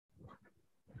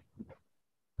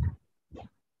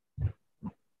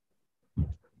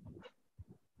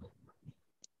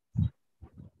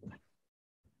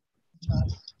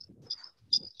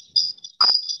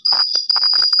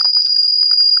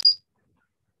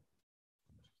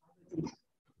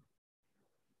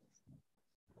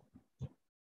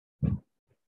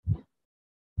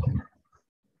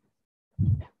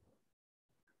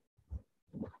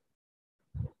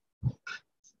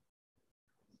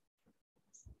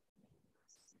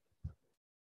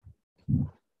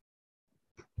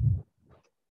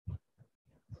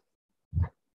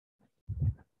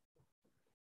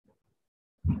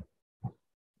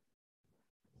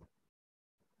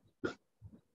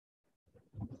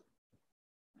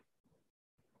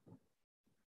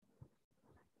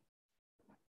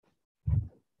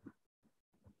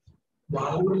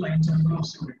వాళ్ళ లైన్ చెప్పడం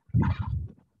వస్తుంది.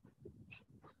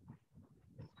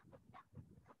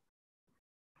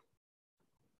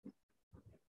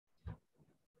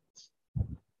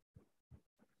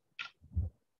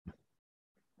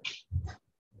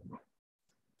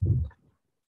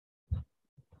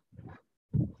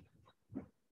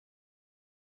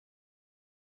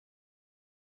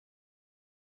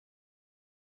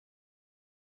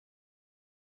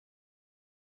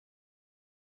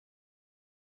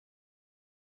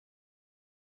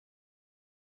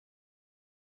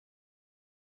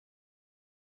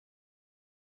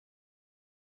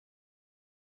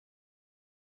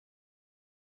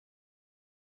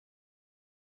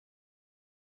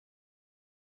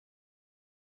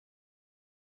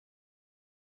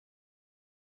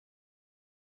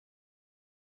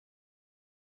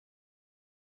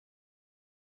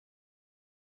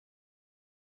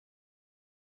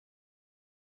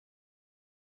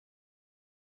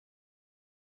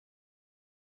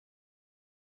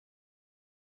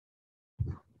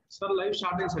 సార్ లైవ్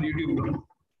స్టార్ట్ అయింది సార్ యూట్యూబ్ లో.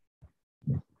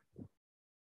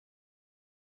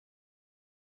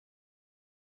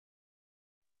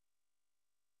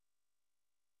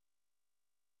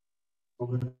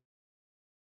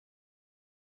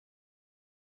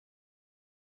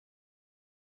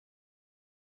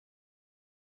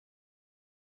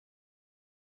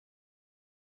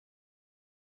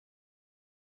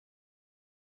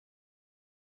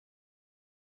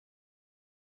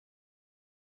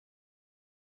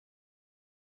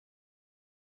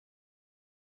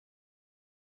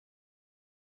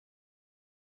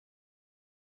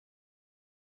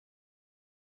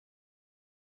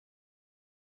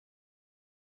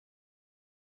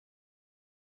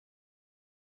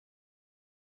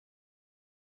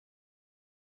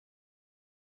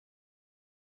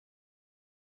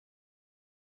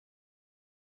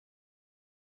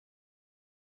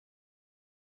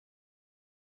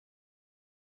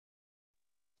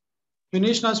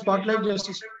 Finish na spotlight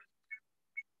చేసి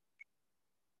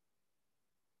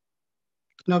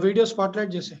నా వీడియో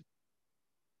స్పాట్లైట్ చేసి.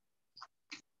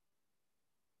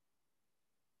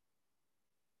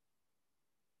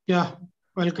 Yeah,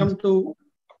 welcome to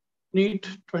NEET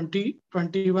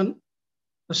 2021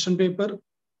 question paper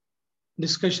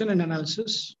discussion and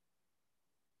analysis.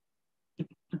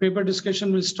 The paper discussion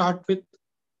will start with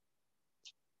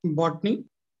botany.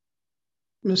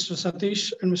 Mr. Satish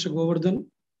and Mr. Govardhan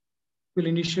will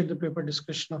initiate the paper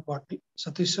discussion of botany.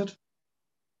 Satish sir.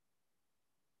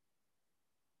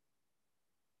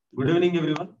 Good evening,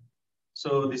 everyone. So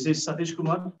this is Satish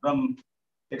Kumar from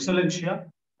Excellencia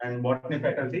and Botany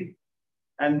faculty.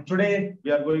 And today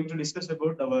we are going to discuss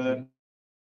about our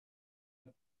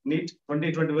NEET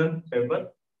 2021 paper.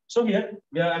 So here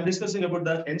I'm discussing about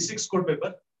the N6 code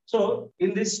paper. So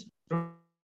in this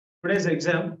today's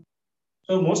exam,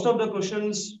 so most of the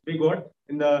questions we got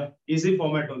in the easy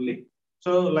format only.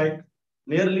 So like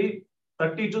nearly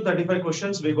 30 to 35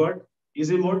 questions we got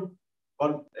easy mode,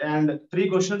 and 3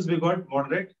 questions we got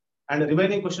moderate, and the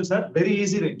remaining questions are very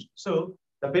easy range. So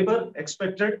the paper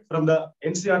expected from the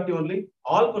NCERT only.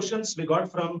 All questions we got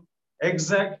from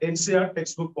exact NCERT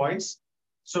textbook points.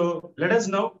 So let us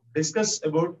now discuss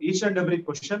about each and every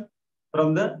question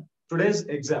from the today's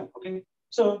exam. Okay.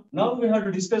 So now we have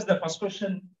to discuss the first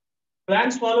question.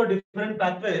 Plants follow different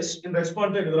pathways in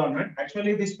response to environment.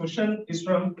 Actually, this question is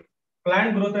from plant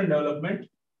growth and development.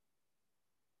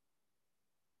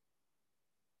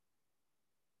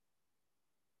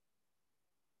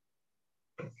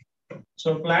 So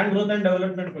plant growth and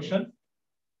development question.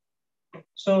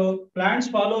 So plants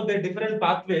follow their different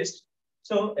pathways.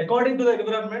 So according to the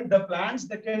environment, the plants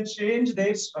that can change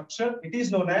their structure, it is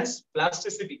known as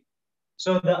plasticity.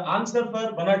 So the answer for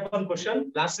 101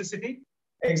 question, plasticity.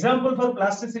 Example for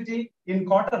plasticity in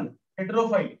cotton,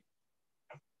 heterophyte.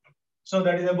 So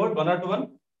that is about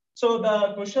 101. So the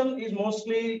question is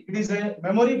mostly, it is a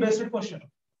memory based question.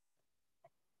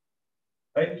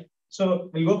 Right? So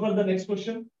we'll go for the next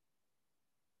question.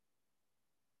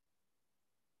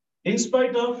 In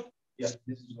spite of, yes,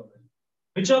 this is what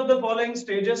which of the following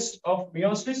stages of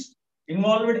meiosis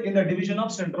involved in the division of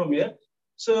centromere?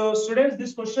 So students,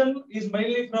 this question is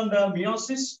mainly from the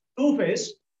meiosis 2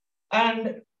 phase,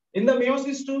 and in the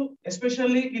meiosis 2,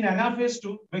 especially in anaphase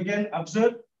 2, we can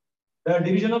observe the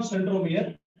division of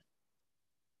centromere.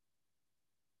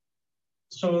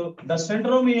 So the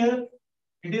centromere,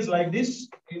 it is like this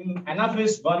in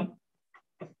anaphase 1.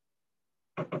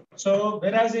 So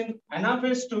whereas in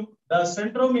anaphase 2, the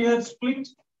centromere split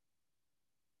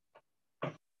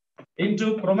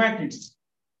into chromatids.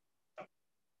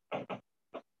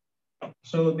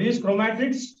 So these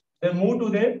chromatids, they move to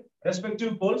their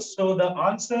respective poles. So the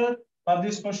answer for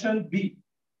this question B.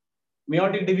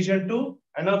 Meiotic division to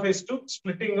anaphase to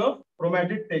splitting of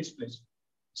chromatid takes place.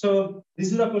 So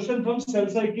this is a question from cell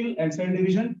cycle and cell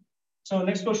division. So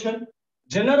next question,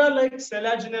 genera like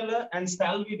Selaginella and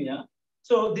Salvinia.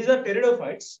 So these are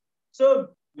pteridophytes. So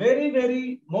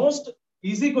very most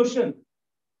easy question.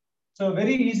 So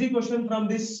very easy question from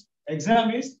this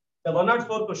exam is the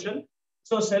 104 question.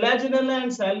 So Selaginella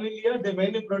and Salvinia, they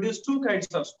mainly produce two kinds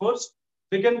of spores.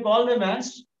 We can call them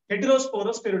as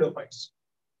heterosporous pteridophytes.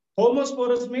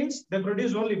 Homosporous means they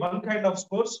produce only one kind of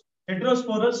spores.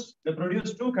 Heterosporous, they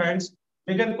produce two kinds.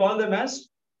 We can call them as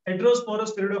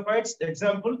heterosporous pteridophytes.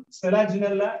 Example,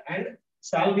 Selaginella and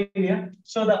Salvinia.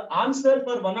 So the answer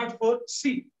for 104,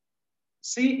 C.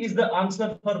 C is the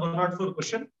answer for 104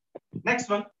 question. Next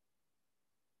one.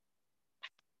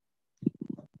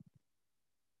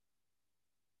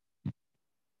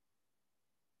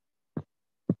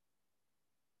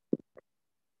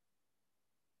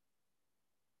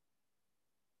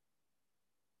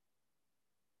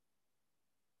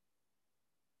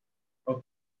 Okay.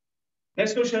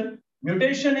 Next question.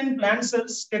 Mutation in plant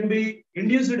cells can be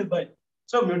induced by.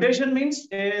 So mutation means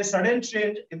a sudden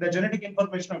change in the genetic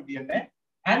information of DNA.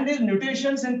 And these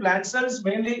mutations in plant cells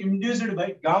mainly induced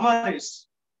by gamma rays.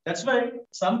 That's why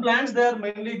some plants, they are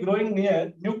mainly growing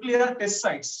near nuclear test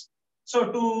sites.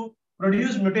 So to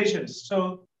produce mutations.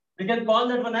 So we can call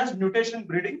that one as mutation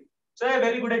breeding. So a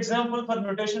very good example for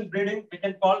mutation breeding, we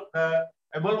can call the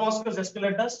Ebolmoscus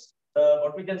escalatus,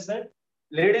 what we can say,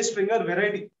 lady's finger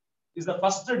variety is the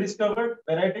first discovered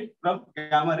variety from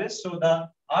gamma rays. So the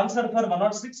answer for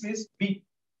 106 is B.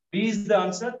 B is the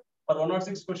answer for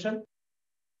 106 question.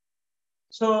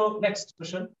 So next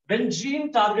question. When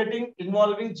gene targeting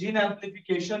involving gene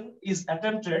amplification is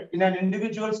attempted in an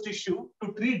individual's tissue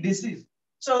to treat disease.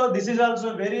 So this is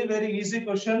also very easy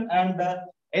question and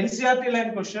NCERT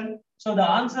line question. So the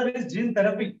answer is gene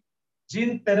therapy.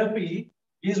 Gene therapy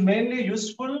is mainly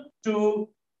useful to,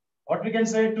 what we can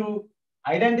say, to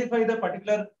identify the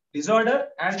particular disorder,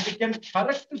 and we can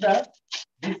correct the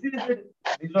disease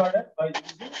disorder by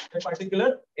using a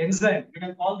particular enzyme. We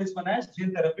can call this one as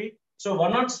gene therapy. So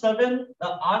 107, the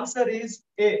answer is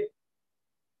A.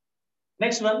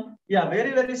 Next one. Yeah,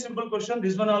 very simple question.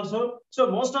 This one also. So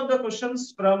most of the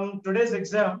questions from today's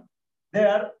exam, they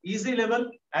are easy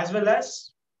level as well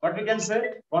as, what we can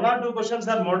say, one or two questions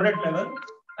are moderate level.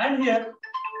 And here,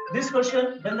 this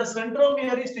question, when the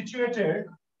centromere is situated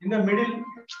in the middle.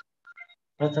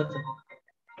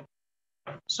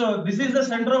 So this is the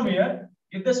centromere.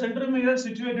 If the centromere is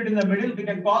situated in the middle, we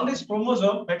can call this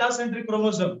chromosome metacentric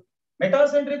chromosome.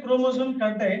 Metacentric chromosome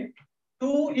contain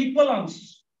two equal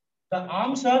arms. The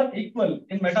arms are equal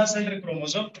in metacentric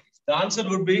chromosome. The answer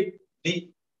would be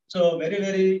D. So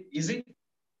very easy.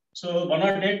 So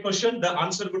 108 question, the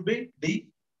answer would be D.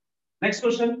 Next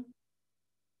question.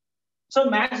 So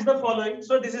match the following.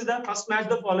 So this is the first match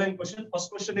the following question. First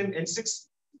question in N6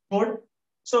 code.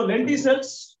 So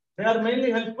lenticels, they are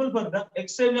mainly helpful for the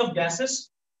exchange of gases.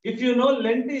 If you know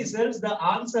lenticels, the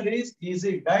answer is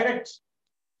easy. Direct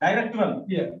one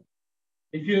here.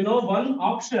 If you know one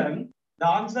option, the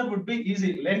answer would be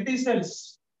easy.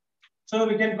 Lenticels. So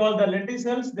we can call the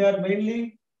lenticels. They are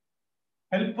mainly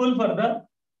helpful for the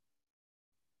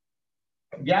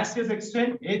gaseous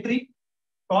exchange. A3,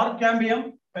 cork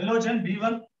cambium, phellogen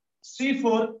B1,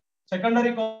 C4,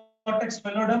 secondary cortex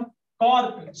phallodum,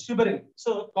 cork, suberin.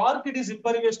 So cork, it is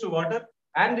impervious to water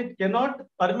and it cannot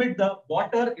permit the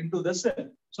water into the cell.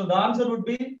 So the answer would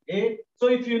be A. So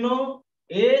if you know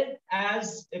A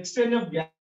as exchange of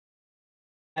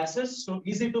gases, so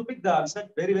easy to pick the answer.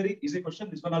 Very easy question.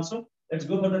 This one also. Let's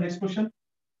go for the next question.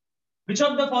 Which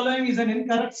of the following is an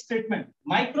incorrect statement?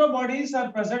 Microbodies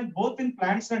are present both in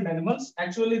plants and animals.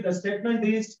 Actually, the statement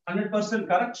is 100%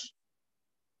 correct.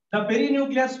 The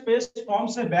perinuclear space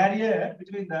forms a barrier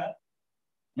between the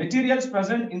materials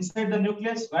present inside the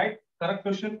nucleus, right? Correct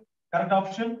question, correct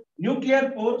option.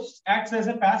 Nuclear pores acts as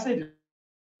a passage.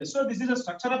 So this is a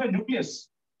structure of a nucleus.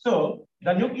 So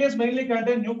the nucleus mainly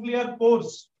contains nuclear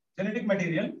pores, genetic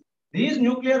material. These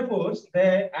nuclear pores,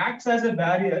 they act as a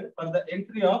barrier for the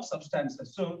entry of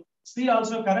substances. So C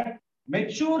also correct.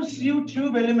 Mature sieve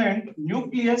tube element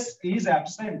nucleus is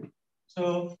absent.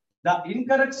 So the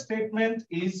incorrect statement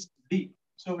is D.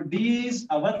 So D is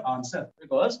our answer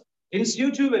because in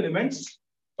sieve tube elements,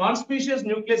 conspicuous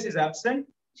nucleus is absent.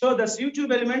 So the sieve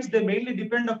tube elements, they mainly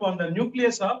depend upon the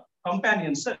nucleus of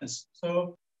companion cells.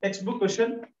 So textbook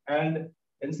question and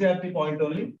NCERT point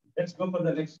only. Let's go for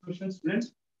the next question,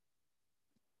 students.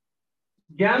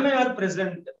 Gamma are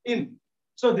present in.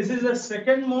 So this is the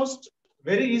second most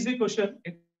very easy question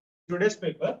in today's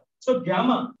paper. So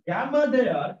gamma, they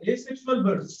are asexual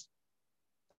birds.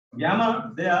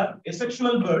 Gamma, they are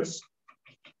asexual birds,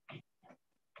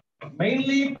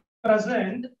 mainly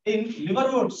present in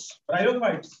liverworts,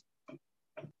 bryophytes.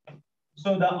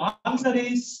 So the answer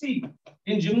is C.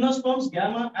 In gymnosperms,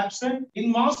 gamma absent.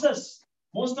 In mosses,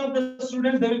 most of the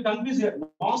students they will confuse here.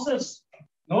 Mosses,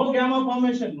 no gamma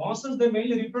formation. Mosses they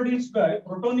mainly reproduce by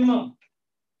protonema.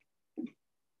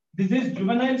 This is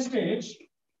juvenile stage,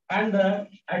 and the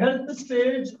adult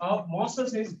stage of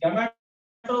mosses is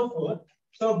gametophore.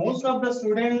 So most of the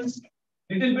students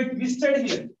little bit twisted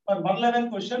here. For 111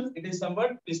 question, it is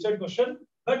somewhat twisted question,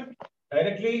 but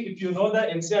directly, if you know the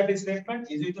NCERT statement,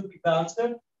 easy to pick the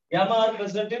answer. Gamma are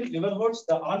present in liverworts.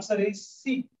 The answer is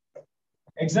C.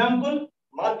 Example,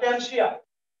 Marcantia.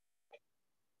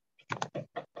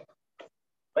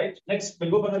 Right. Next,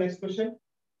 we'll go for the next question.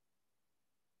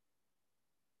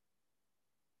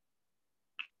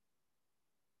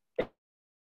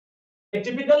 A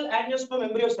typical angiosperm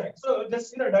embryo sac. So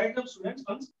just see the diagram, students.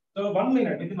 Once. So 1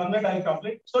 minute. Within 1 minute, I will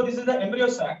complete. So this is the embryo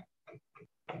sac.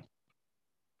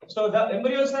 So the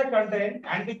embryo sac contain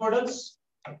antipodals,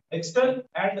 external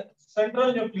and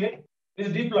central nucleus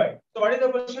is diploid. So what is the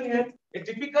question here? A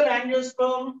typical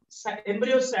angiosperm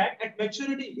embryo sac at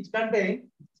maturity it contains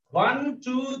 1,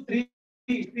 2,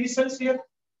 3 cells here,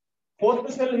 4th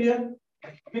cell here,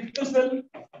 5th cell,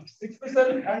 6th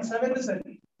cell, and 7th cell.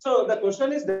 So the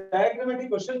question is diagrammatic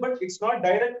question, but it's not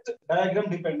direct diagram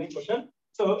dependent question.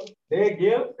 So they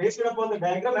gave based upon the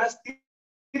diagram as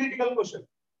theoretical question.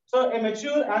 So a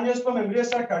mature angiosperm embryo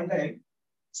sac contains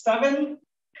 7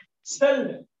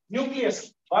 celled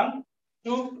nucleus. 1,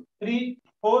 2, 3,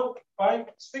 4, 5,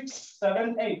 6,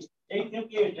 7, 8. 8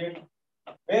 nucleated.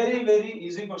 Very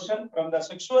easy question from the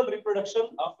sexual reproduction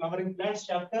of flowering plants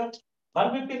chapter.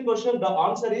 115 question. The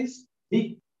answer is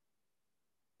D.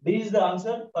 D is the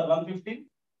answer for 115.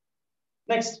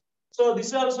 Next. So this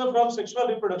is also from sexual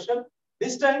reproduction.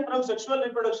 This time from sexual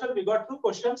reproduction, we got 2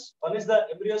 questions. One is the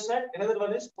embryo sac, another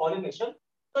one is pollination.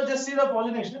 So just see the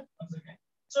pollination once again.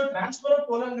 So transfer of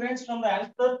pollen grains from the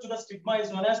anther to the stigma is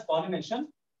known as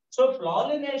pollination. So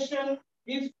pollination,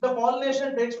 if the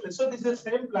pollination takes place, so this is the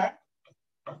same plant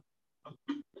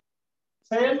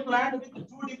with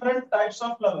 2 different types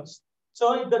of flowers.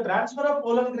 So if the transfer of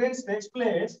pollen grains takes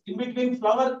place in between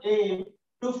flower A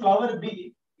to flower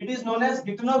B, it is known as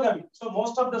geitonogamy. So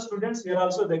most of the students here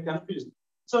also they confused.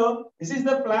 So this is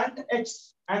the plant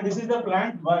X and this is the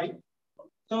plant Y.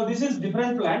 So this is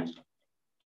different plant.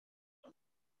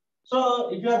 So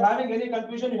if you are having any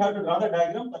confusion, you have to draw the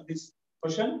diagram for this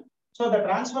question. So the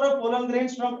transfer of pollen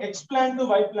grains from X plant to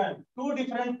Y plant, 2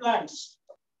 different plants,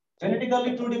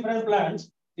 genetically 2 different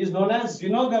plants, is known as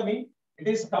xenogamy. It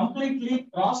is completely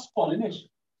cross-pollination.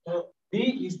 So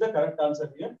D is the correct answer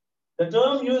here. The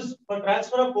term used for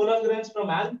transfer of pollen grains from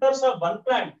anthers of one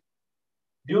plant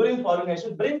during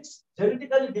pollination brings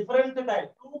genetically different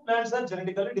type. 2 plants are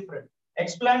genetically different.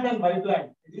 X plant and Y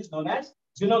plant. It is known as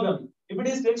xenogamy. If it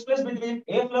is takes place between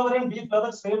A flower and B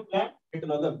flower, same plant,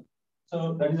 geitonogamy.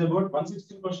 So that is about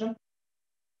 116 question.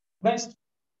 Next.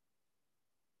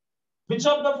 Which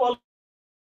of the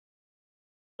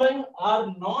following are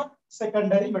not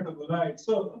secondary metabolites?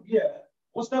 So here,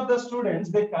 most of the students,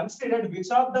 they considered which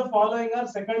of the following are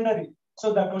secondary.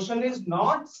 So the question is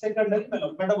not secondary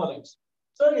metabolites.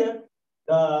 So here,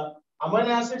 the amino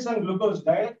acids and glucose,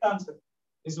 direct answer.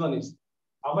 This one is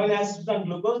amino acids and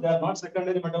glucose, they are not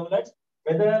secondary metabolites.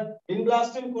 Whether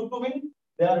vinblastin, curcumin,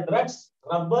 they are drugs,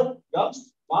 rubber,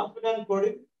 gums, morphine and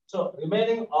codeine. So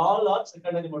remaining all are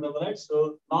secondary metabolites.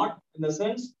 So not in the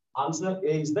sense, answer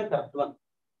A is the correct one.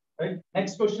 Right?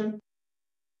 Next question.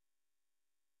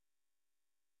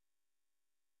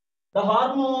 The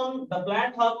hormone, the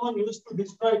plant hormone used to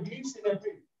destroy weeds in a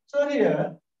field. So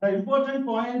here, the important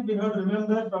point we have to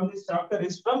remember from this chapter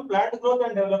is from plant growth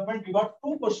and development, we got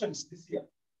 2 questions this year.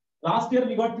 Last year,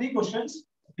 we got 3 questions.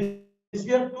 This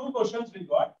year, 2 questions we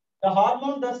got. The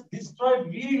hormone that destroy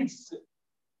weeds.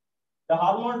 The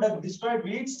hormone that destroyed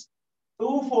weeds,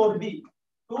 2,4-D,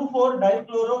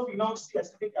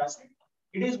 2,4-dichlorophenoxyacetic acid.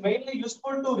 It is mainly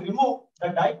useful to remove the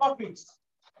dicot weeds.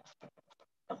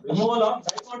 Removal of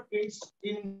dicot weeds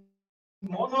in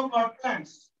monocot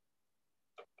plants.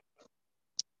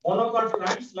 Monocot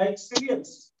plants like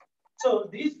cereals. So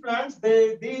these plants,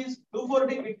 these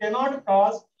 2,4-D, it cannot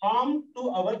cause harm to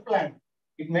our plant.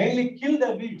 It mainly kill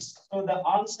the weeds. So the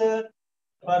answer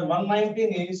for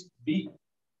 119 is B.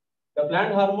 The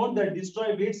plant hormone that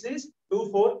destroy weeds is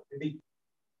 2,4-D.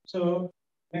 So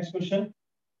next question.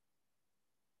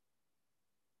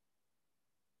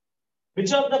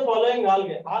 Which of the following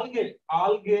algae?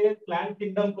 Algae, plant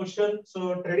kingdom question.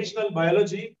 So traditional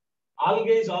biology,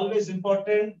 algae is always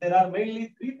important. There are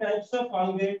mainly 3 types of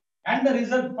algae. And the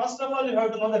result, first of all, you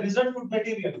have to know the result food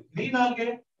material. Green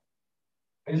algae,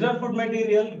 result food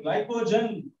material,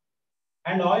 glycogen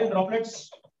and oil droplets.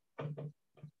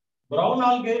 Brown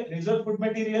algae, result food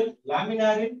material,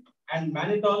 laminarin and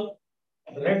mannitol.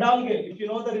 Red algae, if you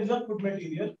know the result food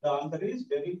material, the answer is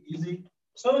very easy.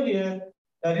 So here,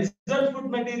 the result food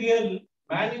material,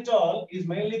 mannitol, is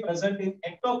mainly present in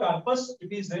ectocarpus.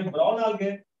 It is a brown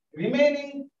algae.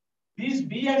 Remaining these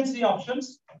B and C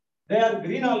options, they are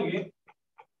green algae.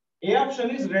 A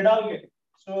option is red algae.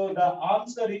 So the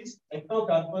answer is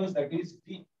ectocarpus, that is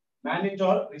D.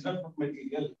 Mannitol, result food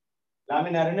material.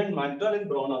 Laminarin and mannitol in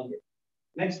brown algae.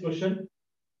 Next question.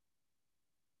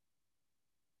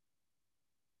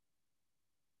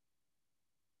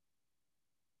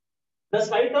 The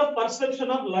site of perception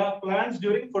of plants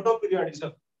during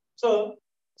photoperiodism. So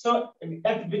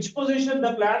at which position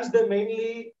the plants they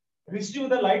mainly receive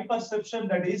the light perception,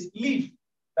 that is leaf.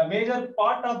 The major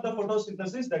part of the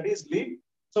photosynthesis, that is leaf.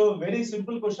 So very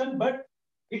simple question, but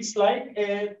it's like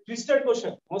a twisted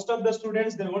question. Most of the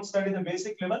students, they won't study the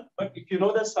basic level, but if you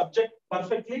know the subject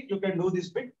perfectly, you can do this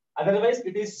bit. Otherwise,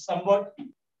 it is somewhat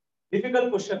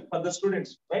difficult question for the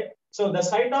students, right? So the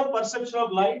site of perception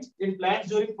of light in plants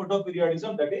during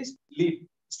photoperiodism, that is leaf.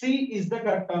 C is the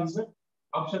correct answer.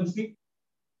 Option C.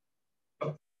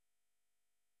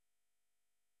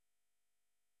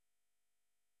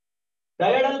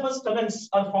 Diadelphous stamens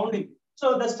are found in.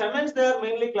 So the stamens, they are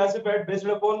mainly classified based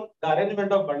upon the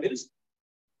arrangement of bundles.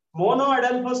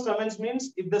 Monoadelphous stamens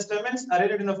means if the stamens are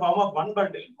arranged in the form of one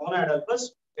bundle, monoadelphous.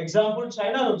 Example,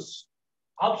 China rose.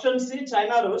 Option C,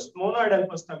 China rose,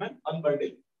 monoadelphous stamen,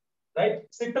 unbundled. Right?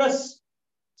 Citrus,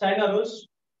 China rose.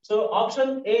 So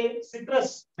option A,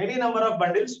 citrus, many number of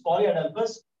bundles,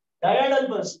 polyadelphous.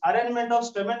 Diadelphous, arrangement of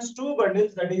stamens, 2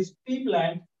 bundles, that is pea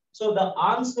plant. So the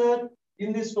answer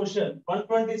in this question,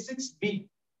 126B.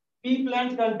 Pea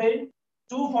plant contain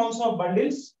 2 forms of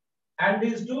bundles, and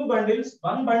these 2 bundles,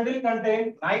 one bundle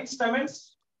contain 9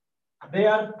 stamens. They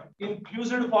are in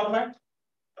fused format.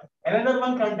 Another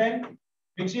one contain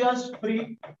which is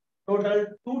free. Total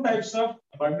 2 types of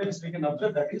bundles we can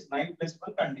observe, that is 9 plus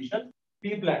 1 condition.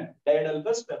 Pea plant,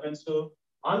 diadelphous stamens. So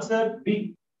answer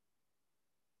B.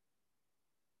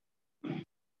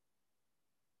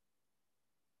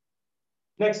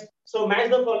 Next, so match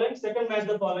the following. Second, match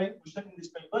the following question in this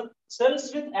paper.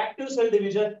 Cells with active cell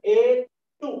division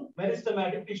A2,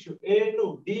 meristematic tissue.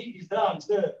 A2, D is the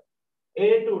answer.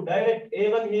 A2, direct.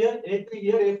 A1 here, A3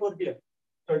 here, A4 here.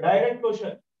 So direct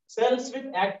question. Cells with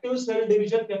active cell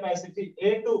division capacity.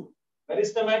 A2,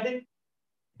 meristematic.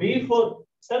 B4,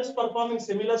 cells performing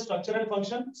similar structure and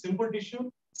function, simple tissue.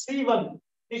 C1,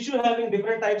 tissue having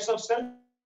different types of cells,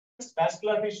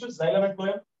 vascular tissues, xylem and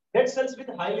phloem. Dead cells with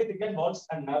highly thickened walls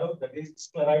and narrow, that is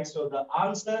scleroid. So the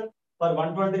answer for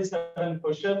 127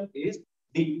 question is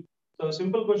D. So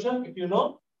simple question. If you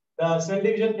know the cell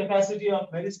division capacity of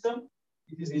meristem,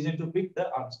 it is easy to pick the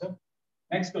answer.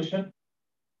 Next question.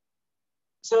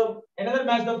 So another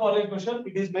match the following question.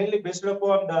 It is mainly based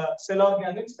upon the cell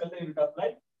organics, cell unit of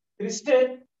life.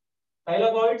 Cristae,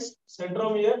 thylakoids,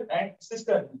 centromere, and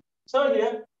cistern. So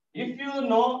here, if you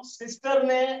know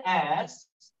cisternae as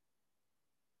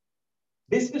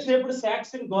disc-shaped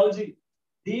sacs in Golgi,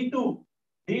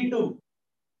 D2,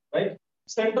 right?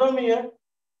 Centromere,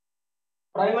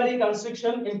 primary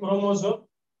constriction in chromosome,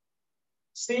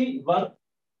 C1.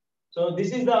 So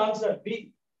this is the answer,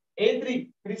 B. A3,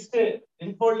 cristae,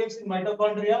 enfoldings in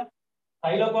mitochondria,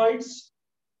 thylakoids,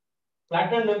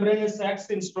 flattened membranous sacs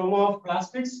in stroma of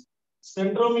plastids,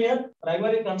 centromere,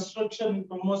 primary construction in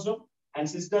chromosome, and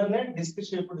cisternae,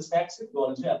 disc-shaped sacs in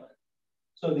Golgi apparatus.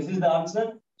 So this is the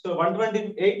answer. So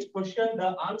 128 question,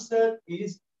 the answer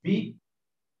is B.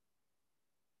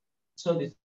 So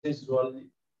this is Golgi.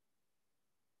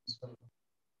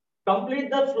 Complete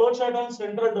the flow chart on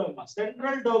central dogma.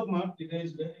 Central dogma, it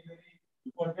is very, very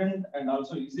important and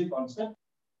also easy concept.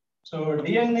 So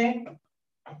DNA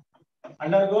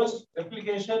undergoes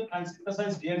replication and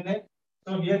synthesize DNA.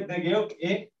 So here they gave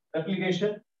A,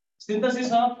 replication,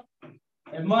 synthesis of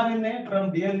mRNA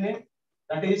from DNA,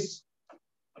 that is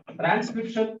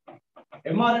transcription,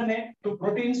 mRNA to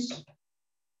proteins,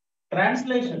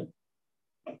 translation.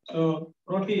 So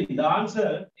protein, the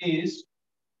answer is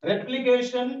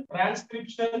replication,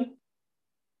 transcription,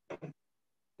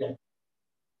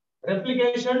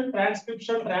 replication,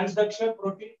 transcription, transduction,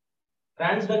 protein,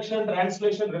 transduction,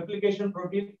 translation, replication,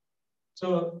 protein.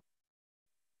 So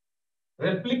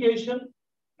replication,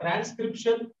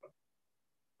 transcription,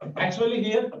 Actually,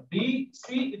 here B,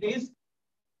 C, it is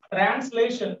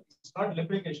translation. It's not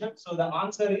replication. So the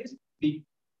answer is B.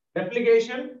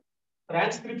 Replication,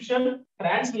 transcription,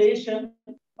 translation,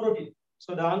 protein.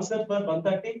 So the answer for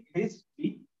 130 is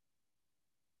B.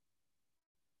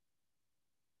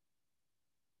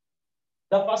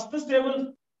 The first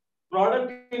stable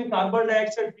product in carbon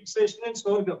dioxide fixation in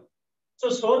sorghum. So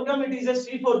sorghum, it is a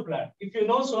C4 plant. If you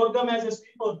know sorghum as a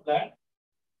C4 plant,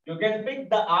 you can pick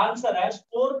the answer as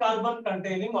 4 carbon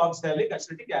containing oxalic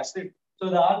acetic acid. So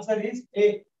the answer is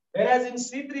A. Whereas in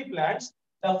C3 plants,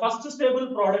 the first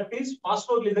stable product is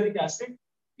phosphoglyceric acid,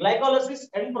 glycolysis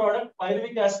end product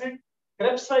pyruvic acid,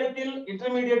 Krebs cycle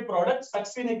intermediate product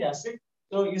succinic acid.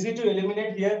 So easy to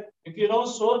eliminate here. If you know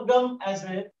sorghum as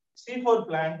a C4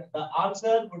 plant, the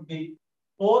answer would be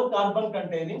 4 carbon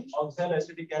containing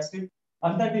oxaloacetic acid.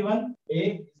 131 A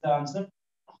is the answer.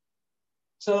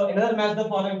 So another match the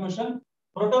following question.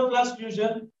 Protoplast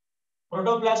fusion,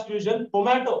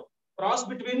 tomato, cross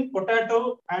between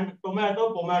potato and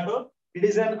tomato. It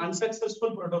is an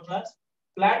unsuccessful protoplast.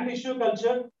 Plant tissue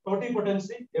culture,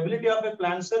 totipotency, ability of a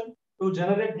plant cell to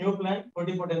generate new plant,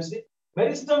 totipotency.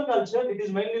 Meristem culture, it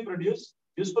is mainly produced,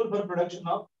 useful for production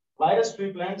of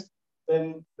virus-free plants.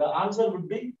 Then the answer would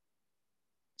be,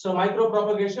 so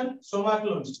micropropagation,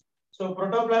 somaclones. So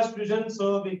protoplast fusion,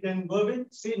 so we can go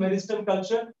with C, meristem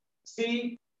culture,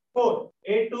 C4,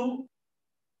 A2,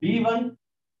 B1,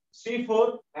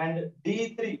 C4 and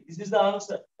D3. This is the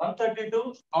answer.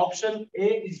 132, option A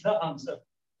is the answer.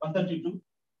 132.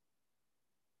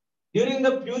 During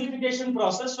the purification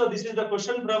process, so this is the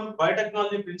question from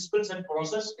biotechnology principles and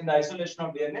process in the isolation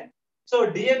of DNA. So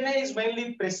DNA is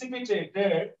mainly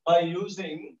precipitated by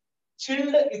using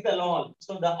chilled ethanol.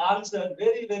 So the answer,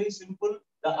 very, very simple.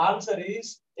 The answer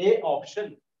is A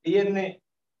option. DNA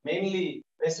mainly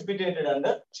precipitated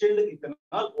under chilled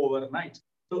ethanol overnight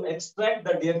to extract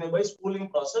the DNA by spooling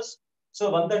process. So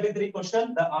 133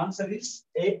 question, the answer is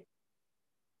A.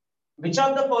 Which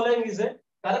of the following is a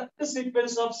correct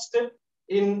sequence of step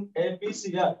in a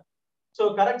PCR?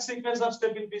 So correct sequence of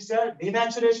step in PCR,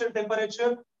 denaturation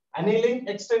temperature, annealing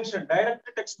extension, direct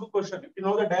textbook question. If you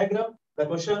know the diagram, the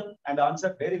question and the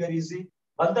answer very, very easy.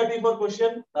 134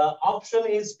 question, the option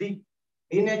is D.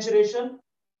 Denaturation,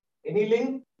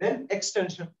 annealing, then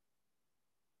extension.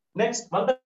 Next,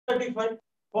 135,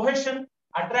 cohesion,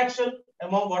 attraction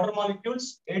among water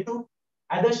molecules, A2,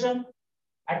 adhesion,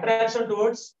 attraction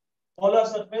towards polar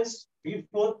surface,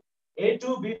 B4, A2,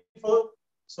 B4.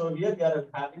 So here we are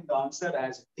having the answer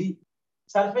as D.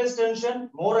 Surface tension,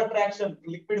 more attraction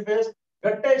in liquid phase,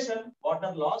 guttation,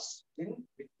 water loss in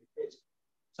liquid phase.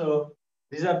 So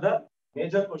these are the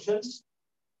major questions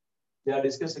we are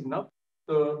discussing now.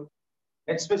 So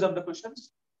next phase of the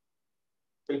questions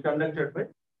will be conducted by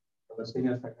our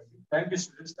senior faculty. Thank you,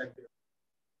 students. Thank you.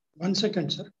 1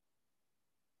 second, sir.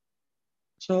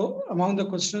 So among the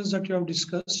questions that you have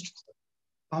discussed,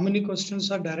 how many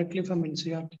questions are directly from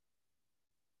NCERT?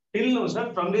 Till now,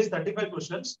 sir, from these 35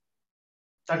 questions,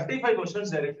 35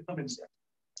 questions directly from NCERT.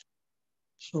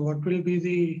 So what will be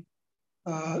the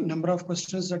number of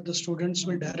questions that the students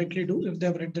will directly do if they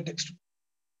have read the text?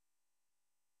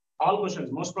 All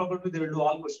questions. Most probably they will do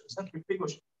all questions, sir. 50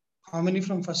 questions. How many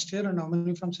from first year and how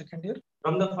many from second year?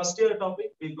 From the first year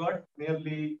topic, we got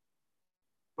nearly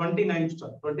 29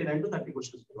 to 30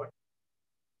 questions. We got.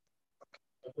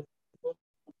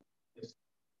 Yes.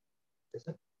 Yes,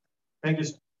 sir. Thank you,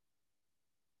 sir.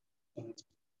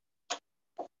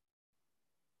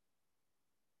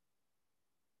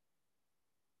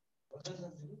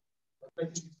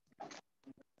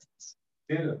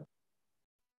 Clear.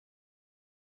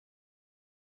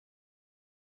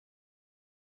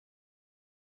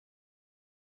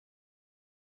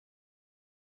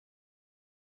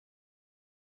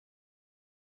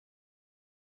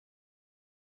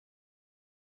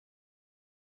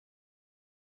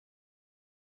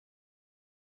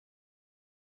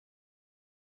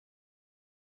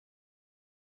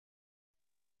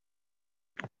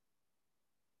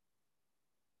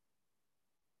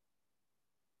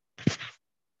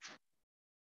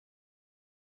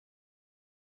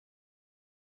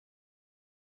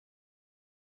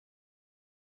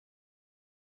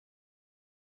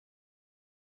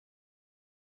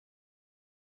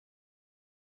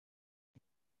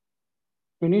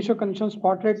 Finish your connection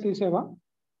spotlight, please, Eva.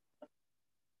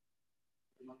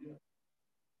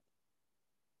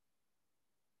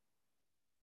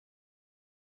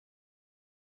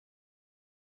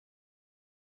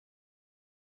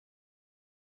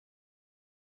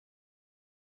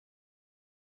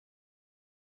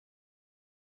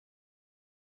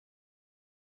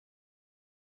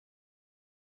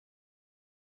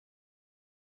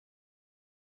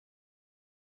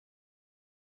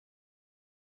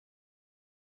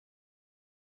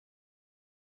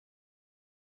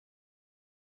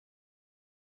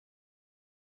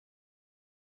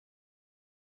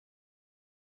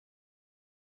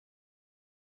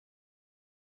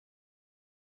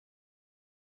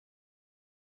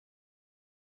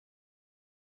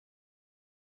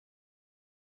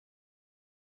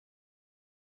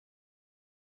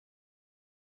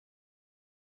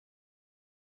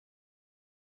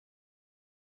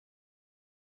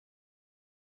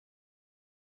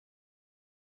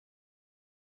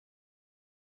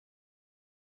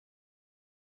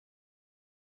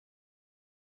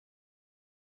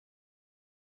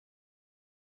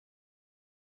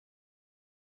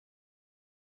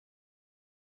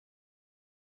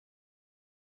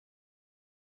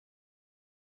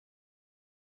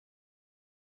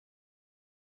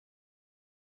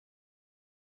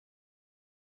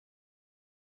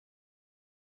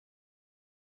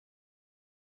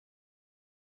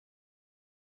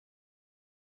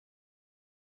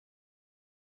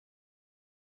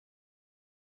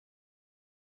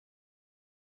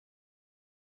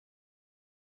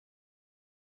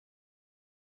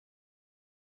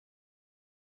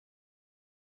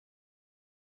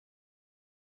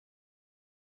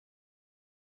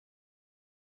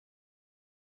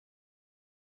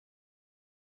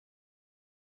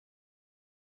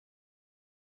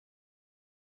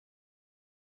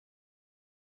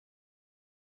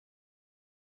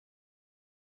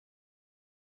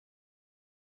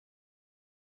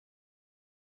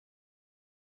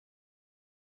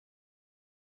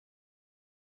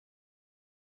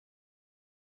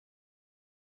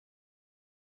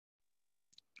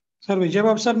 Sir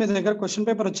Vijaya Babu sir మీ దగ్గర question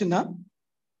paper వచ్చిందా?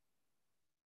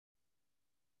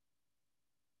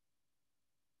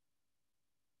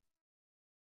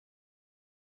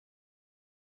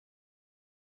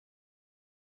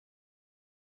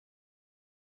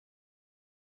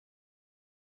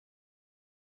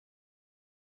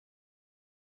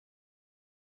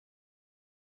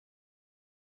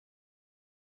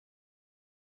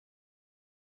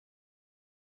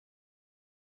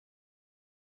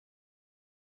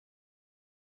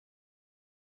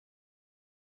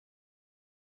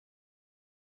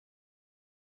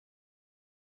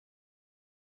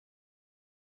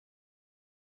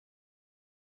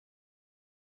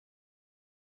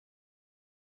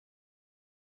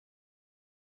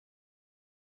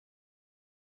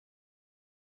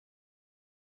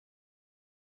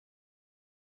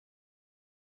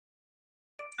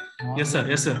 Yes, sir.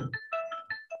 Yes, sir.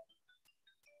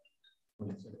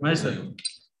 Yes, sir.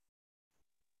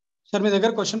 Sir మీ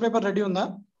దగ్గర question paper ready ఉందా?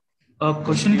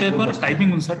 Question paper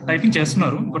typing ఉంది sir. Typing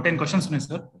చేస్తున్నారు. ఇంకో 10 questions ఉన్నాయి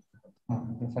sir.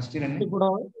 First year అండి. ఇప్పుడు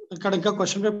ఇక్కడ ఇంకా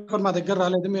క్వశ్చన్ పేపర్ మా దగ్గర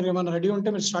రాలేదు. మీరు ఏమైనా రెడీ ఉంటే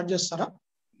మీరు స్టార్ట్ చేస్తారా?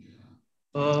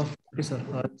 Okay, sir.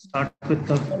 Start with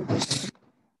the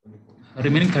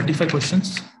remaining 35 questions.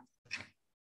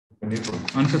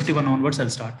 151 onwards,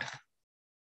 I'll start.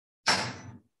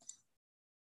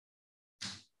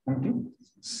 Okay.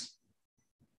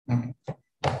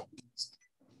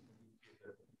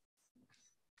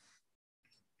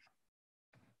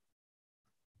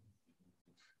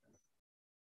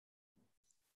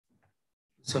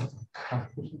 Sir.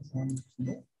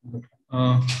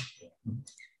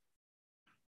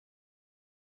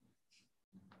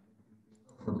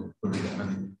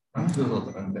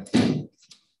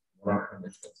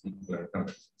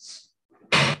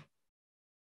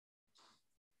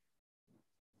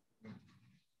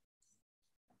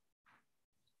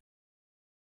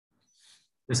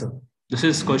 Yes, sir. This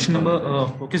is question number.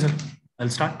 Okay, sir.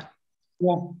 I'll start.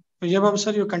 Yeah. Vijaybabu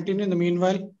sir, you continue in the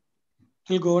meanwhile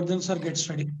till Govardhan sir gets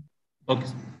ready. Okay.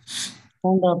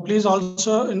 And please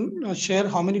also share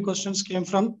how many questions came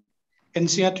from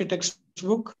NCERT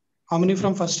textbook, how many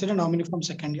from first year and how many from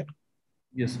second year.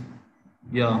 Yes.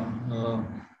 Yeah.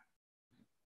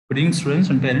 Good evening, students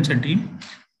and parents and team.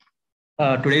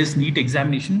 Today's NEET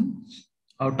examination,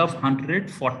 out of 100,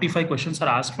 45 questions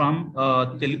are asked from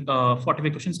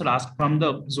 45 questions are asked from the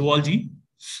zoology,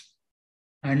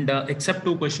 and except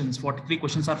 2 questions, 43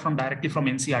 questions are directly from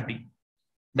NCERT.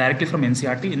 Directly from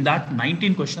NCERT. In that,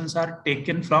 19 questions are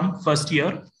taken from first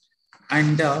year,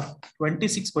 and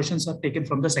 26 questions are taken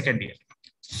from the second year.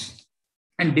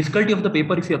 And difficulty of the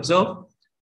paper, if you observe,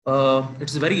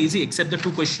 it's very easy except the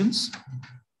 2 questions.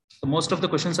 So most of the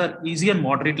questions are easy and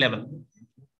moderate level.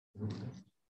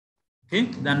 Okay,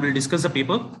 then we'll discuss the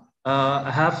paper.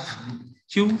 I have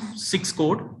Q6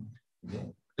 code.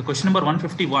 The question number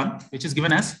 151, which is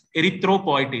given as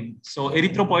erythropoietin. So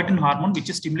erythropoietin hormone, which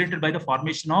is stimulated by the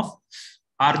formation of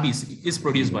RBC, is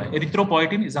produced by.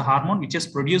 Erythropoietin is a hormone which is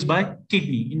produced by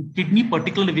kidney. In kidney,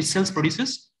 particularly which cells produces?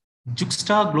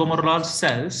 Juxtaglomerular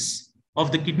cells of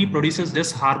the kidney produces this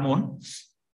hormone,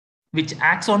 which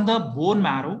acts on the bone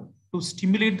marrow to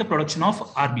stimulate the production of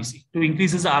RBC, to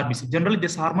increases the RBC. Generally,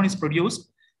 this hormone is produced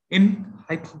in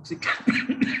hypoxic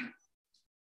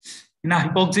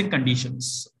conditions,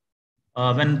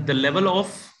 when the level of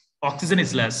oxygen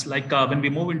is less, like when we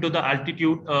move into the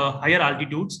altitude, higher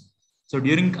altitudes. So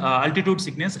during altitude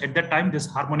sickness, at that time, this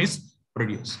hormone is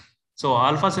produced. So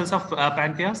alpha cells of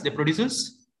pancreas, they produces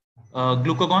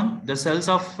glucagon. The cells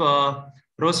of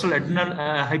rostral adrenal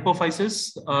hypophysis,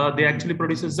 they actually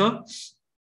produces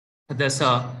there's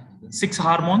 6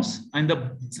 hormones, and the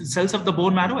cells of the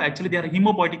bone marrow, actually they are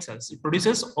hemopoietic cells. It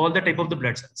produces all the type of the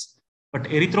blood cells. But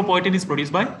erythropoietin is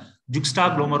produced by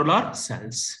juxtaglomerular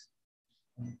cells.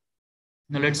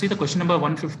 Now let's see the question number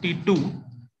 152.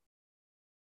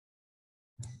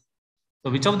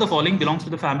 So which of the following belongs to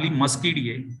the family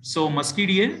Muscidae? So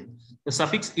Muscidae, the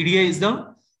suffix idea is the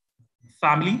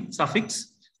family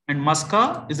suffix, and Musca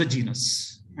is a genus.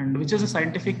 And which is the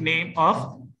scientific name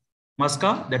of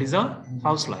Musca? That is a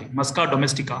housefly, Musca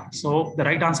domestica. So the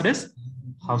right answer is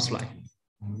housefly.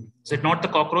 Is it not the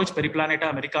cockroach, Periplaneta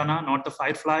americana, not the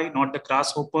firefly, not the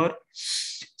grasshopper?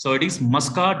 So it is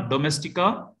Musca domestica.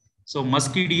 So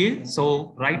Muscidae.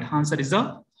 So right answer is the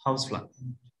housefly.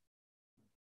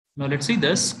 Now let's see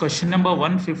this question number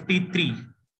 153.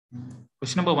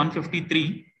 Question number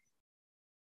 153.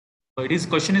 So it is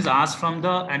question is asked from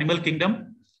the animal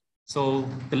kingdom. So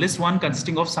the list 1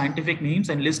 consisting of scientific names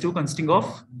and list 2 consisting of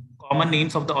common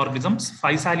names of the organisms.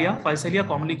 Physalia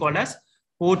commonly called as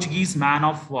Portuguese man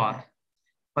of war.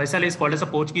 Faisal is called as a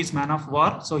Portuguese man of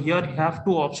war. So here you have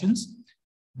two options,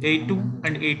 A2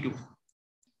 and A2.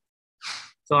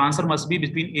 So answer must be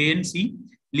between A and C.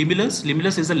 Limulus.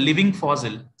 Limulus is a living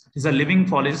fossil. It is a living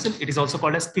fossil. It is also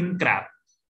called as king crab.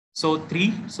 So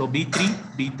 3. So B3,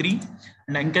 B3.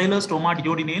 And Ankylostoma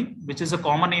duodenale, which is a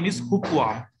common name, is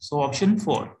hookworm. So option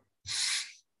 4.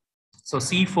 So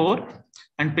C4.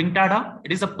 And Pinctada,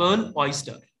 it is a pearl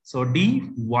oyster. So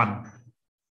D1.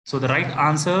 So the right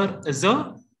answer is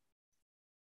the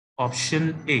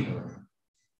option A.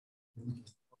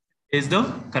 Is the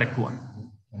correct one.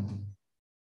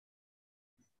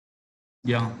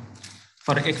 Yeah.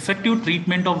 For effective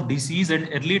treatment of disease and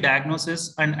early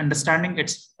diagnosis and understanding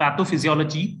its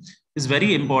pathophysiology is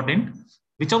very important.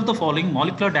 Which of the following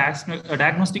molecular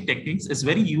diagnostic techniques is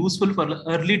very useful for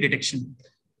early detection?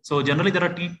 So generally there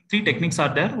are three techniques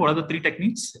are there. What are the three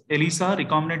techniques? ELISA,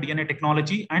 recombinant DNA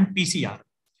technology, and PCR,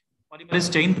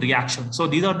 polymerase chain reaction. So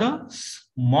these are the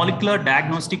molecular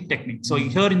diagnostic techniques. So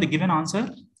here in the given answer,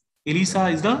 ELISA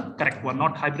is the correct one,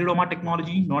 not hybridoma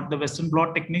technology, not the Western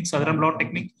blot technique, Southern blot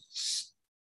technique.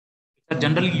 Are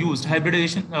generally used.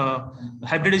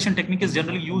 Hybridization technique is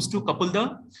generally used to couple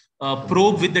the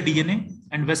probe with the DNA,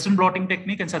 and Western blotting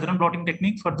technique and Southern blotting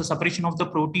technique for the separation of the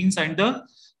proteins and the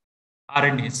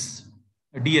RNAs,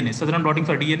 DNA. Southern blotting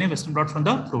for DNA, Western blot from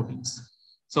the proteins.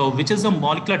 So which is the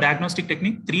molecular diagnostic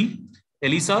technique? 3,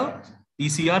 ELISA,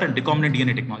 PCR, and recombinant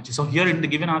DNA technology. So here in the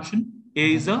given option,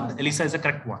 A is the ELISA is the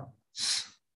correct one.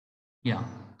 Yeah.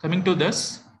 Coming to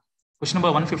this, question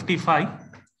number 155.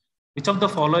 Which of the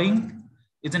following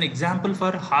is an example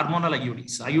for hormonal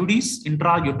IUDs? IUDs,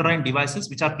 intrauterine devices,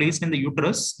 which are placed in the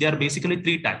uterus. They are basically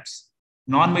 3 types: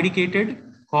 non-medicated,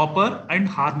 copper, and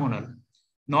hormonal.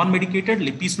 Non-medicated,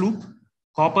 Lippis loop,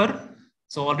 copper.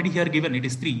 So already here given it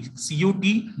is 3: CUT,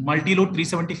 multi-load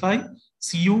 375,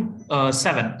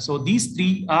 CU7. So these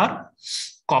 3 are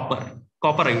copper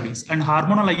IUDs. And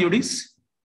hormonal IUDs,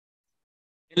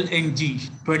 LNG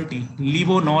 20,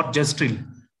 levonorgestrel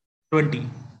 20.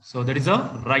 So that is the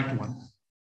right one.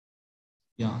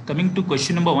 Yeah. Coming to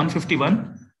question number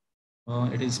 151.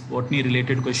 It is botany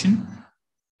related question.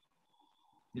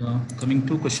 Yeah. Coming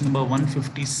to question number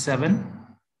 157.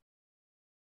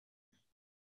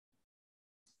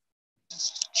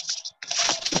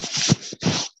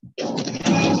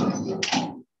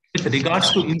 With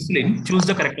regards to insulin, choose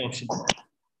the correct option.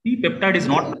 C-peptide is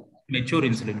not mature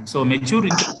insulin. So mature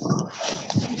insulin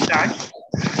stand,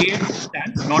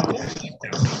 not the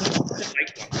stand. So this is the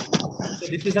right one. So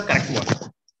this is the correct one.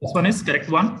 This one is correct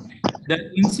one. The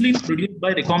insulin produced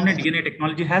by recombinant DNA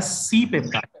technology has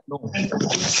C-peptide. No. The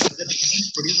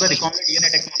insulin produced by recombinant DNA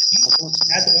technology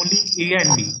has only A and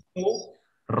B. So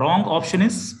wrong option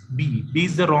is B. B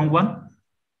is the wrong one.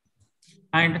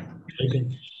 And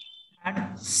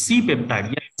C-peptide.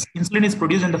 Yes, insulin is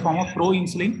produced in the form of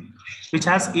proinsulin, which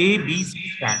has A, B, C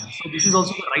strand. So this is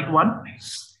also the right one.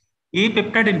 A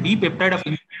peptide and B peptide of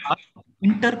insulin are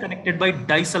interconnected by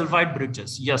disulfide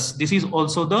bridges. Yes, this is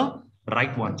also the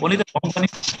right one. Only the wrong one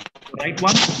is the right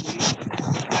one.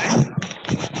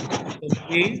 So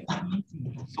A,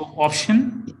 so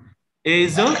option A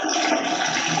is a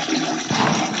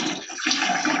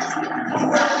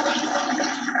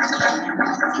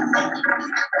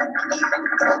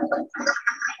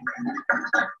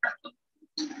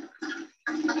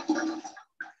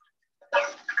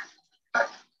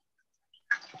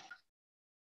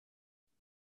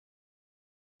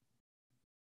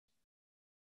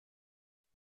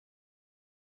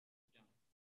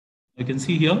you can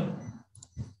see here.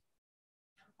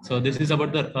 So this is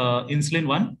about the insulin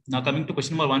one. Now coming to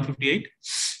question number 158.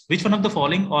 Which one of the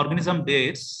following organism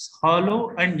bears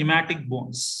hollow and pneumatic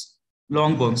bones?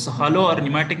 Long bones. So hollow or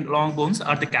pneumatic long bones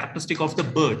are the characteristic of the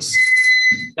birds.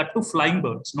 That to flying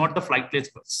birds, not the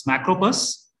flightless birds.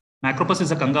 Macropus. Macropus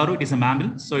is a kangaroo. It is a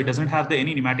mammal. So it doesn't have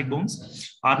any pneumatic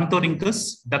bones.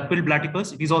 Ornithorhynchus, duck-billed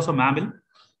platypus. It is also mammal.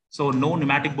 So no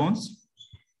pneumatic bones.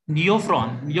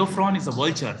 Neophron. Neophron is a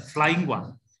vulture, flying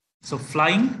one. So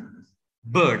flying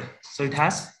bird. So it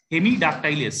has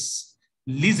hemidactylus,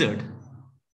 lizard.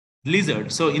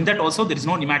 So in that also there is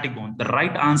no pneumatic bone. The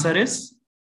right answer is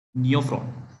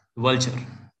Neophron, vulture.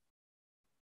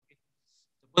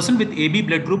 The person with AB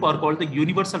blood group are called the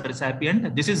universal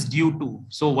recipient. This is due to.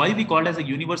 So why we call as a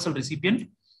universal recipient?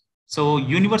 So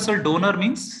universal donor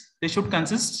means they should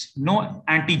consist no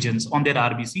antigens on their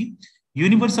RBC.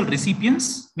 Universal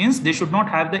recipients means they should not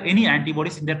have any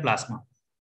antibodies in their plasma.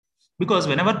 Because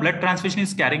whenever blood transfusion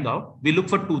is carrying out, we look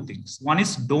for 2 things. One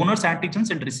is donors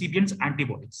antigens and recipients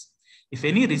antibodies. If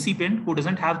any recipient who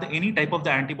doesn't have any type of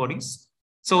the antibodies,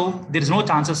 so there is no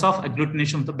chances of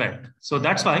agglutination of the blood. So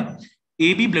that's why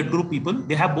AB blood group people,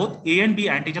 they have both A and B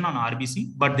antigen on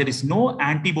RBC, but there is no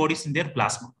antibodies in their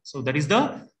plasma. So that is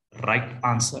the right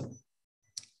answer.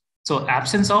 So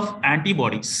absence of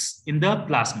antibodies in the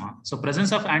plasma. So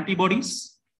presence of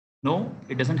antibodies, no,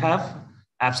 it doesn't have.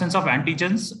 Absence of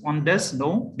antigens on this,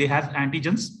 no, they have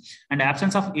antigens. And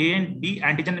absence of A and B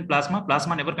antigen in plasma,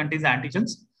 plasma never contains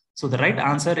antigens. So the right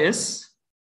answer is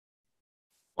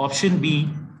option B,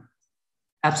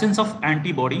 absence of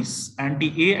antibodies,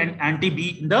 anti-A and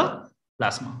anti-B in the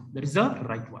plasma. That is the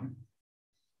right one.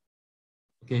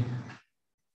 Okay.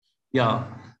 Yeah.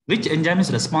 Which enzyme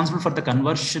is responsible for the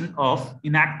conversion of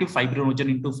inactive fibrinogen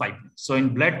into fibrin? So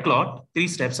in blood clot, 3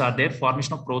 steps are there: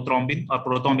 formation of prothrombin or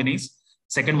prothrombinase.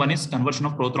 Second one is conversion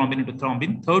of prothrombin into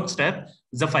thrombin. Third step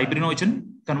is the fibrinogen,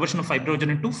 conversion of fibrinogen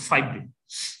into fibrin.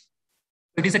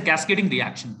 It is a cascading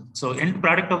reaction. So end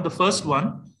product of the first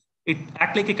one, it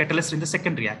acts like a catalyst in the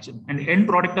second reaction. And end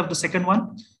product of the second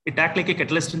one, it acts like a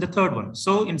catalyst in the third one.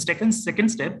 So in second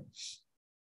step,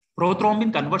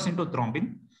 prothrombin converts into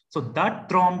thrombin. So that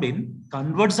thrombin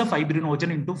converts the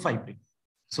fibrinogen into fibrin.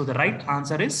 So the right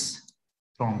answer is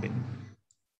thrombin.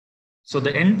 So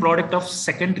the end product of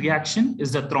second reaction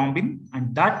is the thrombin,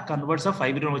 and that converts the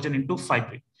fibrinogen into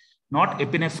fibrin. Not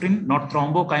epinephrine, not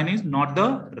thrombokinase, not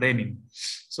the renin.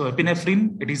 So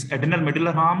epinephrine, it is adenyl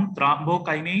medullary arm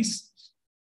thrombokinase.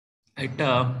 It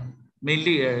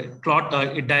mainly it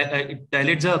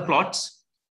dilates the clots,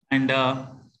 and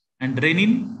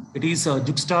renin, it is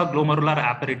juxtaglomerular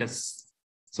apparatus.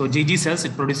 So GG cells,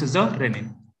 it produces the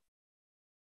renin.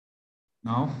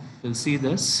 Now we'll see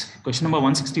this. Question number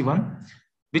 161.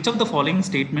 Which of the following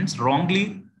statements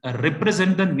wrongly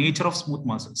represent the nature of smooth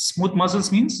muscles? Smooth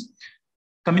muscles means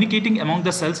communicating among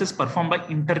the cells is performed by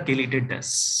intercalated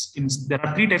discs. There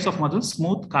are 3 types of muscles: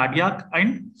 smooth, cardiac,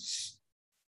 and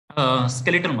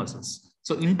skeletal muscles.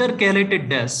 So intercalated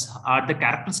discs are the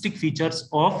characteristic features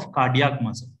of cardiac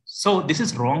muscle. So this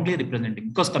is wrongly representing,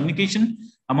 because communication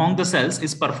among the cells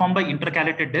is performed by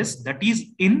intercalated discs, that is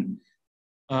in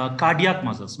cardiac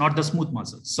muscles, not the smooth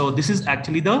muscles. So this is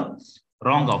actually the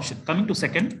wrong option. Coming to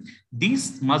second,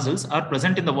 these muscles are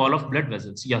present in the wall of blood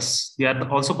vessels. Yes, they are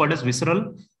also called as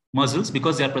visceral muscles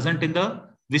because they are present in the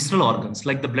visceral organs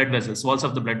like the blood vessels, walls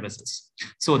of the blood vessels.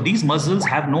 So these muscles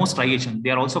have no striation. They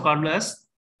are also called as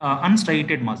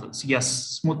unstriated muscles. Yes,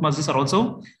 smooth muscles are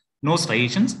also no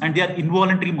striations, and they are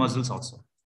involuntary muscles also.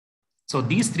 So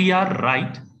these 3 are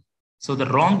right. So the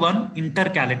wrong one,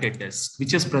 intercalated disc,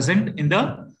 which is present in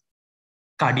the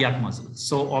cardiac muscle.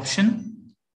 So option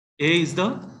A is the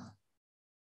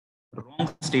wrong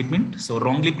statement. So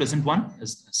wrongly present one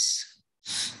is this.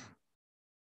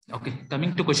 Okay,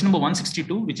 coming to question number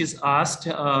 162, which is asked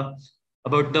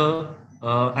about the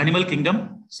animal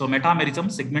kingdom. So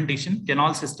metamerism, segmentation,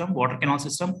 canal system, water canal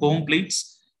system, comb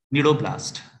plates,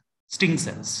 nidoblast, sting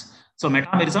cells. So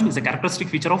metamerism is a characteristic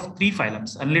feature of 3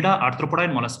 phylums: Annelida, Arthropoda,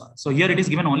 and Mollusca. So here it is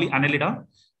given only Annelida.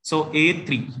 So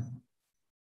A3,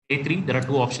 there are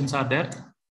 2 options are there.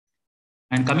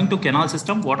 And coming to canal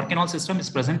system, water canal system is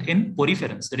present in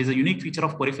poriferans. There is a unique feature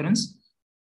of poriferans.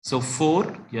 So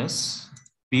 4, yes,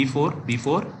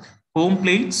 B4. Comb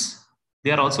plates,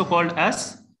 they are also called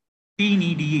as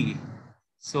Ctenidae.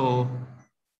 So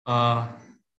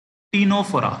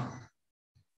Ctenophora.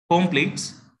 Comb plates,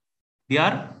 they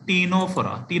are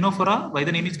Ctenophora. Ctenophora, why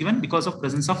the name is given? Because of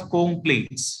presence of comb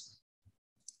plates.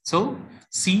 So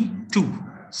C2.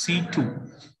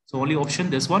 So only option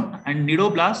this one. And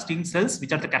nidoblast, sting cells,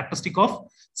 which are the characteristic of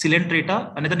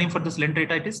Coelenterata. Another name for the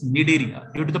Coelenterata, it is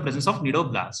Nidaria, due to the presence of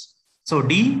nidoblast. So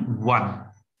D1.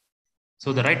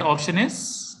 So the right option is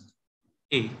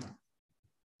A.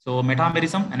 So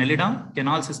metamerism, Annelida,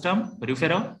 canal system,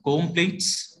 peripheral, comb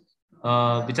plates,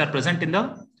 which are present in the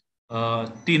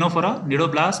Ctenophora,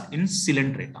 nidoblast in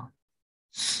Coelenterata.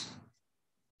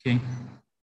 Okay.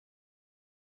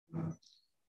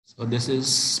 So this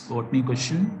is botany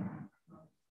question.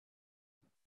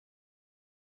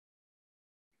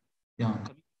 Yeah.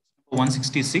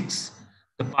 166.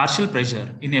 The partial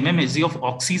pressure in mmHg of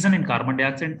oxygen and carbon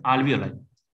dioxide alveoli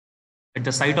at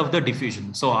the site of the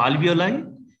diffusion. So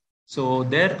alveoli, so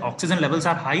their oxygen levels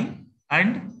are high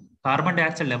and carbon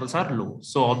dioxide levels are low.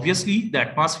 So obviously the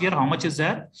atmosphere, how much is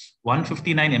there?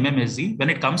 159 mmHg. When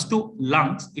it comes to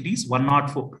lungs, it is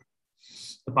 104.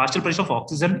 The partial pressure of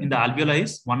oxygen in the alveoli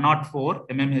is 104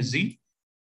 mmHg.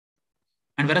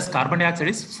 And whereas carbon dioxide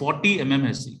is 40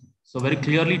 mmHg. So very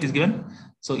clearly it is given.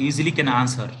 So easily can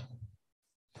answer.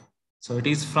 So it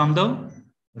is from the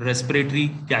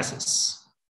respiratory gases.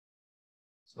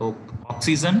 So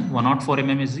oxygen 104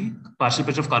 mmHg, partial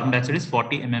pressure of carbon dioxide is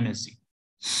 40 mmHg.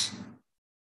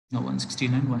 No,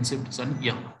 169, 177.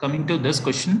 Yeah, coming to this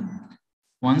question,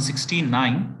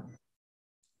 169.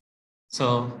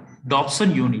 So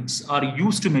Dobson units are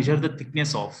used to measure the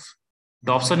thickness of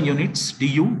Dobson units,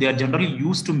 DU. They are generally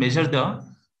used to measure the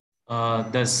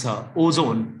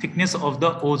ozone, thickness of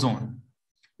the ozone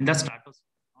in the stratosphere,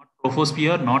 not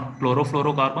troposphere, not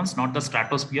chlorofluorocarbons, not the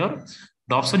stratosphere.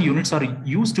 Dobson units are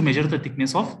used to measure the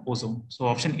thickness of ozone. So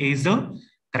option A is the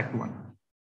correct one.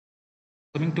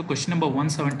 Coming to question number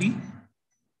 170.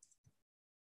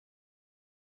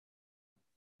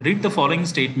 Read the following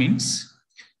statements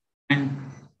and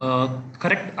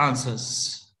correct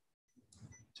answers.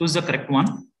 Choose the correct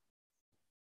one.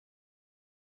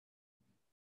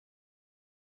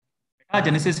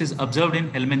 Metagenesis is observed in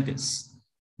helminthes.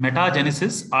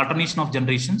 Metagenesis, alternation of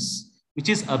generations, which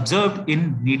is observed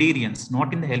in cnidarians,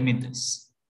 not in the helminthes.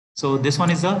 So this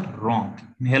one is wrong.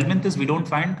 In helminthes, we don't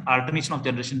find alternation of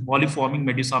generation, polyforming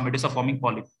medusa, medusa forming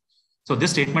polyp. So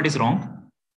this statement is wrong.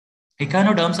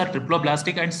 Echinoderms are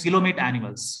triploblastic and coelomate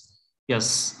animals.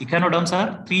 Yes, echinoderms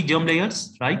are 3 germ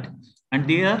layers, right? And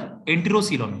they are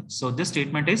enterocoelomate. So this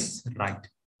statement is right.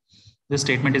 This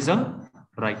statement is the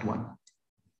right one.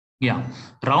 Yeah,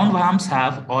 roundworms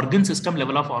have organ system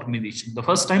level of organization. The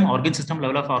first time organ system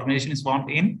level of organization is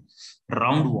formed in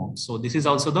roundworms. So this is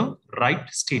also the right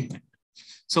statement.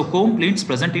 So comb plates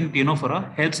present in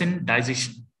Ctenophora helps in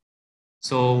digestion.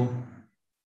 So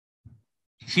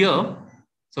here,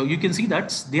 so you can see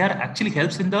that they are actually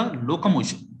helps in the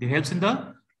locomotion. They helps in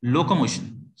the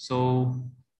locomotion. So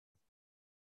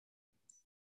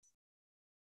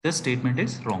this statement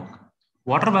is wrong.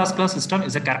 Water vascular system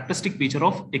is a characteristic feature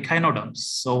of echinoderms.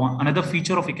 So another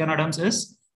feature of echinoderms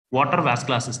is water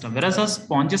vascular system. Whereas as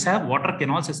sponges have water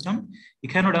canal system,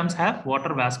 echinoderms have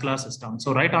water vascular system.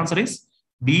 So right answer is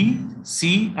B,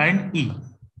 C, and E.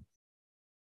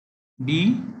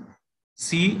 B,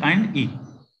 C, and E.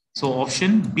 So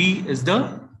option B is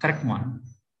the correct one.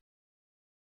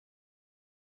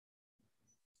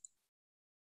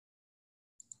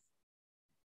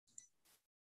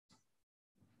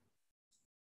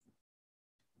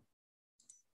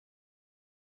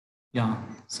 Yeah.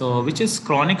 So which is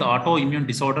chronic autoimmune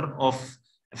disorder of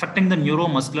affecting the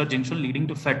neuromuscular junction leading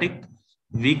to fatigue,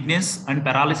 weakness, and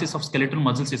paralysis of skeletal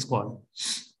muscles is called.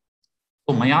 So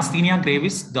myasthenia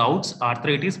gravis, gouts,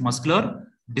 arthritis, muscular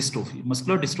dystrophy.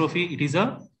 Muscular dystrophy, it is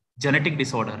a genetic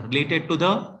disorder related to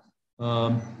the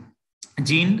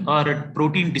gene or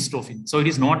protein dystrophin. So it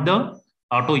is not the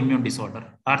autoimmune disorder.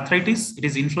 Arthritis, it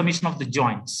is inflammation of the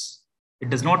joints. It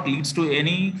does not lead to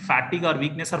any fatigue or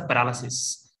weakness or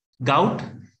paralysis. Gout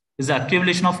is the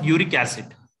accumulation of uric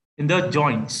acid in the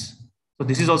joints. So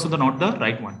this is also not the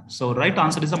right one. So right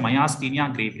answer is the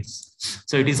myasthenia gravis.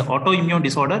 So it is autoimmune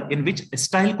disorder in which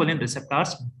acetylcholine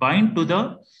receptors bind to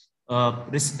the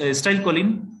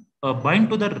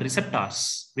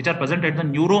receptors which are present at the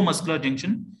neuromuscular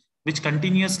junction, which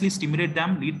continuously stimulate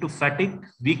them, lead to fatigue,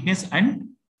 weakness, and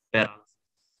paralysis.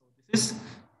 So this is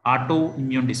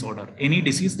autoimmune disorder. Any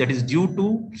disease that is due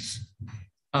to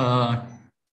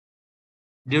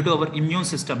our immune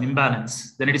system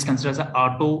imbalance, then it is considered as an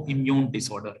autoimmune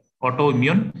disorder.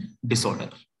 Autoimmune disorder.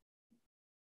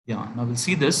 Yeah, now we'll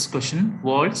see this question.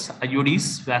 Valves,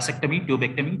 IUDs, vasectomy,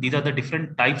 tubectomy. These are the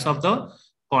different types of the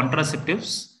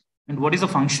contraceptives. And what is the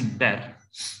function there?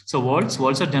 So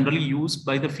valves are generally used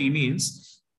by the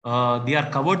females. They are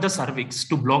covered the cervix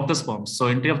to block the sperm. So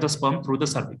entry of the sperm through the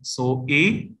cervix. So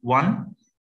A1,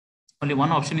 only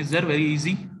one option is there, very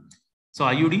easy. So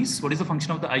IUDs, what is the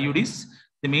function of the IUDs?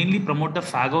 They mainly promote the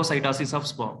phagocytosis of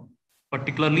sperm,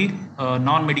 particularly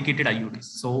non-medicated IUDs.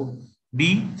 So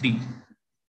B3.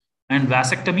 And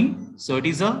vasectomy, so it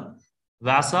is a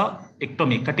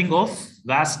vasectomy, cutting off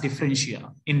vas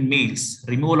differentia in males,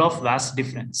 removal of vas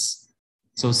difference.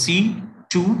 So C2,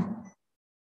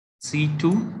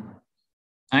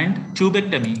 and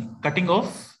tubectomy, cutting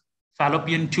off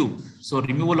fallopian tube. So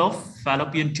removal of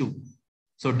fallopian tube.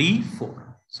 So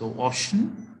D4. So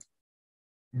option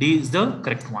D is the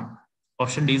correct one.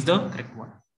 Option D is the correct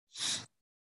one.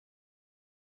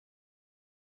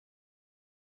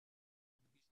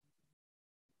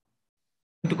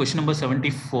 To question number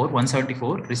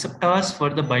 174, receptors for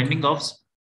the binding of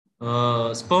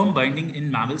sperm binding in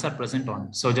mammals are present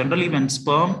on. So generally when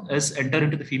sperm is entered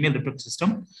into the female reproductive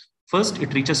system, first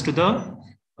it reaches to the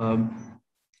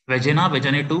vagina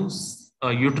to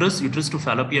uterus to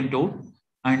fallopian tube.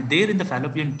 And there in the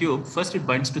fallopian tube, first it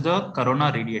binds to the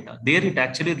corona radiata. There it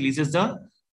actually releases the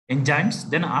enzymes.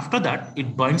 Then after that,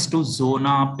 it binds to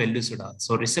zona pellucida.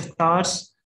 So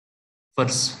receptors for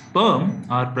sperm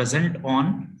are present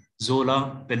on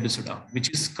zona pellucida, which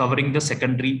is covering the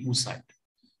secondary oocyte.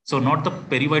 So not the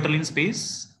perivitallin space,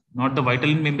 not the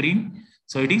vitelline membrane.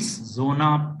 So it is zona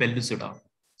pellucida.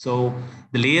 So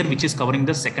the layer which is covering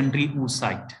the secondary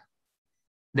oocyte.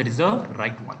 That is the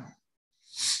right one.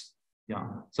 Yeah.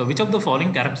 So which of the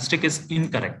following characteristic is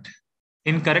incorrect?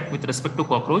 Incorrect with respect to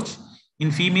cockroach.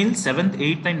 In female, 7th,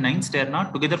 8th, and 9th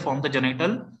sterna together form the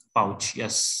genital pouch.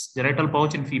 Yes, genital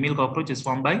pouch in female cockroach is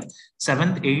formed by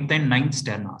 7th, 8th, and 9th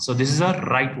sterna. So this is a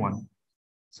right one.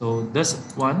 So this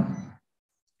one,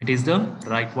 it is the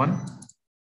right one.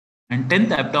 And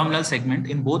 10th abdominal segment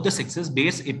in both the sexes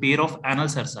bears a pair of anal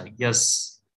cerci.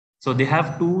 Yes. So they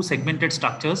have two segmented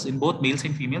structures in both males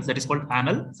and females. That is called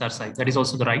anal cerci. That is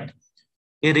also the right.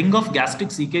 A ring of gastric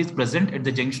caeca is present at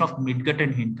the junction of midgut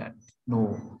and hindgut. No.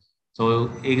 So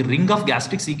a ring of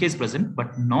gastric caeca is present,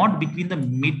 but not between the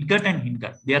midgut and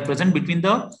hindgut. They are present between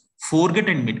the foregut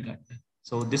and midgut.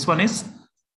 So this one is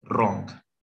wrong.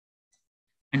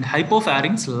 And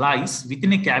hypopharynx lies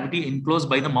within a cavity enclosed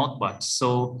by the mouth parts.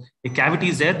 So a cavity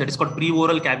is there that is called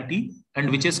preoral cavity,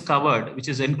 and which is covered, which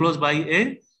is enclosed by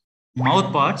a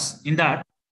mouth parts. In that,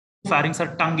 pharynx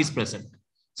or tongue is present.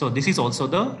 So this is also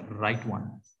the right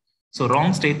one. So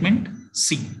wrong statement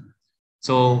C.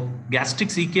 So gastric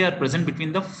caeca are present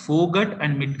between the foregut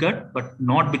and midgut, but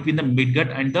not between the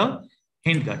midgut and the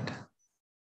hindgut.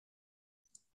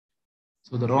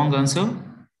 So the wrong answer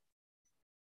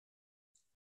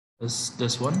is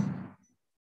this one.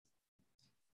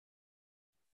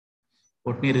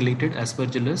 Botany related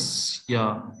aspergillus.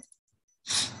 Yeah.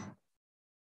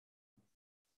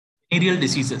 Venereal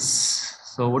diseases.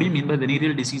 So what do you mean by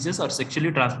venereal diseases? Or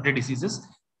sexually transmitted diseases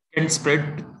can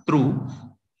spread through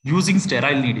using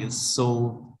sterile needles.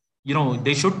 So, you know,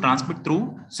 they should transmit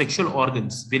through sexual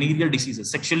organs, venereal diseases,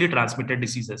 sexually transmitted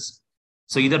diseases.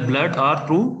 So either blood or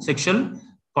through sexual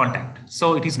contact.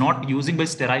 So it is not using by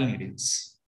sterile needles.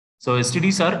 So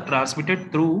STDs are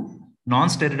transmitted through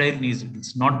non-sterile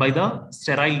needles, not by the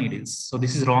sterile needles. So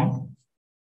this is wrong.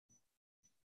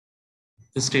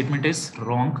 This statement is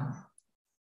wrong.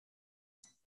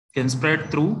 Can spread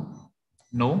through?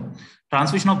 No.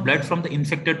 Transfusion of blood from the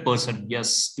infected person.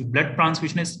 Yes. If blood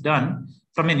transfusion is done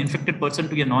from an infected person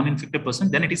to a non-infected person,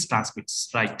 then it is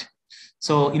transmits, right?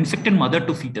 So infected mother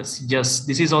to fetus. Yes,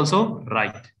 this is also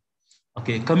right.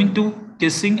 Okay, coming to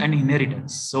kissing and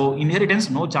inheritance. So inheritance,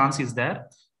 no chance is there.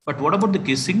 But what about the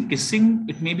kissing? Kissing,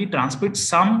 it may be transmit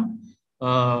some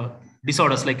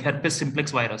disorders like herpes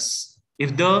simplex virus.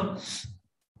 If the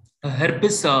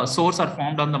herpes sores are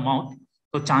formed on the mouth,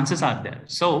 so chances are there.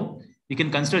 So we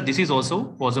can consider this is also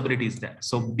possibilities there.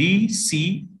 So B,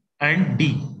 C, and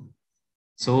D.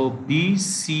 So B,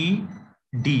 C,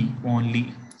 D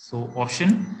only. So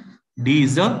option D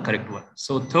is the correct one.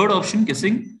 So third option,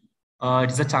 kissing,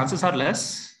 it is the chances are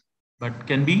less, but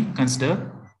can be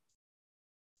considered.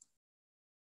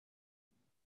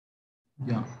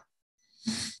 Yeah.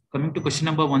 Coming to question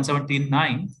number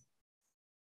 179.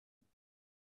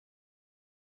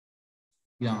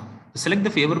 Yeah. Select the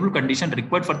favorable condition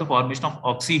required for the formation of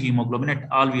oxyhemoglobin at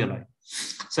alveoli.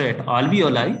 So at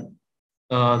alveoli,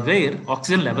 where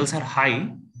oxygen levels are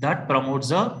high, that promotes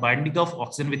the binding of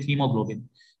oxygen with hemoglobin.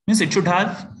 Means it should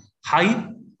have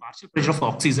high partial pressure of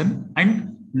oxygen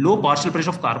and low partial pressure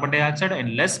of carbon dioxide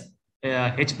and less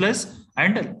H plus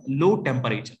and low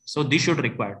temperature. So this should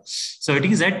require. So it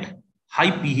is at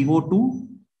high PO2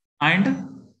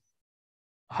 and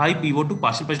high PO2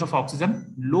 partial pressure of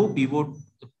oxygen, low PO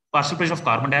partial pressure of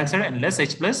carbon dioxide and less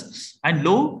H plus and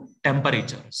low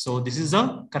temperature. So this is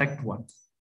the correct one.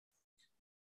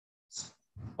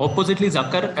 Oppositely is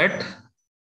occur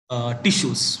at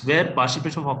tissues where partial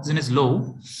pressure of oxygen is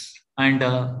low and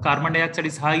carbon dioxide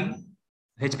is high,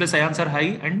 H plus ions are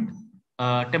high and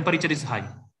temperature is high.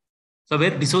 So where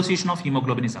dissociation of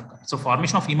hemoglobin is occur. So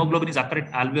formation of hemoglobin is occur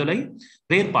at alveoli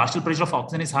where partial pressure of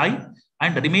oxygen is high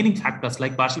and the remaining factors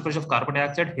like partial pressure of carbon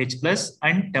dioxide, H plus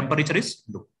and temperature is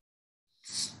low.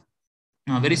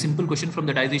 Very simple question from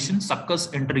the digestion. Succus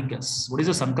entericus. What is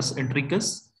a succus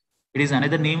entericus? It is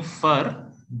another name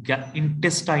for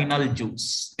intestinal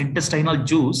juice. Intestinal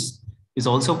juice is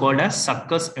also called as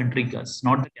succus entericus,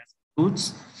 not the gastric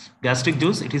juice. Gastric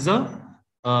juice, it is a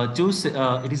juice.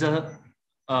 It is a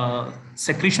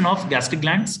secretion of gastric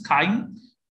glands, chyme,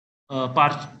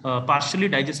 partially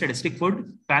digested acidic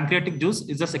food. Pancreatic juice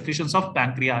is the secretions of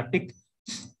pancreas.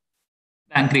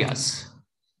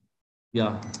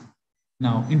 Yeah.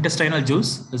 Now, intestinal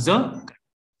juice is the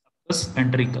succus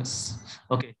entericus.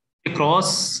 Okay. A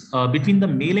cross between the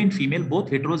male and female, both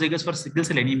heterozygous for sickle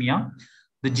cell anemia.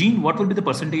 The gene, what will be the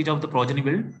percentage of the progeny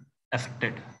will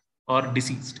affected or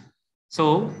deceased?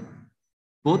 So,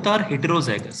 both are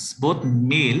heterozygous. Both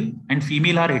male and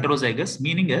female are heterozygous,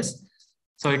 meaning is,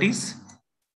 so it is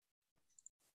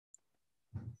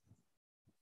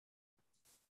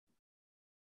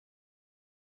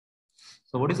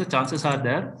so what is the chances are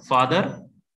there? Father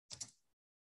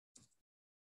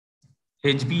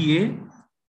HBA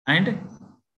and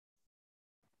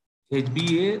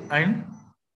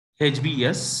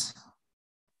HBS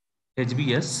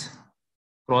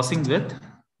crossing with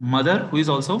mother who is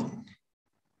also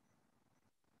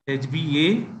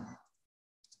HBA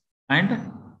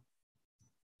and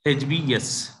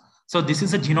HBS. So this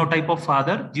is a genotype of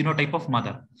father, genotype of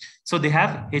mother. So they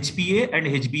have HBA and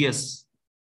HBS,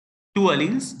 two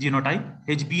alleles, genotype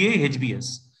HBA,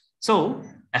 HBS. So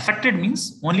affected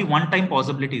means only one time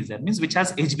possibility is there, means which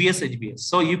has HBS, HBS.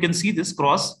 So you can see this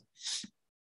cross.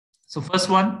 So first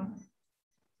one,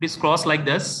 this cross like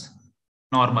this,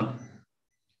 normal.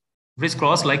 This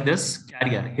cross like this,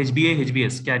 carrier, HBA,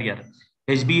 HBS, carrier,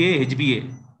 HBA,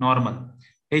 HBA, normal,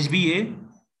 HBA,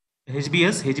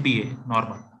 HBS, HBA,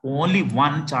 normal. Only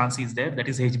one chance is there, that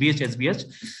is HBH, HBH.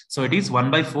 So it is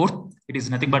 1/4. It is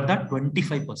nothing but the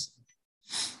 25%.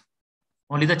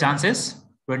 Only the chance is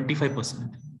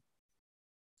 25%.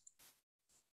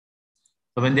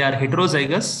 So when they are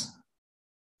heterozygous,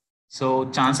 so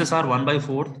chances are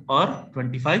 1/4 or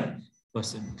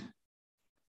 25%.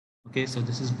 Okay, so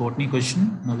this is botany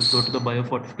question. Now we'll go to the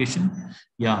biofortification.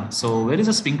 Yeah, so where is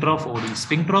the sphincter of OD?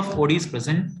 Sphincter of OD is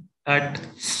present at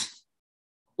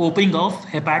opening of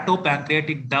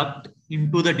hepatopancreatic duct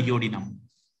into the duodenum.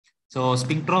 So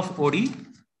sphincter of OD,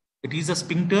 it is a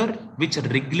sphincter which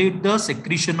regulates the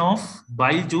secretion of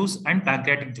bile juice and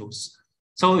pancreatic juice.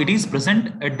 So it is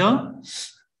present at the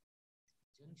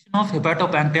junction of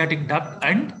hepatopancreatic duct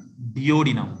and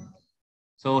duodenum.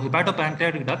 So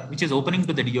hepatopancreatic duct, which is opening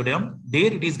to the duodenum,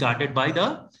 there it is guarded by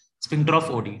the sphincter of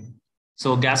OD.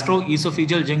 So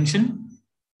gastroesophageal junction,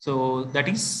 so that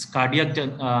is cardiac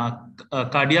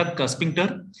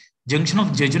sphincter, junction of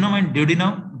jejunum and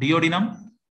duodenum.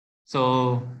 So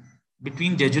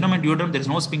between jejunum and duodenum, there is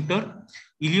no sphincter.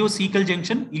 Ileocecal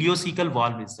junction, ileocecal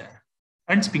valve is there,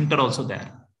 and sphincter also there.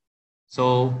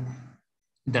 So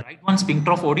the right one,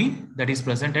 sphincter of OD, that is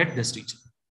present at this region.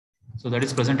 So that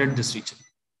is present at this region.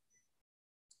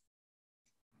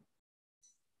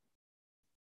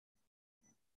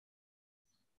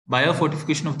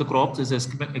 Biofortification of the crops is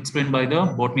explained by the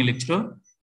botany lecturer.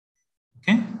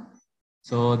 Okay.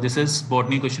 So this is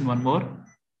botany question, one more.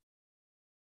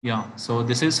 Yeah. So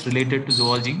this is related to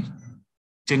zoology.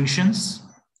 Junctions.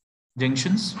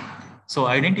 So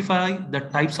identify the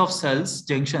types of cells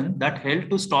junction that help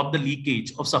to stop the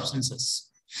leakage of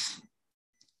substances.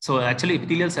 So actually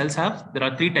epithelial cells there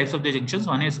are three types of the junctions.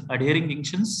 One is adhering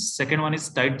junctions. Second one is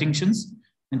tight junctions.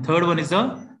 And third one is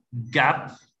the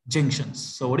gap junctions.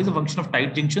 So what is the function of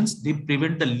tight junctions? They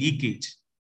prevent the leakage.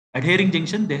 Adhering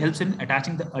junction, they helps in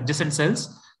attaching the adjacent cells,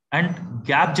 and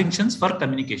gap junctions for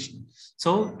communication.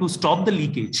 So to stop the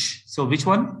leakage. So which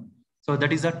one? So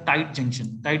that is a tight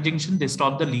junction. Tight junction, they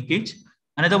stop the leakage.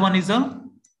 Another one is a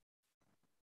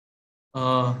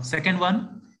second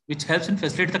one, which helps in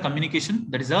facilitate the communication.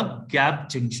 That is a gap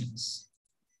junctions.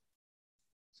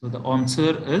 So the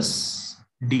answer is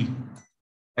D.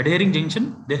 Adhering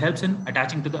junction, they helps in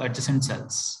attaching to the adjacent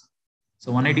cells.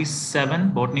 So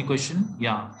 187 botany question.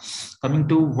 Yeah. Coming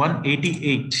to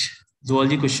 188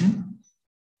 zoology question.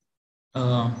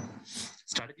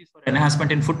 Strategies for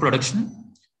enhancement in food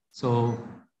production. So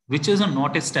which is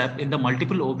not a step in the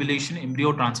multiple ovulation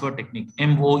embryo transfer technique,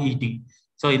 MOET.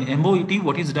 So in MOET,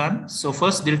 what is done? So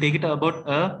first they'll take it about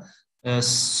a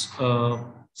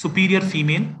superior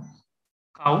female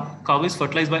cow. Cow is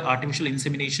fertilized by artificial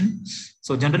insemination.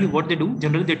 So generally what they do,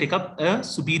 they take up a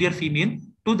superior female.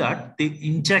 To that, they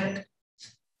inject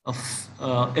a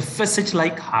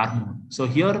FSH-like hormone. So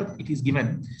here it is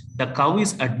given, the cow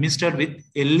is administered with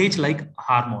LH-like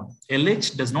hormone.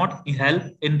 LH does not help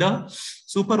in the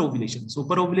superovulation.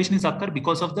 Superovulation is occur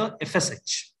because of the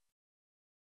FSH.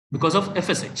 Because of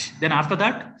FSH. Then after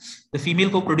that, the female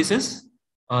cow produces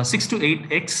 6 to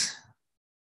 8 eggs,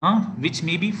 which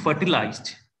may be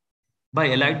fertilized by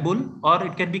elite bull, or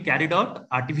it can be carried out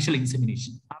artificial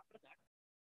insemination. After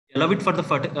that, allow it for the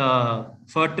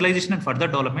fertilization and further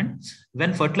development.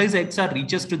 When fertilized eggs are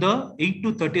reaches to the 8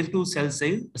 to 32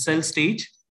 cell stage,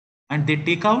 and they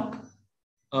take out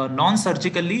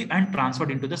non-surgically and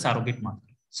transferred into the surrogate mother.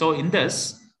 So in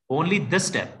this, only this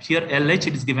step here, LH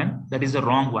it is given, that is the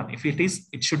wrong one. If it is,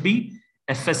 it should be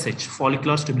FSH,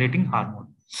 follicular stimulating hormone.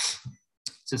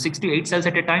 So 6 to 8 cells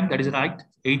at a time, that is right.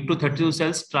 8 to 32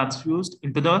 cells transfused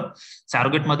into the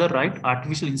surrogate mother, right?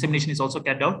 Artificial insemination is also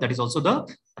carried out, that is also the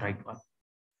right one.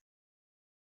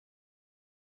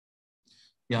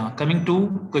 Yeah, coming to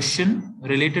question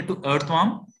related to earthworm.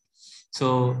 So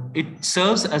it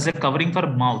serves as a covering for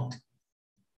mouth.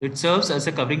 It serves as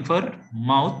a covering for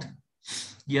mouth.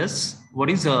 Yes. What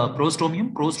is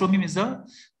prostomium? Prostomium is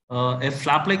a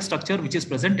flap-like structure which is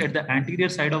present at the anterior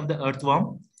side of the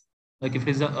earthworm. Like if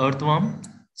it is the earthworm,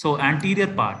 so anterior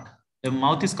part, the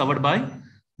mouth is covered by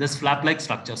this flap-like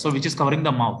structure. So which is covering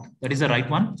the mouth. That is the right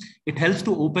one. It helps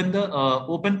to open the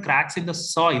open cracks in the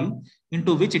soil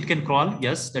into which it can crawl.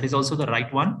 Yes, that is also the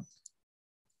right one.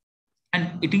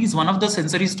 And it is one of the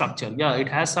sensory structure. Yeah, it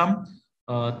has some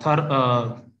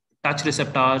touch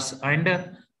receptors and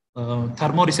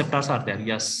thermoreceptors are there.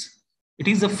 Yes. It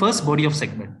is the first body of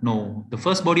segment. No, the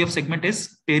first body of segment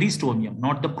is peristomium,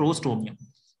 not the prostomium.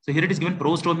 So here it is given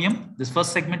prostomium. This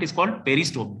first segment is called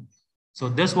peristomium. So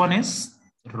this one is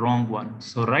wrong one.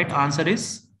 So right answer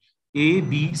is A,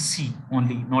 B, C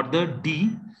only, not the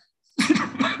D.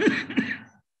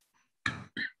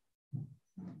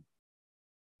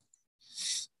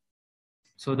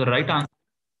 So the right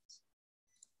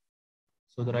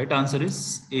answer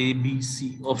is A, B,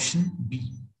 C, option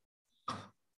B.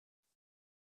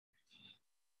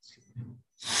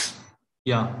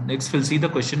 Yeah, next we'll see the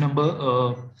question number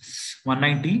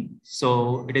 190.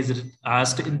 So it is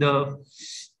asked in the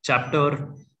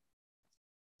chapter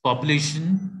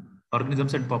population,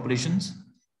 organisms and populations,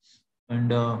 and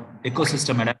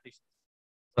ecosystem adaptation.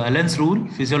 So Allen's rule,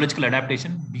 physiological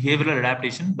adaptation, behavioral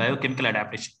adaptation, biochemical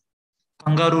adaptation.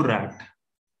 Kangaroo rat,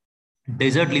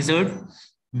 desert lizard,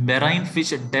 marine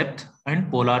fish at depth, and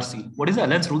polar seal. What is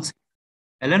Allen's rules?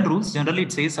 Allen rules generally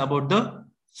it says about the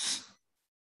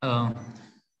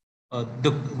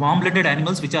warm-blooded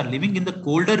animals which are living in the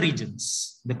colder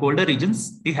regions. The colder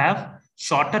regions, they have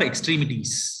shorter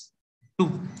extremities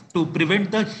to prevent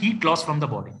the heat loss from the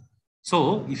body.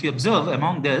 So if you observe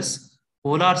among this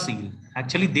polar seal,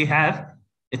 actually they have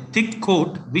a thick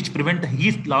coat which prevent the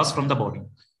heat loss from the body.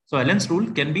 So Allen's rule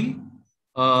can be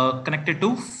connected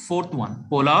to fourth one,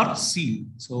 polar seal.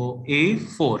 So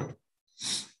A4.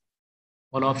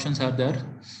 All options are there.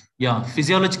 Yeah,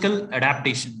 physiological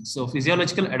adaptation. So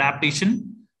physiological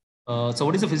adaptation. So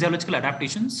what is the physiological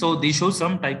adaptation? So they show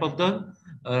some type of the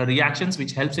reactions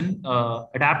which helps in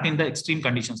adapt in the extreme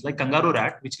conditions, like kangaroo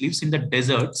rat, which lives in the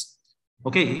deserts.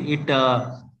 Okay, it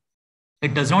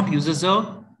does not uses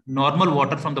a normal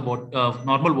water from the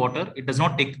normal water. It does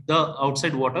not take the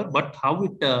outside water, but how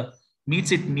it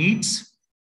meets its needs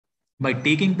by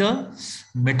taking the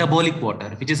metabolic water,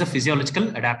 which is a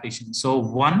physiological adaptation. So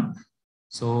 1,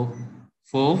 so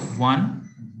 4, 1,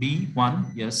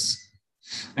 B1, yes.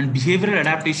 And behavioral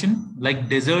adaptation like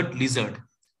desert lizard.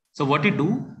 So what it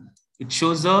do, it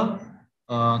shows a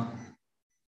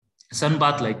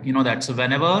sunbath, like, you know that. So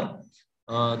whenever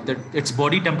its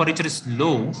body temperature is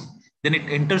low, then it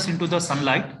enters into the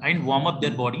sunlight and warm up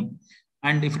their body.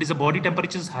 And if it is a body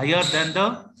temperature is higher than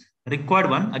the required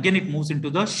one, again it moves into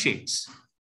the shades.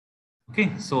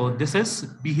 Okay, so this is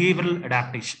behavioral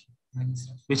adaptation,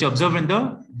 which observed in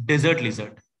the desert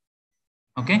lizard.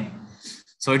 Okay,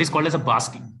 so it is called as a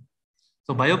basking.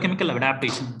 So biochemical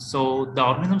adaptation. So the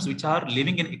organisms which are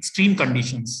living in extreme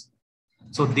conditions,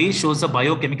 so they shows the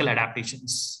biochemical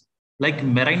adaptations, like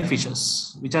marine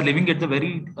fishes, which are living at the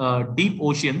very deep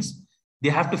oceans. They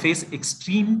have to face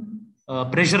extreme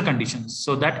pressure conditions.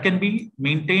 So that can be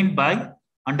maintained by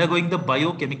undergoing the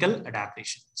biochemical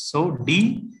adaptation. So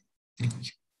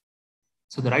D3.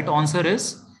 So the right answer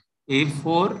is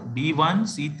A4, B1,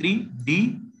 C3,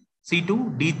 D,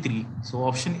 C2, D3. So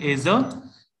option A is the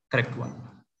correct one.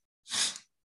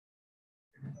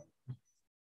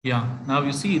 Yeah, now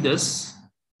you see this.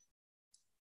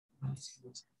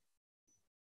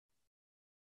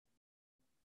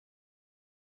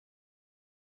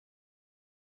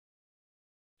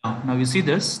 Now you see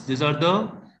this. These are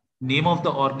the name of the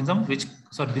organism which,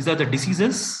 sorry, these are the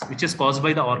diseases which is caused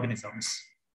by the organisms.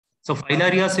 So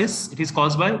filariasis, it is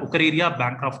caused by Wuchereria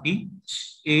bancrofti.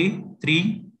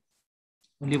 A3,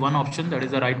 only one option, that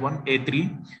is the right one,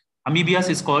 A3. Amoebias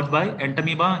is caused by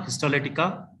Entamoeba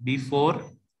histolytica, B4.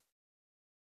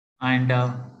 And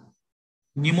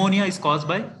pneumonia is caused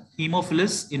by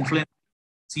Haemophilus influenza,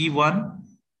 C1.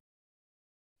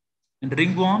 And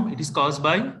ringworm, it is caused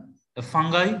by a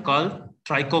fungi called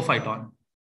trichophyton.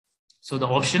 So the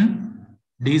option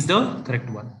D is the correct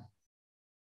one.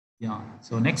 Yeah.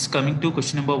 So next, coming to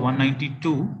question number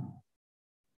 192,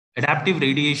 adaptive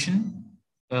radiation,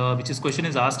 which is question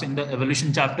is asked in the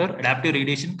evolution chapter. Adaptive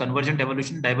radiation, convergent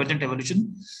evolution, divergent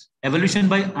evolution, evolution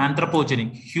by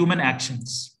anthropogenic, human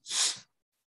actions.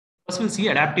 First we'll see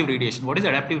adaptive radiation. What is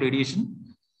adaptive radiation?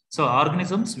 So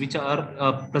organisms which are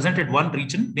present at one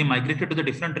region, they migrated to the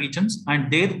different regions, and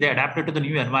there they adapted to the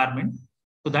new environment.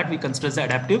 So that we consider as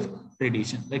adaptive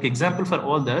radiation. Like example for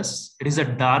all this, it is a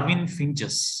Darwin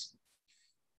finches.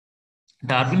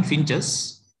 Darwin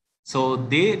finches. So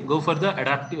they go for the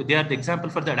adaptive. They are the example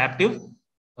for the adaptive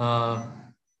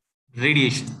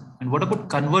radiation. And what about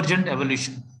convergent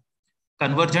evolution?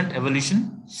 Convergent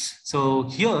evolution. So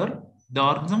here the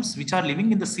organisms which are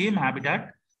living in the same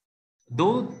habitat,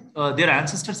 though their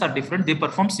ancestors are different, they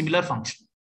perform similar function.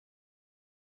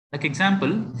 Like example,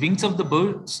 wings of the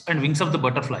birds and wings of the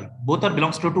butterfly, both are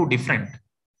belongs to two different,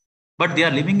 but they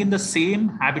are living in the same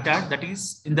habitat, that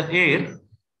is in the air.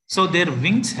 So their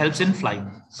wings helps in flying.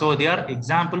 So they are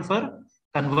example for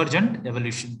convergent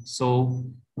evolution. So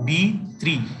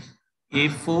B3,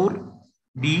 A4,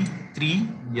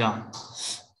 B3, yeah.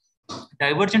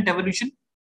 Divergent evolution.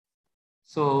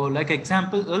 So like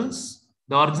example is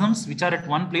the organisms which are at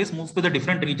one place move to the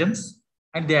different regions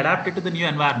and they adapted to the new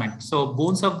environment. So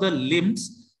bones of the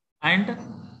limbs and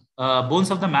bones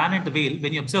of the man and the whale,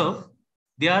 when you observe,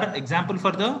 they are example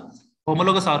for the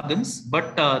homologous organs,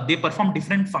 but they perform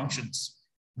different functions.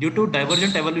 Due to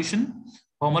divergent evolution,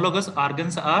 homologous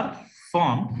organs are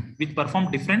formed which perform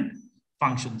different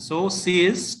functions. So C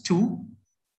is 2.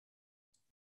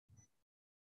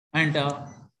 And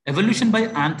evolution by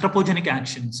anthropogenic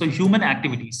action. So human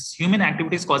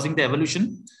activities causing the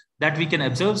evolution that we can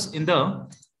observe in the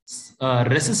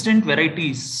resistant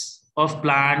varieties of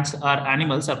plants or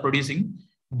animals are producing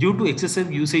due to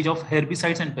excessive usage of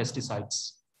herbicides and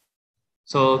pesticides.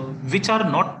 So which are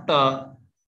not,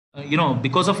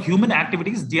 because of human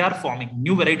activities, they are forming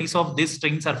new varieties of these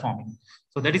strains are forming.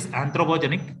 So that is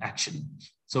anthropogenic action.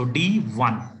 So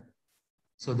D1.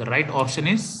 So the right option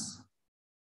is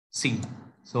C.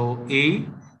 So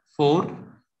A4,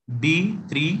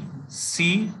 B3,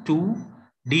 C2,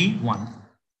 D1.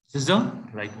 This is the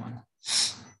right one.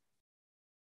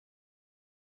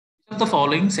 Which of the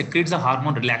following secretes the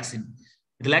hormone relaxin?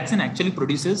 Relaxin actually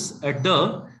produces at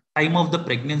the time of the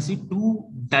pregnancy to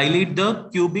dilate the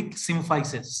pubic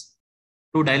symphysis.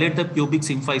 To dilate the pubic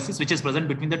symphysis, which is present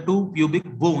between the two pubic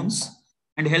bones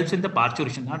and helps in the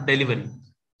parturition or delivery.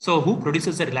 So who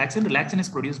produces the relaxin? Relaxin is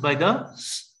produced by the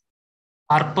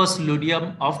corpus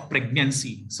luteum of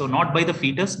pregnancy. So not by the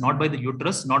fetus, not by the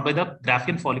uterus, not by the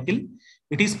Graafian follicle.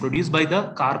 It is produced by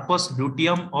the corpus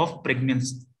luteum of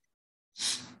pregnancy.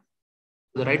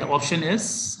 The right option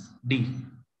is D.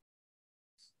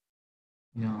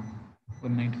 Yeah,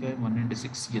 195,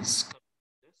 196. Yes.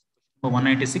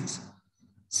 196.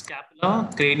 Scapula,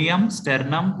 cranium,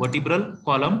 sternum, vertebral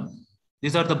column.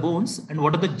 These are the bones, and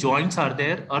what are the joints are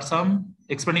there, or some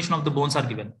explanation of the bones are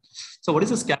given. So what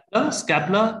is a scapula?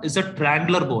 Scapula is a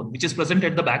triangular bone which is present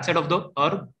at the backside of the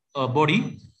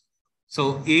body.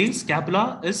 So A,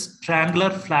 scapula is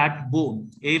triangular flat bone,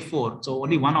 A4. So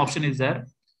only one option is there.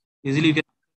 Easily you can.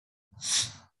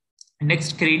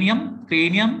 Next, cranium.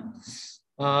 Cranium.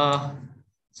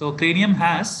 So cranium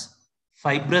has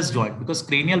fibrous joint because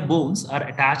cranial bones are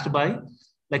attached by,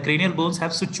 like cranial bones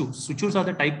have sutures. Sutures are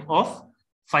the type of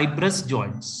fibrous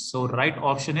joints. So right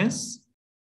option is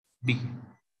B.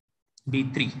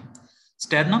 B3.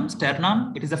 Sternum.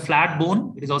 Sternum, it is a flat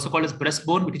bone. It is also called as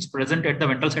breastbone, which is present at the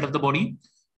ventral side of the body.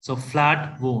 So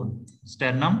flat bone.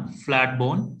 Sternum, flat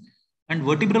bone. And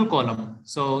vertebral column.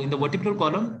 So in the vertebral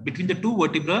column, between the two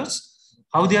vertebrae,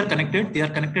 how they are connected? They are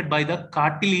connected by the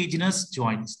cartilaginous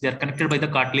joints. They are connected by the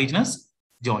cartilaginous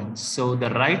joints. So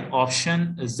the right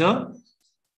option is the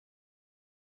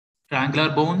triangular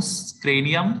bones,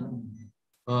 cranium,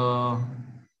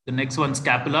 the next one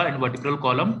scapula and vertebral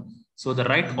column. So the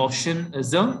right option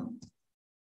is the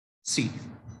C.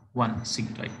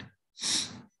 1C, right?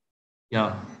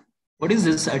 Yeah. What is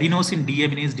this adenosine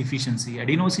deaminase deficiency?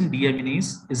 Adenosine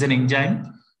deaminase is an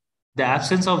enzyme. The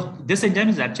absence of this enzyme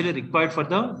is actually required for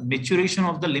the maturation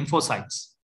of the lymphocytes.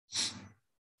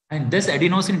 And this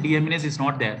adenosine deaminase is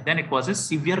not there. Then it causes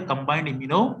severe combined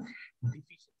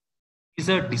immunodeficiency. It is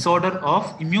a disorder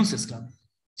of immune system.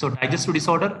 So digestive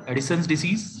disorder, Addison's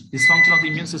disease, dysfunction of the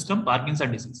immune system,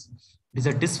 Parkinson's disease. It is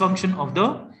a dysfunction of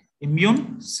the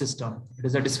immune system. It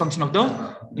is a dysfunction of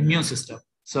the immune system.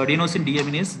 So adenosine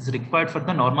deaminase is required for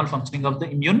the normal functioning of the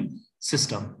immune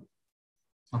system.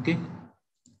 Okay.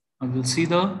 I will see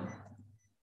the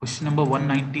question number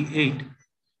 198.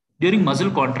 During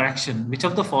muscle contraction, which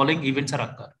of the following events are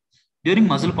occur? During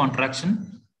muscle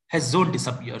contraction, H zone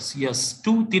disappears. Yes,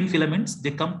 two thin filaments,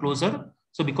 they come closer.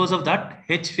 So because of that,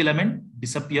 H filament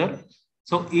disappear.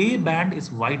 So A band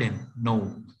is widened.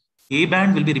 No, A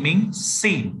band will be remain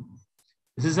same.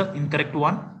 This is the incorrect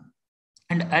one.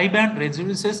 And I band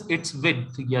reduces its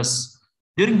width. Yes.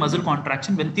 During muscle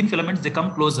contraction, when thin filaments they come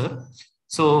closer,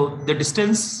 so the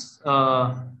distance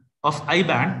of I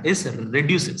band is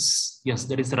reduces. Yes,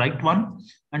 that is the right one.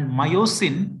 And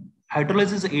myosin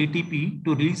hydrolyzes ATP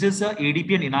to releases the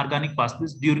ADP and inorganic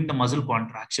pathways during the muscle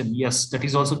contraction. Yes, that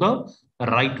is also the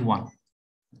right one.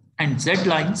 And Z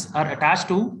lines are attached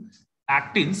to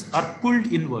actins are pulled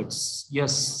inwards.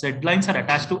 Yes, Z lines are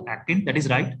attached to actin. That is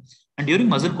right. And during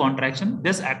muscle contraction,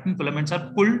 these actin filaments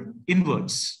are pulled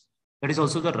inwards. That is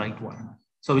also the right one.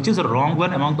 So which is the wrong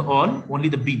one among the all? Only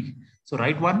the B. So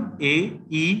right one, A,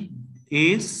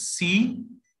 C,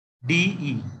 D,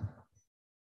 E.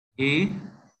 A.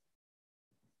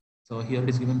 So here it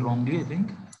is given wrongly, I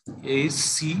think. A,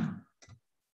 C,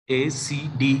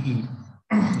 D, E.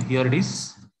 So here it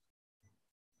is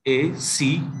A,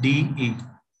 C, D, E.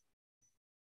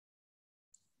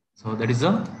 So that is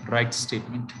the right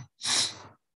statement.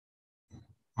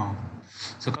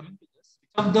 So coming to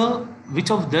this, which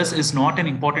of this is not an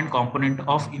important component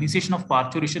of initiation of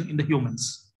parturition in the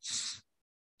humans?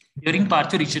 During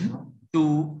parturition,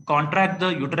 to contract the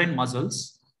uterine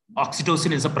muscles,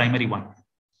 oxytocin is a primary one.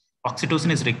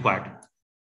 Oxytocin is required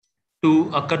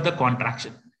to occur the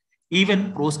contraction.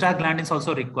 Even prostaglandins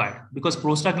also required, because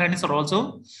prostaglandins are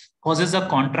also causes a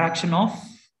contraction of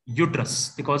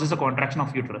uterus. It causes a contraction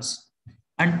of uterus.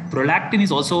 And prolactin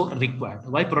is also required.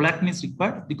 Why prolactin is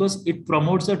required? Because it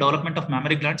promotes the development of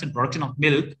mammary glands and production of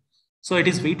milk. So it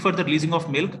is wait for the releasing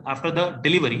of milk after the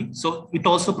delivery. So it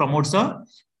also promotes the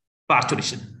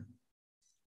parturition.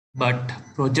 But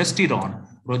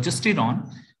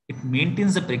progesterone, it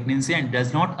maintains the pregnancy and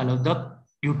does not allow the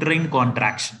uterine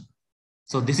contraction.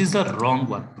 So this is the wrong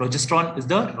one. Progesterone is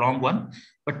the wrong one,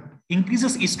 but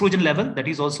increases estrogen level. That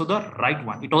is also the right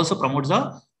one. It also promotes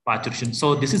the parturition.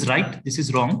 So this is right. This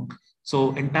is wrong.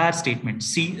 So entire statement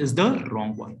C is the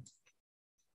wrong one.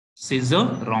 C is the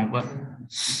wrong one.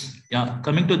 Yeah.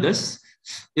 Coming to this,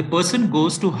 a person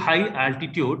goes to high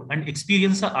altitude and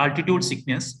experiences altitude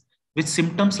sickness with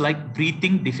symptoms like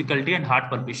breathing difficulty and heart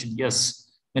palpitation. Yes.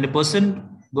 When a person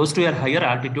goes to a higher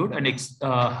altitude and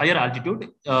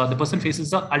the person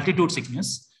faces the altitude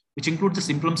sickness, which includes the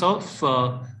symptoms of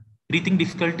breathing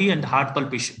difficulty and heart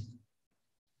palpitation.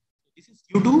 This is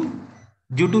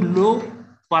due to low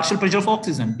partial pressure of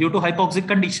oxygen, due to hypoxic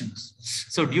conditions.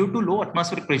 So due to low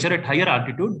atmospheric pressure at higher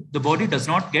altitude, the body does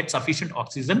not get sufficient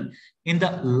oxygen in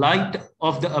the light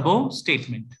of the above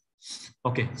statement.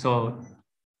 Okay, so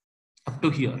up to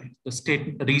here,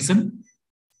 the reason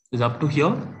is up to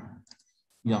here.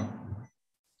 Yeah.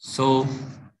 So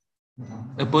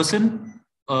a person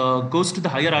goes to the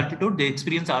higher altitude, they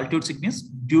experience altitude sickness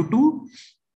due to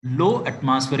low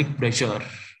atmospheric pressure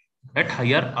at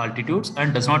higher altitudes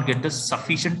and does not get the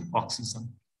sufficient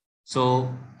oxygen.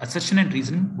 So assertion and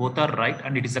reasoning both are right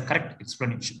and it is the correct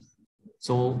explanation.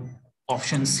 So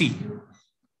option C,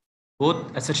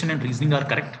 both assertion and reasoning are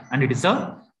correct and it is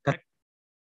the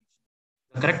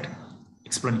correct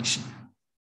explanation.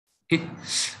 Okay.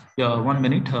 Yeah, 1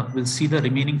 minute. We'll see the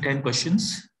remaining 10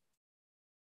 questions.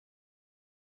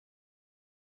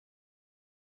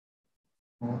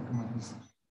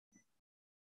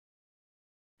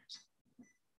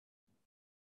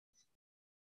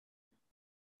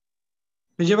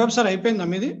 Vijay sir, అయిపోయిందా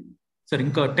మీది? Sir,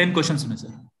 ఇంకా 10 questions ఉన్నాయి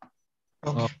sir.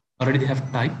 Okay. Already they have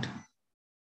typed.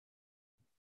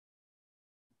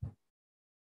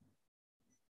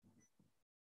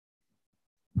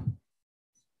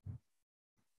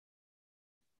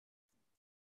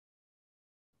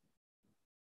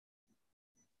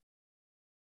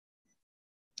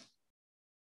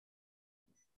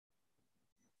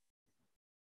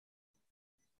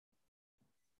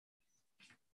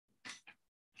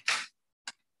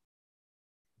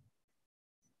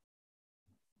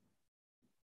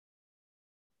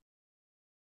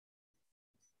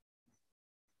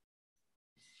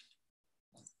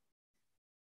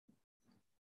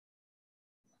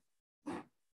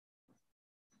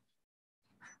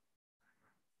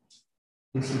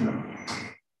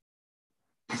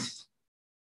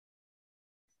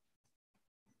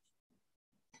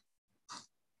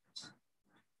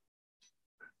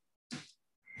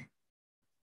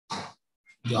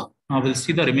 Yeah. Now we'll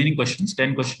see the remaining questions,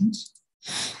 10 questions.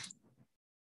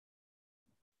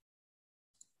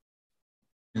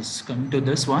 Yes, coming to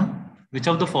this one, which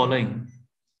of the following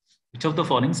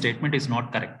statement is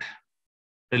not correct?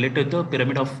 Related to the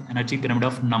pyramid of energy, pyramid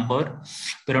of number,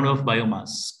 pyramid of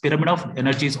biomass. Pyramid of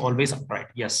energy is always upright.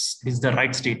 Yes, this is the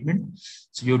right statement.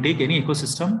 So you take any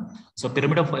ecosystem. So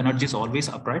pyramid of energy is always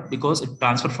upright because it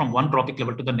transfers from one trophic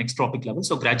level to the next trophic level.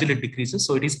 So gradually it decreases.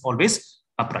 So it is always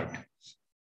upright.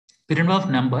 Pyramid of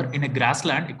number in a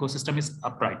grassland ecosystem is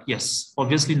upright. Yes,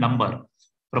 obviously number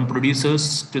from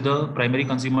producers to the primary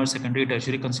consumers, secondary,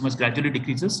 tertiary consumers gradually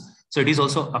decreases. So it is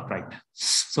also upright.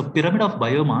 So pyramid of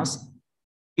biomass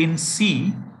in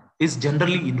C is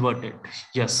generally inverted.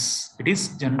 Yes, it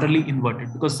is generally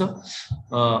inverted because the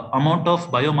amount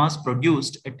of biomass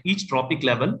produced at each trophic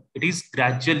level, it is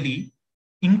gradually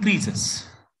increases.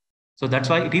 So that's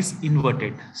why it is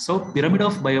inverted. So pyramid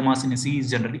of biomass in a C is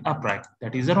generally upright.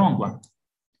 That is the wrong one.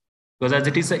 Because as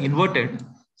it is inverted,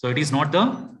 so it is not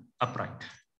the upright.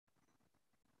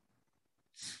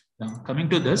 Now coming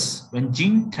to this, when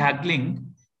gene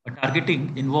targeting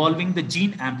involving the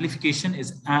gene amplification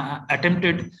is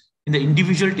attempted in the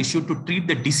individual tissue to treat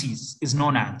the disease is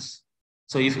known as.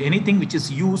 So if anything which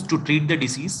is used to treat the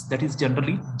disease, that is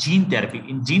generally gene therapy.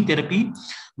 In gene therapy,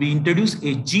 we introduce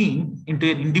a gene into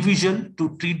an individual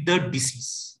to treat the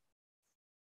disease.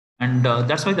 And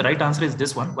that's why the right answer is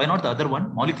this one. Why not the other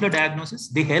one? Molecular diagnosis,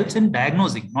 they helps in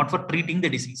diagnosing, not for treating the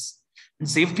disease. And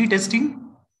safety testing,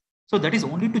 so that is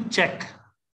only to check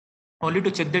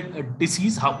the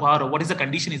disease, how or what is the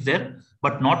condition is there,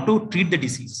 but not to treat the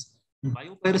disease. In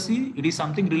biopiracy, it is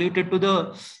something related to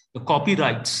the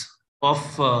copyrights of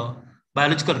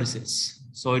biological research.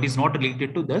 So it is not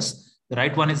related to this. The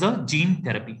right one is a gene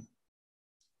therapy.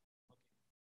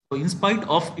 So in spite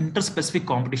of interspecific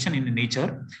competition in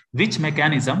nature, which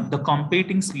mechanism the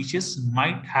competing species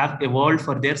might have evolved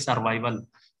for their survival?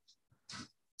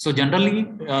 So generally,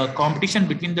 competition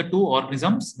between the two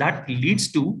organisms that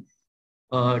leads to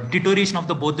deterioration of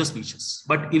both the species.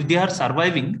 But if they are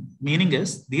surviving, meaning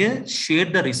is they share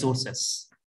the resources.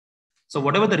 So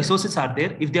whatever the resources are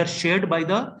there, if they are shared by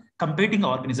the competing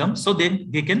organisms, so then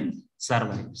they can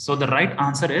survive. So the right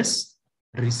answer is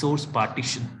resource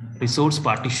partition. Resource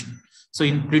partition. So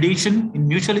in predation, in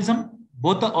mutualism,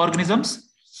 both the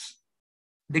organisms,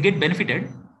 they get benefited,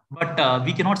 but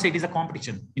we cannot say it is a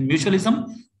competition. In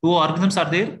mutualism, two organisms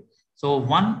are there. So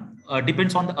one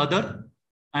depends on the other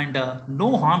and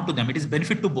no harm to them. It is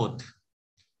benefit to both.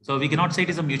 So we cannot say it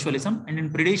is a mutualism. And in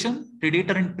predation,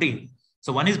 predator and prey.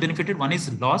 So one is benefited, one is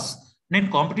lost. And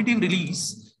in competitive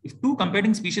release, if two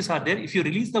competing species are there, if you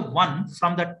release the one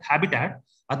from that habitat,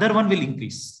 other one will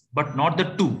increase, but not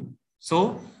the two.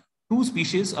 So two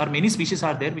species or many species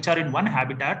are there which are in one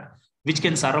habitat, which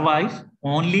can survive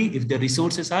only if the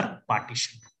resources are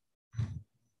partitioned.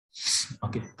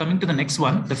 Okay, coming to the next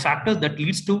one, the factors that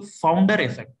leads to founder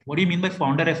effect. What do you mean by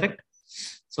founder effect?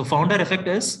 So founder effect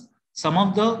is some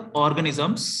of the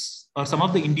organisms or some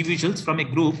of the individuals from a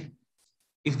group,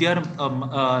 if they are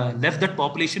left that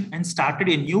population and started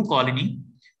a new colony,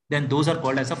 then those are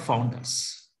called as a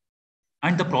founders.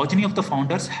 And the progeny of the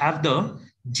founders have the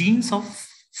genes of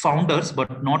founders,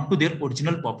 but not to their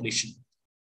original population,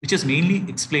 which is mainly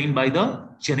explained by the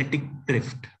genetic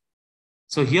drift.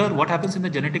 So here, what happens in the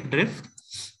genetic drift?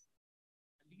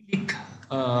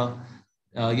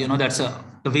 That's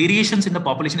the variations in the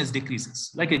population is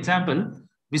decreases. Like example,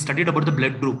 we studied about the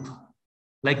blood group,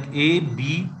 like A,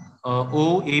 B,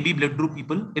 O, AB blood group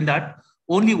people. In that,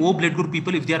 only O blood group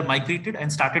people, if they are migrated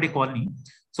and started a colony,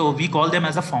 so we call them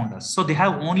as a founders. So they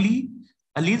have only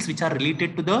alleles which are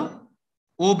related to the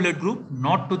O blood group,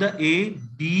 not to the A,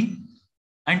 B,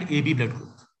 and AB blood group.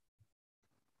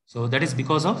 So that is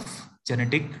because of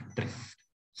genetic drift.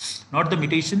 Not the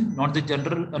mutation, not the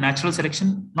general natural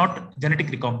selection, not genetic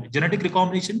recombination. Genetic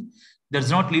recombination does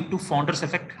not lead to founders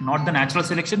effect, not the natural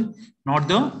selection, not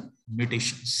the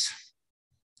mutations.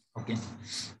 Okay.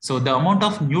 So the amount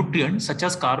of nutrients such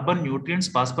as carbon, nutrients,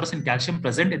 phosphorus, and calcium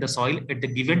present in the soil at the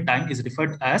given time is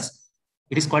referred as,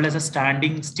 it is called as a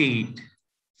standing state.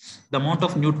 The amount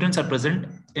of nutrients are present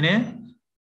in a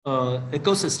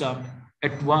ecosystem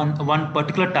at one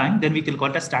particular time, then we can call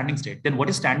it a standing state. Then what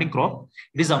is standing crop?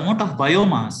 It is the amount of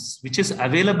biomass which is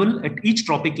available at each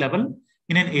trophic level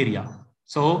in an area.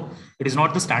 So it is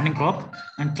not the standing crop.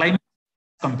 And climate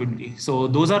community. So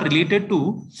those are related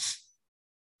to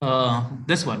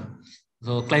this one.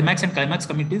 So climax and climax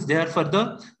communities, they are for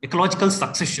the ecological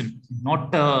succession,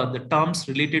 not the terms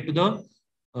related to the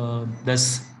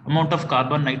this amount of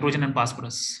carbon, nitrogen, and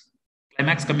phosphorus.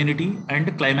 Climax community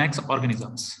and climax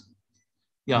organisms.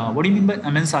 Yeah, what do you mean by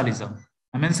amensalism?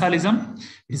 Amensalism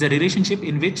is a relationship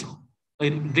in which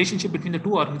between the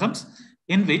two organisms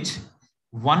in which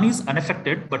one is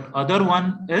unaffected, but other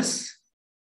one is,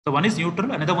 so one is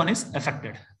neutral, another one is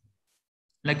affected.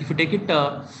 Like if you take it,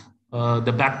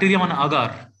 the bacterium and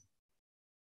agar.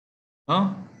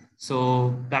 So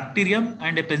bacterium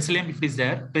and a penicillium, if it is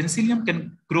there, penicillium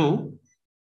can grow,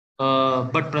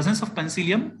 but presence of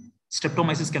penicillium,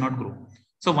 streptomyces cannot grow.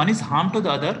 So one is harm to the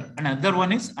other, and another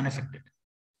one is unaffected.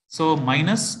 So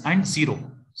minus and 0.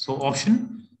 So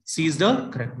option C is the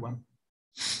correct one.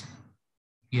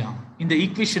 Yeah. In the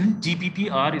equation,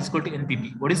 GPPR is equal to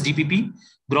NPP. What is GPP?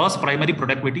 Gross primary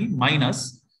productivity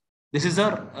minus, this is a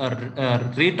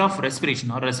rate of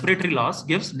respiration or respiratory loss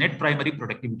gives net primary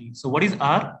productivity. So what is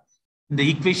R? In the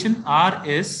equation, R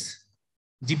is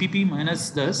GPP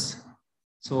minus this.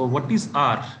 So what is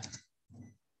R?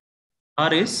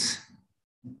 R is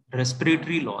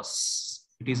respiratory loss.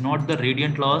 It is not the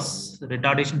radiant loss,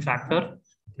 retardation factor.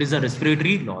 It is a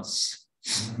respiratory loss.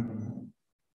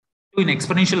 In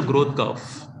exponential growth curve,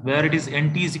 where it is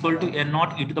nt is equal to n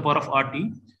naught e to the power of rt.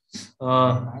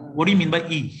 What do you mean by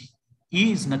e?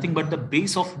 E is nothing but the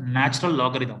base of natural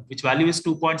logarithm, which value is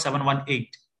 2.718.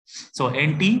 So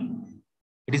nt,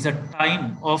 it is a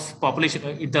time of population,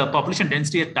 the population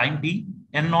density at time t,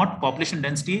 n naught population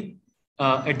density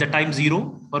at the time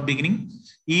 0 or beginning.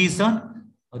 E is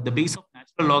the base of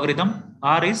natural logarithm.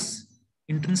 R is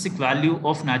intrinsic value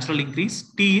of natural increase.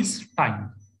 T is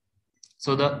time.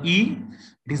 So the E,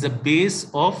 it is the base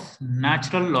of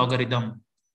natural logarithm.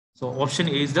 So option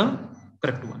A is the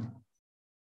correct one.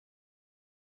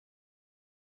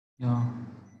 Yeah.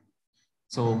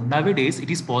 So nowadays it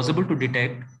is possible to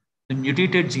detect the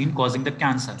mutated gene causing the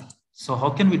cancer. So how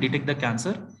can we detect the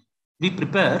cancer? We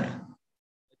prepare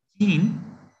a gene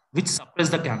which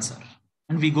suppresses the cancer,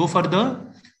 and we go for the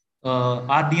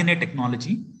rDNA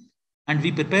technology, and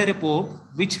we prepare a probe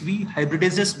which we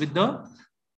hybridizes with the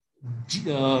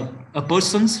a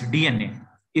person's DNA.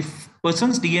 If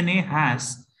person's DNA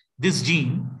has this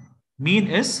gene, mean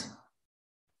is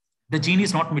the gene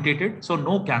is not mutated, so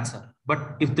no cancer.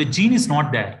 But if the gene is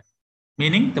not there,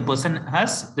 meaning the person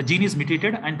has, the gene is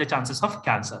mutated and the chances of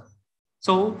cancer.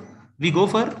 So we go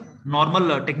for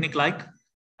normal technique like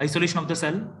isolation of the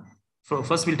cell.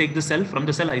 First, we'll take the cell, from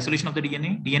the cell isolation of the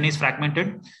DNA. DNA is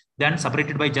fragmented, then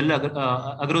separated by gel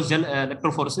agarose gel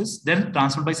electrophoresis, then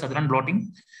transferred by Southern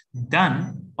blotting.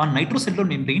 Then on nitrocellular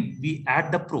membrane, we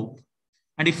add the probe.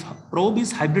 And if probe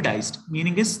is hybridized,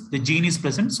 meaning is the gene is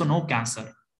present, so no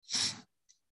cancer.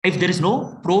 If there is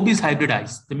no probe is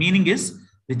hybridized, the meaning is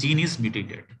the gene is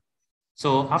mutated.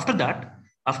 So after that,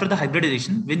 after the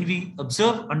hybridization, when we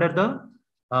observe under the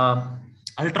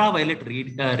ultraviolet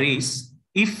rays,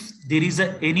 if there is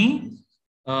any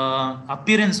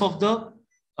appearance of the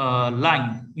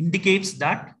line, indicates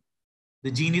that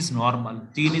the gene is normal,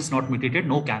 gene is not mutated,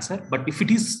 no cancer. But if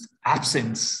it is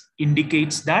absence,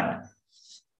 indicates that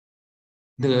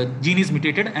the gene is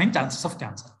mutated and chances of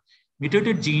cancer.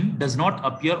 Mutated gene does not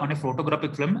appear on a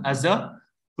photographic film as the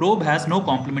probe has no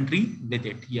complementary with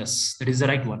it. Yes, that is the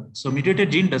right one. So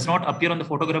mutated gene does not appear on the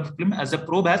photographic film as the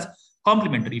probe has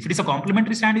complementary. If it is a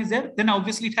complementary strand is there, then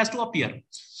obviously it has to appear.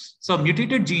 So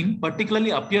mutated gene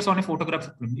particularly appears on a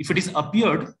photographic film. If it is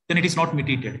appeared, then it is not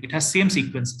mutated. It has same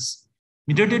sequences.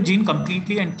 Mutated gene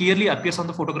completely and clearly appears on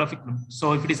the photographic film.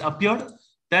 So if it is appeared,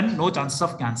 then no chances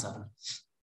of cancer.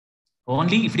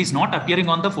 Only if it is not appearing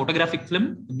on the photographic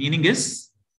film, the meaning is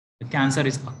the cancer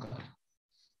is occur.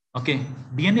 Okay,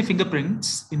 DNA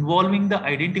fingerprints involving the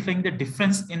identifying the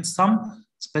difference in some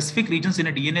specific regions in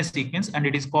a DNA sequence, and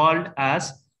it is called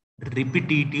as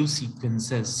repetitive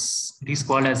sequences. It is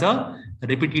called as a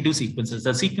repetitive sequences.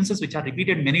 The sequences which are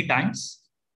repeated many times,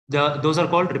 those are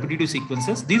called repetitive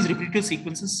sequences. These repetitive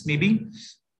sequences may be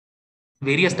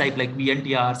various type like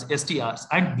VNTRs, STRs,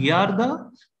 and they are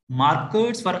the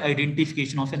markers for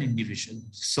identification of an individual.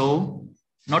 So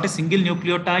not a single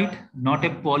nucleotide, not a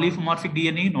polymorphic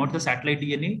DNA, not the satellite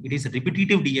DNA. It is a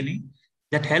repetitive DNA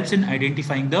that helps in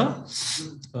identifying the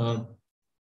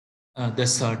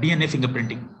DNA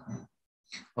fingerprinting.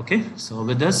 Okay, so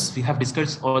with this, we have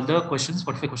discussed all the questions,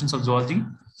 45 questions of zoology.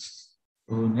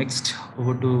 So next,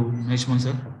 over to Neshman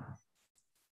sir.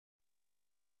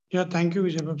 Yeah, thank you,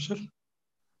 Vijay sir. I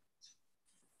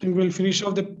think we'll finish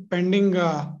off the pending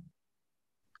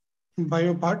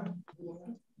bio part.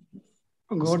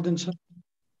 Gordon sir.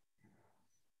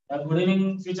 Good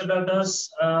evening, future doctors.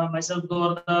 Myself,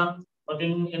 Gordon,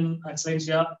 working in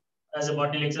Excellencia as a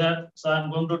botany lecturer. So I'm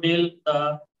going to deal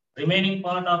the remaining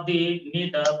part of the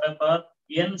NEET paper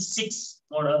N6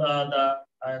 model.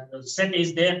 The set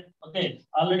is there. Okay.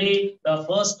 Already the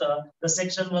first the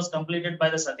section was completed by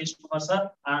the Satish Kumar sir,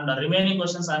 and the remaining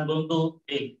questions I'm going to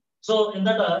deal. So in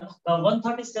that the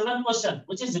 137 question,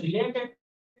 which is related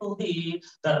to the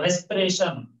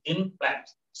respiration in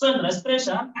plants. So in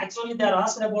respiration, actually they are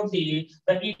asked about the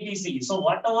ETC. So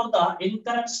whatever the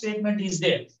incorrect statement is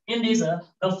there in this,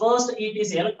 the first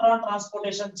ETC, electron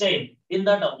transportation chain. In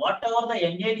that, whatever the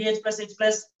NADH plus H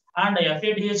plus and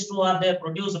FADH2 are there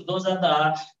produced. Those are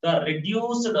the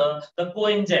reduced the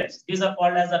coenzymes. These are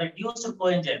called as the reduced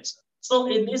coenzymes. So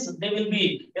in this, they will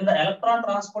be in the electron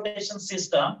transportation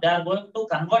system. They are going to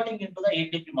converting into the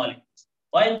ATP molecules.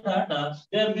 While that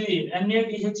there will be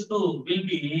NADH2 will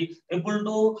be able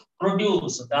to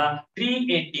produce the 3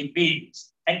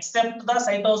 ATPs except the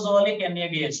cytosolic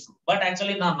NADH2. But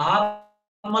actually the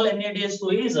normal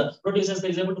NADH2 is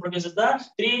able to produce the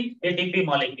 3 ATP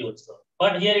molecules.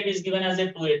 But here it is given as a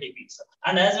 2 ATPs.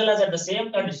 And as well as at the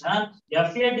same condition,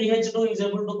 FADH2 is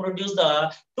able to produce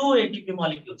the 2 ATP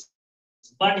molecules.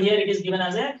 But here it is given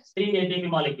as a 3 ATP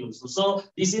molecules. So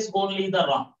this is only the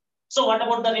wrong. So what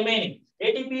about the remaining?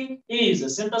 ATP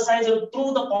is synthesized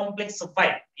through the complex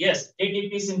 5. Yes,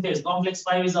 ATP synthase. Complex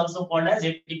 5 is also called as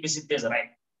ATP synthase,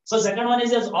 right? So second one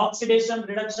is as oxidation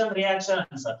reduction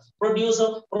reactions produce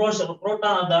a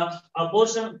proton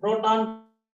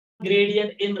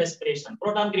gradient in respiration,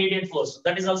 proton gradient force.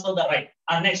 That is also the right.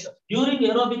 And next, during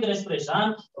aerobic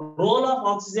respiration, role of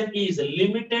oxygen is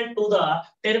limited to the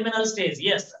terminal stage.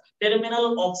 Yes,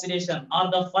 terminal oxidation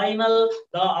or the final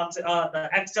the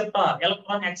acceptor,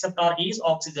 electron acceptor is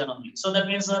oxygen only. So that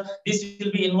means this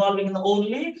will be involving in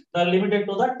only the limited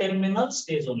to the terminal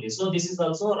stage only. So this is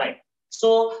also right.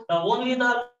 So only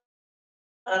the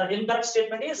incorrect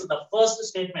statement is the first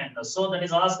statement. So that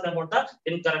is asked about the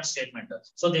incorrect statement.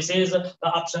 So this is the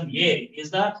option A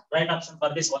is the right option for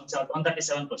this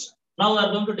 137 question. Now we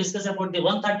are going to discuss about the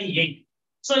 138.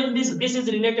 So in this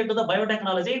is related to the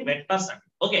biotechnology vector set.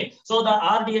 Okay, so the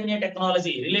rDNA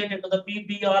technology related to the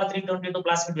PBR322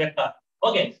 plasmid vector.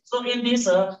 Okay, so in this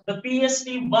the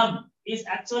PST1 is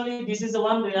actually this is the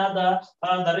one where the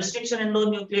restriction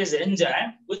endonuclease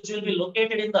enzyme which will be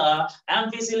located in the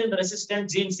ampicillin resistant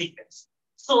gene sequence.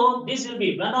 So this will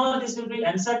be whenever this will be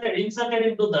inserted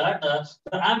into that the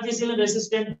ampicillin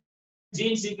resistant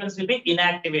gene sequence will be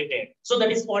inactivated. So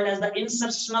that is called as the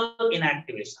insertional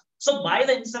inactivation. So by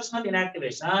the insertional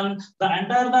inactivation, the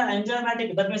entire the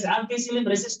enzymatic, that means ampicillin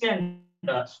resistant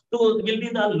will be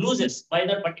the loses by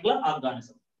that particular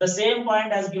organism. The same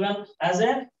point as given as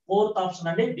a fourth option,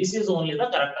 and this is only the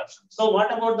correct option. So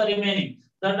what about the remaining?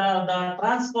 The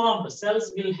transformed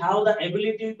cells will have the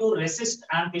ability to resist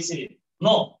ampicillin.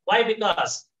 No, why?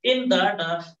 Because in that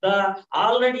the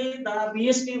already the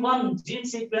PST1 gene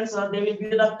sequence they will be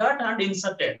the cut and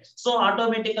inserted. So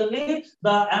automatically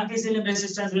the ampicillin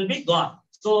resistance will be gone.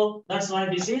 So that's why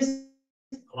this is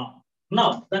wrong.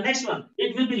 Now, the next one,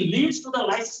 it will be leads to the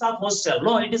lysis of host cell.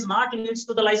 No, it is not leads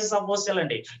to the lysis of host cell,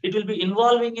 and it will be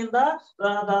involving in the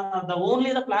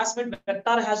only the plasmid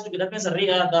vector has to be. That means the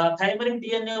thymeric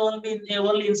DNA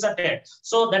only inserted.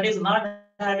 So that is not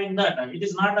having that. It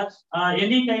is not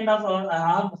any kind of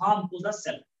harm to the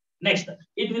cell. Next,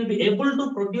 it will be able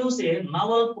to produce a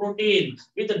novel protein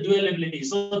with a dual ability.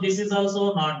 So this is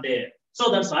also not there. So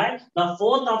that's why the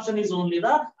fourth option is only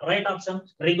the right option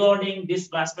regarding this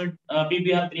plasmid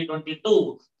PBR322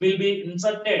 will be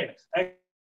inserted.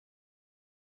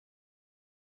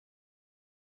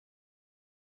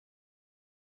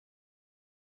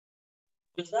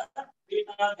 Is the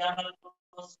beta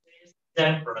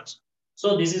gamma production.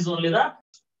 So this is only the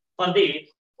for the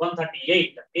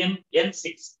 138 in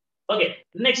N6. Okay,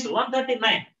 next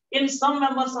 139. In some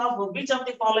members of which of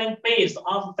the following pairs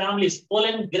of families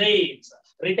pollen grains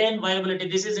retain viability?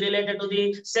 This is related to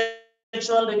the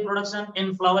sexual reproduction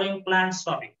in flowering plants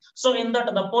topic. So in that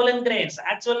the pollen grains,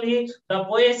 actually the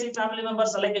Poaceae family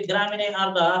members like a Graminae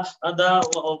are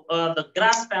the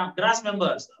grass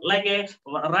members like a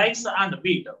rice and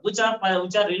wheat, which are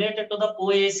related to the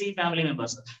Poaceae family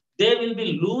members. They will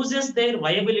be loses their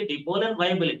viability, pollen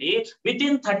viability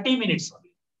within 30 minutes only.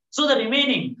 So the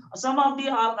remaining, some of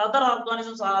the other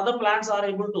organisms or other plants are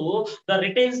able to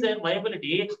retains their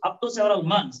viability up to several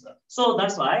months. So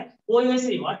that's why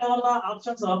Poaceae, whatever the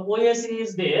options of Poaceae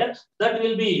is there, that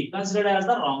will be considered as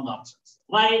the wrong options.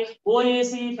 Why?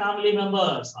 Poaceae family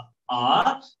members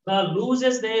are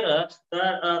loses their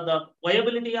the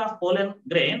viability of pollen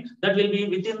grain that will be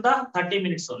within the 30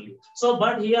 minutes only. So,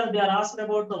 but here they are asked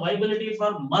about the viability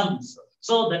for months.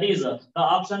 So that is the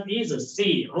option is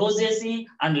C. Rosaceae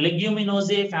and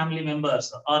Leguminosae family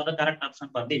members are the correct option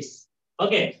for this.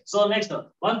 Okay. So next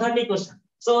 130 question.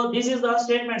 So this is the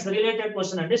statements related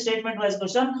question and this statement wise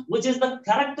question, which is the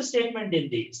correct statement in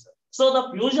this. So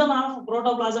the fusion of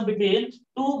protoplasm between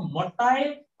two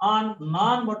motile and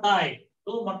non-motile,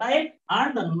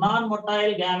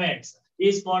 gametes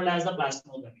is called as the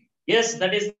plasmogamy. Yes,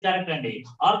 that is correct. And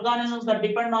organisms that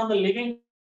depend on the living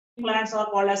plants are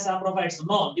called as saprophytes.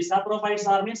 No, the saprophytes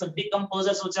are means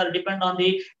decomposers which are depend on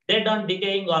the dead and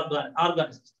decaying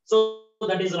organisms. So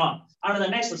that is wrong. And the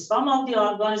next, some of the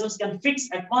organisms can fix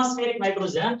atmospheric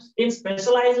nitrogen in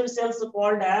specialized cells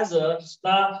called as the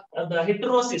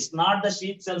heterocysts, not the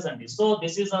sheath cells. So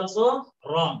this is also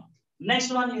wrong.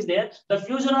 Next one is there. The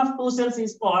fusion of two cells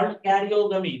is called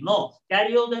karyogamy. No,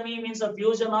 karyogamy means a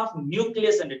fusion of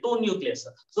nucleus and two nucleus.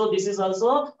 So this is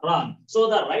also wrong. So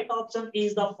the right option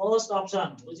is the first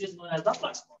option, which is known as the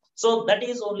plasma. So that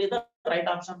is only the right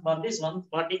option for this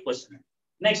 140 question.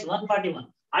 Next, 141.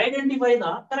 Identify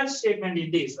the correct statement in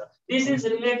this. This is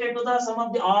related to the some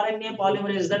of the RNA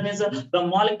polymerase. That means the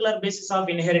molecular basis of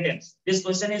inheritance. This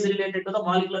question is related to the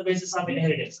molecular basis of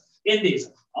inheritance. In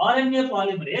this, RNA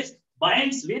polymerase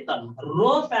binds with a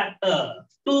Rho factor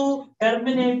to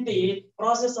terminate the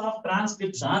process of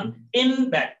transcription in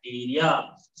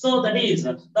bacteria. So that is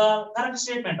the correct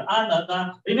statement, and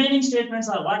the remaining statements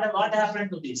are what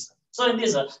happened to this. So in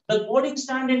this, the coding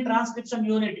strand in transcription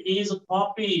unit is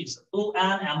copies to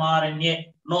an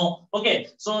mRNA. No, okay.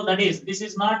 So that is, this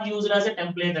is not used as a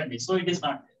template, so it is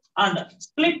not. And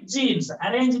split genes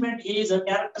arrangement is a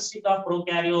characteristic of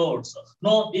prokaryotes.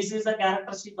 No, this is a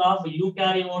characteristic of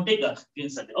eukaryotic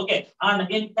genes. Okay. And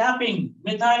in capping,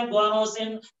 methyl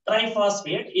guanosine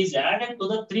triphosphate is added to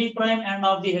the 3' end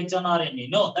of the HNRNA.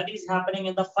 No, that is happening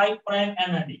in the 5'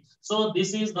 end. So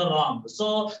this is the wrong.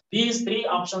 So these three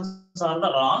options are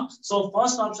the wrong. So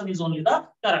first option is only the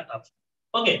correct option.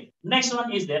 Okay, next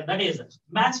one is there, that is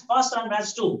match first and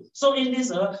match two. So in this,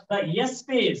 the S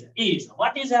phase is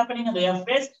what is happening in the F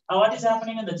phase, what is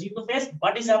happening in the G2 phase,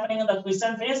 what is happening in the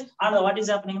quiescent phase, and what is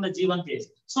happening in the G1 phase.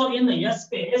 So in the S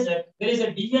phase, there is a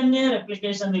DNA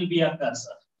replication will be occurs,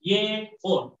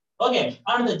 A4. Okay,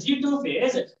 and the G2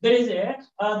 phase, there is a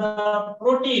the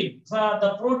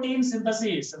protein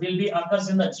synthesis will be occurs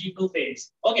in the G2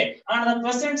 phase. Okay, and the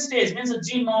quiescent stage means the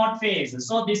G0 phase.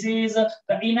 So this is the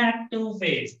inactive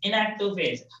phase,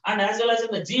 and as well as in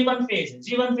the G1 phase.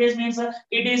 G1 phase means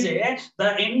it is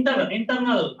the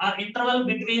interval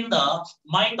between the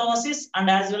mitosis and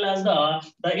as well as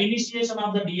the initiation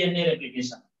of the DNA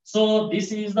replication. So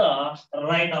this is the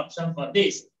right option for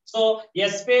this. So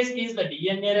S phase is the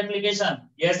DNA replication,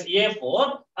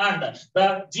 SA4, and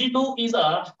the G2 is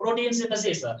a protein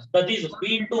synthesis. That is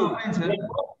B2,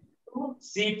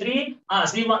 C3,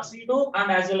 C1, C2,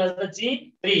 and as well as the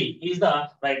G3 is the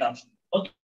right option.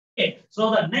 Okay. So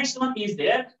the next one is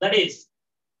there. That is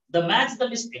the match the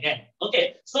list again.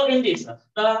 Okay. So in this,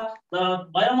 the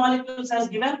biomolecules as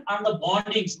given and the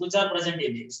bondings which are present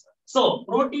in this. So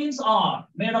proteins are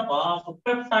made up of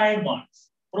peptide bonds.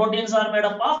 Proteins are made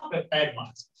up of peptide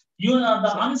bonds. You know, the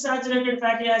unsaturated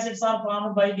fatty acids are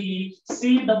formed by the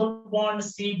C double bond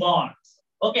C bonds.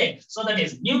 Okay, so that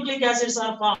is nucleic acids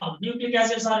are formed. Nucleic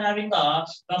acids are having the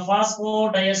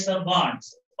phosphodiester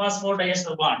bonds.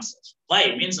 Phosphodiester bonds.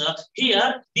 Why? Means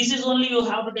here, this is only you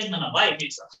have to take none. Why?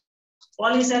 Means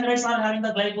polysaccharides are having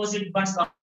the glycosidic bonds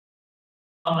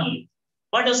commonly.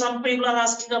 But some people are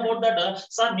asking about that,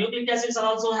 sir, nucleic acids are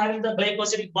also having the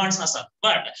glycosidic bonds, sir.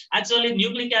 But actually,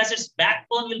 nucleic acids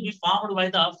backbone will be formed by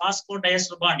the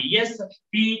phosphodiester bond. Yes,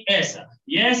 PS,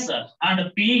 yes,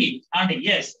 and P, and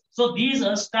yes. So these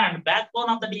stand backbone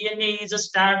of the DNA is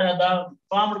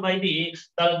formed by the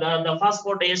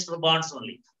phosphodiester bonds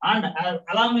only. And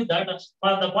along with that,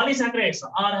 the polysaccharides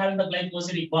are having the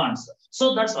glycosidic bonds.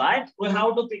 So that's why we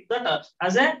have to pick that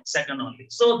as a second only.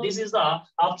 So this is the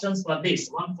options for this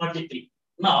 143.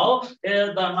 Now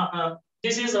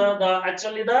this is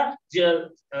actually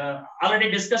already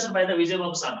discussed by the Vijay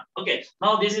Babu sir. Okay.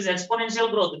 Now this is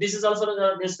exponential growth. This is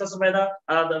also discussed by the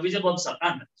Vijay Babu sir.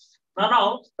 And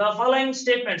now the following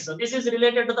statements. This is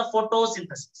related to the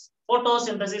photosynthesis.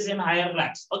 Photosynthesis in higher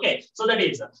plants. Okay, so that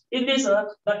is in this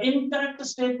the incorrect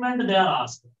statement they are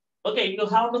asked. Okay, you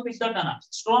have to pick that one.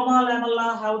 Stroma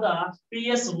lamella have the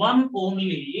PS1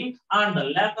 only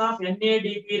and lack of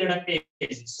NADP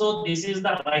reductase. So this is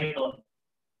the right one.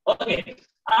 Okay,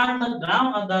 and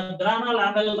the grana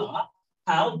lamella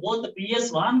have both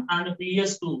PS1 and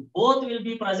PS2. Both will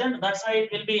be present. That's why it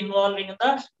will be involving in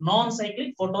the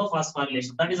non-cyclic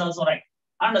photophosphorylation. That is also right.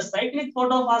 And the cyclic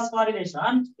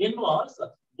photophosphorylation involves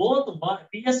both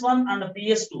PS1 and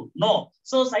PS2. No.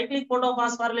 So cyclic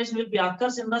photophosphorylation will be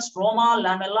occurs in the stroma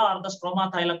lamella or the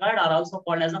stroma thylakoid, are also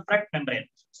called as the fret membrane.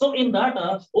 So in that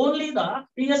only the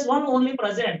PS1 only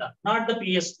present, not the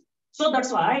PS2. So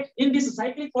that's why in this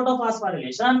cyclic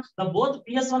photophosphorylation, the both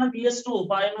PS1 and PS2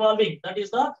 are involving. That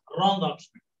is the wrong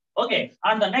option. Okay.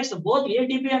 And the next, both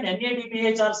ATP and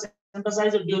NADPH are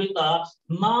synthesized during the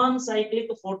non-cyclic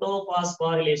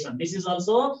photophosphorylation. This is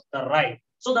also the right.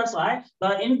 So that's why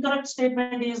the incorrect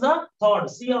statement is the third.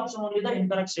 C option only the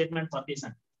incorrect statement for this.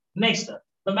 Next,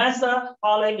 The match the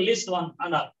following list one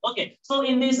and all. Okay. So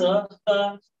in this, the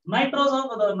nitros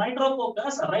of the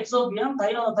nitrococcus, rhizobium,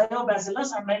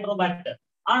 thiobacillus, and nitrobacter.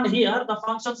 And here the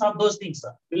functions of those things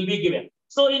will be given.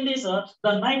 So in this, the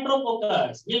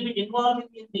nitrococcus will be involved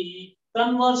in the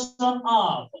conversion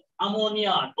of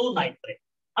ammonia to nitrate.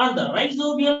 And the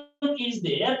rhizobium is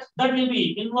there that will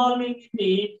be involving in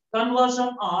the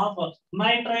conversion of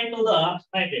nitrite to the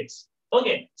nitrates.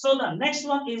 Okay, so the next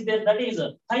one is there, that is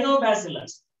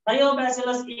thiobacillus.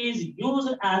 Thiobacillus is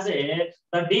used as the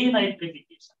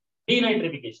denitrification.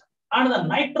 And the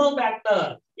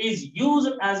nitrobacter is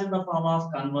used as in the form of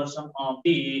conversion of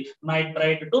the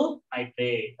nitrite to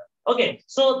nitrate. Okay,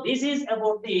 so this is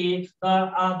about the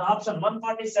option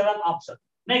 147 option.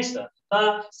 Next,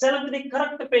 select the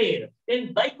correct pair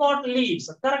in dicot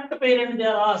leaves. Correct pair and they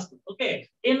are asked. Okay,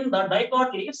 in the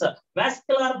dicot leaves,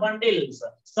 vascular bundles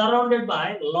surrounded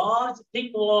by large,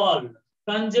 thick-walled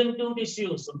conjunctive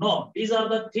tissues. No, these are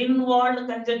the thin-walled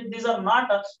conjunctive. These are not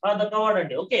the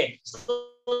covered. Okay, so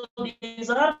these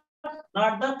are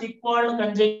not the thick-walled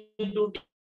conjunctive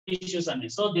tissues only.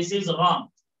 So this is wrong.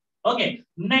 Okay,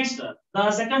 next,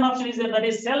 the second option is that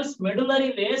is cells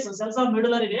medullary rays, cells of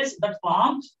medullary rays that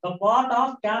form the part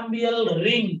of cambial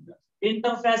ring,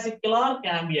 interfascicular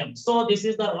cambium. So this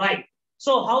is the right.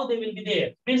 So how they will be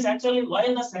there? Means actually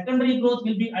while the secondary growth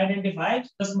will be identified,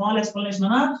 the small explanation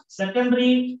on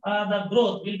secondary the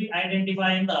growth will be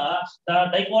identifying the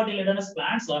dicotyledonous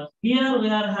plants. Here we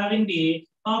are having the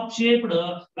top-shaped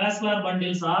vascular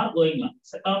bundles are going on.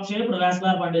 Top-shaped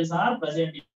vascular bundles are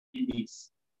present in these.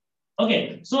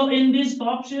 Okay, so in these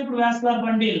top-shaped vascular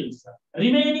bundles,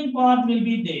 remaining part will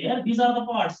be there. These are the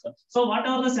parts. So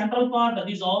whatever the central part,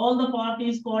 this all the part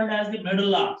is called as the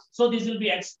medulla. So this will be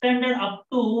extended up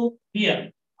to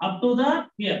here, up to the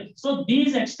here. So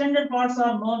these extended parts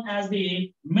are known as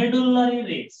the medullary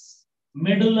rays.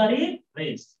 Medullary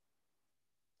rays.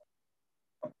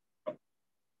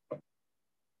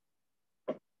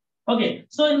 Okay,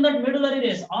 so in that medullary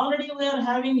rays, already we are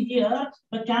having here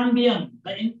the cambium,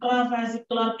 the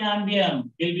intrafascicular cambium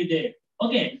will be there.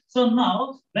 Okay, so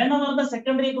now whenever the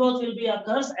secondary growth will be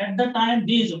occurs, at the time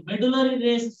these medullary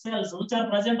rays cells which are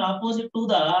present opposite to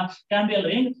the cambial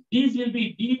ring, these will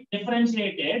be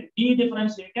de-differentiated and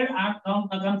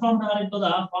conformed into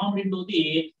the formed into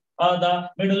the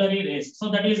medullary rays. So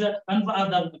that is the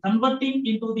converting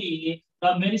into the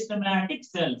meristematic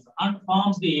cells and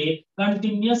forms the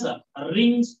continuous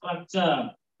ring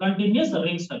structure.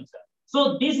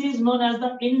 So this is known as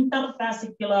the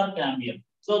interfascicular cambium.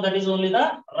 So that is only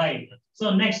the right. So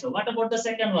next, what about the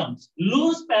second one?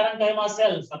 Loose parenchyma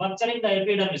cells rupturing the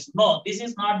epidermis. No, this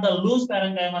is not the loose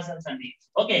parenchyma cells only.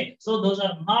 Okay, so those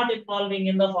are not involving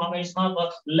in the formation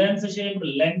of lens-shaped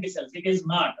lenticels. It is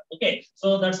not. Okay,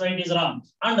 so that's why it is wrong.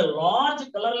 And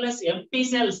large colorless empty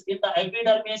cells in the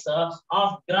epidermis of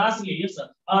grass leaves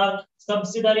are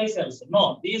subsidiary cells.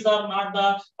 No, these are not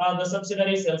the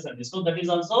subsidiary cells only. So that is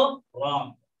also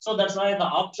wrong. So that's why the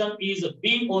option is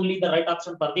B only the right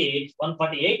option for the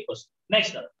 148 question.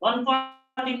 Next,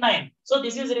 149. So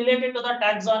this is related to the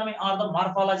taxonomy or the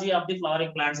morphology of the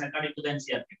flowering plants according to the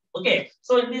NCERT. Okay,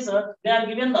 so in this they are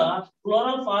given the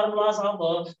floral formulas of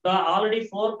the already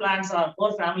four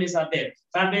families are there.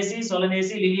 Fabaceae,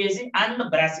 Solanaceae, Liliaceae, and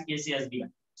Brassicaceae as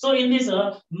given. So in this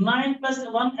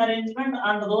 9+1 arrangement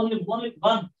and only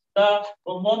one. The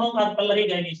monocarpellary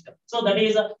gynoecium. So that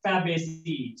is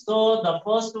Fabaceae. So the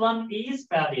first one is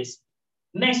Fabaceae.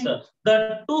 Next,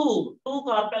 the two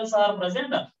carpels are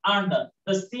present and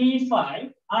the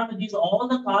C5 and these all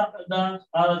the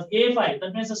A5,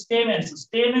 that means the stamens.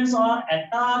 Stamens are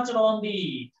attached on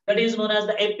the, that is known as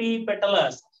the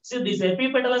epipetalus. So this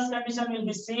epipetalus condition will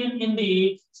be seen in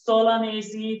the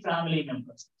Solanaceae family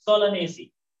members.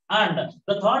 Solanaceae. And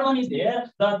the third one is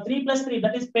there, the 3+3,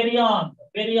 that is perianth.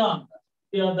 The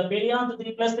perianth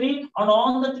 3+3, and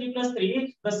on the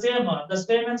 3+3, the same, the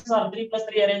stamens are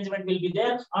 3+3 arrangement will be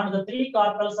there, and the three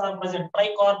carpels are present.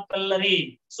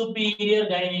 Tricarpellary superior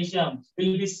gynoecium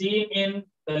will be seen in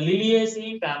the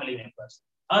Liliaceae family members.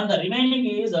 And the remaining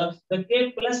is the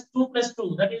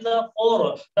K+2+2, that is the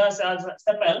 4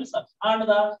 sepals and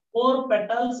the 4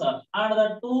 petals and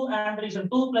the 2 androecium,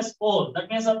 2+4, that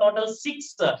means a total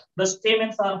 6 the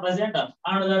stamens are present,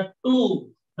 and the 2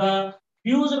 the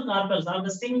fused carpels or the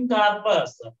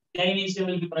syncarpus gynoecium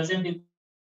will be present in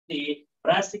the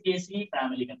Brassicaceae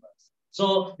family members.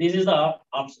 So this is the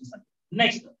options.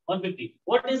 Next, 150.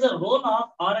 What is the role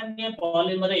of RNA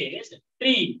polymerase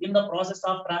III in the process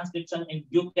of transcription in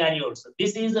eukaryotes?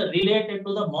 This is related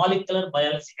to the molecular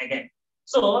biology again.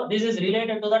 So this is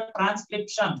related to the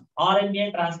transcription,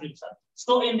 RNA transcription.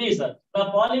 So in this, the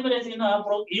polymerase in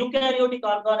eukaryotic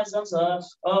organisms,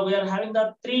 we are having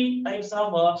the three types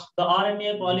of the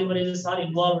RNA polymerases are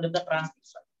involved in the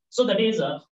transcription. So that is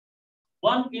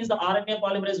one is the RNA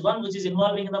polymerase 1, which is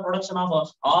involving in the production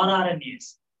of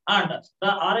rRNAs. And the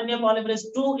RNA polymerase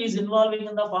 2 is involving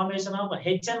in the formation of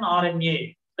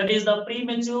hnRNA. That is the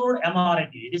premature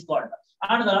mRNA, it is called.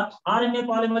 And the RNA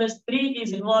polymerase 3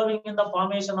 is involving in the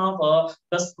formation of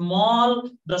the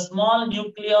small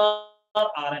nuclear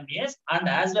RNAs, and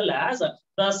as well as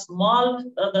the small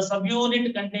the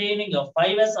subunit containing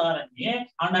 5S RNA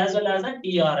and as well as a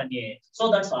tRNA. So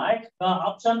that's why the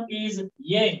option is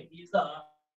A is the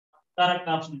correct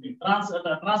option.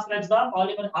 Transcribes the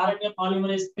polymer RNA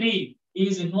polymerase 3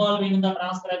 is involving in the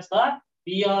transcribes the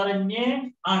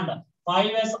tRNA and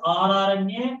 5S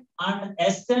rRNA and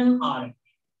snRNA.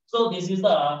 So this is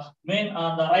the main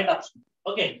the right option.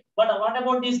 Okay, but what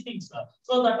about these things?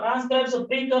 So the transcribes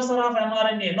precursor of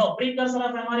mRNA. No, precursor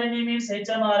of mRNA means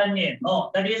hnRNA.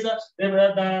 No, that is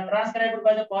the transcribed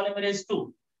by the polymerase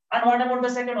 2. And what about the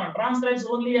second one? Transcribes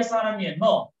only sRNA.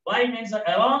 No, why means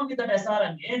along with that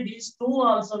sRNA, these two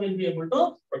also will be able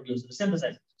to produce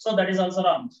synthesize. So that is also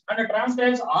wrong. And the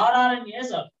transcribes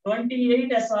rRNAs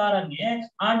 28 sRNA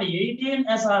and 18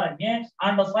 sRNA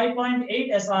and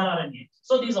 5.8 sRNA.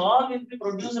 So these all will be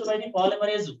produced by the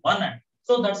polymerase 1.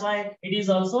 So that's why it is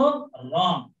also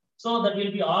wrong. So that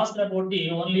will be asked about the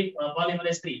only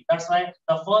polymerase 3. That's why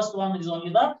the first one is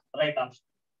only the right option.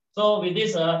 So with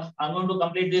this, I'm going to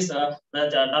complete this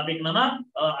topic, Nana.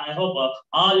 I hope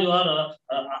all you are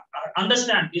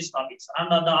understand these topics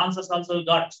and the answers also we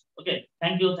got. Okay,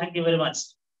 thank you very much.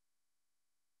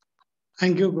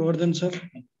 Thank you, Govardhan sir.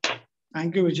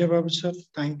 Thank you, Vijay Babu sir.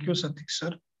 Thank you, Satik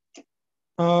sir.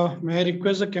 May I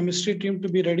request the chemistry team to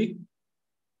be ready?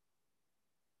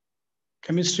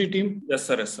 Chemistry team. Yes,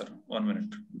 sir. Yes, sir. 1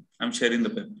 minute. I'm sharing the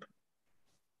paper.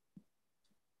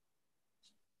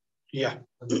 Yeah.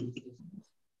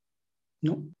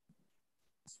 No.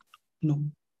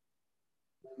 No.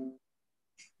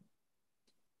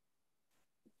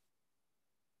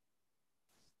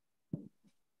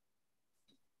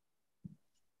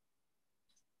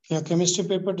 Yeah, chemistry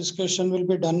paper discussion will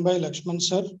be done by Lakshman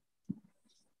sir,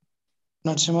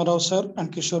 Narasimha Rao sir,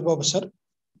 and Kishore Babu sir.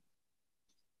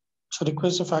 So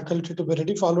request the faculty to be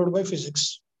ready, followed by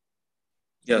physics.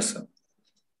 Yes, sir.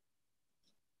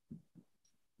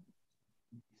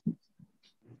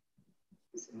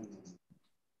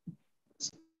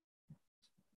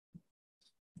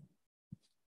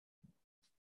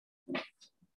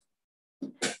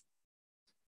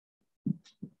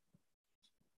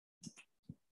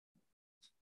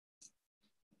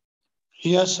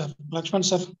 Yes, sir. Lakshman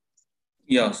sir.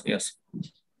 Yes, yes.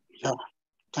 Yeah,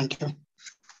 thank you.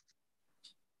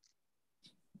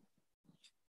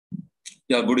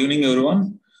 Yeah, good evening,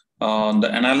 everyone. The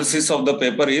analysis of the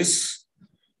paper is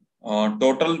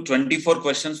total 24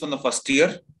 questions from the first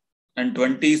year and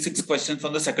 26 questions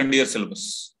from the second year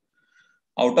syllabus.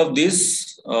 Out of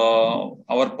this,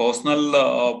 our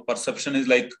personal perception is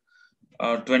like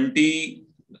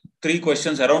 23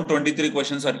 questions, around 23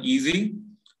 questions are easy.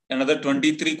 Another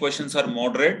 23 questions are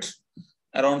moderate.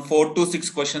 Around 4 to 6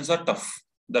 questions are tough.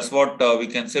 That's what we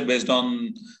can say based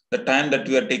on the time that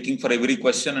we are taking for every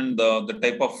question and the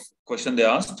type of question they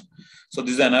asked. So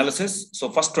this is the analysis. So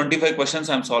first 25 questions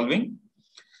I'm solving.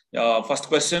 First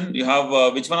question, you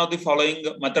have which one of the following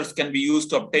methods can be used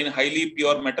to obtain highly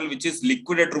pure metal which is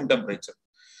liquid at room temperature?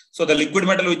 So the liquid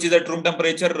metal which is at room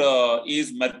temperature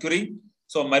is mercury.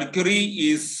 So mercury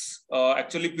is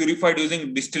actually purified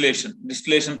using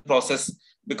distillation process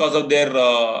because of their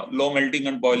low melting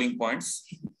and boiling points.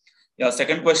 Yeah,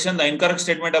 second question, the incorrect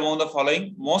statement among the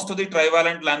following. Most of the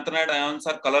trivalent lanthanide ions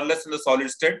are colorless in the solid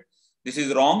state. This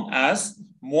is wrong, as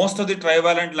most of the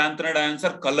trivalent lanthanide ions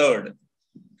are colored.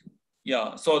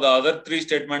 Yeah, so the other three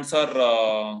statements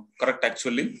are correct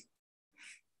actually.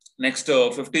 Next,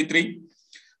 53.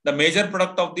 The major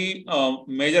product of the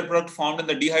formed in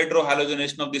the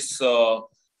dehydrohalogenation of this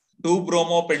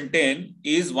 2-bromopentane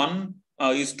is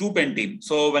 2-pentene.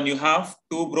 So when you have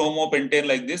 2-bromopentane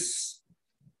like this,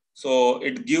 so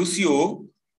it gives you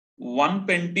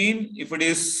 1-pentene if it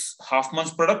is half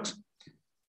month's product.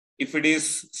 If it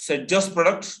is Sedgwick's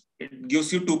product, it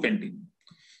gives you 2-pentene.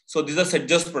 So these are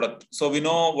Sedgwick's product. So we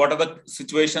know what are the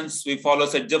situations we follow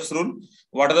Sedgwick's rule,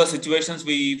 what are the situations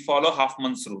we follow half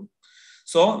month's rule.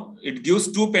 So it gives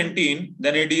 2-pentene,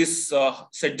 then it is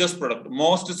Sedgwick's product.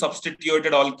 Most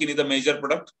substituted alkene is the major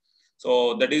product.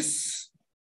 So that is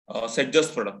Sedgwick's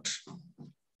product.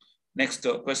 Next,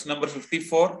 question number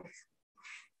 54.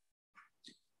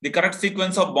 The correct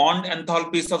sequence of bond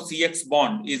enthalpies of CX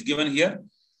bond is given here.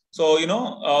 So,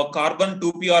 carbon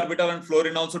 2p orbital and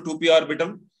fluorine also 2p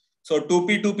orbital. So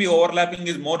 2p overlapping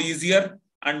is more easier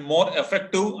and more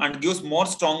effective and gives more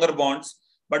stronger bonds.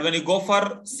 But when you go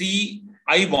for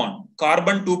CI bond,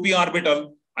 carbon 2p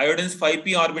orbital, iodine's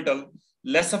 5p orbital,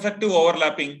 less effective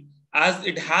overlapping. As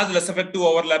it has less effective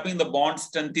overlapping, the bond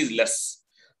strength is less.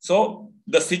 So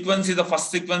the first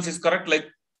sequence is correct, like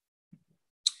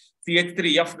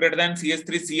CH3F greater than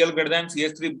CH3Cl greater than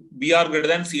CH3Br greater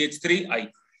than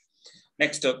CH3I.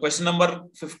 Next, question number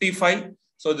 55.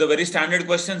 So the very standard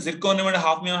question, zirconium and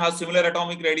hafnium have similar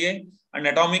atomic radii and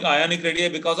atomic ionic radii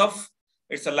because of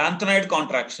it's a lanthanoid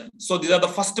contraction. So these are the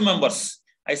first members.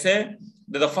 I say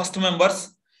they're the first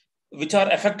members which are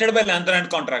affected by lanthanoid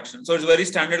contraction. So it's a very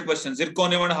standard question.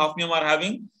 Zirconium and hafnium are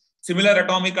having similar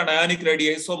atomic and ionic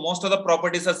radii. So most of the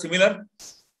properties are similar.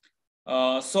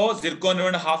 So zirconium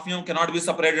and hafnium cannot be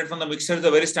separated from the mixture. It's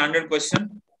a very standard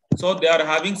question. So they are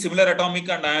having similar atomic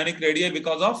and ionic radii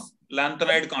because of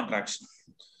lanthanoid contraction.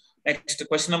 Next,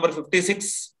 question number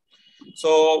 56.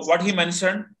 So what he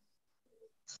mentioned,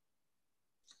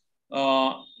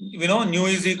 we know nu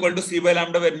is equal to c by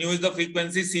lambda, where nu is the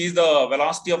frequency, c is the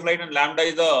velocity of light, and lambda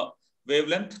is the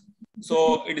wavelength.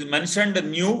 So it is mentioned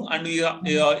nu, and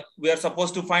we are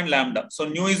supposed to find lambda. So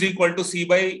nu is equal to c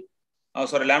by,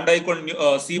 lambda equal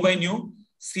to c by nu.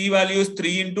 C value is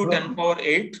 3 into 10 power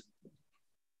 8.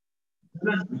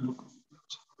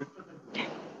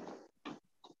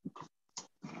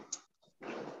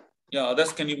 Yeah,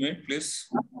 others, can you mute, please?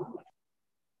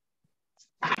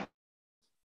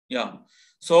 Yeah.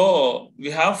 So we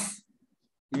have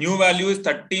new value is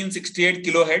 1368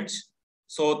 kilohertz.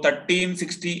 So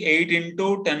 1368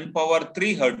 into 10 power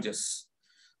 3 hertz.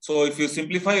 So if you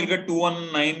simplify, you'll get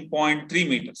 219.3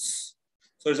 meters.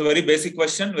 So it's a very basic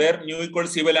question where nu equal to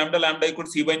c by lambda, lambda equal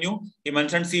to c by nu. He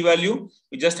mentioned c value.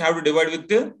 We just have to divide with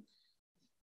the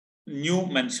nu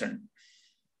mentioned.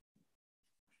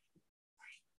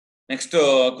 Next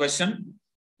question.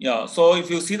 Yeah. So if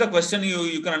you see the question,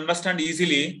 you can understand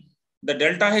easily. The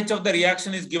delta H of the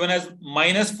reaction is given as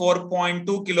minus 4.2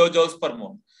 kilojoules per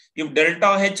mole. If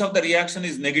delta H of the reaction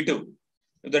is negative,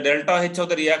 if the delta H of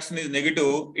the reaction is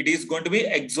negative, it is going to be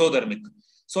exothermic.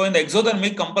 So in the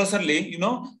exothermic, compulsorily,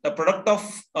 the product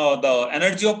of the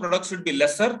energy of product should be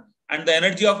lesser and the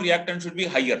energy of reactant should be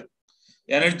higher.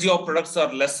 Energy of products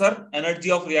are lesser,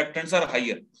 energy of reactants are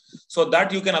higher. So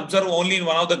that you can observe only in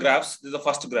one of the graphs. This is the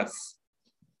first graph.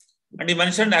 And he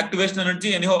mentioned activation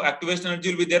energy. Anyhow, activation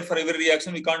energy will be there for every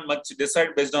reaction. We can't much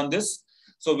decide based on this.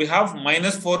 So we have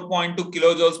minus 4.2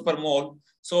 kilojoules per mole.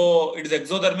 So it is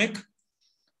exothermic.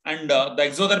 And the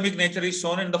exothermic nature is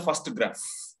shown in the first graph.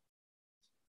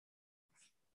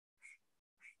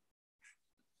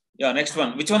 Yeah, next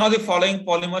one. Which one of the following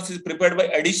polymers is prepared by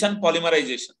addition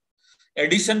polymerization?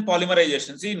 Addition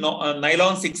polymerization. See,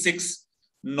 nylon 6,6,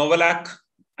 Novolac,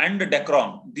 and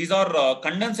Dacron. These are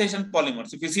condensation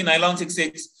polymers. If you see nylon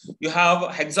 6,6, you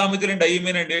have hexamethylene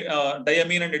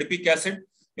diamine and adipic acid.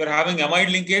 You are having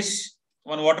amide linkage.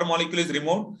 One water molecule is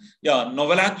removed. Yeah,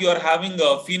 Novolac, you are having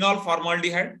phenol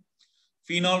formaldehyde.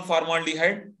 Phenol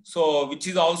formaldehyde. So, which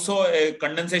is also a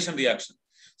condensation reaction.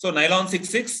 So, nylon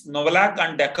 6,6, Novolac,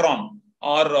 and Dacron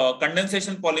are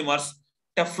condensation polymers.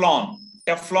 Teflon.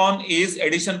 Teflon is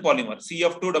addition polymer.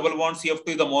 CF2 double bond CF2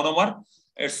 is the monomer.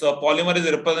 Its polymer is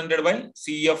represented by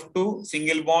CF2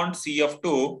 single bond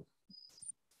CF2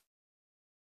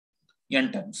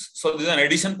 n times. So this is an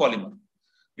addition polymer.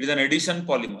 It is an addition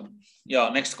polymer. Yeah.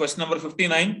 Next question number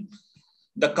 59.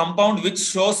 The compound which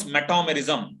shows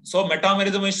metamerism. So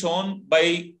metamerism is shown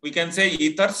by, we can say,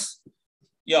 ethers.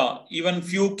 Yeah. Even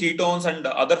few ketones and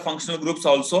other functional groups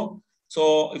also.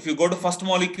 So if you go to first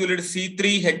molecule, it is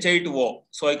C3H8O.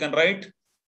 So I can write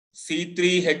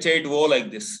C3H8O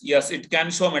like this. Yes, it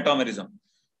can show metamerism.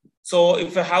 So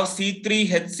if I have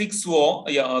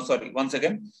C3H6O, once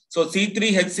again. So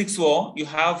C3H6O, you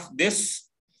have this.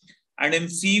 And in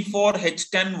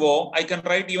C4H10O, I can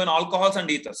write even alcohols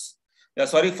and ethers. Yeah,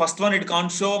 sorry, first one, it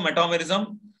can't show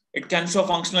metamerism. It can show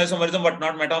functional isomerism, but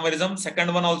not metamerism.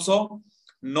 Second one also,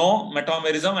 no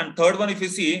metamerism. And third one, if you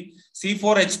see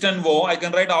C4H10O, I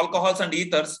can write alcohols and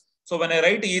ethers. So when I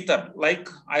write ether, like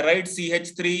I write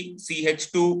CH3,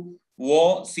 CH2,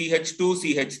 O, CH2,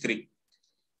 CH3.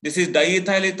 This is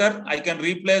diethyl ether. I can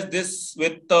replace this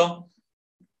with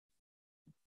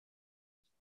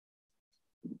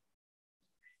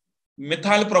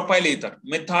methyl propyl ether.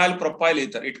 Methyl propyl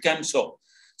ether. It can show.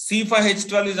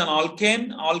 C5H12 is an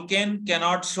alkane. Alkane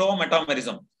cannot show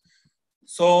metamerism.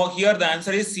 So here the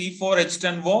answer is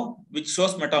C4H10O, which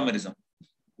shows metamerism.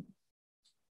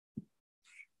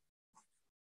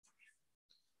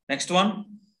 Next one.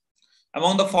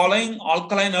 Among the following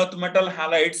alkaline earth metal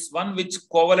halides, one which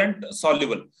covalent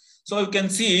soluble. So you can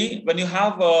see when you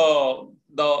have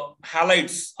the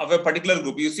halides of a particular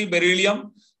group, you see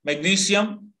beryllium,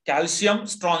 magnesium, calcium,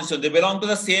 strontium, they belong to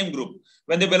the same group.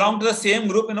 When they belong to the same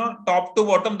group, top to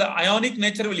bottom, the ionic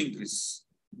nature will increase.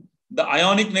 The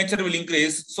ionic nature will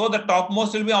increase. So the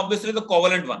topmost will be obviously the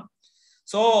covalent one.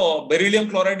 So beryllium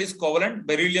chloride is covalent.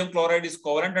 Beryllium chloride is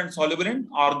covalent and soluble in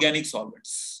organic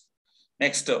solvents.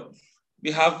 Next,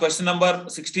 we have question number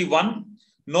 61.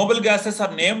 Noble gases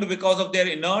are named because of their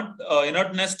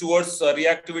inertness towards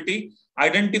reactivity.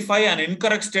 Identify an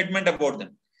incorrect statement about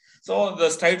them. So the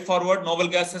straightforward, noble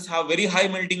gases have very high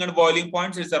melting and boiling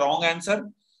points. It's the wrong answer,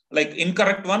 like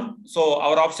incorrect one. So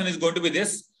our option is going to be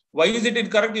this. Why is it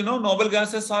incorrect? Noble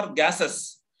gases are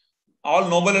gases. All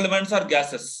noble elements are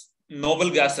gases. Noble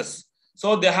gases.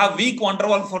 So they have weak van der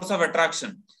Waals force of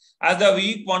attraction. As the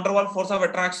weak van der Waals force of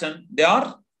attraction, they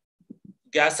are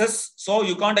gases. So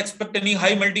you can't expect any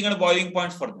high melting and boiling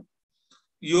points for them.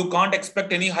 You can't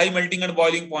expect any high melting and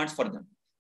boiling points for them.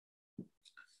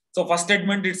 So first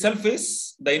statement itself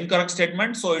is the incorrect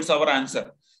statement. So it's our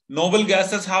answer. Noble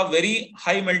gases have very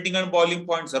high melting and boiling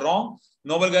points. Wrong.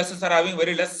 Noble gases are having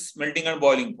very less melting and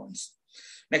boiling points.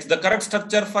 Next, the correct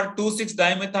structure for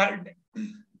 2,6-dimethyl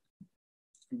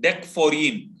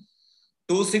decphorene.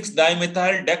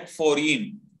 2,6-dimethyl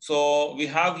decphorene. So we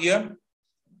have here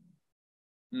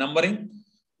numbering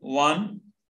 1,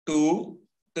 2,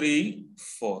 3,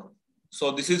 4.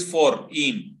 So this is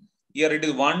 4-ene. Here it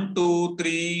is 1, 2,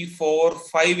 3, 4,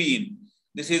 5-ene.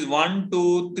 This is 1,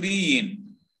 2,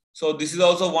 3-ene. So this is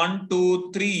also 1,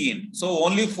 2, 3-ene. So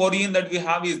only 4-ene that we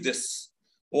have is this.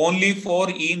 Only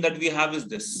 4-ene that we have is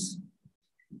this.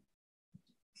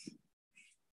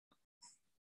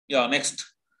 Yeah, next.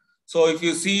 So if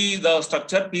you see the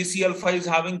structure, PCl5 is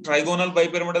having trigonal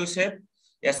bipyramidal shape.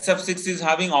 SF6 is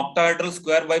having octahedral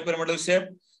square bipyramidal shape.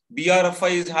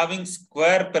 BRF5 is having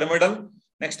square pyramidal.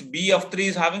 Next, BF3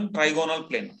 is having trigonal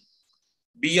planar.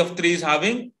 BF3 is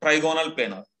having trigonal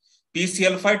planar.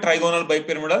 PCl5 trigonal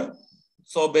bipyramidal.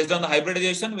 So based on the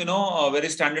hybridization, we know a very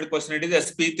standard question. It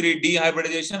is sp3d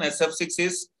hybridization. SF6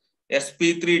 is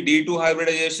sp3d2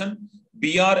 hybridization.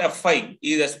 BRF5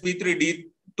 is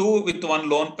sp3d2 with one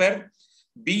lone pair.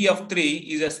 BF3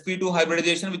 is sp2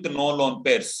 hybridization with no lone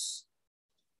pairs.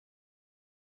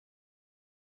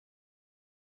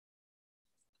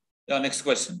 Yeah, next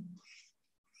question.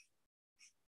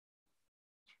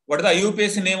 What is the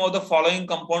IUPAC name of the following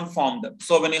compound formed?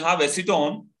 So when you have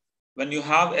acetone,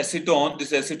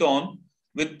 this acetone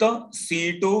with the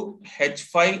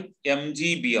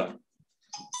C2H5MgBr.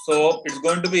 So it's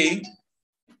going to be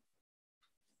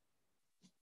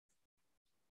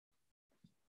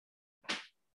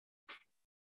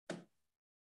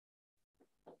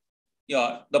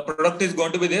the product is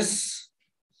going to be this.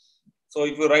 So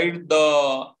if you write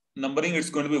the numbering, it's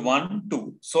going to be 1,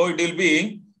 2. So it will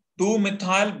be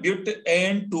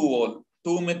 2-methyl-butane-2-ol.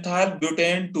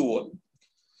 2-methyl-butane-2-ol.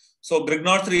 So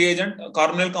Grignard's reagent,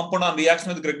 carbonyl compound on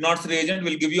reaction with Grignard's reagent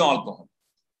will give you alcohol.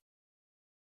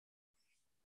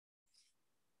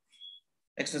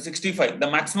 Next, 65. The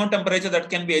maximum temperature that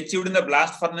can be achieved in the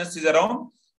blast furnace is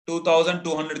around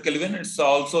 2200 Kelvin. It's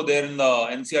also there in the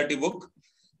NCERT book.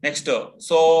 Next,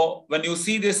 so when you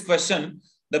see this question,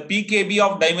 the pKb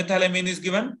of dimethylamine is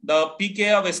given, the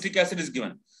pK of acetic acid is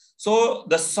given. So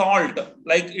the salt,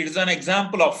 like it is an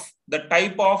example of the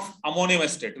type of ammonium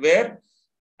acetate where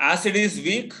acid is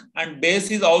weak and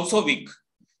base is also weak.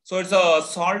 So it's a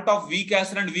salt of weak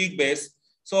acid and weak base.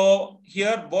 So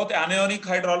here both anionic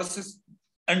hydrolysis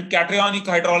and cationic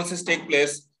hydrolysis take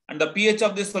place, and the pH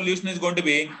of this solution is going to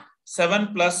be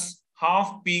 7 plus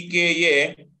half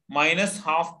pKa minus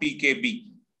half pKb.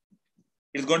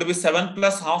 It's going to be 7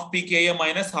 plus half pKa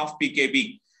minus half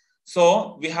pKb.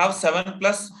 So we have 7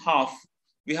 plus half.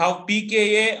 We have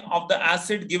pKa of the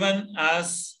acid given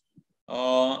as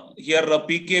here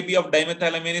pKb of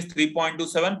dimethylamine is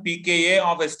 3.27. pKa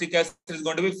of acetic acid is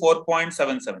going to be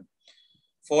 4.77.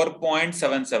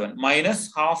 4.77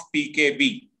 minus half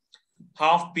pKb.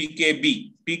 Half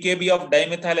pKb. pKb of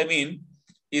dimethylamine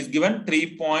is given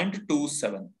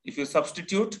 3.27. If you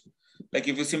substitute, like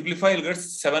if you simplify, you'll get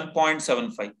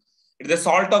 7.75. It is a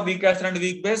salt of weak acid and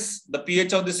weak base. The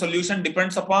pH of the solution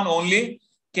depends upon only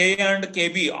Ka and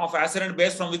Kb of acid and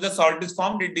base from which the salt is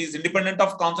formed. It is independent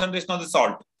of concentration of the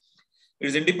salt. It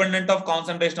is independent of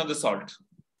concentration of the salt.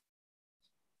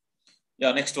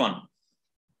 Yeah, next one.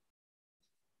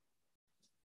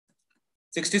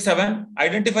 67.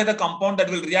 Identify the compound that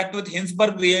will react with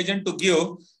Hinsberg reagent to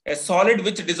give a solid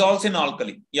which dissolves in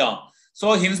alkali. Yeah.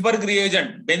 So Hinsberg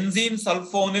reagent, benzene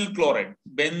sulfonyl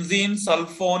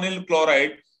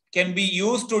chloride can be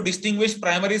used to distinguish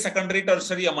primary, secondary,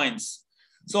 tertiary amines.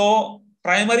 So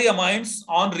primary amines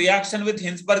on reaction with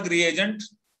Hinsberg reagent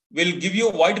will give you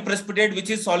white precipitate, which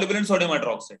is soluble in sodium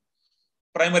hydroxide.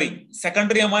 Primary.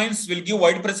 Secondary amines will give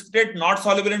white precipitate, not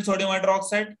soluble in sodium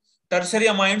hydroxide. Tertiary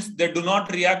amines, they do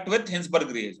not react with Hinsberg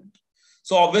reagent.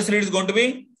 So obviously it is going to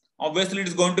be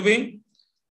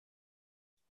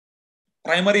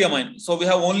primary amine. So we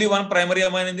have only one primary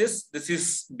amine in this. This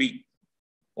is B.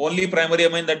 Only primary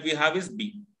amine that we have is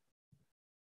B.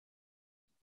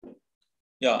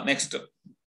 Yeah, next.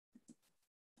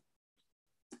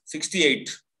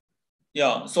 68.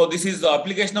 Yeah, so this is the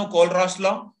application of Kohlrausch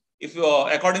law. If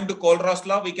according to Kohlrausch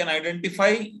law, we can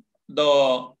identify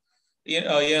the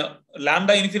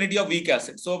lambda infinity of weak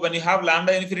acid. So when you have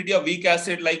lambda infinity of weak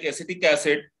acid like acetic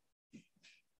acid,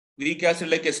 we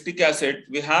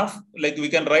have we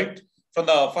can write from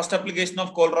the first application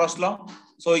of Kohlrausch law.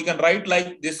 So you can write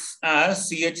like this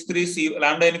as CH3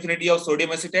 lambda infinity of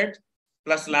sodium acetate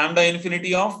plus lambda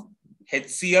infinity of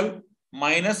HCl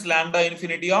minus lambda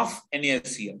infinity of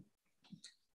NaCl.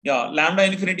 Yeah, lambda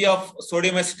infinity of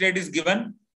sodium acetate is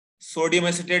given. Sodium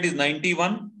acetate is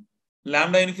 91.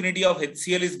 Lambda infinity of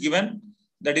HCl is given.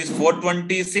 That is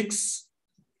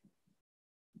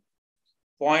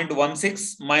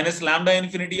 426.16 minus lambda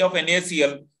infinity of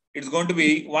NaCl. It's going to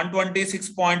be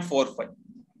 126.45.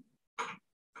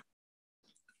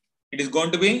 It is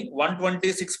going to be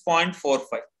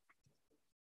 126.45.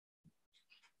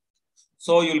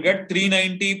 So you'll get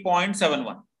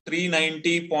 390.71.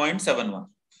 390.71.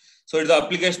 So it's the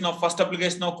application of first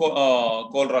application of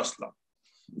Kohlrausch law.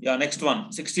 Yeah, next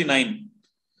one, 69.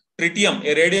 Tritium,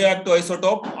 a radioactive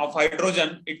isotope of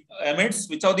hydrogen, it emits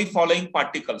which of the following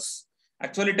particles?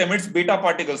 Actually, it emits beta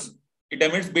particles. It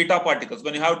emits beta particles.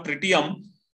 When you have tritium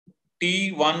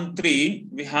T13,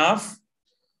 we have,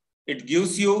 it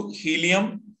gives you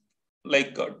helium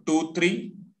like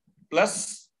 2,3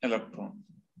 plus electron.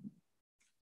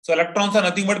 So electrons are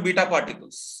nothing but beta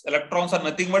particles. Electrons are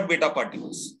nothing but beta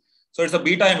particles. So it's a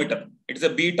beta emitter. It's a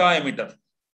beta emitter.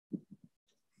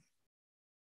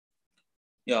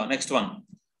 Yeah, next one.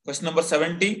 Question number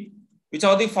 70. Which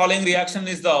of the following reaction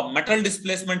is the metal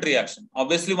displacement reaction?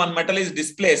 Obviously, one metal is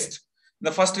displaced in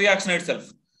the first reaction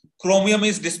itself. Chromium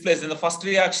is displaced in the first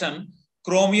reaction.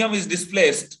 Chromium is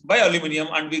displaced by aluminum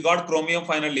and we got chromium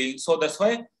finally. So that's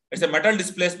why it's a metal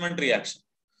displacement reaction.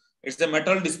 It's a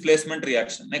metal displacement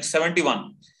reaction. Next,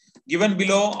 71. Given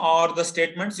below are the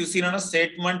statements. You see, on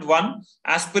statement 1,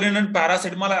 aspirin and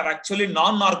paracetamol are actually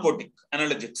non-narcotic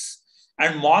analgesics.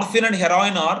 And morphine and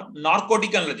heroin are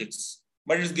narcotic analgesics.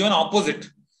 But it's given opposite.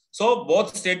 So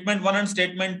both statement 1 and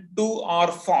statement 2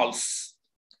 are false.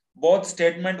 Both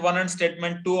statement 1 and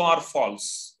statement 2 are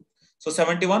false. So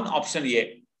 71, option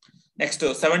A. Next,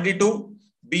 72.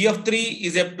 BF3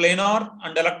 is a planar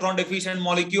and electron deficient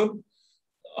molecule.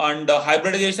 And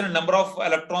hybridization and number of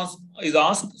electrons is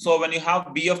asked. So when you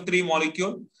have BF3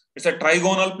 molecule, it's a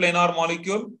trigonal planar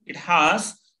molecule. It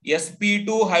has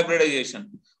sp2 hybridization.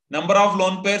 Number of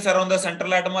lone pairs around the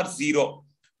central atom are 0.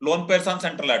 Lone pairs on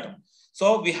central atom.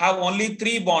 So we have only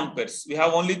 3 bond pairs.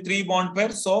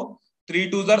 So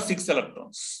 3 2s are 6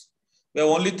 electrons. We have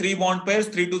only 3 bond pairs.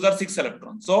 3 2s are 6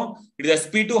 electrons. So it is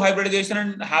sp2 hybridization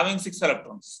and having 6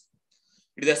 electrons.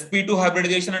 It is sp2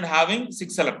 hybridization and having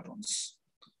 6 electrons.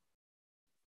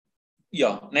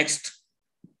 Yeah, next.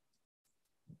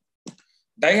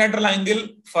 Dihedral angle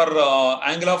for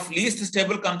angle of least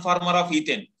stable conformer of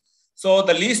ethane. So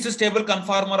the least stable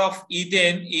conformer of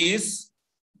ethane is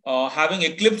having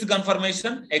eclipsed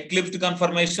conformation.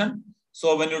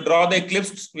 So when you draw the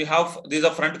eclipsed, we have, this is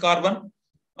a front carbon.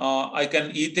 I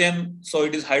can ethane, so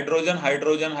it is hydrogen.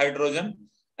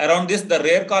 Around this, the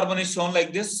rare carbon is shown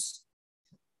like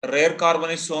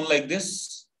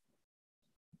this.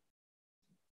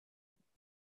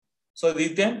 So the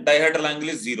ethane dihedral angle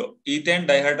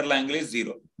is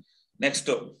 0. Next,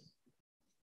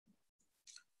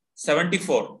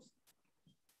 74.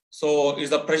 So is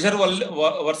the pressure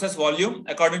versus volume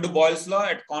according to Boyle's law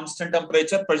at constant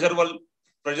temperature, pressure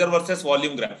versus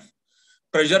volume graph.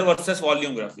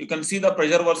 You can see the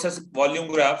pressure versus volume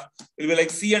graph will be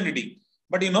like C and D.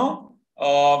 But you know,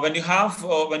 when you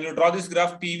draw this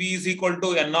graph, PV is equal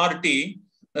to nRT,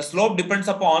 the slope depends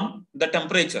upon the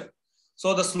temperature.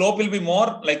 So the slope will be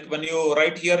more like when you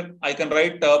write here, I can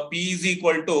write P is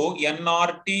equal to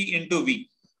nRT into V.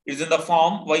 It is in the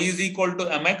form y is equal to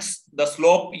mx. The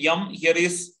slope m here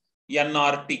is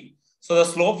nRT. So the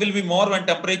slope will be more when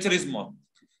temperature is more.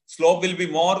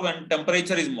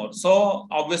 So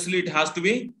obviously it has to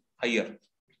be higher.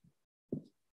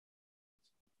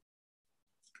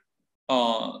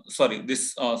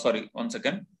 sorry, 1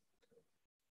 second.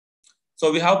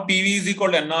 So we have PV is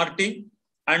equal to NRT,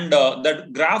 and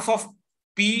that graph of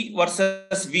P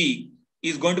versus V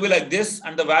is going to be like this,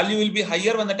 and the value will be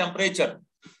higher when the temperature.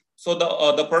 So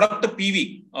the product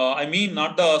PV, I mean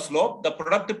not the slope, the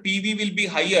product PV will be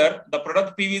higher. The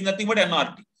product PV is nothing but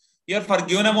NRT. Here for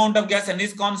given amount of gas, N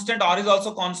is constant, R is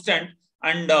also constant,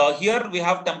 and here we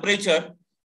have temperature.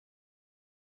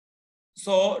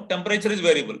 So temperature is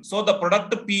variable. So the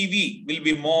product PV will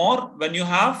be more when you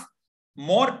have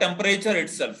more temperature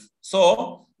itself.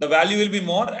 So the value will be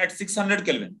more at 600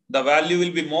 Kelvin. The value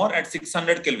will be more at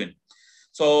 600 Kelvin.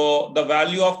 So the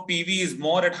value of PV is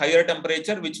more at higher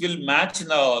temperature, which will match in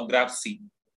the graph C.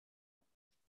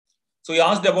 So he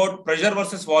asked about pressure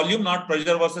versus volume, not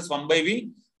pressure versus 1 by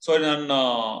V. So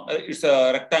it's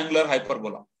a rectangular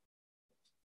hyperbola.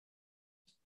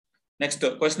 Next,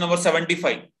 question number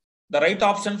 75. The right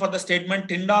option for the statement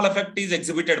Tyndall effect is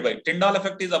exhibited by. Tyndall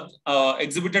effect is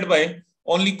exhibited by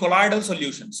only colloidal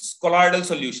solutions. Colloidal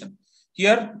solution.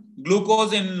 Here,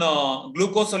 glucose in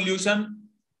glucose solution,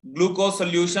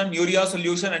 urea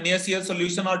solution, NaCl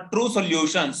solution are true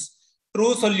solutions.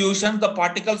 True solutions, the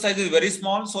particle size is very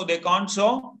small, so they can't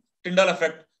show Tyndall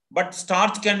effect. But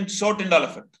starch can show Tyndall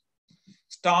effect.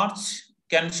 Starch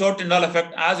can show Tyndall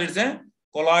effect as it's a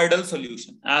colloidal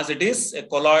solution. As it is a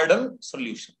colloidal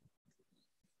solution.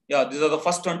 Yeah, these are the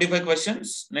first 25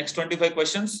 questions. Next 25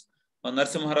 questions,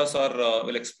 Narasimhara sir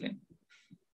will explain.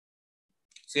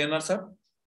 CNR sir,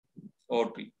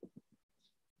 over to you.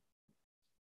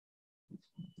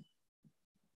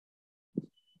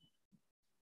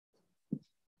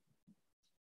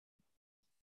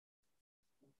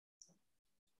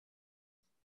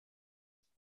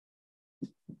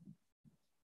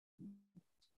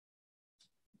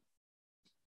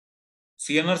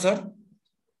 CNR sir.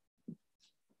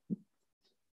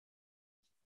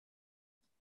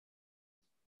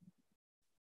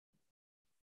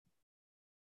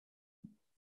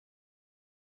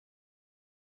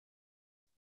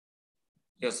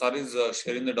 Yes, sir is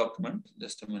sharing the document.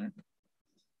 Just a minute.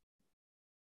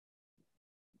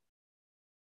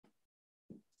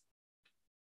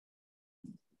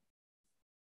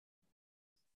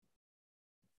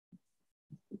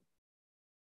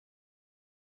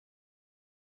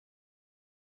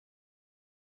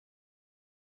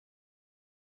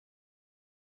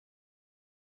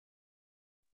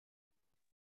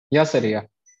 Yeah, sir. Yeah.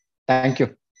 Thank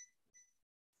you.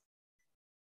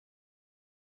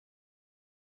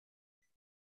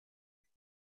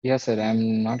 Yes, sir.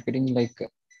 I'm not getting like.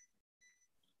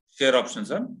 Share option,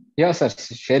 sir. Yeah, sir.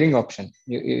 Sharing option.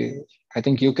 I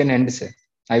think you can end, sir.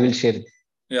 I will share.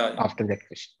 Yeah. After that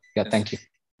question. Yeah. Yes. Thank you.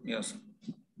 Yes.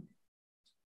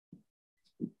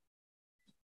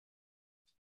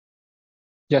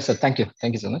 Yes, sir. Thank you.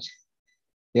 Thank you so much.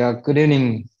 Yeah. Good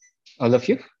evening, all of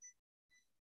you.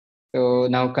 So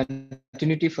now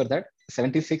continuity for that.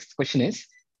 76th question is,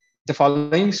 the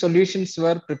following solutions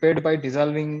were prepared by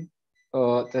dissolving,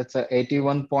 that's a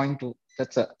 81.2,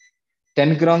 that's a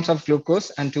 10 grams of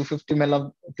glucose and 250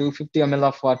 ml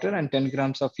of water and 10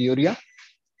 grams of urea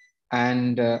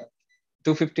and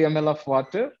 250 ml of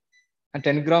water and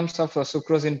 10 grams of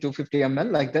sucrose in 250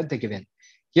 ml, like that they given.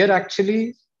 Here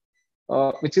actually,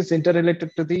 which is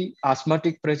interrelated to the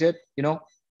osmotic pressure, you know.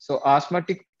 So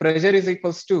osmotic pressure is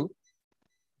equals to,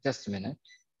 just a minute.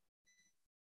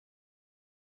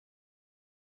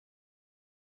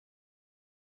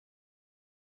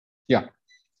 Yeah,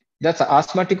 that's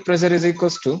osmotic pressure is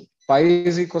equals to pi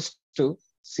is equals to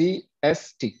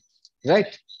CST,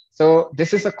 right? So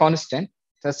this is a constant.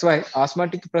 That's why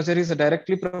osmotic pressure is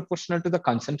directly proportional to the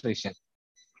concentration.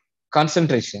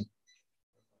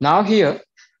 Now here,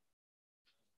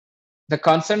 the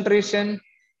concentration,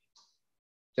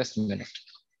 just a minute.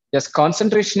 Yes,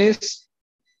 concentration is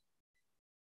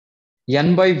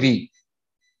N by V.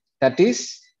 That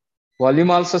is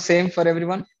volume also same for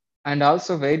everyone, and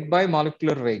also weight by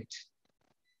molecular weight.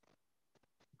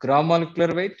 Gram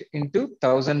molecular weight into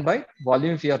 1000 by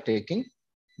volume if you are taking.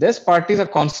 This part is a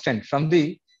constant from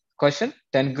the question.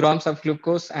 10 grams of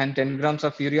glucose and 10 grams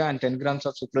of urea and 10 grams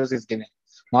of sucrose is given.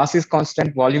 Mass is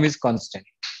constant, volume is constant.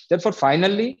 Therefore,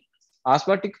 finally,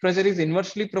 osmotic pressure is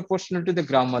inversely proportional to the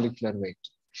gram molecular weight.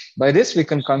 By this, we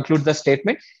can conclude the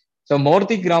statement. So more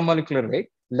the gram molecular weight,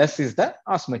 less is the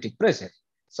osmotic pressure.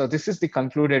 So this is the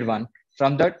concluded one.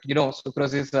 From that, you know,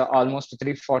 sucrose is almost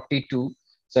 342.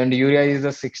 So and urea is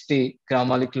a 60 gram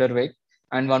molecular weight,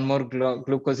 and one more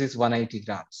glucose is 180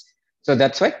 grams. So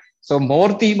that's why. So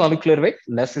more the molecular weight,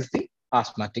 less is the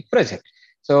osmotic pressure.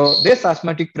 So this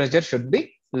osmotic pressure should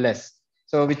be less.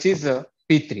 So which is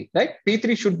P3, right?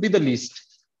 P3 should be the least.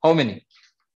 How many?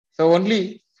 So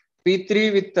only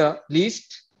P3 with the least.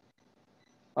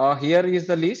 Here is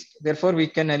the least. Therefore, we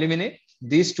can eliminate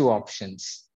these two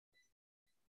options.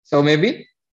 So maybe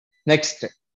next.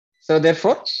 So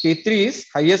therefore, P3 is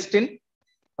highest in,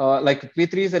 like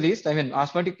P3 is the least. I mean,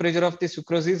 osmotic pressure of the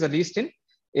sucrose is the least in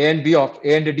A and B of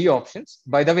A and D options.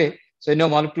 By the way, so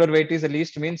molecular weight is the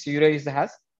least, means urea is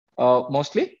has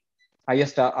mostly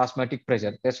highest osmotic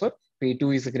pressure. Therefore,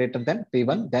 P2 is greater than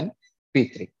P1 than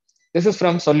P3. This is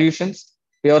from solutions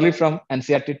purely from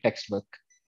NCERT textbook.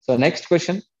 So next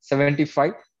question,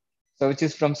 75. So which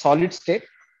is from solid state.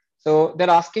 So they're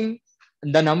asking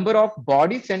the number of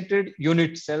body-centered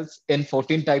unit cells in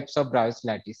 14 types of Bravais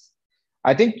lattice.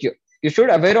 I think you should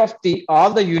aware of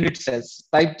all the unit cells,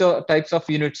 types of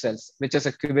unit cells, which is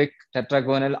a cubic,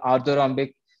 tetragonal,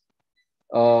 orthorhombic,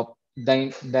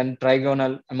 then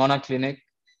trigonal, monoclinic,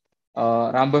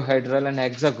 rhombohedral, and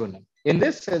hexagonal. In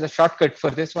this, the shortcut for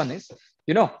this one is,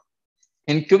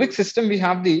 in cubic system, we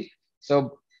have the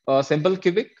simple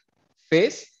cubic,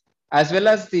 face, as well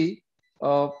as the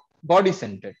body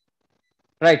centered,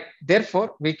 right?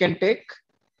 Therefore, we can take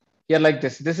here like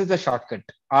this. This is the shortcut.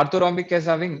 Orthorhombic is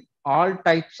having all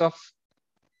types of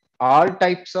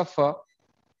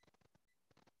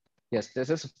yes, this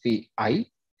is PI.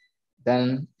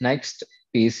 Then next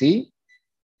PC.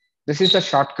 This is the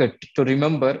shortcut to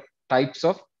remember types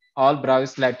of all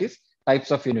Bravais lattice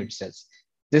types of unit cells.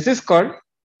 This is called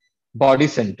body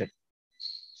centered.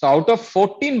 So out of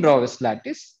 14 Bravais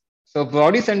lattice, so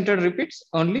body centered repeats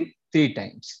only 3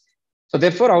 times. So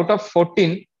therefore, out of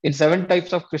 14 in 7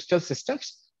 types of crystal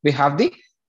systems, we have the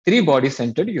 3 body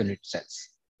centered unit cells.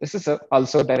 This is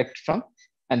also direct from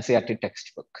NCERT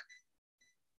textbook.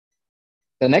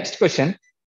 The next question,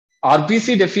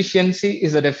 RBC deficiency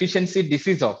is a deficiency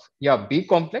disease of B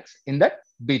complex in that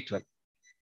B12.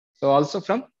 So also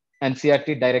from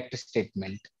NCERT direct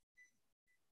statement.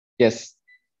 Yes.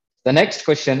 The next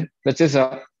question, which is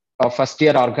a first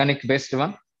year organic based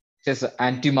one, which is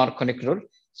anti-Marconic rule.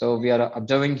 So we are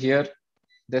observing here,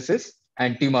 this is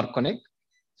anti-Marconic.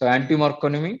 So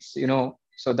anti-Marconic means,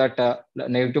 so that the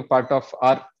negative part of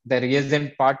or the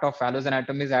reagent part of halogen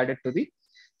atom is added to the,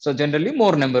 so generally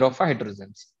more number of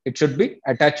hydrogens. It should be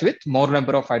attached with more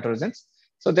number of hydrogens.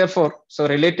 So therefore, so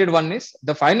related one is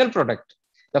the final product.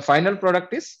 The final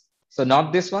product is, so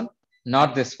not this one,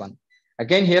 not this one.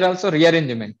 Again, here also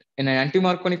rearrangement. In an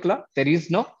anti-Marconic law, there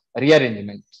is no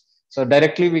rearrangement. So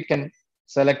directly we can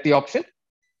select the option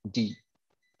D.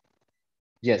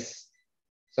 Yes.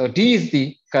 So D is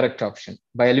the correct option.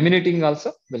 By eliminating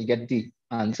also, we'll get the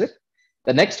answer.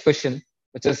 The next question,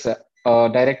 which is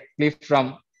directly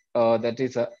from, that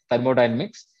is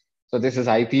thermodynamics. So this is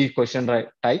IP question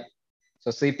type.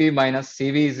 So Cp minus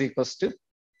Cv is equals to,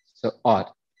 so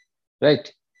R,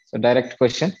 right? So direct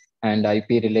question and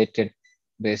IP related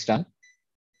based on.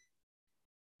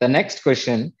 The next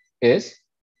question is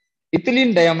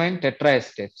ethylene diamine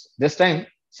tetraesters. This time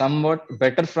somewhat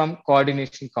better from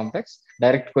coordination complex.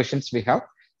 Direct questions we have.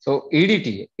 So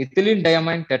EDTA, ethylene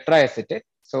diamine tetraacetate.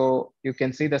 So you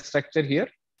can see the structure here,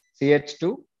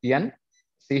 CH2N,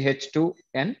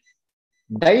 CH2N,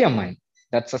 diamine.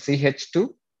 That's a CH2,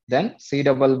 then C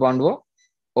double bond O,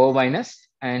 O minus,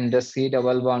 and C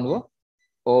double bond O,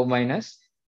 O minus.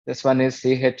 This one is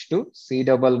CH2, C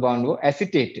double bond O,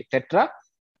 acetate,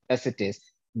 tetraacetate,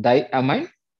 diamine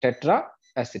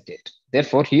tetraacetate.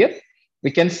 Therefore, here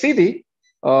we can see the,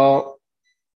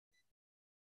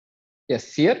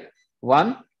 yes, here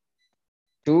 1,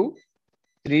 2,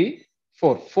 3,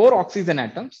 4, 4 oxygen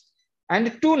atoms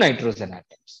and 2 nitrogen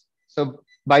atoms. So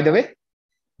by the way,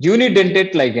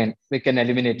 unidentate ligand, we can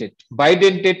eliminate it.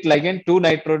 Bidentate ligand, 2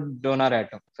 nitro donor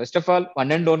atom. First of all,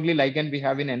 one and only ligand we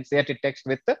have in NCERT text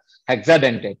with the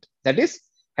hexadentate. That is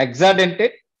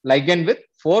hexadentate ligand with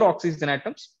 4 oxygen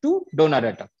atoms, 2 donor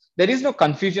atoms. There is no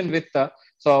confusion with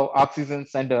so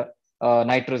oxygens and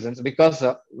nitrogens, because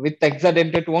with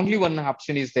hexadentate only one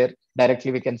option is there.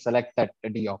 Directly we can select that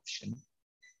D option.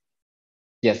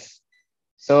 Yes.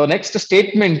 So next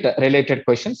statement related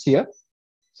questions here.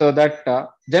 So that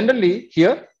generally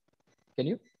here, can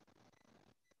you?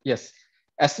 Yes.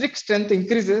 Acidic strength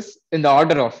increases in the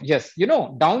order of, yes,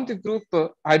 down the group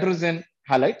hydrogen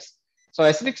halides. So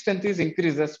acidic strength is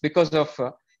increases because of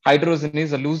hydrogen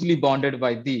is loosely bonded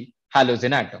by the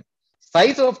halogen atom.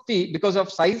 Size of because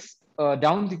of size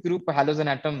down the group halogen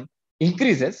atom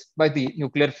increases by the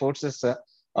nuclear forces,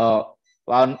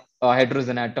 one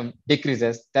hydrogen atom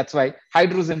decreases. That's why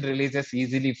hydrogen releases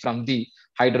easily from the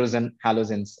hydrogen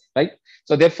halogens, right?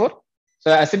 So therefore,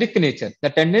 so acidic nature, the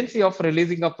tendency of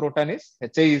releasing a proton is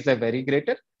HA is a very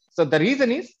greater. So the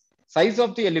reason is size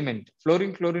of the element,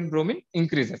 fluorine, chlorine, bromine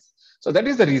increases. So that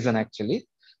is the reason actually.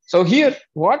 So here,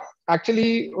 what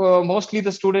actually mostly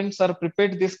the students are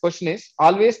prepared this question is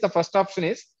always the first option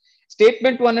is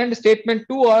statement 1 and statement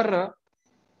 2 are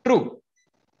true.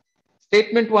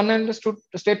 Statement 1 and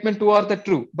statement 2 are the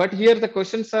true. But here the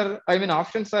questions are, I mean,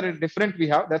 options are different we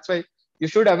have. That's why you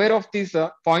should aware of these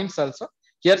points also.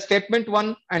 Here statement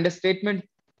 1 and statement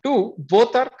 2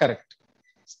 both are correct.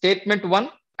 Statement 1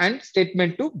 and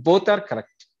statement 2 both are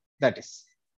correct. That is.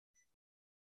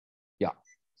 Yeah.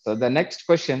 So the next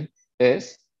question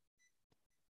is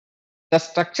the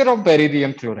structure of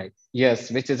beryllium chloride. Yes,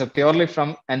 which is a purely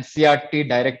from NCERT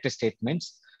direct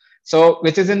statements. So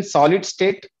which is in solid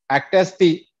state, act as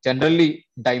the generally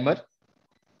dimer.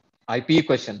 IPE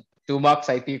question, 2 marks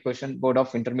IPE question, board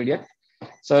of intermediate.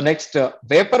 So next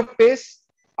vapor phase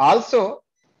also,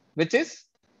 which is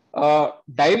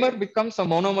dimer becomes a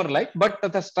monomer like, but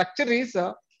the structure is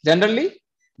generally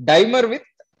dimer with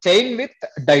chain with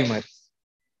dimer.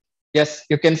 Yes,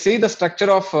 you can see the structure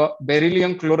of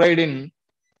beryllium chloride in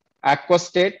aqueous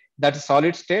state, that is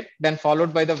solid state, then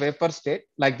followed by the vapor state.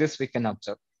 Like this we can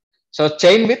observe. So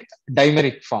chain with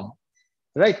dimeric form,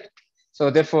 right? So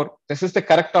therefore, this is the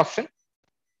correct option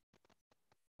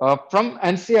from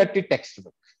NCERT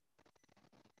textbook,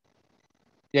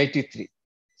 83.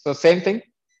 So same thing.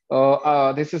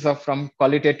 This is from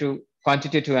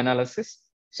quantitative analysis.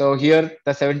 So here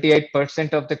the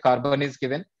 78% of the carbon is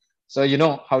given. So you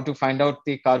know how to find out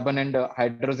the carbon and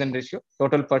hydrogen ratio.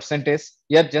 Total percentage.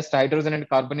 Here just hydrogen and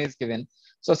carbon is given.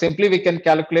 So simply we can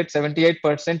calculate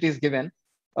 78% is given.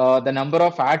 The number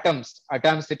of atoms,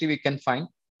 atomicity we can find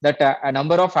that a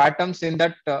number of atoms in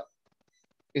that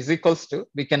is equals to,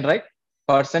 we can write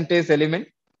percentage element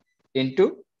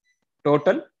into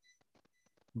total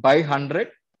by 100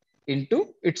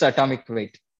 into its atomic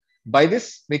weight. By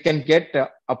this, we can get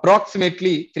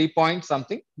approximately 3 point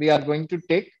something. We are going to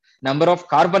take number of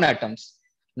carbon atoms.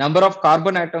 Number of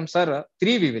carbon atoms are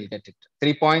 3, we will get it.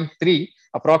 3.3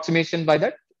 approximation by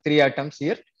that 3 atoms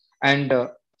here. And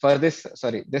for this,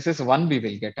 sorry, this is 1 we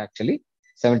will get actually,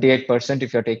 78%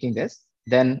 if you're taking this.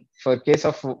 Then for case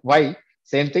of Y,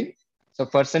 same thing. So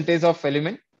percentage of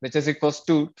element, which is equals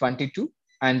to 22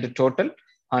 and total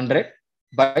 100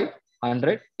 by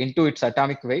 100 into its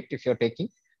atomic weight if you're taking.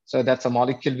 So that's a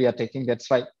molecule we are taking. That's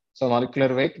why. So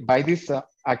molecular weight by this,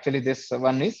 actually this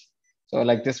one is, so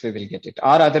like this we will get it.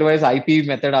 Or otherwise IP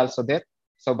method also there.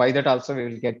 So by that also we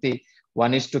will get the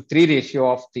 1:3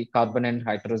 ratio of the carbon and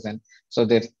hydrogen. So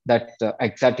there, that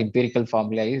exact empirical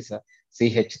formula is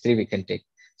CH3 we can take.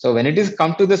 So when it is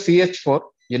come to the CH4,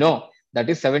 you know, that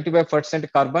is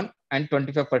 75% carbon and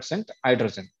 25%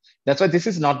 hydrogen. That's why this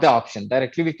is not the option.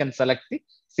 Directly we can select the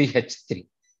CH3.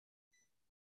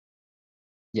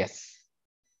 Yes.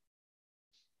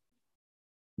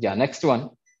 Yeah, next one.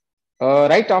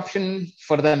 Right option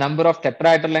for the number of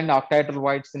tetrahedral and octahedral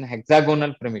voids in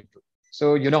hexagonal primitive.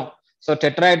 So, you know, so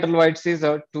tetrahedral voids is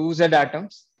 2Z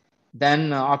atoms. Then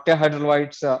octahedral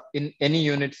voids in any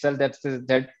unit cell, that's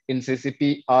Z in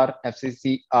CCP or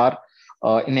FCC or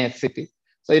in SCP.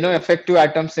 So, you know, effective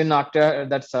atoms in octa,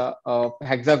 that's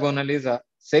hexagonal is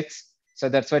 6. So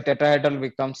that's why tetrahedral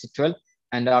becomes 12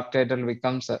 and octahedral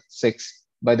becomes 6.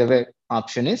 By the way,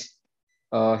 option is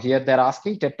here they're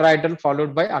asking tetrahedral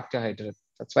followed by octahedral.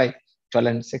 That's why 12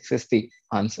 and 6 is the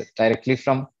answer. Directly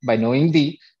from, by knowing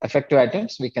the effective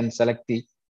atoms, we can select the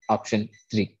option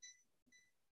 3.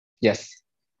 Yes.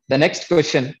 The next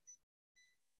question.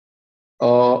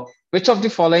 Which of the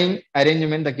following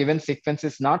arrangement, the given sequence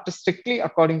is not strictly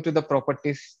according to the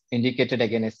properties indicated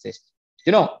against this?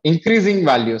 You know, increasing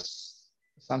values.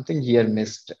 Something here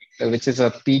missed, which is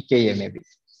a pKa maybe.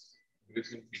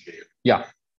 Yeah.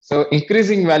 So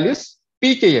increasing values,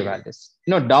 pKa values.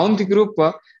 You know, down the group,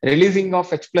 releasing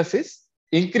of H plus is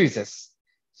increases.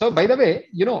 So by the way,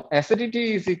 you know,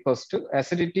 acidity is equals to,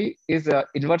 acidity is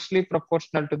inversely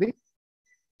proportional to the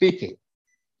pK.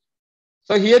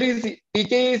 So here is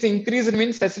pK is increased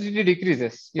means acidity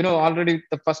decreases. You know, already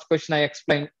the first question I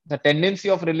explained, the tendency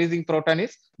of releasing proton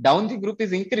is down the group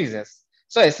is increases.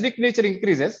 So acidic nature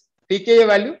increases, pKa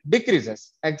value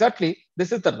decreases. Exactly,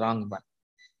 this is the wrong one.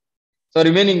 So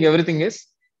remaining everything is,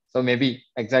 so maybe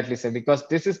exactly say, because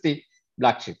this is the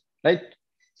black sheep, right?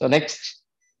 So next,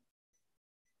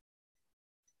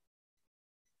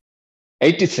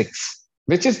 86,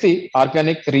 which is the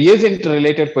organic reagent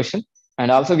related question. And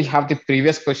also we have the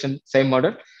previous question, same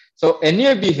model. So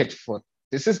NaBH4,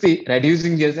 this is the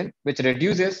reducing agent, which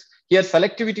reduces, here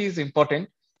selectivity is important.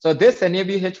 So this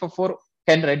NaBH4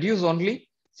 can reduce only,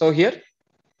 so here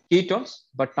ketones,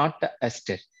 but not the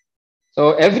ester.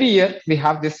 So every year we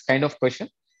have this kind of question,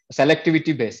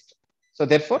 selectivity based. So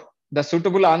therefore, the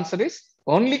suitable answer is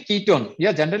only ketone.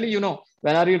 Yeah, generally,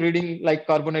 when are you reading like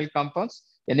carbonyl compounds,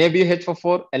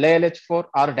 NABH4, LiLH4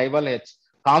 or dival H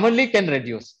commonly can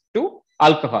reduce to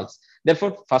alcohols.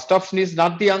 Therefore, first option is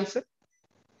not the answer,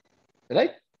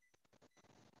 right?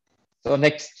 So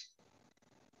next,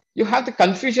 you have the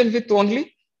confusion with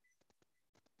only,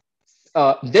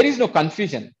 there is no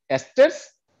confusion. Esters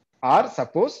are,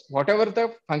 suppose, whatever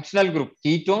the functional group,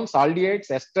 ketones, aldehydes,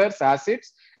 esters,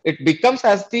 acids, it becomes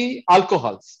as the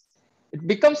alcohols. It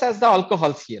becomes as the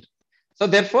alcohols here. So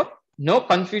therefore, no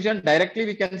confusion. Directly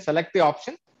we can select the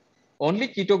option, only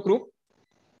keto group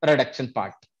reduction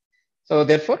part. So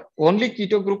therefore, only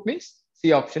keto group means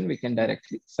C option we can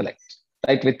directly select,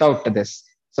 right, without this.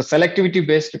 So selectivity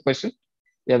based question,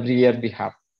 every year we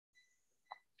have.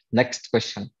 Next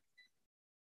question.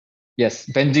 Yes,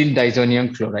 benzene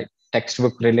diazonium chloride,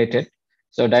 textbook related.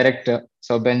 So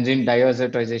so benzene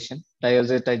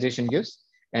diazotization gives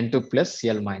N2 plus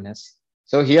Cl minus.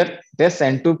 So here this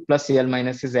N2 plus Cl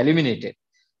minus is eliminated.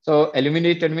 So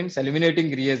eliminated means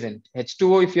eliminating reagent.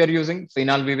 H2O if you are using,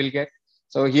 phenol we will get.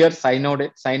 So here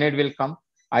cyanide will come,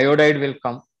 iodide will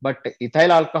come, but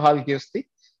ethyl alcohol gives the,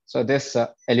 so this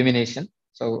elimination.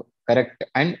 So correct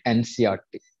and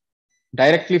NCRT,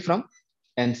 directly from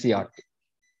NCRT.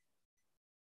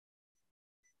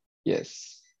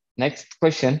 Yes. Next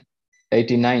question,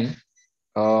 89,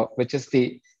 which is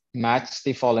the match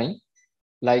the following.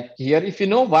 Like here, if you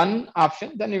know one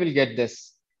option, then you will get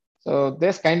this. So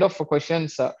this kind of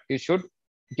questions, you should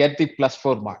get the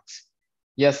 +4 marks.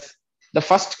 Yes. The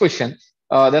first question,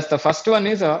 that's the first one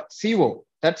is a CO.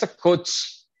 That's a Koch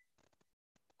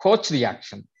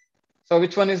reaction. So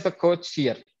which one is the Koch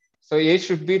here? So A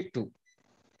should be 2.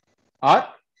 Or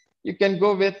you can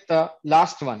go with the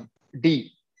last one,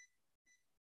 D.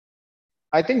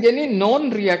 I think any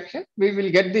known reaction, we will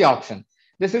get the option.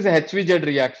 This is a HVZ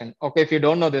reaction. Okay, if you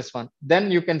don't know this one,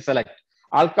 then you can select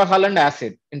alcohol and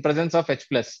acid in presence of H+,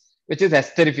 which is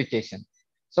esterification.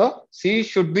 So C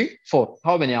should be 4.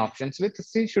 How many options with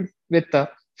C should with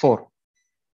 4?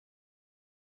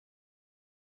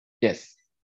 Yes.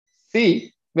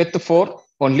 C with 4,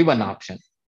 only one option.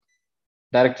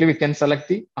 Directly we can select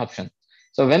the option.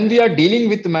 So when we are dealing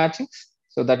with matchings,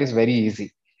 so that is very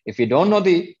easy. If you don't know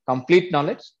the complete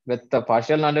knowledge, with the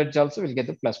partial knowledge also, we'll get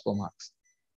the +4 marks.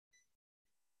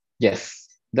 Yes.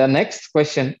 The next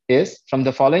question is, from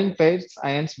the following pairs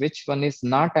ions, which one is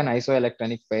not an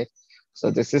isoelectronic pair? So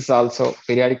this is also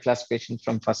periodic classification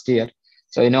from first year.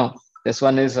 So, this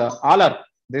one is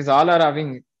these all are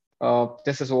having,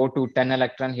 this is O2, 10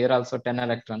 electron, here also 10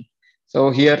 electron.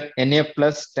 So here Na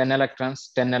plus 10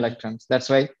 electrons, 10 electrons. That's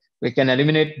why we can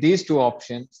eliminate these two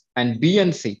options, and B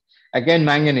and C. Again,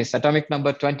 manganese, atomic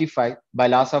number 25 by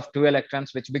loss of 2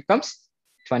 electrons, which becomes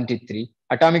 23.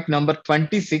 Atomic number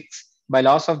 26 by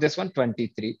loss of this one,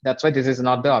 23. That's why this is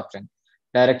not the option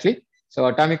directly. So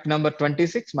atomic number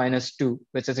 26 minus 2,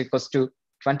 which is equals to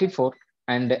 24,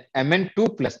 and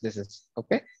Mn2 plus this is,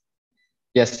 okay?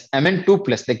 Yes, Mn2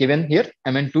 plus, they given here,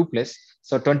 Mn2 plus.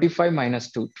 So 25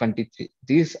 minus 2, 23.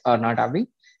 These are not having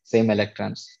same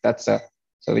electrons. That's so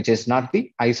which is not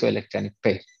the isoelectronic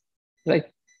pair, right?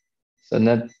 So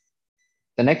the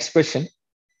next question,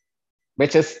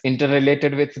 which is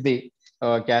interrelated with the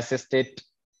gaseous state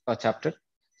chapter.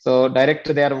 So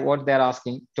what they're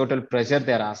asking, total pressure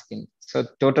they're asking. So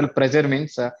total pressure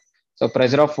means, so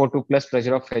pressure of O2 plus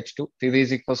pressure of H2, PV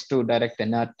is equals to direct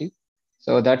nRT.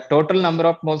 So that total number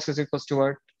of moles is equals to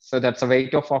what? So that's a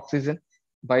weight of oxygen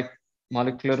by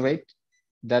molecular weight.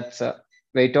 That's a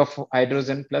weight of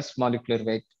hydrogen plus molecular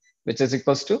weight, which is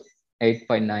equals to 8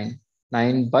 by 9,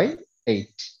 9 by 8,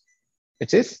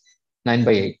 which is 9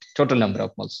 by 8, total number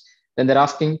of moles. Then they're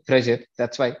asking pressure,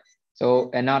 that's why.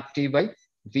 So nRT by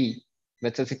V,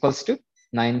 which is equals to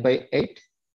 9 by 8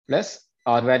 plus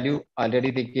R value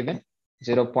already they given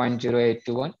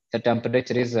 0.0821. The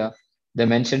temperature is, they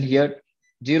mentioned here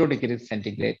 0 degrees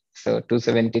centigrade. So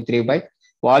 273 by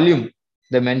volume,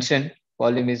 they mentioned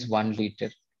volume is 1 liter.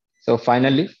 So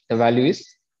finally, the value is,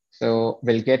 so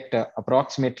we'll get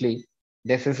approximately,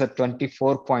 this is a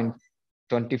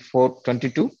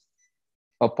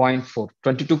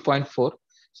 22.4.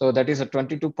 So that is a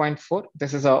 22.4.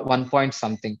 This is a 1 point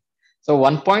something. So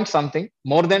 1 point something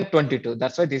more than 22.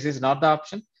 That's why this is not the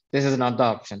option. This is not the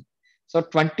option. So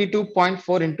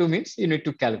 22.4 into means you need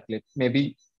to calculate.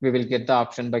 Maybe we will get the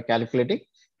option by calculating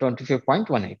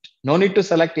 25.18. No need to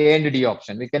select A and D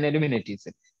option. We can eliminate it,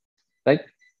 right?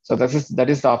 So that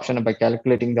is the option by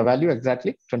calculating the value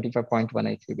exactly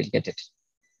 25.18. We will get it.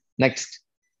 Next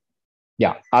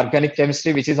Yeah, organic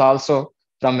chemistry, which is also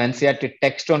from NCERT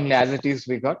text only as it is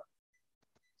we got.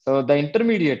 So the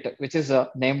intermediate, which is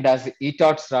named as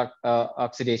ETOTS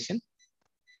oxidation,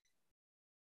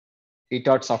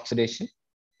 ETOTS oxidation.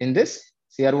 In this,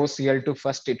 CrOCl2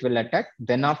 first it will attack,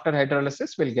 then after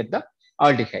hydrolysis we'll get the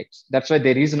aldehydes. That's why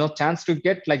there is no chance to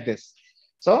get like this.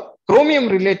 So chromium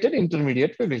related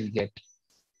intermediate we will get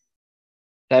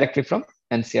directly from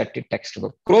NCERT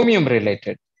textbook. Chromium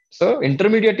related. So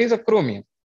intermediate is a chromium.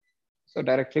 So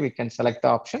directly we can select the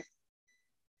option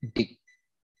D.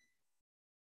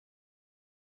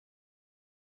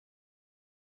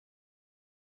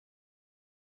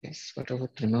 Yes, what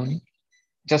about remaining?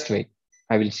 Just wait.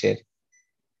 I will share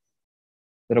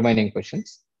the remaining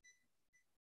questions.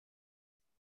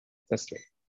 Just wait.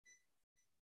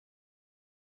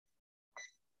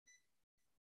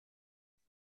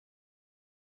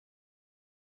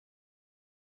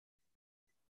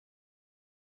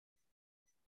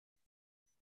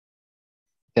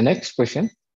 The next question.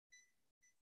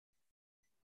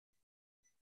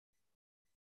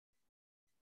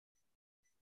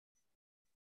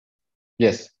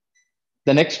 Yes.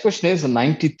 The next question is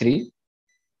 93.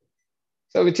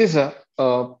 So which is a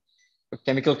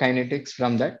chemical kinetics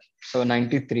from that. So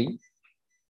 93.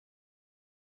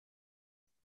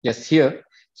 Yes, here.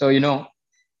 So,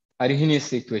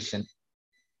 Arrhenius equation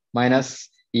minus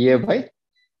EA by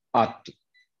RT.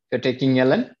 So taking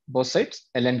ln both sides,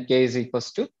 ln K is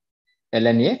equals to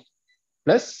ln A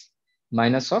plus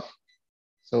minus of,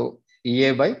 so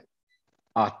EA by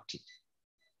RT.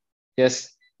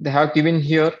 Yes, they have given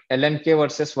here ln K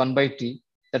versus 1 by T,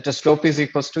 that the slope is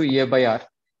equals to EA by R.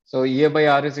 So EA by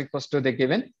R is equals to the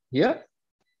given here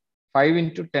 5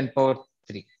 into 10 power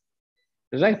 3,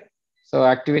 right? So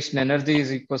activation energy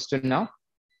is equals to now,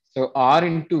 so R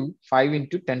into 5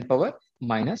 into 10 power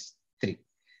minus 3.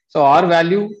 So R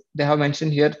value they have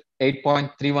mentioned here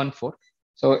 8.314.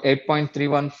 So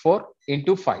 8.314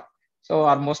 into 5. So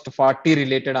almost 40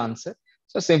 related answer.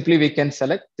 So simply we can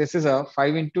select, this is a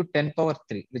 5 into 10 power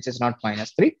 3, which is not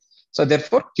minus 3. So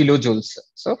therefore kilojoules.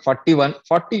 So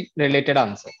 40 related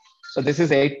answer. So this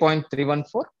is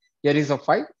 8.314. Here is a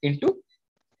 5 into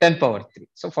 10 power 3.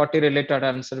 So 40 related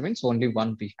answer means only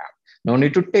one we have. No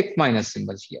need to take minus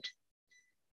symbols here.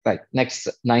 Right. Next,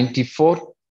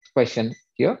 94th question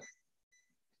here.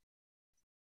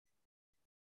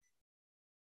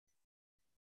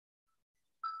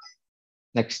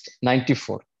 Next,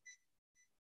 94.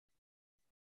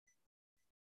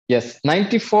 Yes,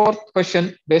 94th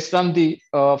question based on the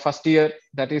first year,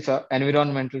 that is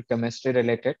environmental chemistry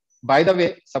related. By the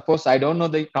way, suppose I don't know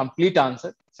the complete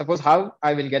answer. Suppose how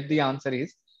I will get the answer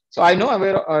is, so I know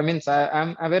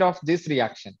I'm aware of this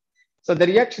reaction. So the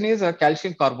reaction is a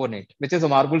calcium carbonate, which is a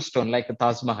marble stone like a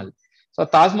Taj Mahal. So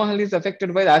Taj Mahal is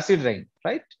affected by acid rain,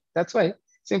 right? That's why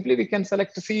simply we can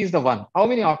select C is the one. How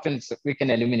many options we can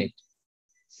eliminate?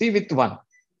 C with one,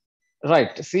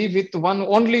 right? C with one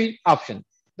only option.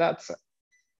 That's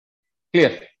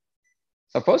clear.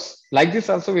 Suppose like this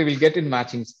also we will get in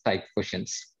matching type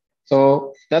questions.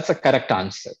 So that's a correct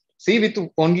answer. C with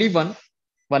only one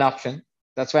option.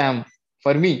 That's why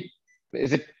for me,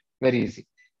 is it very easy?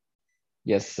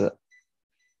 Yes.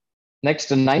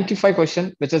 Next, 95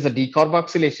 question, which is the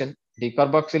decarboxylation.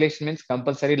 Decarboxylation means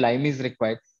compulsory lime is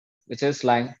required, which is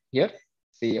lime here,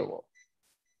 CaO.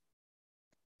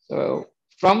 So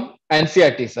from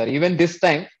NCERT, sir, even this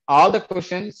time, all the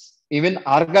questions, even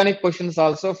organic questions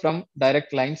also from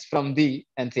direct lines from the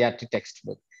NCERT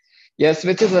textbook. Yes,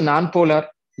 which is a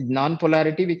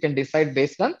non-polarity we can decide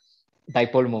based on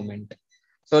dipole moment.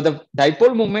 So the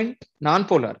dipole moment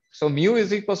non-polar. So mu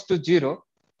is equals to 0.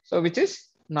 So which is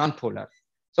non-polar.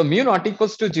 So mu not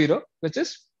equals to 0, which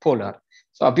is polar.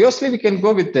 So obviously we can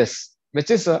go with this,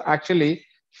 which is actually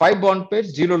 5 bond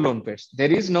pairs, 0 lone pairs.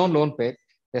 There is no lone pair.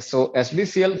 So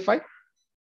SbCl5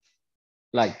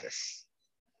 like this.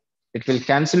 It will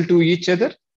cancel to each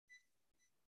other.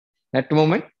 Net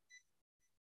moment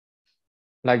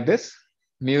like this.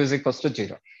 Mu is equals to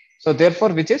 0. So therefore,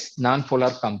 which is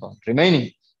non-polar compound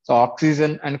remaining. So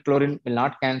oxygen and chlorine will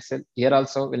not cancel. Here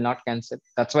also will not cancel.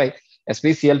 That's why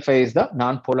SbCl5 is the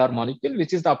non-polar molecule,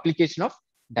 which is the application of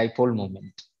dipole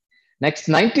moment. Next,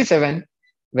 97,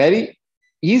 very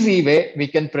easy way we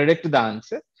can predict the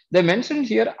answer. They mentioned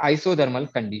here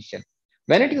isothermal condition.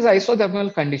 When it is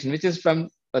isothermal condition, which is from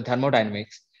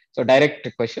thermodynamics. So direct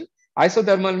question.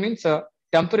 Isothermal means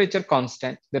temperature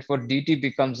constant. Therefore, dT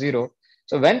becomes 0.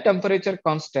 So when temperature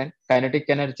constant, kinetic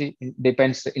energy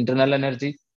depends, internal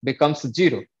energy becomes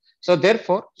 0. So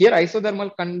therefore, here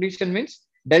isothermal condition means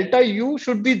delta U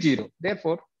should be 0.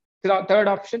 Therefore, third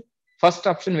option, first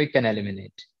option we can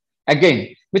eliminate.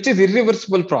 Again, which is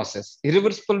irreversible process.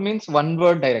 Irreversible means one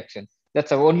word direction.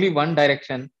 That's only one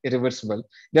direction irreversible.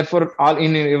 Therefore, all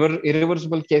in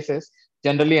irreversible cases,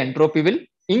 generally entropy will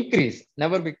increase,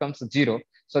 never becomes zero.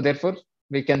 So therefore,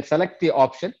 we can select the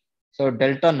option. So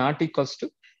delta not equals to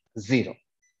zero.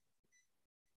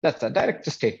 That's a direct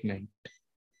statement.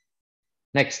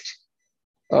 Next,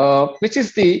 which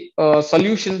is the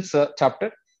solutions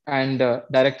chapter, and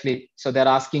directly, so they're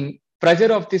asking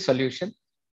pressure of the solution.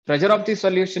 Pressure of the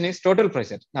solution is total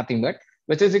pressure, nothing but,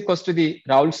 which is equals to the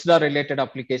Raoult's law related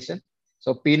application.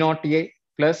 So P naught A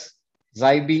plus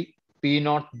Xi B, P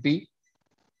naught B,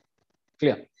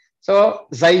 clear. So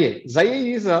Xi A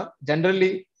is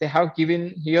generally they have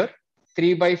given here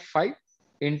 3/5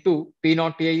 into P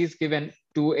naught A is given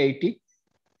 280.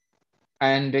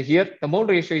 And here the mole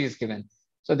ratio is given.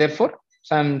 So therefore,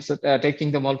 so I'm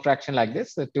taking the mole fraction like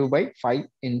this, so 2/5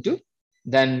 into,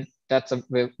 then that's a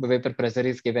vapor pressure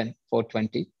is given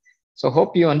 420. So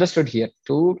hope you understood here,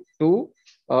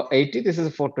 280, this is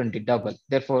a 420 double.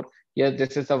 Therefore, here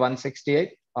this is a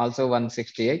 168, also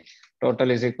 168.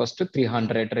 Total is equals to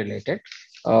 300 related.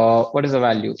 What is the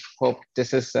value? Hope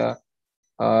this is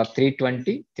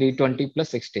 320 plus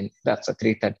 16, that's a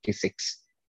 336,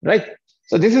 right?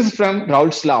 So this is from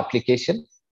Raoult's law application.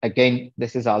 Again,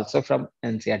 this is also from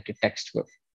NCERT textbook.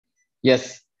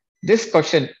 Yes, this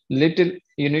question, little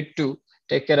you need to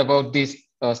take care about these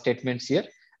statements here.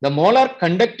 The molar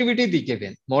conductivity they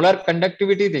given,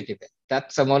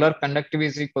 that's a molar conductivity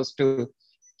is equals to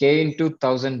K into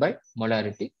 1000 by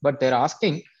molarity. But they're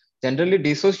asking generally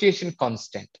dissociation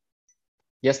constant.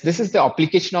 Yes, this is the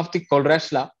application of the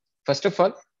Kohlrausch law. First of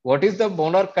all, what is the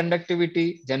molar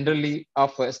conductivity generally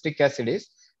of acetic acid is?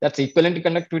 That's equivalent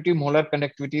conductivity, molar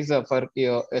conductivity is for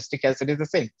acetic acid is the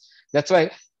same. That's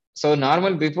why, so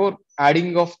normal before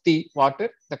adding of the water,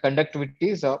 the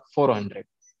conductivity is 400.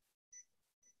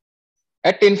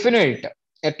 At infinite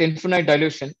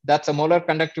dilution, that's a molar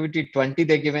conductivity 20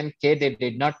 they given, K they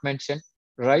did not mention,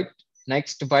 right?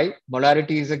 Next by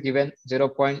molarity is a given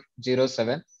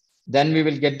 0.07. Then we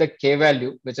will get the K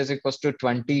value, which is equals to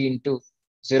 20 into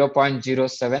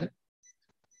 0.07,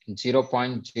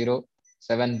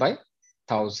 0.07 by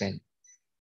 1000.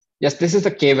 Yes, this is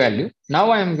the K value. Now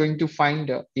I am going to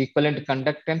find equivalent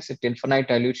conductance at infinite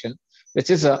dilution, which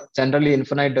is generally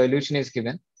infinite dilution is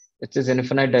given, which is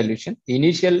infinite dilution.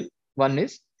 Initial one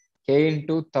is K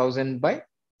into 1000 by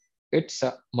its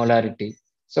molarity.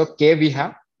 So K we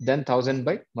have, then 1000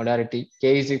 by molarity.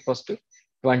 K is equals to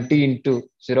 20 into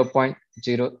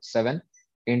 0.07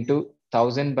 into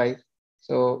 1000 by,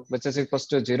 so which is equals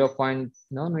to 0.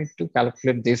 No need to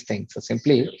calculate these things. So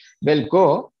simply we'll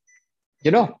go,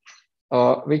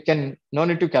 we can, no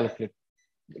need to calculate,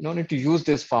 no need to use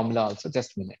this formula also,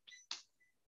 just a minute.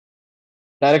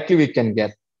 Directly we can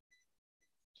get,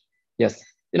 yes,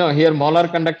 here molar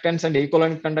conductance and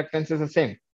equivalent conductance is the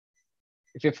same.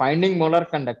 If you're finding molar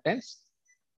conductance,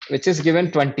 which is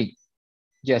given 20,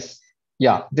 yes,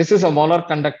 yeah, this is a molar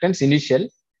conductance initial,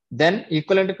 then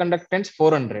equivalent conductance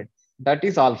 400, that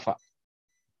is alpha.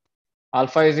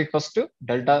 Alpha is equals to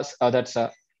delta, that's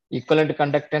equivalent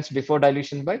conductance before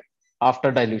dilution by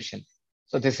after dilution.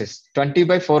 So this is 20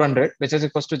 by 400, which is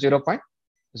equals to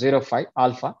 0.05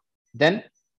 alpha. Then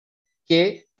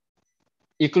K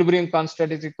equilibrium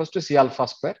constant is equals to C alpha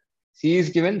square. C is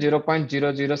given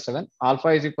 0.007. Alpha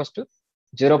is equals to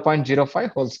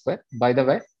 0.05 whole square. By the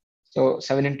way, so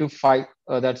 7 into 5,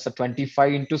 that's a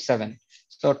 25 into 7.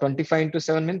 So 25 into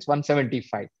 7 means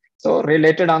 175. So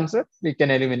related answer we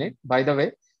can eliminate. By the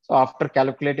way, so after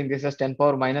calculating this as 10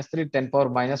 power minus 3, 10 power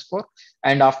minus 4,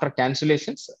 and after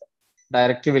cancellations,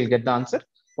 directly we'll get the answer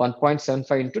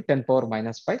 1.75 into 10 power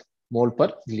minus 5 mole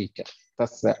per liter.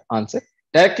 That's the answer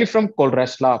directly from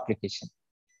Kohlrausch law application.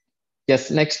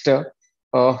 Yes, next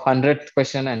 100th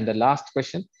question and the last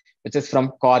question, which is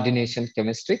from coordination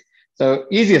chemistry. So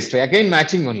easiest way, again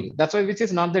matching only. That's why, which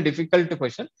is not the difficult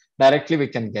question. Directly we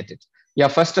can get it. Yeah,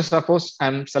 first suppose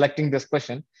I'm selecting this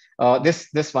question.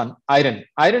 This one, iron.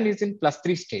 Iron is in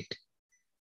 +3 state.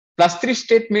 +3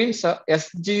 state means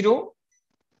S0,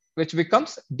 which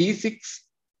becomes D6,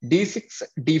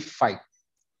 D5.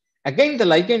 Again, the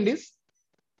ligand is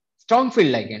strong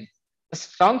field ligand. A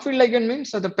strong field ligand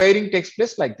means the pairing takes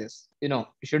place like this. You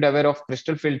should be aware of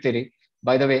crystal field theory.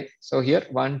 By the way, so here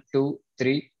 1, 2,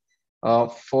 3,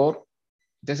 4.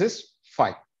 This is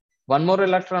 5. One more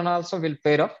electron also will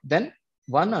pair up. Then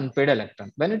one unpaired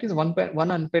electron. When it is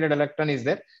one unpaired electron is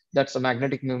there, that's the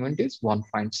magnetic moment is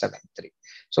 1.73.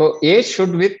 So A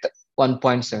should with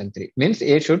 1.73 means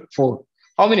A should 4.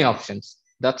 How many options?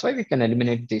 That's why we can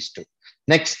eliminate these two.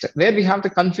 Next, where we have the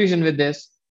confusion with this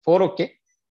 4, okay.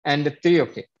 and 3.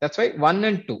 Okay, that's why 1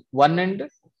 and 2. 1 and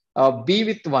B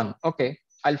with 1. Okay,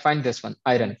 I'll find this one.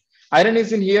 Iron. Iron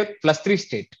is in here +3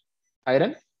 state.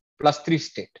 Iron +3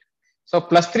 state. So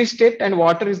 +3 state and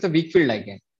water is the weak field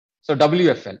ligand. So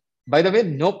WFL. By the way,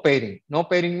 no pairing. No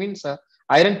pairing means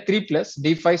iron 3 plus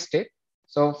D5 state.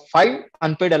 So 5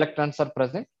 unpaired electrons are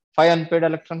present. 5 unpaired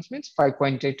electrons means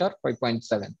 5.8 or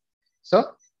 5.7. So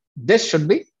this should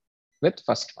be with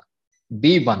first one.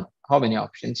 B1. How many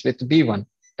options with B1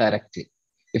 directly?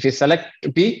 If you select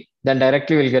B, then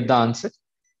directly we'll get the answer.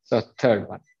 So third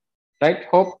one, right?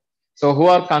 Hope. So who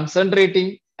are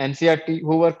concentrating NCRT,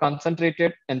 who were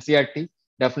concentrated NCRT,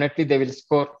 definitely they will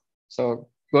score. So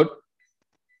good.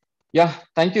 Yeah,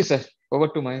 thank you, sir. Over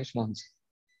to Mahesh Mohan.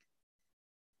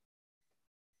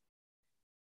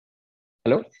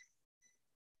 Hello?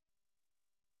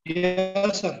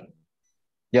 Yes, sir.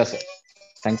 Yes, sir.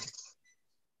 Thank you.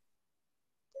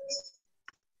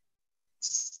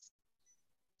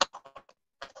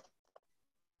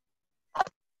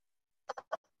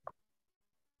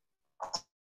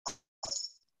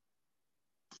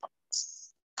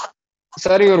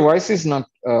 Sir, your voice is not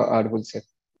audible, sir.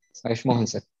 Mahesh Mohan,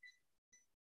 sir.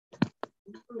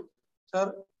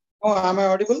 Sir, oh, am I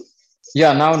audible?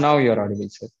 Yeah, now you're audible,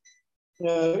 sir.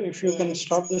 If you can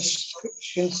stop this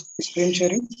screen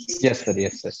sharing. Yes, sir.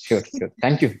 Yes, sir. Sure.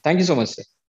 Thank you. Thank you so much, sir.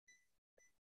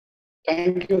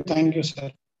 Thank you,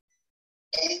 sir.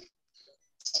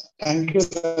 Thank you,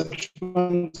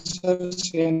 Lakshman sir,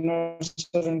 CNR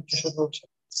sir, and Kishore sir.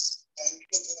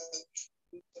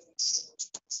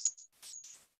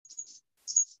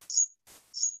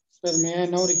 Sir, may I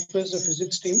now request the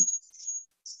physics team,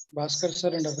 Bhaskar sir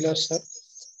and Abhilash sir,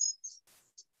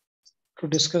 to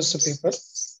discuss the paper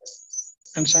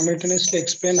and simultaneously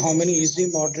explain how many easy,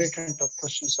 moderate, and tough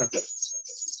questions are there.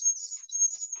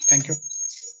 Thank you.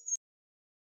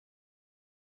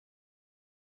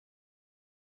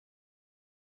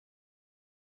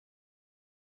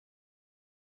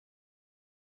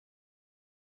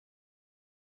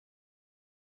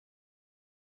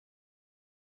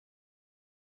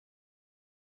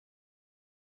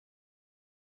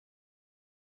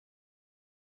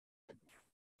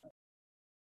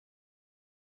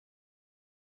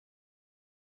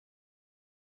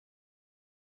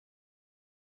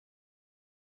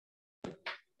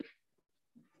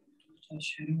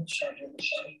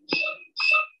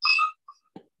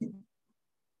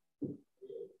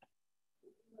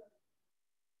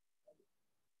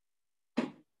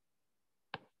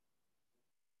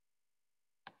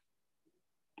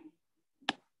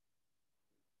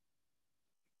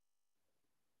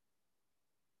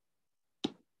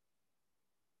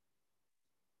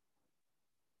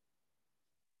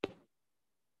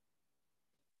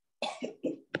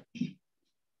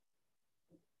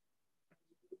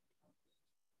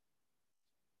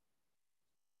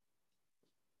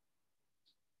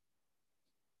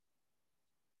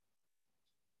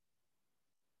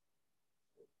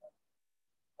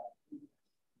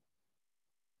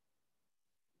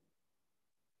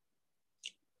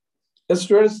 Yes,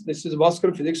 students, this is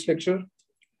Bhaskar physics lecture.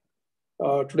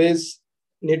 Today's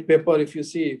NEET paper, if you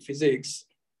see physics,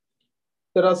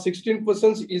 there are 16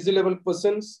 questions, easy level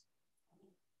questions,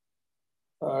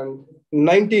 and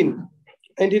 19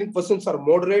 questions are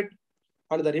moderate,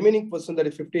 and the remaining questions, that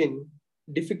is 15,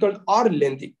 difficult or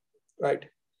lengthy, right?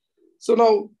 So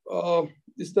now,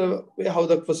 this is the way how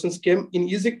the questions came. In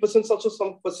easy questions, also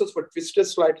some questions were twisted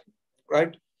slightly,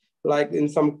 right? Like in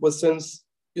some questions,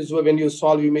 usually when you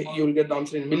solve, you will get the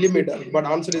answer in millimeter, but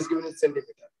answer is given in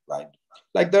centimeter, right?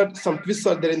 Like that, some twists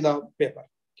are there in the paper.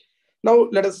 Now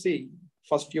let us see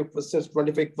first few questions,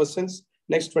 25 questions.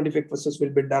 Next 25 questions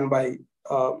will be done by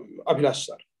Abhilash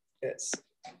sir. Yes.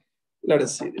 Let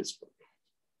us see this one.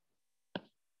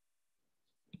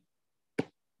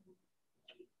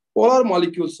 Polar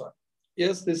molecules, sir.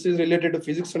 Yes, this is related to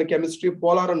physics and chemistry,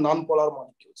 polar and non-polar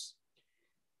molecules.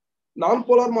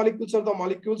 Non-polar molecules are the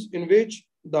molecules in which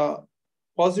the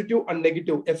positive and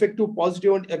negative, effective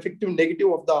positive and effective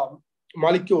negative of the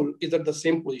molecule is at the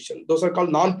same position. Those are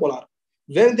called non-polar.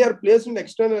 When they are placed in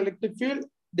external electric field,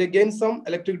 they gain some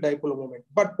electric dipole moment.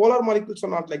 But polar molecules are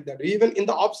not like that. Even in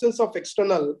the absence of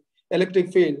external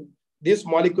electric field, these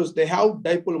molecules, they have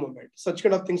dipole moment. Such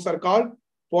kind of things are called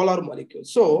polar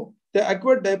molecules. So the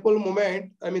acquired dipole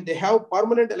moment, I mean, they have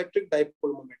permanent electric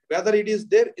dipole moment. Whether it is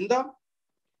there in the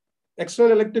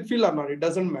external electric field or not, it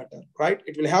doesn't matter, right?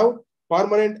 It will have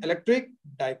permanent electric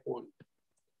dipole.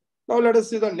 Now let us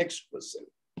see the next question.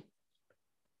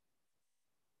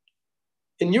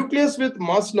 A nucleus with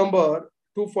mass number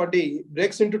 240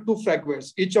 breaks into two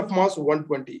fragments, each of mass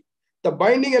 120. The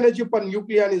binding energy per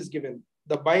nucleon is given.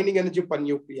 the binding energy per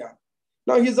nucleon.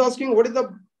 Now he's asking what is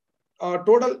the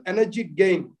total energy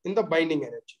gain in the binding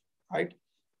energy, right?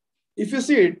 If you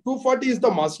see, 240 is the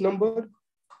mass number.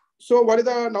 So what is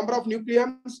the number of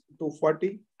nucleons?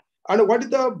 240. And what is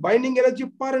the binding energy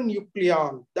per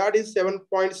nucleon? That is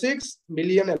 7.6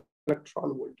 million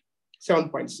electron volt.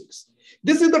 7.6.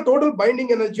 This is the total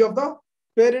binding energy of the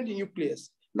parent nucleus.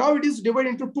 Now it is divided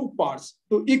into two parts,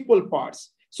 two equal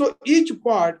parts. So each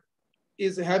part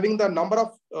is having the number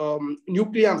of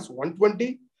nucleons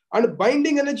 120, and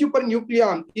binding energy per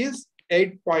nucleon is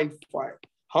 8.5.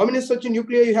 How many such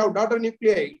nuclei you have? Daughter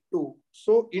nuclei? 2.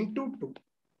 So into 2.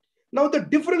 Now the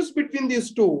difference between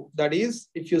these two, that is,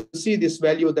 if you see this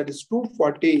value, that is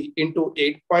 240 into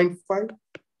 8.5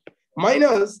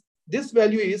 minus this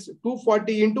value is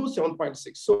 240 into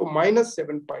 7.6. So minus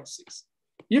 7.6.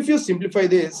 If you simplify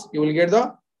this, you will get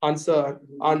the answer,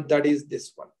 and that is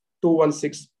this one,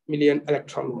 216 million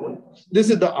electron volt. This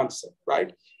is the answer,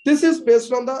 right? This is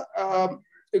based on the,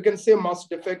 you can say, mass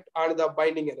defect and the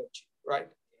binding energy, right?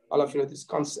 All of you know this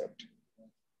concept.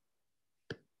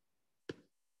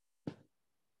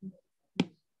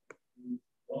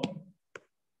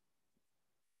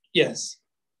 Yes.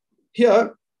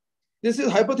 Here, this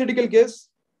is hypothetical case.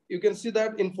 You can see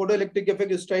that in photoelectric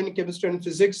effect, you study in chemistry and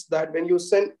physics, that when you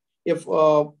send a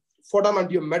photon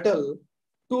onto a metal,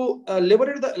 to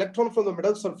liberate the electron from the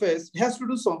metal surface, it has to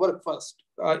do some work first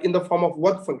in the form of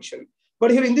work function.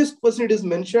 But here in this question, it is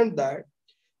mentioned that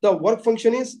the work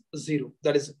function is 0,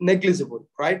 that is negligible,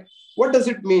 right? What does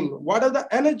it mean? What are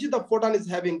the energy the photon is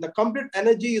having? The complete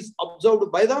energy is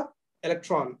absorbed by the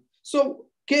electron. So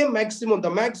K maximum, the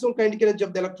maximum kinetic energy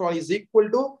of the electron is equal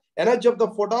to energy of the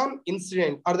photon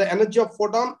incident, or the energy of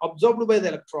photon absorbed by the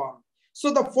electron.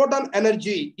 So the photon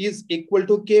energy is equal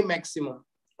to K maximum,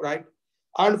 right?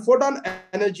 And photon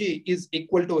energy is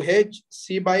equal to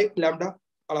hc by lambda.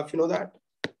 All of you know that.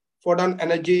 Photon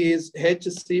energy is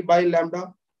hc by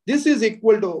lambda. This is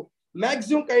equal to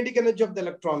maximum kinetic energy of the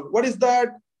electron. What is that?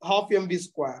 Half mv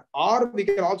square. Or we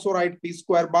can also write p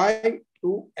square by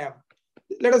 2m.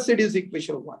 Let us say it is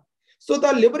equation 1. So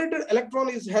the liberated electron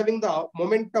is having the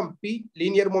momentum P,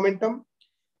 linear momentum.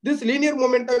 This linear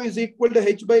momentum is equal to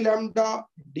h by lambda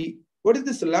d. What is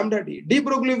this lambda d? De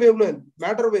Broglie wavelength,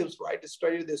 matter waves, right?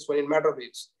 Studied this one in matter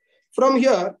waves. From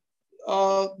here,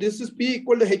 this is P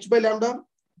equal to h by lambda,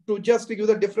 to just give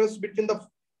the difference between the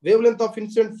wavelength of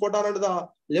incident photon and the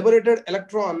liberated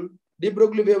electron. De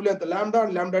Broglie wavelength, lambda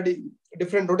and lambda d,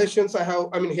 different notations I have,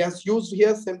 he has used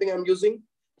here, same thing I'm using.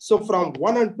 So from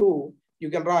 1 and 2, you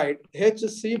can write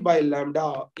hc by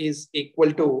lambda is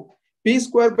equal to p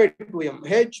square by 2m,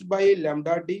 h by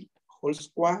lambda d whole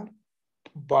square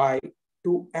by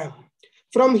 2m.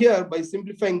 From here, by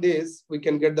simplifying this, we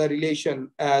can get the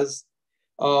relation as,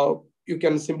 you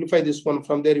can simplify this one.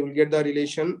 From there, you will get the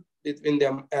relation between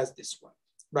them as this one,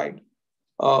 right?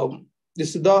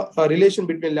 This is the relation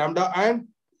between lambda and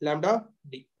lambda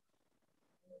d.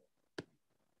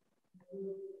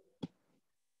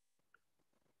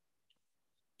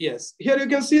 Yes, here you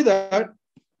can see that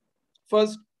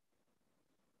first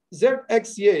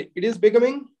Zxa, it is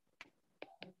becoming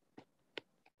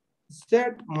Z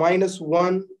minus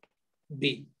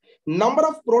 1b. Number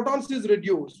of protons is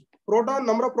reduced.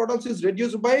 Number of protons is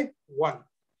reduced by 1,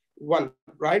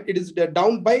 right? It is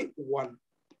down by 1.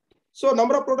 So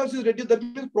number of protons is reduced. That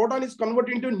means proton is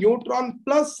converted into neutron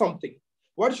plus something.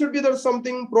 What should be the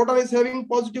something? Proton is having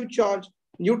positive charge.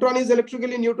 Neutron is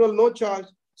electrically neutral, no charge.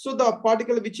 So the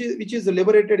particle which is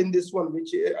liberated in this one,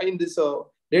 which in this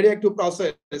radioactive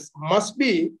process, must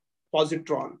be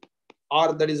positron,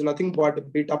 or that is nothing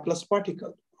but beta plus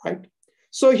particle, right?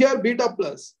 So here beta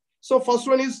plus. So first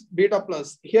one is beta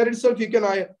plus. Here itself you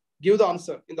can give the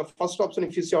answer in the first option.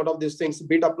 If you see out of these things,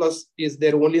 beta plus is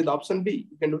there only in the option B.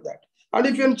 You can do that. And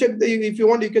if you can check if you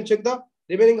want, you can check the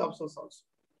remaining options also,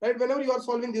 right? Whenever you are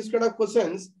solving these kind of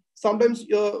questions, sometimes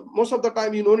most of the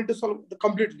time you don't need to solve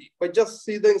completely, but just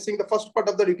seeing the first part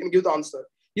of that, you can give the answer.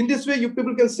 In this way, you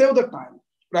people can save the time,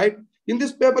 right? In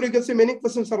this paper, you can see many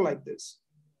questions are like this.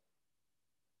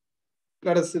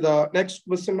 Let us see the next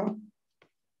question now.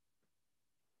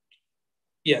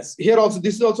 Yes, here also,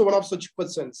 this is also one of such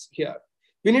questions here.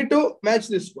 We need to match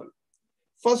this one.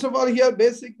 First of all, here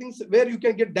basic things where you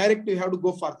can get direct, you have to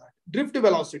go for that. Drift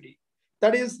velocity,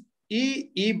 that is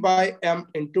E by m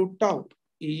into tau.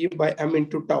 E by m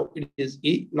into tau. It is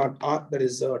E, not R. That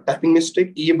is a typing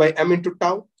mistake. E by m into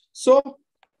tau. So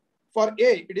for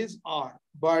A, it is R.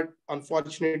 But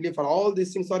unfortunately, for all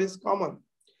these things, R is common.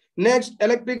 Next,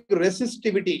 electric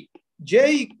resistivity.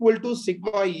 J equal to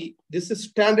sigma E. This is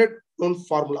standard known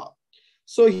formula.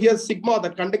 So here sigma, the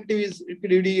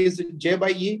conductivity is J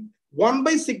by E. 1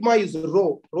 by sigma is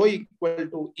rho equal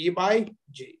to E by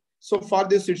J. So for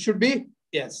this, it should be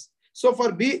S. So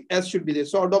for B, S should be there.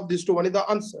 So out of these two, one is the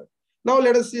answer. Now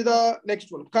let us see the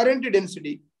next one. Current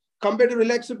density. Compared to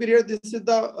relaxed period, this is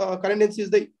the current density is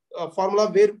the formula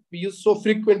where we use so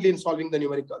frequently in solving the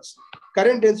numericals.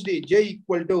 Current density, J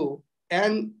equal to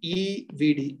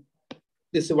NEVD.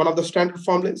 This is one of the standard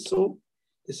formulas. So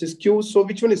this is Q. So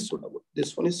which one is suitable?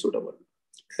 This one is suitable.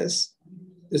 Yes,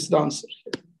 this is the answer.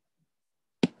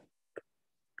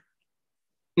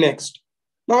 Next.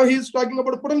 Now he is talking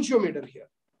about a potentiometer here.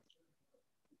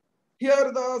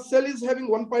 Here the cell is having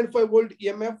 1.5 volt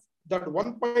EMF. That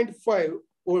 1.5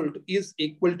 volt is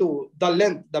equal to the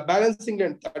length, the balancing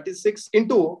length 36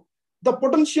 into the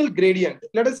potential gradient.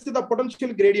 Let us see the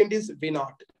potential gradient is V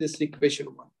naught. This is equation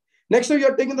 1. Next, we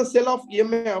are taking the cell of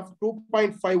EMF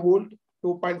 2.5 volt,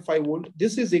 2.5 volt.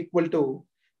 This is equal to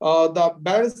the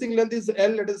balancing length is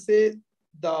L. Let us say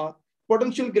the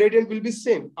potential gradient will be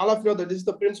same. All of you know that this is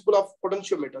the principle of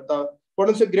potentiometer. The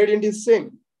potential gradient is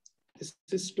same. This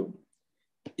is 2.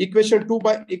 Equation 2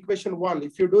 by equation 1.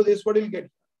 If you do this, what will you get?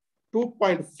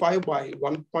 2.5 by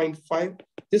 1.5.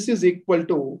 This is equal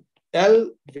to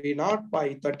L V naught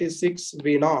by 36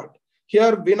 V naught.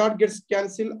 Here V naught gets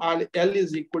cancelled and L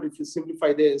is equal. If you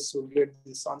simplify this, you get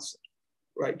this answer,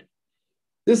 right?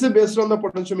 This is based on the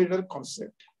potentiometer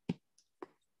concept.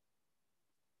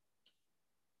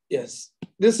 Yes,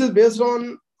 this is based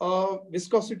on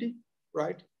viscosity,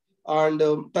 right? And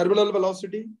terminal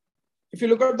velocity. If you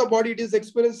look at the body, it is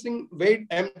experiencing weight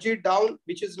mg down,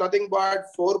 which is nothing but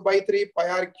 4 by 3 pi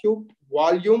r cube,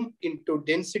 volume into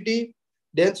density.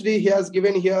 Density he has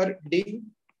given here d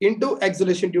into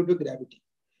acceleration due to gravity.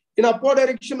 In upward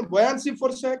direction, buoyancy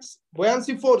force X.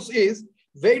 Buoyancy force is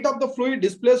weight of the fluid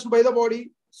displaced by the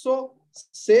body. So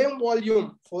same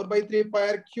volume 4 by 3 pi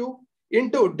r cube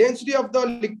into density of the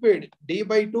liquid d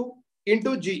by 2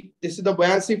 into g. This is the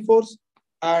buoyancy force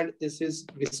and this is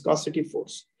viscosity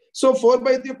force. So 4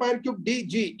 by 3 pi r cube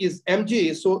dg is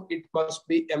mg. So it must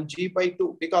be mg by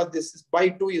 2 because this is by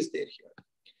 2 is there here.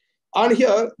 And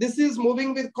here, this is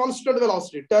moving with constant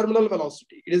velocity, terminal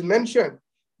velocity. It is mentioned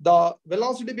the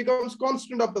velocity becomes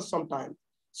constant after some time.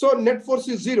 So net force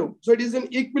is 0. So it is in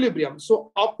equilibrium.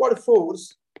 So upward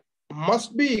force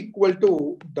must be equal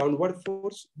to downward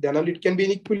force. Then only it can be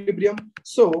in equilibrium.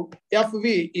 So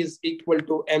Fv is equal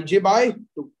to mg by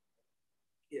 2.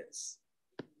 Yes.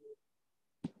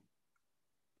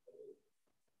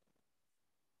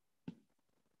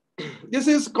 This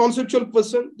is conceptual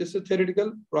question. This is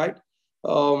theoretical, right?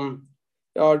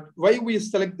 Why we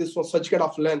select this for such kind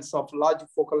of lens of large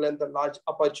focal length and large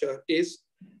aperture is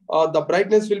the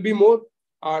brightness will be more,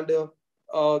 and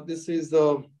this is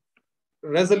the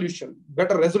resolution.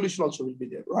 Better resolution also will be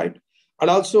there, right? And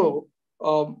also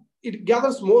it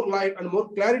gathers more light and more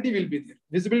clarity will be there.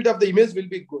 Visibility of the image will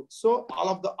be good. So all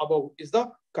of the above is the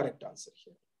correct answer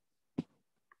here.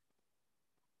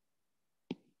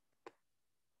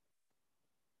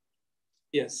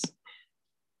 Yes.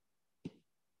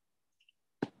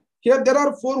 Here there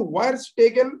are 4 wires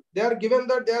taken. They are given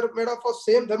that they are made of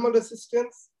same thermal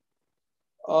resistance.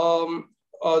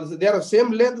 They are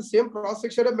same length, same cross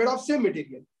section, made of same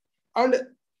material. And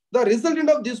the resultant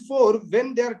of these 4,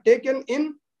 when they are taken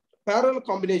in parallel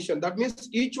combination, that means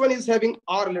each one is having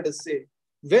R, let us say.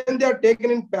 When they are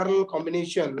taken in parallel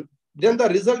combination, then the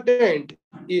resultant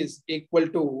is equal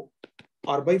to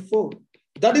R by 4.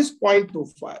 That is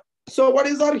 0.25. So what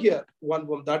is R here? 1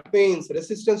 ohm. That means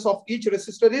resistance of each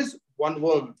resistor is 1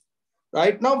 ohm.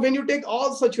 Right now, when you take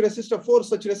all such resistors, 4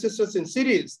 such resistors in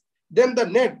series, then the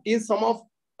net is sum of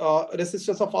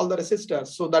resistance of all the resistors.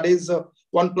 So that is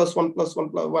 1 plus 1 plus 1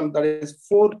 plus 1. That is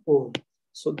 4 ohm.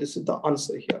 So this is the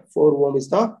answer here. 4 ohm is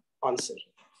the answer.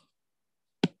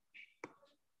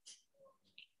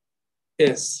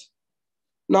 Yes.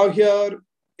 Now here,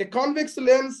 a convex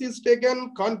lens is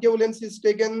taken, concave lens is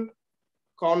taken.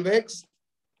 Convex,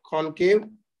 concave,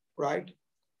 right?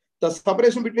 The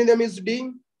separation between them is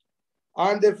d,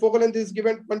 and their focal length is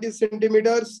given 20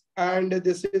 centimeters, and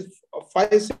this is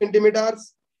 5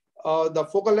 centimeters, the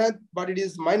focal length, but it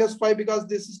is -5 because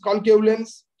this is concave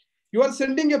lens. You are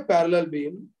sending a parallel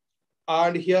beam,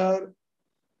 and here,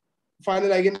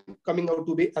 finally again coming out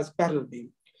to be as parallel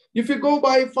beam. If you go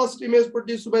by first image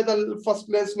produced by the first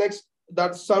lens, next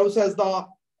that serves as the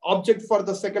object for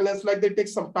the second lens, like they take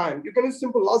some time. You can use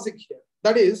simple logic here.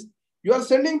 That is, you are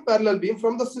sending parallel beam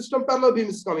from the system, parallel beam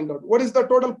is coming out. What is the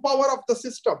total power of the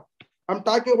system? I'm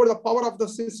talking about the power of the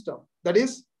system. That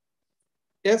is,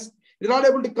 yes, it is not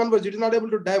able to converge, it is not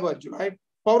able to diverge, right?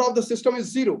 power of the system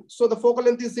is 0. So the focal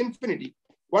length is infinity.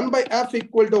 1 by f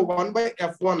equal to 1 by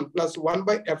f1 plus 1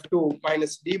 by f2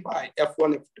 minus d by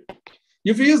f1, f2.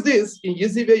 If you use this in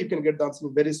easy way, you can get the answer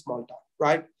in very small time,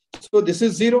 right? So this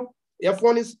is 0,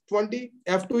 f1 is 20,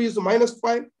 f2 is minus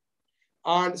 5,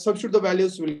 and substitute the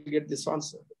values, we will get this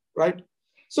answer, right?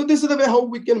 So this is the way how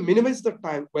we can minimize the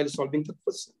time while solving the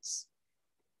questions.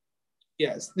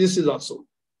 Yes, this is also.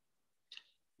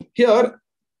 Here,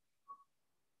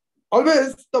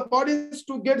 always the parties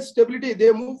to get stability,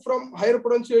 they move from higher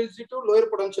potential energy to lower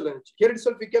potential energy. Here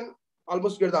itself, we can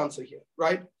almost get the answer here,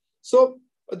 right? So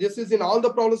this is in all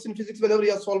the problems in physics, whenever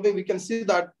you are solving, we can see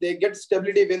that they get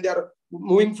stability when they are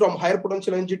moving from higher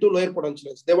potential energy to lower potential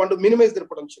energy. They want to minimize their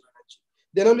potential energy.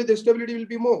 Then only the stability will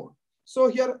be more. So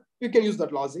here we can use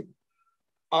that logic,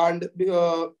 and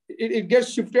it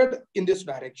gets shifted in this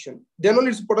direction. Then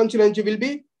only its potential energy will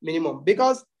be minimum,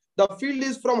 because the field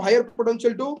is from higher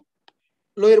potential to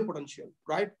lower potential,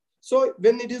 right? So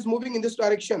when it is moving in this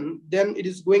direction, then it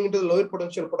is going into the lower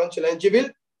potential energy will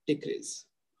decrease.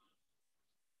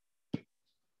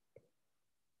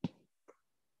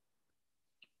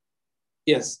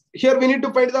 Yes, here we need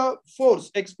to find the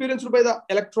force experienced by the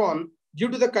electron due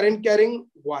to the current carrying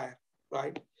wire,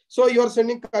 right? So you are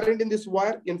sending current in this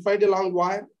wire, infinitely long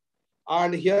wire,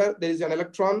 and here there is an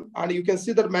electron, and you can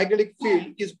see that magnetic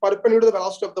field is perpendicular to the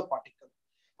velocity of the particle.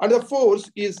 And the force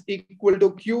is equal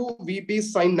to Q VB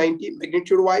sine 90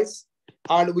 magnitude wise.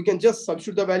 And we can just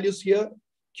substitute the values here.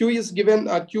 Q is given,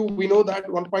 Q we know that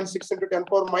 1.6 into 10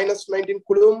 power minus 19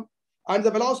 coulomb. And the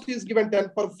velocity is given 10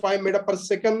 power 5 meter per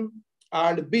second.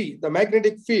 And B, the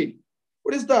magnetic field.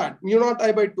 What is that? Mu naught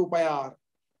I by 2 pi r.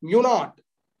 Mu naught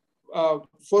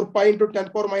 4 pi into 10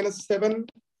 power minus 7.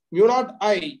 Mu naught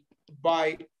I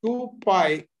by 2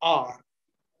 pi r.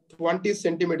 20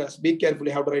 centimeters. Be careful,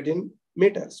 you have to write in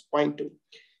meters, 0.2.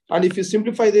 And if you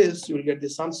simplify this, you will get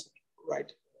this answer, right?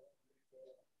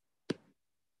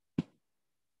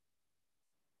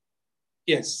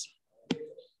 Yes.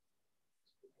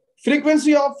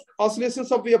 Frequency of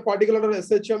oscillations of a particle under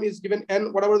SHM is given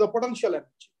n, whatever the potential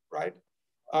energy, right?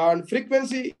 And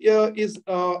frequency is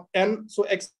n, so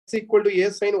x equal to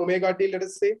a sine omega t, let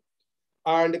us say.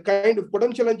 And kind of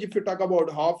potential energy, if you talk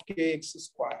about half k x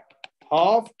square.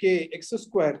 Half k x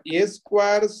square, a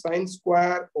square sine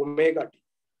square omega t.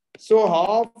 So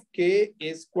half k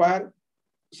a square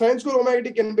sine square omega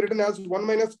t can be written as 1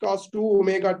 minus cos 2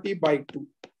 omega t by 2.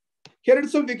 Here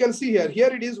itself we can see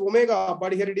here it is omega,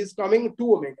 but here it is coming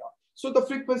 2 omega. So the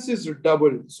frequency is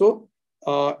double. So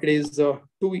it is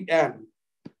 2n.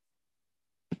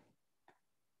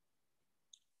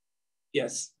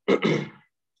 Yes.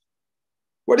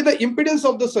 What is the impedance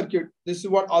of the circuit? This is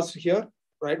what asked here.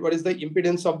 Right? What is the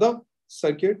impedance of the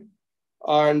circuit?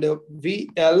 And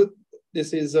VL,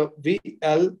 this is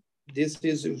VL, this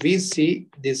is VC,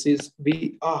 this is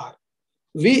VR.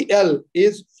 VL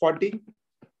is 40,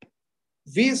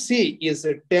 VC is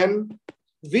 10,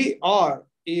 VR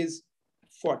is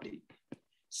 40.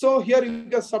 So here you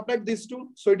can subtract these two.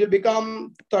 So it will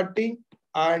become 30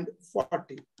 and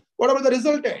 40. What about the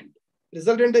resultant?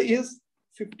 Resultant is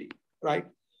 50, right?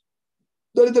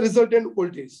 That is the resultant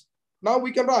voltage. Now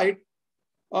we can write,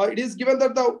 it is given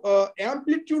that the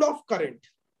amplitude of current,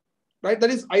 right? That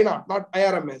is I naught, not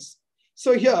IRMS.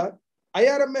 So here,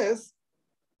 IRMS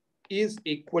is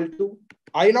equal to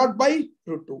I naught by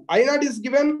root 2. I naught is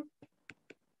given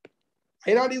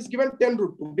 10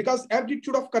 root 2 because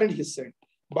amplitude of current is said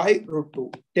by root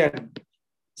 2, 10.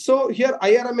 So here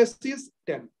IRMS is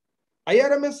 10.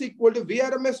 IRMS equal to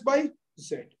VRMS by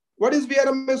Z. What is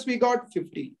VRMS? We got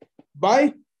 50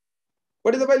 by,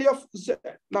 what is the value of Z?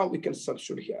 Now we can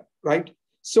substitute here, right?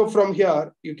 So from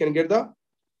here, you can get the,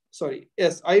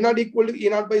 yes, I naught equal to E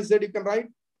naught by Z, you can write,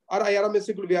 or IRMS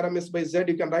equal to VRMS by Z,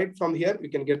 you can write. From here, you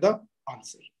can get the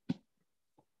answer.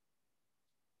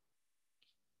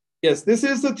 Yes, this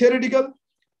is the theoretical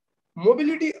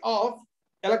mobility of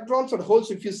electrons and holes.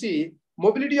 If you see,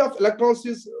 mobility of electrons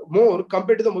is more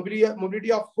compared to the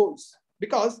mobility of holes,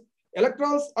 because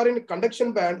electrons are in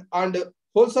conduction band and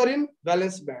holes are in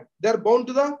valence band. They are bound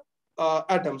to the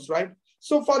atoms, right?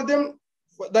 So for them,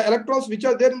 the electrons which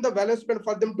are there in the valence band,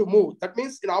 for them to move, that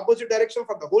means in opposite direction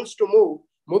for the holes to move,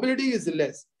 mobility is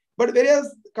less. But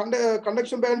whereas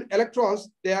conduction band electrons,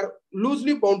 they are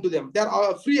loosely bound to them. They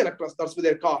are free electrons, that's what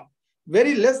they're called.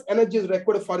 Very less energy is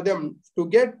required for them to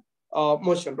get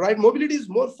motion, right? Mobility is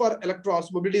more for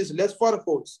electrons, mobility is less for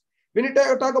holes. When you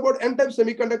talk about N-type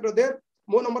semiconductor, there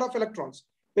more number of electrons.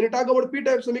 When you talk about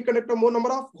P-type semiconductor, more number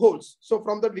of holes. So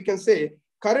from that we can say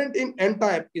current in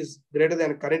N-type is greater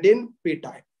than current in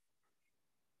P-type.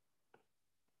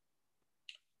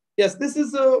 Yes, this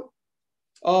is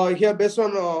here based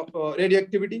on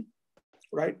radioactivity,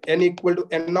 right? N equal to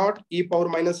N naught e power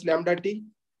minus lambda t.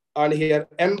 And here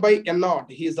N by N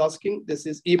naught, he is asking, this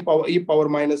is e power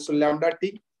minus lambda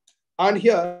t. And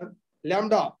here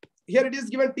lambda, here it is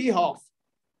given t half.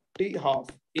 T half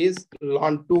is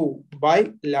ln 2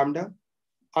 by lambda.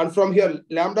 And from here,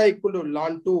 lambda equal to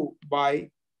ln 2 by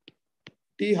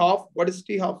T half. What is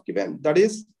T half given? That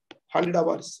is 100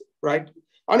 hours, right?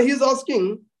 And he is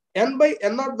asking N by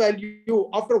N naught value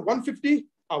after 150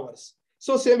 hours.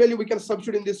 So same value we can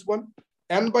substitute in this one.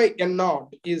 N by N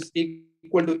naught is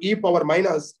equal to e power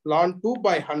minus ln 2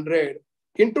 by 100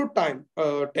 into time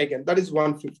taken. That is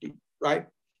 150, right?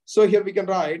 So here we can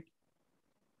write,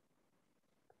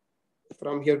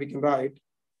 from here we can write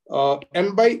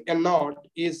N by N naught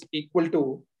is equal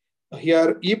to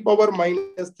here e power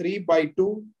minus 3 by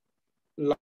 2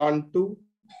 ln 2,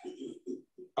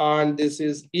 and this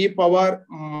is e power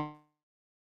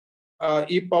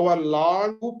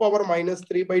ln 2 power minus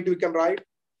 3 by 2 you can write.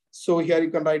 So here you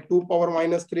can write 2 power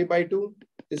minus 3 by 2.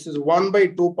 This is 1 by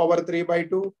 2 power 3 by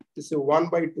 2. This is 1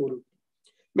 by 2.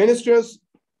 Many students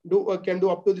can do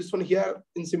up to this one here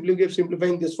in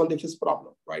simplifying this one, this is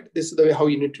problem, right? This is the way how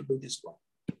you need to do this one.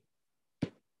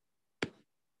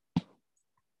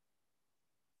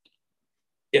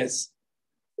 Yes.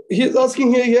 He is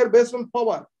asking here based on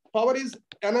power. Power is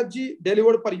energy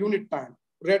delivered per unit time,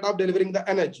 rate of delivering the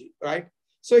energy, right?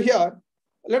 So here,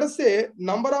 let us say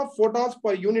number of photons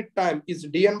per unit time is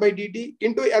dN by dt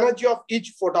into energy of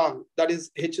each photon, that is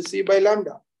hc by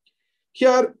lambda.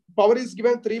 Here, power is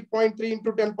given 3.3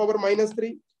 into 10 power minus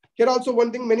 3. Here also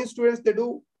one thing, many students, they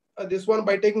do this one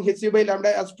by taking hc by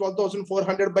lambda as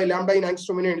 12,400 by lambda in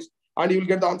angstrom units, and you will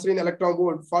get the answer in electron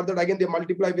volt. For that, again, they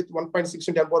multiply with 1.6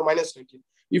 into 10 power minus 19.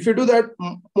 If you do that,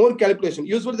 more calculation,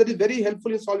 usually that is very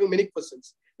helpful in solving many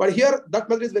questions. But here, that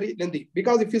method is very lengthy,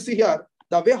 because if you see here,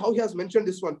 the way how he has mentioned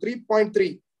this one,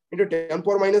 3.3 into 10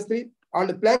 power minus 3, and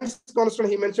the Planck's constant,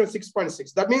 he mentioned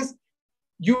 6.6. That means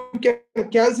you can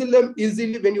cancel them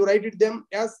easily when you write it them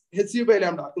as hc by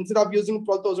lambda instead of using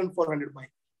 12,400 by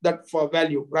that for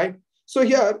value, right? So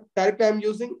here, directly I'm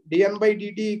using dN by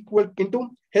dt equal into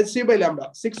hc by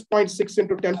lambda, 6.6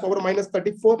 into 10 power minus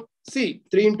 34, c,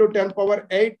 3 into 10 power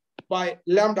 8 by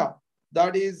lambda,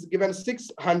 that is given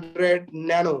 600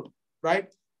 nano,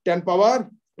 right? 10 power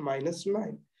minus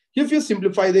 9. If you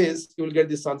simplify this, you will get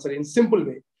this answer in simple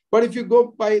way. But if you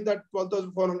go by that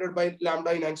 12,400 by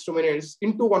lambda in angstrom units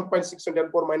into 1.6 and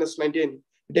 10 power minus 19,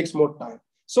 it takes more time.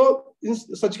 So in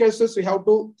such cases, we have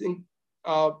to think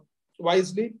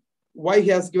wisely why he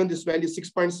has given this value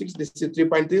 6.6, this is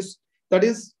 3.3. That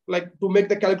is like to make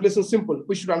the calculation simple.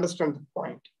 We should understand the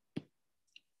point.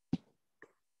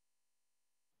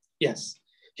 Yes.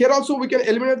 Here also we can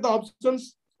eliminate the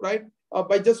options, right?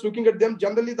 By just looking at them.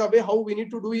 Generally, the way how we need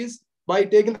to do is by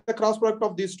taking the cross product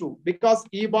of these two, because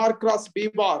E bar cross B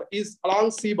bar is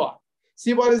along C bar.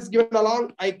 C bar is given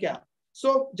along I cap.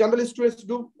 So generally students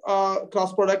do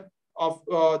cross product of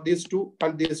these two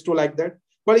and these two like that.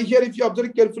 But here, if you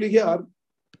observe carefully here,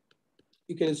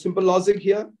 you can use simple logic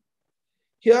here.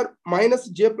 Here minus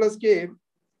J plus K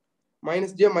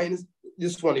minus J minus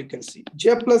this one you can see.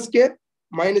 J plus K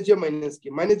minus J minus K.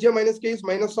 Minus J minus K is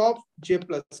minus of J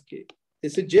plus K.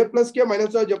 This is J plus K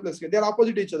minus of J plus K. They are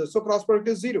opposite each other. So cross product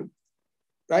is 0,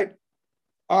 right?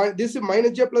 This is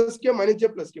minus J plus K minus J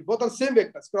plus K. Both are same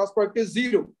vectors. Cross product is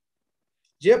 0.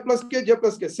 J plus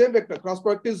K, same vector. Cross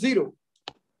product is 0.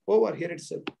 Over here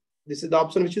itself. This is the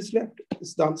option which is left. This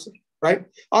is the answer, right?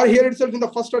 Or here itself in the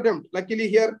first attempt. Luckily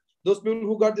here, those people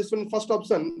who got this one first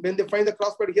option, when they find the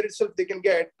cross product here itself, they can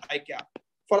get I cap.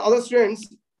 For other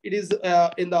students, it is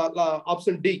in the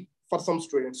option D for some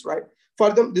students, right? For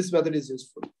them, this method is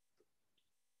useful.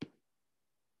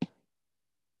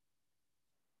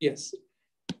 Yes.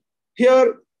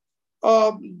 Here,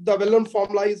 the well-known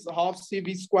formula is half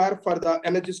CV square for the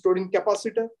energy stored in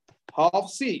capacitor. Half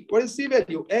C. What is C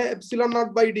value? A epsilon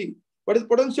naught by D. What is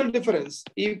potential difference?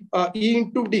 E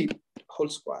into D whole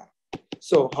square.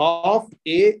 So half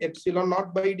A epsilon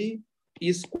naught by D,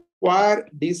 E square,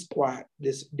 D square.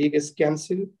 This D gets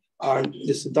cancelled, and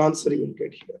this is the answer you will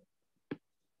get here.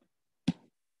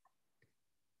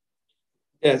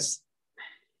 Yes.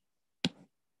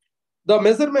 The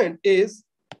measurement is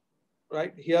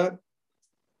right here,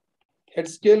 head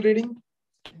scale reading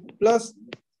plus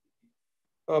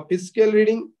pitch scale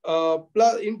reading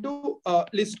plus into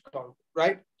list count,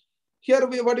 right? Here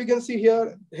what you can see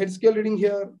here, head scale reading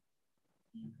here.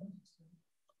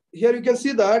 Here you can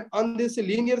see that on this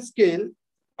linear scale,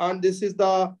 and this is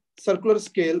the circular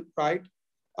scale, right?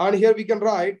 And here we can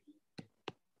write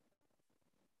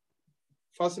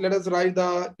First, let us write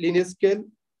the linear scale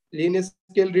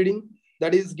reading,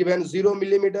 that is given 0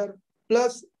 millimeter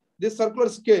plus this circular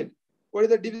scale. What is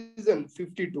the division?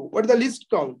 52. What is the least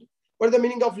count? What is the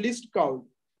meaning of least count?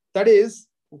 That is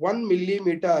 1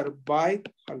 millimeter by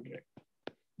 100.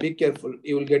 Be careful,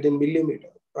 you will get in millimeter,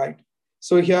 right?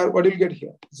 So here, what you will get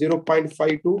here?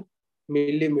 0.52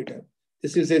 millimeter.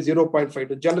 This is a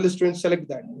 0.52. General students select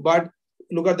that, but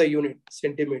look at the unit,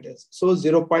 centimeters. So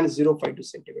 0.052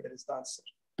 centimeter is the answer.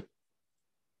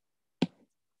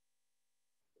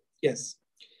 Yes.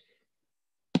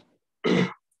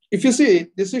 If you see,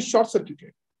 this is short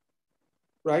circuited,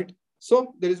 right?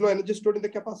 So there is no energy stored in the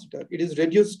capacitor. It is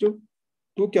reduced to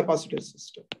two capacitor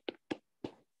system.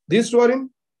 These two are in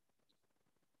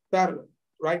parallel,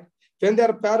 right? When they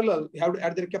are parallel, you have to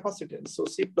add their capacitance. So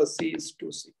C plus C is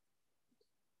 2C.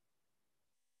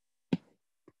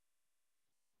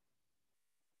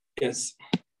 Yes.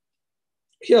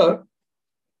 Here,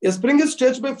 a spring is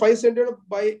stretched by 5 centimeters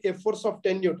by a force of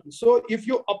 10 Newton. So if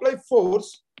you apply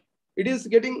force, it is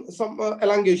getting some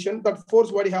elongation. That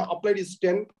force what you have applied is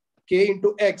 10 K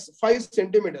into X, 5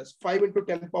 centimeters, 5 into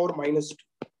 10 power minus 2.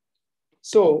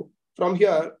 So from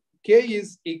here, K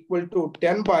is equal to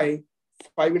 10 by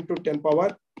 5 into 10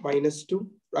 power minus 2,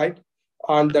 right?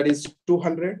 And that is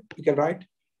 200, you can write.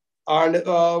 And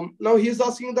now he is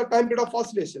asking the time period of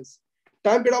oscillations.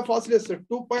 Time period of oscillation,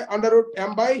 2 pi under root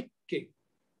m by K.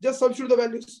 Just substitute the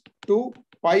values. 2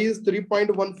 pi is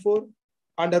 3.14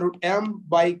 under root m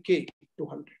by K,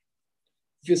 200.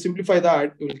 If you simplify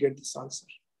that, you will get this answer.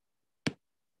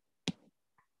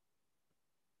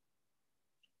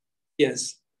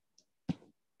 Yes.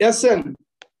 Sn,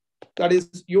 that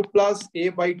is U plus A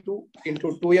by 2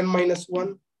 into 2n minus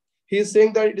 1. He is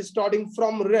saying that it is starting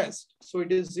from rest, so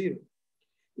it is 0.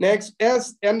 Next,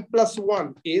 Sn plus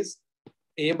 1 is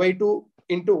A by 2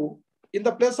 into, in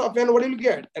the place of n, what will you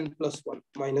get? N plus 1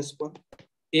 minus 1.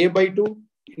 A by 2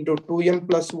 into 2n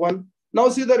plus 1. Now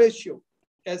see the ratio.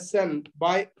 Sn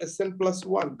by Sn plus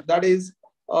 1. That is,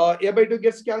 A by 2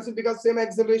 gets cancelled because same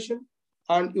acceleration.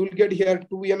 And you will get here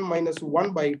 2n minus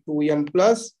 1 by 2n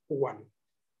plus 1.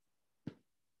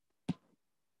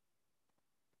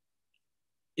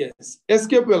 Yes,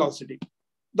 escape velocity.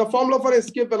 The formula for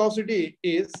escape velocity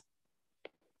is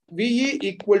VE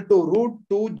equal to root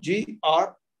 2 GR,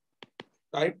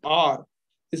 right? R.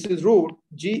 This is root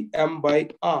GM by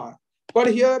R.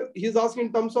 But here he is asking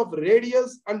in terms of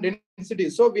radius and density.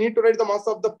 So we need to write the mass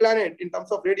of the planet in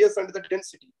terms of radius and the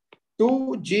density.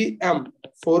 2gm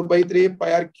 4 by 3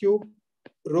 pi r cube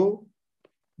rho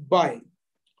by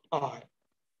r.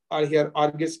 And here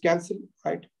r gets cancelled,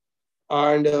 right?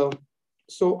 And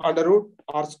so under root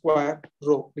r square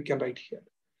rho we can write here.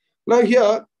 Now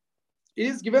here it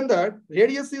is given that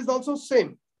radius is also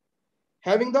same.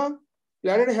 Having the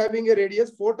planet having a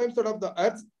radius 4 times that of the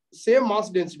Earth, same mass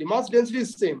density. Mass density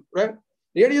is same, right?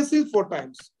 Radius is 4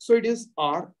 times. So it is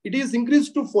r. It is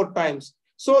increased to 4 times.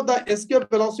 So the escape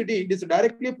velocity is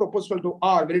directly proportional to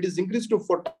r. When it is increased to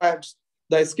 4 times,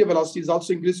 the escape velocity is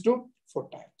also increased to 4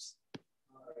 times.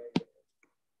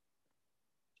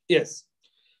 Yes.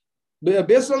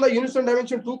 Based on the units and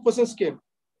dimension, 2 questions came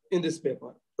in this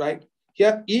paper, right?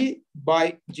 Here E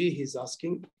by G he is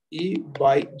asking. E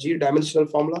by G dimensional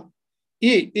formula.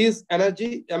 E is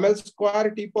energy ml square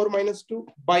T power minus 2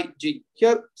 by G.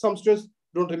 Here some students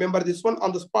don't remember this one.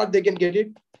 On the spot they can get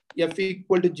it. F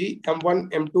equal to G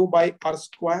M1 M2 by R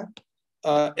square.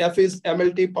 F is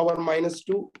MLT power minus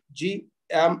 2 G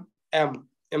M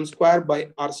square by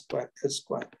R square S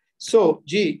square. So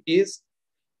G is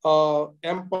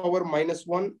M power minus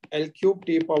 1 L cube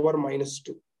T power minus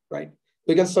 2, right?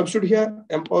 We can substitute here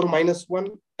M power minus 1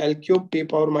 L cube T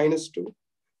power minus 2,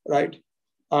 right?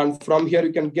 And from here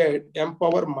you can get M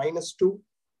power minus 2,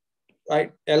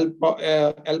 right? L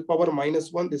power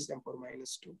minus 1, this M power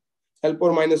minus 2. L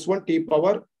power minus 1, T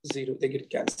power 0. They get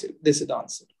cancelled. This is the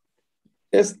answer.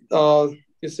 Yes,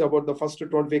 this is about the first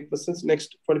 25 questions.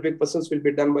 Next 25 questions will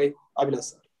be done by Abhilash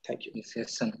sir. Thank you. Yes,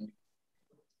 yes, sir.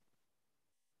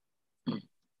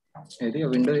 Area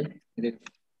window.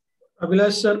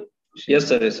 Abhilash sir. Yes,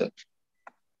 sir. Yes, sir.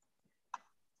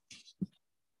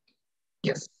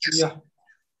 Yes. Yeah.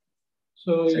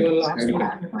 So your last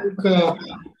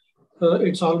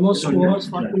it's almost 4 hours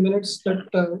 40 minutes that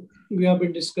we have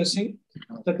been discussing.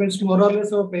 That means more or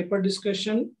less our paper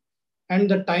discussion and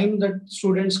the time that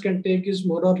students can take is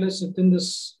more or less within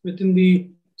the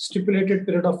stipulated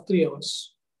period of 3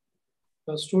 hours.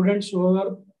 The students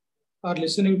who are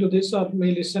listening to this or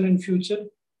may listen in future,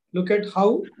 look at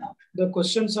how the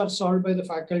questions are solved by the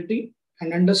faculty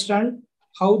and understand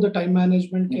how the time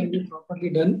management can be properly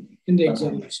done in the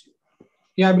examination.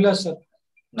 Yeah, Abhilash sir.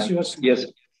 It's yours. Yes.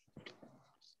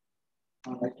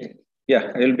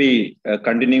 Yeah, I will be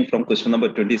continuing from question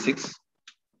number 26.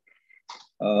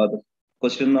 The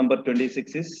question number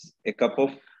 26 is a cup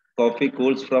of coffee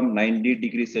cools from 90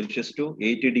 degrees Celsius to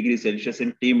 80 degrees Celsius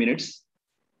in T minutes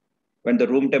when the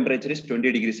room temperature is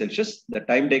 20 degrees Celsius. The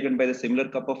time taken by the similar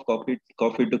cup of coffee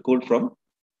to cool from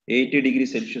 80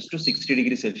 degrees Celsius to 60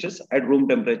 degrees Celsius at room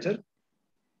temperature,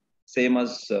 same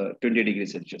as 20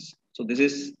 degrees Celsius. So this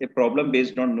is a problem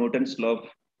based on Newton's law of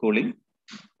cooling.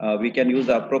 We can use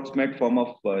the approximate form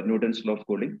of Newton's law of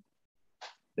cooling.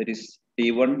 That is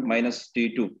T1 minus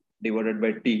T2 divided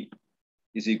by T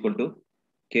is equal to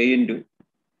K into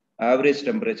average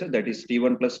temperature, that is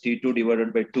T1 plus T2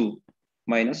 divided by 2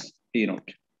 minus T naught.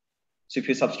 So if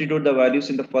you substitute the values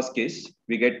in the first case,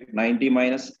 we get 90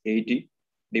 minus 80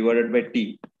 divided by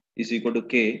T is equal to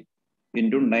K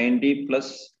into 90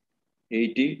 plus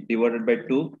 80 divided by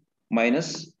 2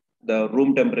 minus the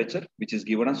room temperature, which is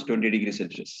given as 20 degrees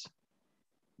Celsius.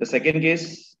 The second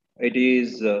case, it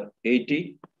is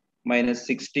 80 minus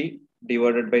 60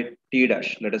 divided by T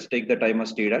dash. Let us take the time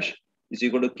as T dash is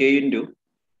equal to K into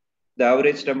the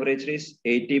average temperature is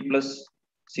 80 plus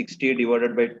 60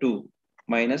 divided by 2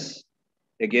 minus,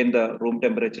 again, the room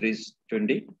temperature is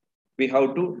 20. We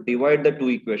have to divide the two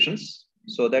equations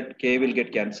so that K will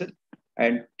get cancelled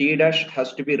and T dash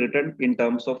has to be written in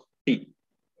terms of T.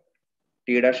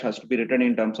 T dash has to be written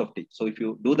in terms of T. So if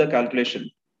you do the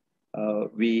calculation,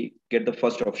 we get the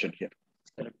first option here.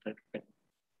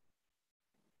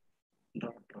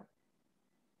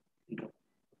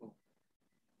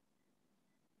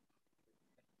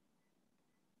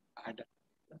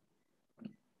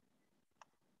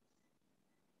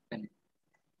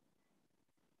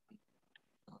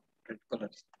 Red color.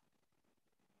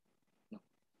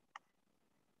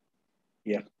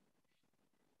 Yeah.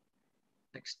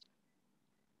 Next.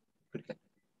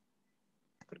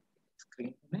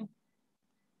 Screen.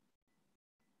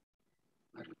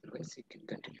 Otherwise, you can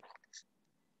continue.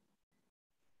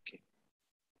 Okay.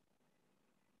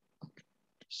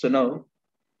 So now,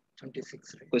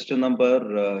 26. Right? question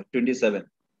number 27.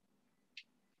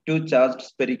 Two charged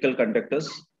spherical conductors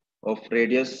of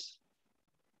radius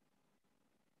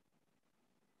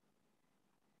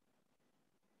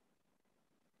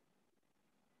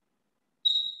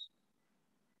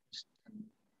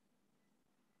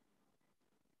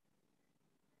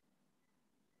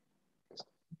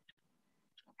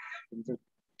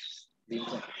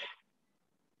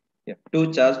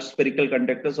two charged spherical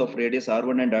conductors of radius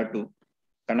R1 and R2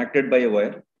 connected by a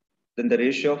wire, then the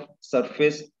ratio of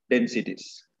surface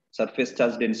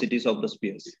charge densities of the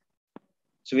spheres.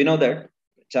 So we know that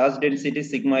charge density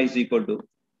sigma is equal to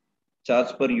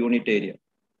charge per unit area.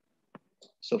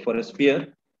 So for a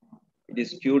sphere, it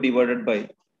is Q divided by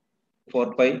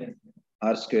 4 pi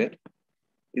R square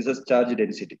is a charge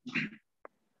density.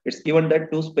 It's given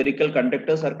that two spherical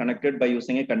conductors are connected by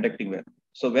using a conducting wire.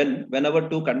 So whenever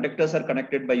two conductors are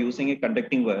connected by using a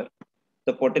conducting wire,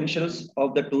 the potentials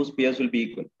of the two spheres will be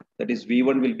equal. That is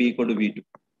V1 will be equal to V2.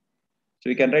 So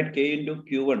we can write K into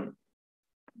Q1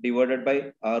 divided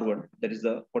by R1, that is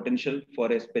the potential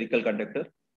for a spherical conductor,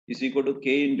 is equal to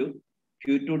K into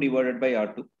Q2 divided by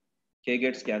R2. K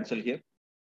gets cancelled here.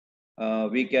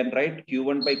 We can write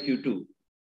Q1 by Q2.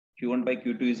 Q1 by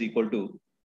Q2 is equal to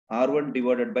R1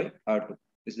 divided by R2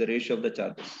 is the ratio of the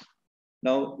charges.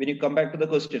 Now, when you come back to the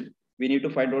question, we need to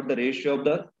find out the ratio of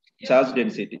the charge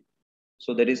density.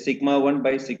 So that is sigma 1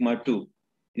 by sigma 2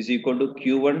 is equal to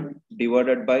Q1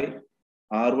 divided by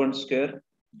R1 square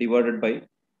divided by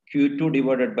Q2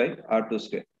 divided by R2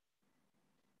 square.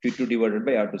 Q2 divided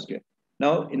by R2 square.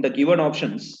 Now, in the given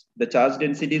options, the charge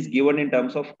density is given in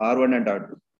terms of R1 and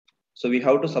R2. So we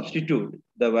have to substitute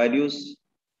the values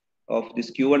of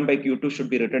this Q1 by Q2 should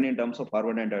be written in terms of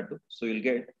R1 and R2. So you'll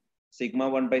get sigma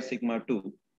 1 by sigma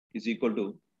 2 is equal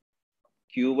to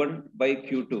Q1 by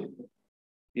Q2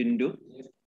 into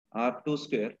R2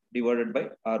 square divided by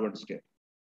R1 square.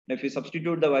 Now, if we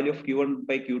substitute the value of Q1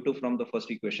 by Q2 from the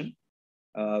first equation,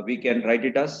 we can write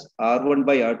it as R1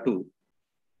 by R2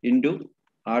 into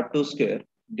R2 square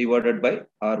divided by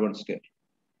R1 square.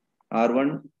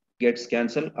 R1 gets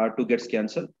cancelled, R2 gets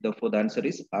cancelled. Therefore, the answer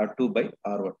is R2 by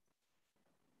R1.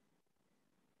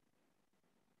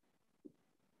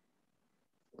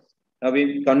 Now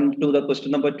we come to the question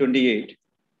number 28.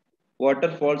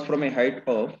 Water falls from a height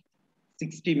of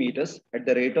 60 meters at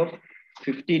the rate of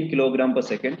 15 kilogram per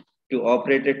second to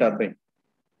operate a turbine.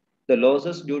 The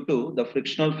losses due to the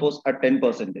frictional force are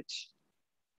 10%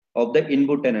 of the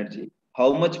input energy.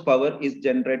 How much power is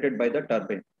generated by the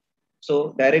turbine?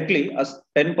 So directly, as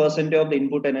 10% of the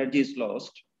input energy is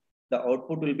lost, the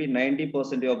output will be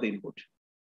 90% of the input.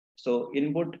 So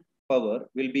input power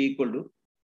will be equal to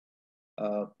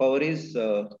power is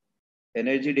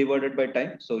energy divided by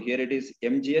time. So here it is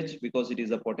mgh because it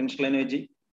is a potential energy.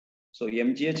 So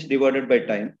mgh divided by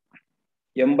time.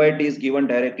 M by T is given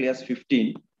directly as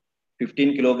 15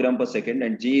 kilogram per second,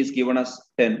 and G is given as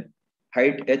 10.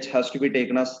 Height H has to be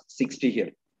taken as 60 here.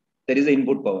 There is the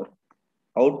input power.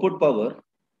 Output power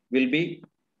will be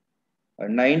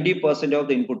 90% of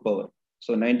the input power.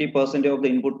 So 90% of the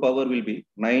input power will be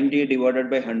 90 divided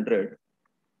by 100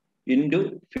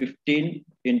 into 15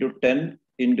 into 10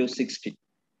 into 60.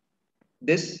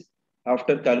 This,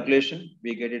 after calculation,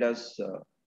 we get it as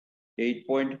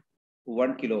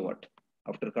 8.1 kilowatt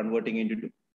after converting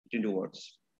into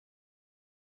watts.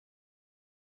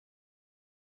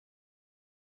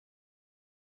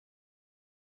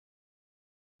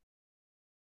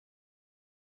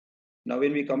 Now,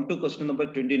 when we come to question number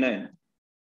 29,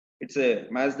 it's a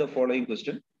match the following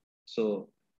question. So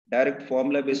direct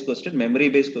formula based question, memory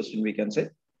based question, we can say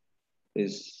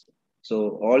is.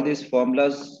 So all these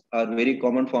formulas are very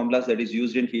common formulas that is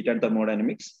used in heat and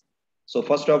thermodynamics. So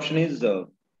first option is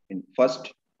in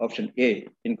first option A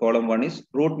in column 1 is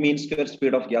root mean square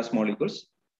speed of gas molecules.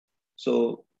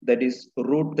 So that is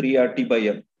root 3 RT by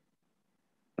M.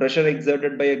 Pressure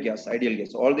exerted by a gas, ideal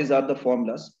gas. All these are the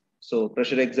formulas. So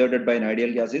pressure exerted by an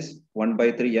ideal gas is 1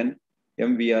 by 3 N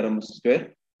mvrm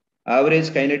square.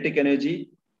 Average kinetic energy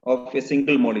of a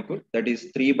single molecule, that is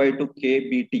 3 by 2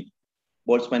 kBT,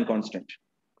 Boltzmann constant.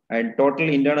 And total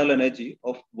internal energy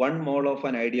of 1 mole of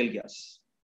an ideal gas.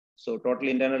 So total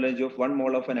internal energy of 1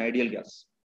 mole of an ideal gas,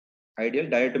 ideal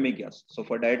diatomic gas. So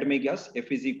for diatomic gas,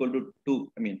 F is equal to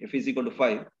 2, F is equal to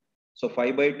 5. So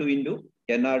 5 by 2 into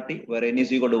nRT, where N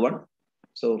is equal to 1.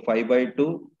 So 5 by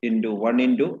 2 into 1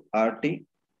 into RT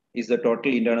is the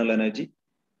total internal energy.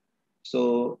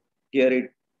 So here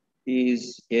it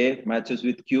is A matches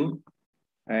with Q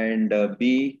and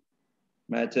B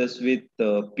matches with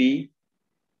P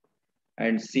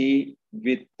and C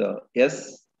with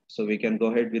S. So we can go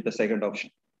ahead with the second option.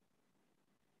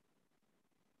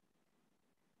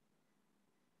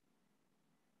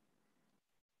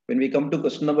 When we come to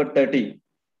question number 30,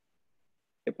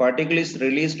 a particle is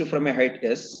released from a height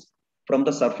S from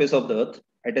the surface of the earth.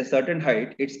 At a certain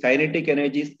height, its kinetic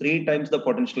energy is 3 times the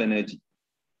potential energy.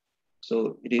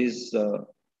 So it is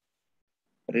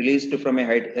released from a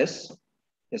height S.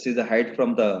 S is the height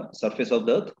from the surface of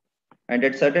the earth. And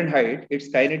at certain height, its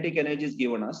kinetic energy is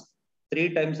given as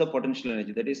 3 times the potential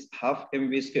energy. That is half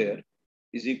mv square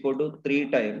is equal to 3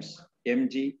 times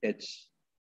mgh,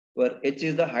 where h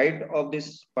is the height of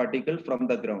this particle from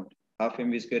the ground. Half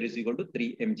mv square is equal to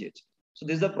 3 mgh. So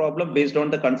this is the problem based on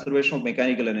the conservation of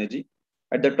mechanical energy.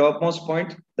 At the topmost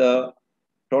point, the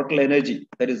total energy,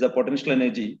 that is the potential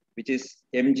energy, which is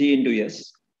mg into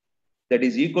s, that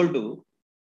is equal to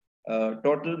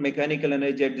total mechanical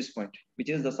energy at this point, which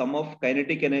is the sum of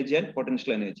kinetic energy and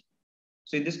potential energy.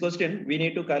 So in this question, we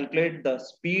need to calculate the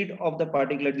speed of the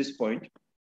particle at this point,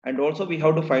 and also we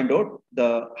have to find out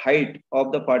the height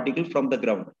of the particle from the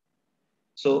ground.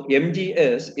 So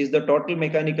mgs is the total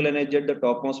mechanical energy at the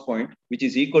topmost point, which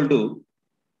is equal to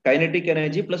kinetic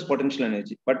energy plus potential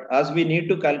energy. But as we need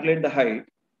to calculate the height,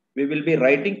 we will be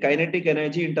writing kinetic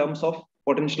energy in terms of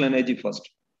potential energy first.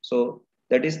 So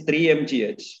that is 3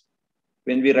 mgh.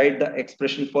 When we write the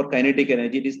expression for kinetic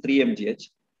energy, it is 3 mgh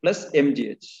plus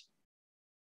mgh.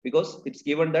 Because it's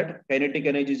given that kinetic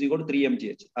energy is equal to 3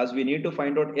 mgh. As we need to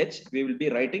find out h, we will be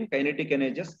writing kinetic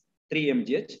energy as 3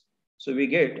 mgh. So we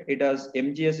get it as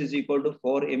mgs is equal to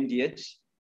 4 mgh.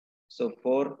 So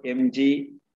 4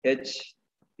 mgh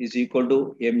is equal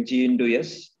to mg into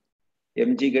s.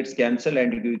 Mg gets cancelled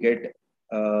and we get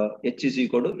h is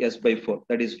equal to s by 4.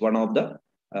 That is one of the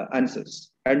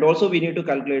answers. And also we need to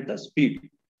calculate the speed.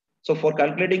 So for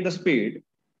calculating the speed,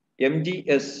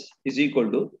 mgs is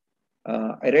equal to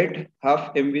I write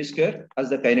half mv square as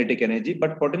the kinetic energy,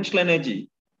 but potential energy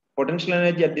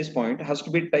at this point has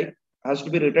to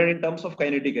be written in terms of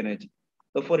kinetic energy.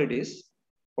 Therefore, it is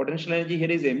potential energy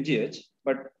here is mgh,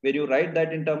 but when you write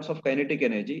that in terms of kinetic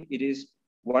energy, it is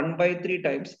 1 by 3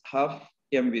 times half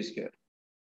mv square,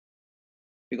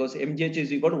 because mgh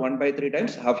is equal to 1 by 3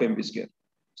 times half mv square.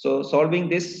 So solving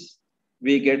this,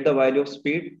 we get the value of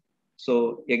speed.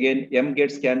 So again, m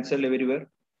gets cancelled everywhere.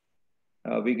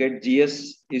 We get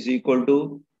gs is equal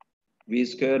to v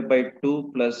square by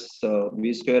 2 plus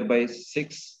v square by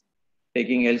 6.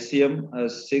 Taking LCM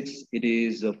as 6, it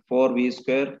is 4v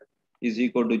square is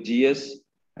equal to gs,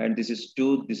 and this is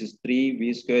 2, this is 3,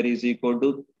 v square is equal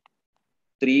to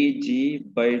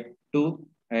 3g by 2,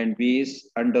 and v is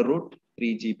under root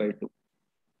 3g by 2.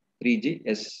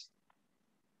 3gs.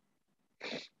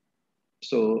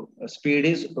 So speed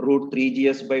is root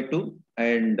 3gs by 2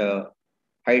 and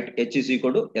height h is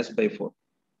equal to s by 4.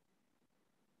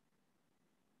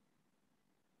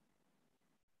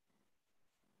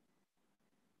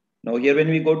 Now here when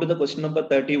we go to the question number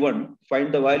 31,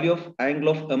 find the value of angle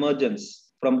of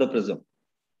emergence from the prism.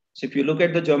 So if you look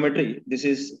at the geometry, this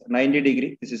is 90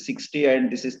 degree, this is 60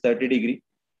 and this is 30 degree.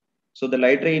 So the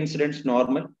light ray incidence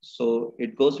normal. So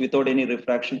it goes without any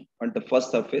refraction on the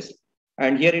first surface.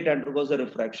 And here it undergoes a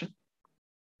refraction.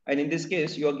 And in this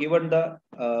case, you are given the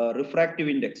refractive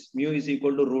index, mu is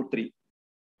equal to root 3.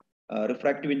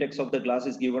 Refractive index of the glass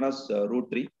is given as root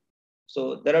 3.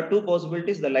 So there are two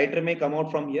possibilities. The light ray may come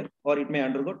out from here or it may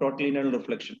undergo total linear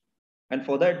reflection. And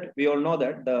for that, we all know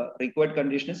that the required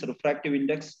condition is refractive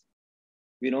index.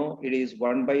 We know it is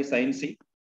 1 by sin c.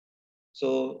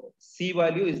 So C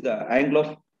value is the angle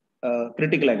of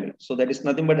critical angle. So that is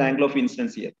nothing but angle of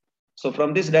incidence here. So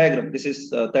from this diagram, this is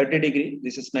 30 degree,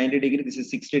 this is 90 degree, this is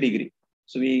 60 degree.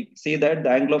 So we see that the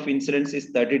angle of incidence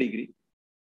is 30 degree.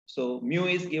 So mu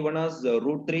is given as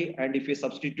root 3, and if we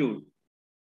substitute,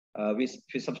 if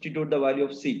we substitute the value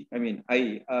of C, I mean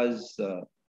I as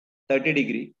 30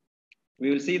 degree, we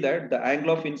will see that the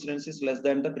angle of incidence is less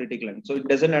than the critical angle. So it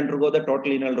doesn't undergo the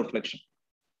total linear reflection.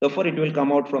 Therefore, it will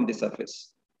come out from the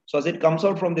surface. So as it comes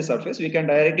out from the surface, we can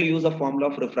directly use the formula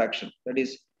of refraction. That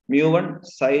is mu1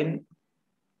 sin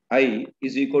I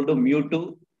is equal to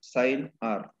mu2 sin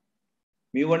R.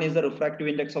 Mu1 is the refractive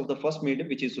index of the first medium,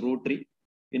 which is root 3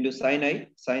 into sin I.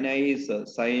 Sin I is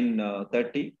sin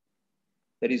 30.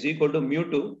 That is equal to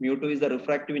mu2. Mu2 is the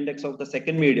refractive index of the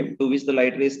second medium to which the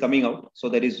light ray is coming out. So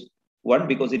that is 1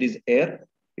 because it is air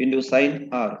into sin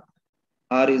R.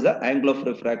 R is the angle of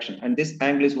refraction, and this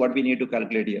angle is what we need to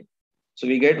calculate here. So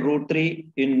we get root 3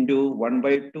 into 1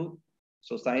 by 2.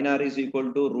 So sin R is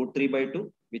equal to root 3 by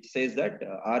 2, which says that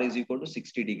R is equal to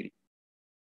 60 degree.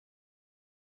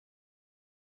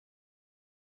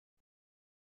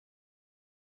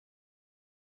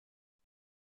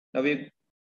 Now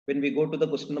when we go to the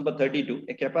question number 32,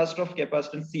 a capacitor of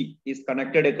capacitance C is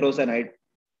connected across an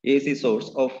AC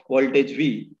source of voltage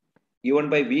V, given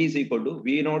by V is equal to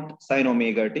V naught sin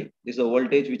omega t. This is a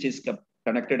voltage which is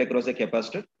connected across a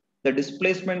capacitor. The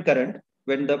displacement current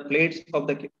when the plates of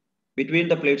the between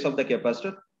the plates of the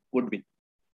capacitor would be.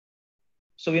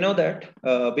 So we know that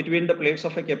between the plates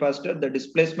of a capacitor, the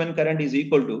displacement current is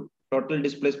equal to total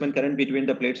displacement current between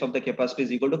the plates of the capacitor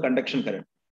is equal to conduction current.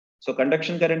 So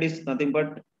conduction current is nothing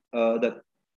but the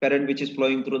current which is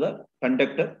flowing through the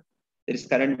conductor. There is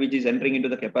current which is entering into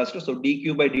the capacitor. So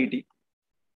dq by dt.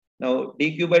 Now,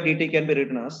 dq by dt can be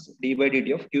written as d by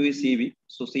dt of q is Cv.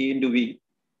 So C into V.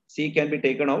 C can be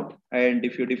taken out, and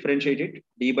if you differentiate it,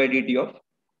 d by dt of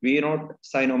V naught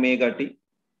sin omega t.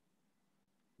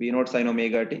 V naught sin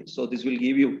omega t. So this will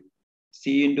give you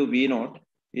C into V naught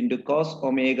into cos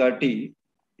omega t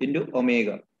into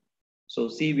omega. So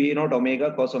C V naught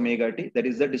omega cos omega t, that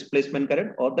is the displacement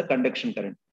current or the conduction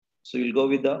current. So you'll go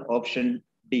with the option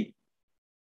D.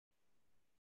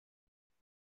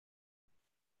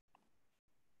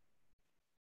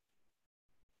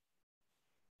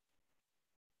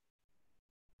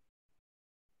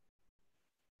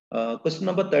 Question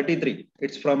number 33.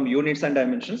 It's from units and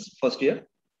dimensions, first year.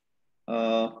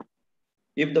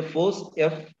 If the force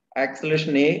F,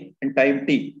 acceleration A, and time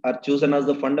T are chosen as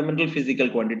the fundamental physical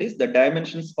quantities, the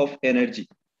dimensions of energy.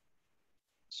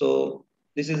 So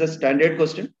this is a standard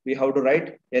question. We have to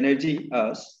write energy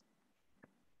as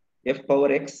F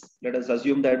power X. Let us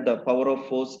assume that the power of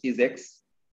force is X,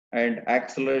 and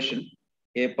acceleration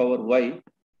A power Y,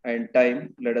 and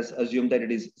time, let us assume that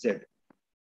it is Z.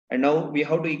 And now we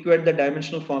have to equate the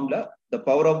dimensional formula, the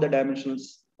power of the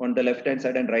dimensions on the left hand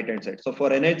side and right hand side. So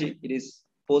for energy, it is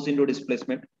force into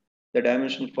displacement. The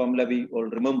dimensional formula we all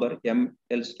remember,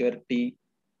 mL square T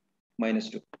minus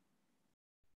 2.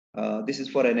 This is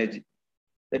for energy.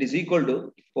 That is equal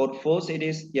to, for force it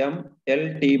is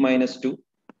mL T minus 2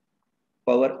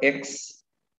 power X.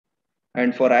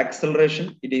 And for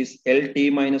acceleration, it is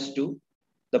LT minus 2.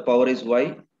 The power is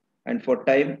Y. And for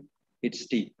time, it's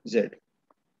T, Z.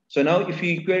 So now if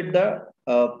you equate the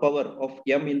power of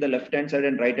m in the left hand side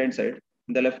and right hand side,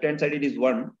 in the left hand side it is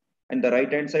 1, and the right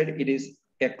hand side it is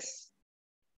x.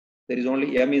 There is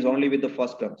only m is only with the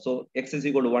first term. So x is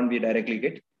equal to 1 we directly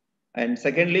get. And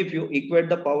secondly, if you equate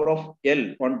the power of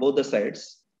L on both the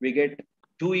sides, we get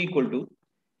 2 equal to,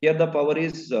 here the power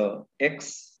is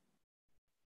x,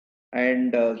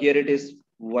 and here it is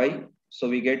y. So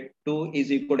we get 2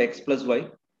 is equal to x plus y,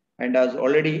 and as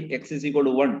already x is equal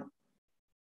to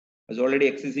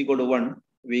 1,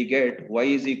 we get y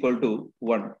is equal to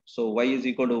 1. So y is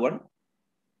equal to 1.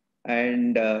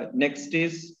 And next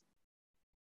is,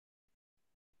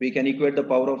 we can equate the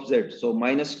power of z. So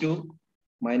minus 2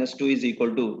 is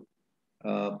equal to,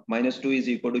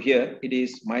 here, it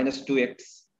is minus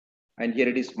 2x. And here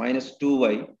it is minus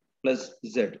 2y plus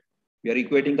z. We are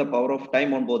equating the power of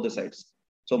time on both the sides.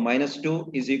 So minus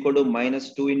 2 is equal to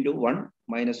minus 2 into 1,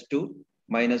 minus 2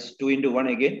 into 1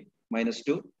 again, minus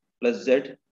 2 plus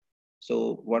z.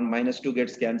 So 1 minus 2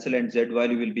 gets cancelled and z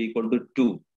value will be equal to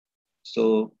 2.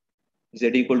 So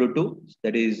z equal to 2,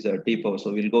 that is t power.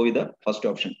 So we'll go with the first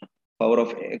option. Power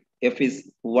of f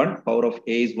is 1, power of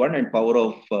a is 1, and power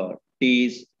of t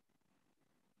is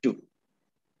 2.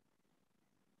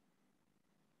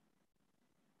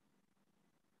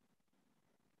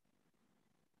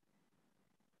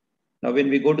 Now, when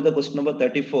we go to the question number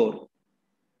 34,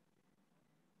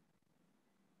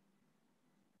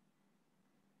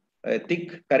 a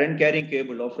thick current carrying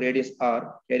cable of radius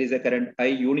r carries a current I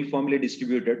uniformly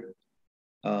distributed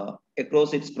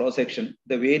across its cross section.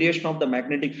 The variation of the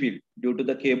magnetic field due to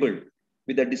the cable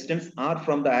with the distance r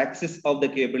from the axis of the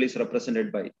cable is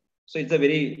represented by. So it's a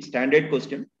very standard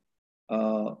question.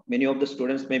 Many of the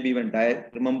students may be even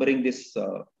remembering this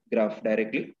graph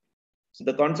directly. So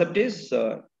the concept is,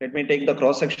 let me take the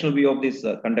cross-sectional view of this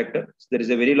conductor. So there is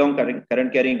a very long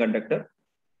current carrying conductor,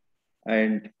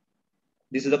 and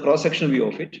this is the cross-sectional view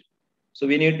of it. So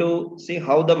we need to see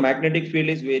how the magnetic field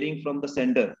is varying from the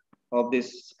center of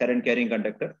this current carrying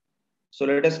conductor. So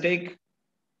let us take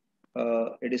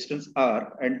a distance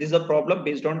r, and this is a problem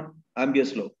based on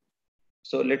Ampere's law.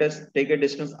 So let us take a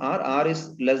distance r. R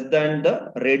is less than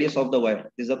the radius of the wire.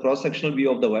 This is a cross-sectional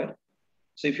view of the wire.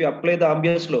 So if you apply the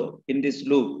Ampere's law in this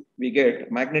loop, we get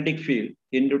magnetic field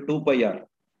into 2 pi r.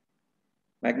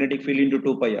 Magnetic field into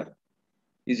 2 pi r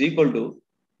is equal to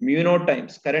mu naught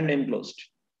times current enclosed.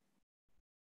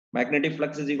 Magnetic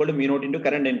flux is equal to mu naught into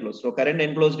current enclosed. So current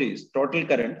enclosed is total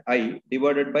current I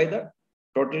divided by the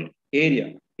total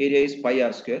area. Area is pi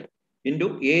r square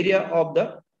into area of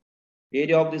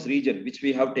this region which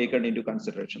we have taken into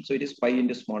consideration. So it is pi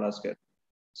into small r square.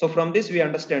 So from this we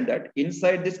understand that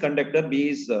inside this conductor B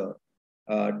is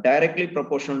directly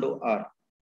proportional to R.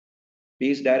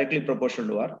 B is directly proportional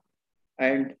to R,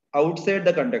 and outside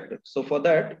the conductor. So for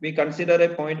that we consider a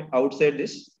point outside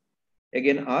this,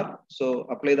 again R. So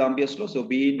apply the Ampere's law. So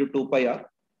B into 2 pi R,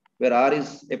 where R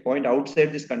is a point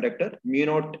outside this conductor, mu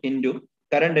naught into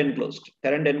current enclosed.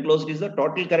 Current enclosed is the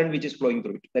total current which is flowing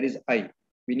through it. That is I.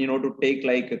 We need to take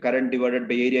like current divided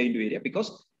by area into area,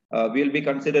 because we will be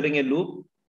considering a loop.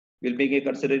 We'll be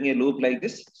considering a loop like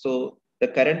this. So the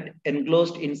current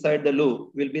enclosed inside the loop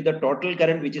will be the total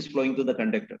current which is flowing through the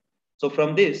conductor. So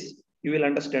from this, you will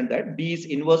understand that B is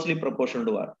inversely proportional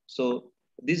to R. So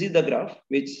this is the graph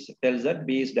which tells that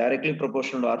B is directly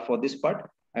proportional to R for this part,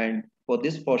 and for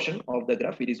this portion of the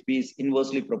graph, it is B is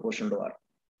inversely proportional to R.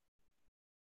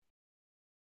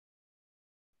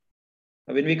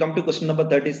 When we come to question number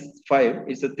 35,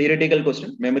 it's a theoretical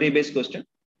question, memory-based question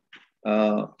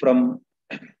from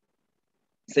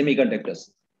semiconductors.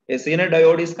 A Zener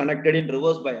diode is connected in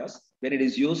reverse bias when it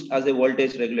is used as a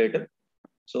voltage regulator.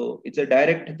 So it's a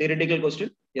direct theoretical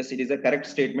question. Yes, it is a correct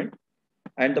statement.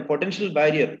 And the potential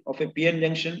barrier of a PN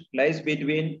junction lies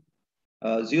between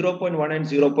 0.1 and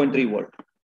 0.3 volt.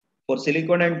 For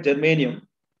silicon and germanium,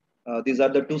 these are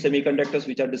the two semiconductors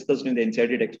which are discussed in the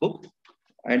NCERT textbook.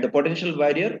 And the potential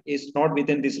barrier is not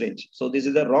within this range. So this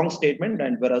is a wrong statement,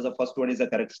 and whereas the first one is a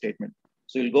correct statement.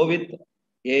 So we'll go with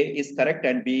A is correct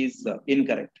and B is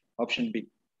incorrect. Option B.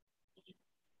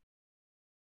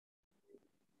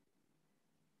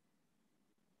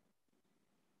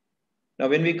 Now,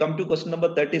 when we come to question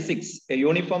number 36, a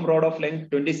uniform rod of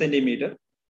length 20 centimeter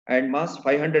and mass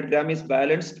 500 gram is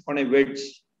balanced on a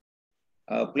wedge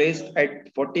placed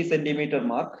at 40 centimeter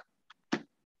mark.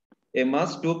 A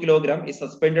mass 2 kilogram is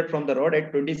suspended from the rod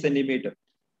at 20 centimeter,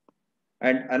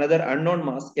 and another unknown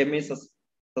mass M is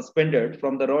suspended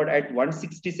from the rod at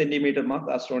 160 centimeter mark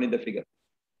as shown in the figure.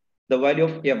 The value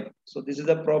of M. So this is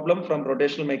a problem from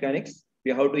rotational mechanics.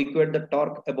 We have to equate the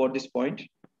torque about this point,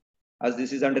 as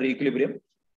this is under equilibrium.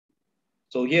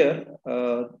 So here,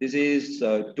 this is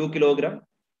 2 kilogram,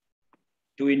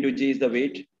 2 into G is the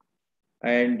weight,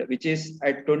 and which is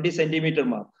at 20 centimeter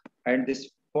mark. And this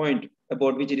point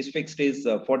about which it is fixed is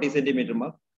 40 centimeter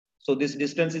mark. So this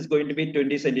distance is going to be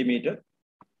 20 centimeter.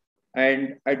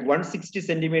 And at 160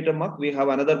 centimeter mark, we have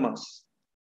another mass,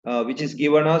 which is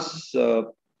given us, we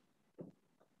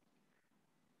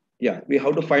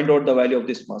have to find out the value of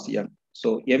this mass, M.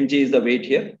 So mg is the weight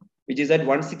here, which is at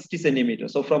 160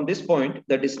 centimeters. So from this point,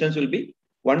 the distance will be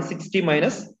 160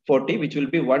 minus 40, which will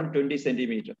be 120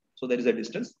 centimeter. So there is a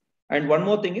distance. And one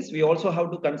more thing is we also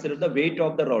have to consider the weight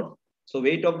of the rod. So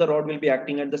weight of the rod will be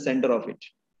acting at the center of it.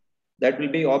 That will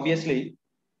be obviously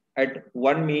at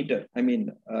 1 meter,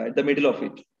 at the middle of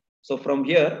it. So from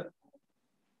here,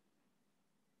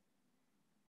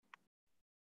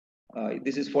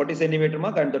 this is 40 centimeter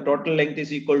mark, and the total length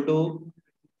is equal to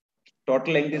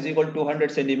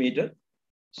 200 centimeter.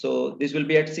 So this will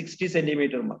be at 60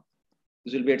 centimeter mark.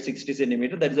 This will be at 60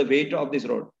 centimeter. That is the weight of this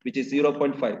rod, which is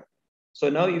 0.5. So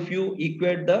now if you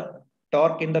equate the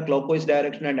torque in the clockwise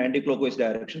direction and anti-clockwise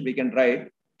direction, we can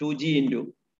write 2G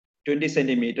into 20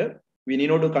 centimeter. We need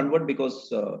not to convert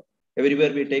because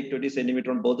everywhere we take 20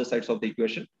 centimeter on both the sides of the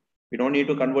equation. We don't need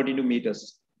to convert into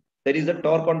meters. That is the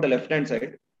torque on the left-hand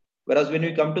side. Whereas when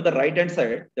we come to the right-hand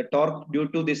side, the torque due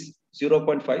to this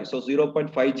 0.5, so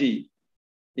 0.5G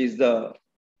is the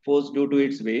force due to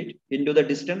its weight into the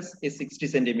distance is 60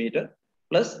 centimeter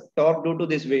plus torque due to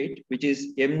this weight, which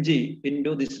is mg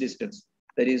into this distance,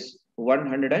 that is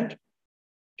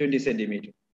 120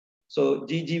 centimeter. So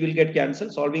gg will get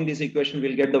cancelled. Solving this equation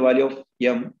will get the value of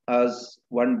m as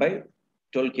 1 by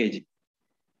 12 kg.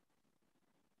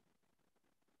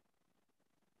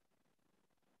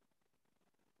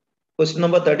 Question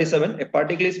number 37. A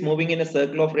particle is moving in a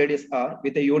circle of radius r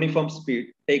with a uniform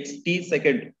speed, takes t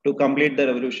second to complete the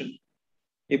revolution.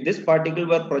 If this particle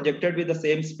were projected with the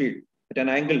same speed at an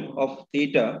angle of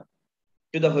theta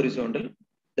to the horizontal,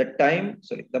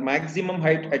 the maximum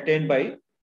height attained by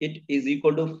it is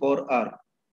equal to 4r.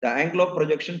 The angle of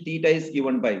projection theta is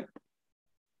given by.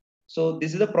 So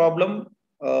this is a problem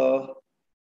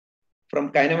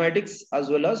from kinematics as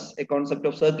well as a concept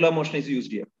of circular motion is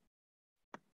used here.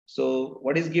 So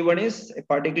what is given is a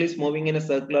particle is moving in a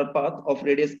circular path of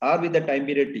radius r with the time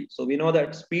period t. So we know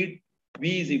that speed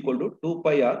v is equal to 2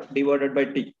 pi r divided by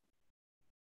t,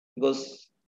 because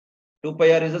 2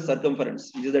 pi r is the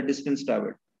circumference, which is the distance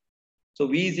traveled. So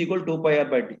v is equal to 2 pi r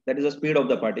by t. That is the speed of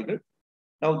the particle.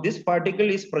 Now this particle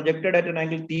is projected at an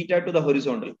angle theta to the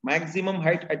horizontal. Maximum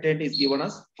height attained is given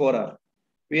as 4r.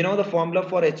 We know the formula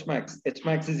for h max. H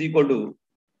max is equal to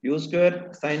u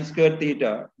square sine square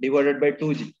theta divided by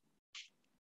 2g.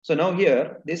 So now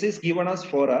here, this is given as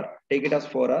 4r. Take it as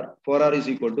 4r. 4r is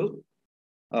equal to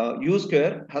u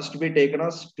square has to be taken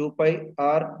as 2 pi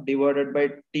r divided by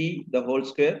t the whole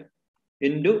square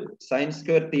into sine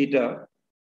square theta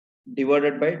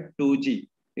divided by 2g,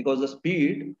 because the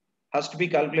speed has to be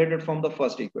calculated from the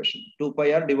first equation, 2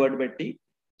 pi r divided by t.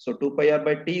 So 2 pi r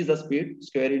by t is the speed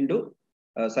square into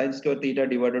sine square theta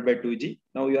divided by 2g.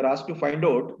 Now you are asked to find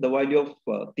out the value of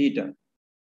theta.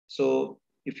 So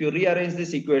if you rearrange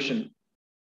this equation,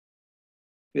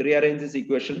 here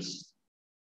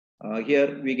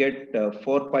we get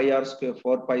 4 pi r square,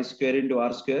 4 pi square into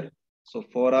r square. So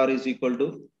 4r is equal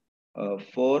to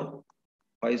 4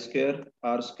 pi square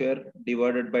r square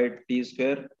divided by t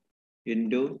square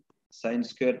into sine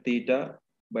square theta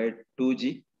by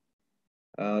 2g.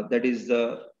 That is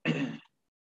the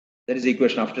that is the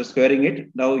equation. After squaring it,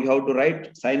 now you have to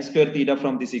write sine square theta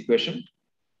from this equation.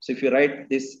 So if you write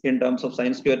this in terms of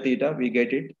sine square theta, we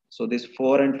get it. So this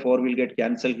 4 and 4 will get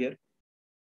cancelled here.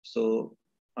 So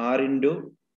r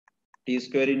into t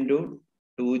square into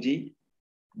 2g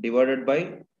divided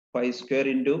by pi square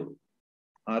into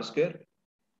r square.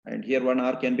 And here 1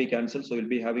 r can be cancelled. So we'll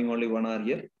be having only 1 r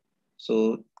here.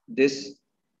 So this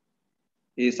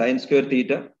is sine square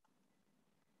theta.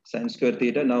 Sine square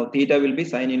theta. Now theta will be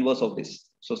sine inverse of this.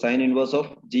 So sine inverse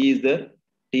of g is the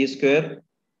t square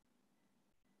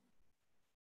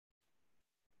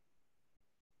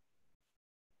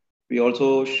we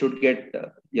also should get,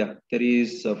 there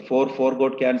is 4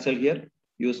 got cancelled here.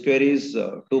 U square is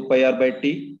 2 pi r by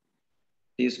t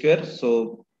square.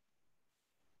 So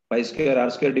pi square r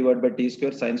square divided by t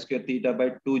square sine square theta by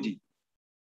 2g.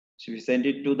 So we send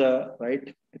it to the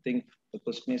right. I think the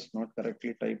question is not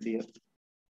correctly typed here.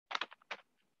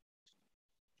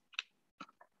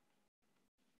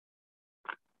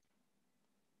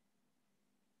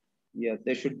 Yeah,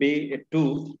 there should be a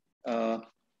 2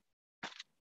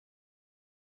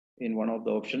 in one of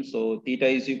the options. So theta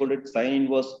is equal to sine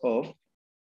inverse of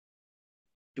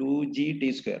 2g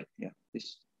t square. Yeah,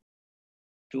 this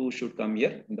 2 should come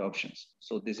here in the options.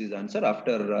 So this is the answer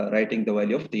after writing the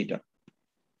value of theta.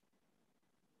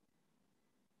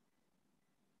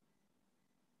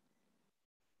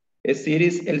 A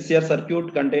series LCR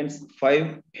circuit contains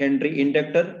 5 Henry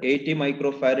inductor, 80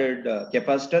 microfarad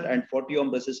capacitor and 40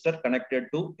 ohm resistor connected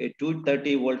to a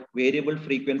 230 volt variable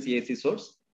frequency AC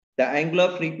source. The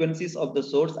angular frequencies of the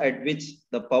source at which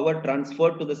the power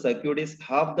transferred to the circuit is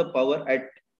half the power at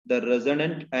the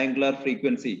resonant angular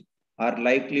frequency are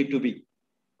likely to be.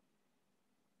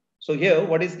 So here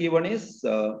what is given is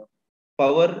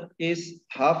power is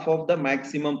half of the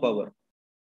maximum power.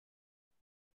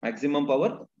 Maximum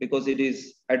power because it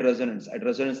is at resonance. At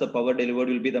resonance, the power delivered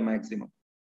will be the maximum.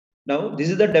 Now, this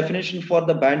is the definition for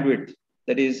the bandwidth,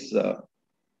 that is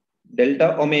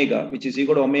delta omega, which is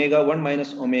equal to omega 1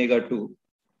 minus omega 2.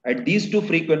 At these two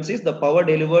frequencies, the power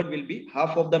delivered will be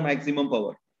half of the maximum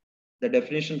power. The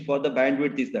definition for the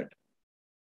bandwidth is that.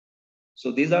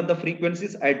 So these are the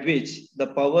frequencies at which the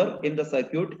power in the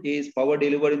circuit is, power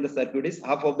delivered in the circuit is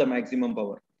half of the maximum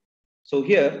power. So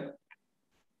here,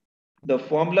 the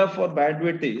formula for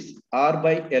bandwidth is R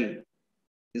by L.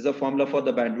 This is the formula for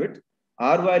the bandwidth.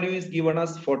 R value is given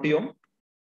as 40 ohm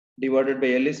divided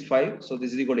by L is 5. So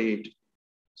this is equal to 8.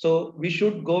 So we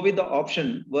should go with the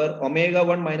option where omega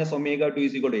 1 minus omega 2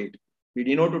 is equal to 8. We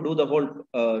need not to do the whole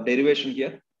derivation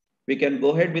here. We can go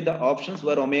ahead with the options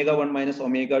where omega 1 minus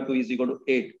omega 2 is equal to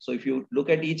 8. So if you look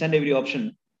at each and every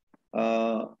option,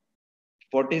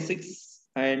 46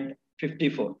 and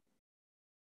 54.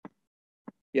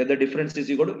 Here the difference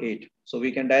is equal to 8. So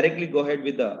we can directly go ahead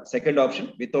with the second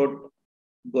option without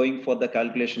going for the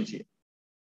calculations here.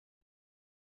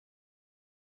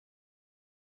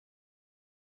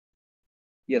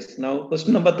 Yes, now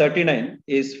question number 39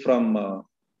 is from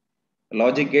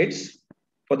logic gates.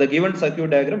 For the given circuit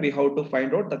diagram, we have to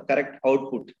find out the correct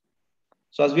output.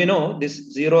 So as we know,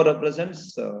 this 0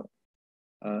 represents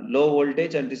low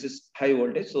voltage and this is high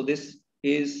voltage. So this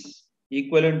is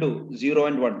equivalent to 0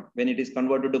 and 1 when it is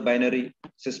converted to binary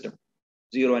system,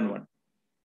 0 and 1.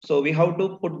 So we have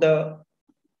to put the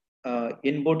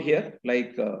input here,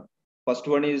 like first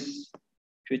one is,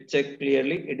 if you check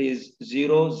clearly, it is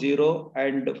 0, 0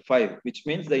 and 5, which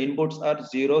means the inputs are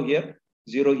 0 here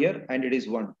and it is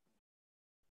 1.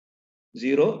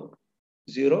 0,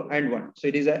 0 and 1. So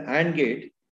it is an AND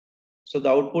gate. So the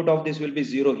output of this will be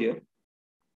 0 here.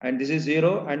 And this is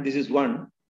 0 and this is 1.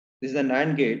 This is an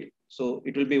AND gate. So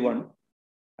it will be 1.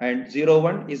 And 0,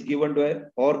 1 is given to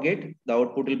an OR gate. The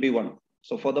output will be 1.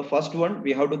 So for the first one,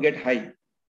 we have to get high.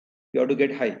 We have to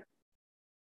get high.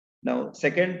 Now,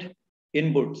 second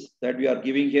inputs that we are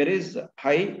giving here is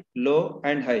high, low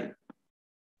and high.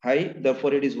 High,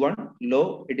 therefore it is 1.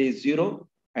 Low, it is 0.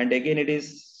 And again, it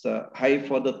is high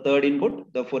for the third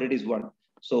input. Therefore, it is 1.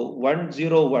 So 1,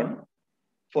 0, 1.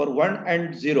 For 1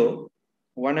 and 0,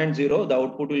 1 and 0, the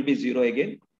output will be 0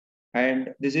 again.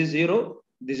 And this is 0,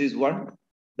 this is 1.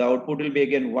 The output will be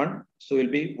again 1. So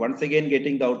we'll be once again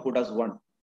getting the output as 1.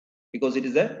 Because it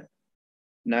is a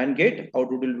NAND gate,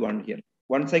 output will be 1 here.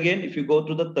 Once again, if you go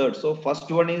to the third, so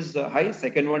first one is high,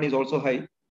 second one is also high.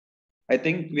 I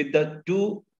think with the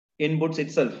two inputs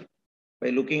itself, by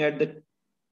looking at the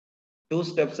two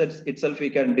steps itself, we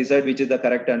can decide which is the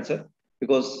correct answer.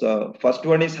 Because first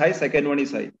one is high, second one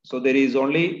is high. So there is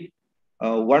only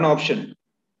one option.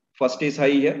 First is high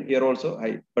here, here also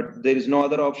high. But there is no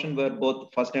other option where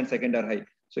both first and second are high.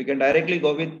 So you can directly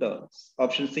go with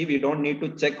option C. We don't need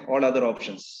to check all other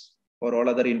options or all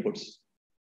other inputs.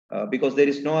 Because there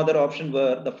is no other option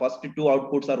where the first two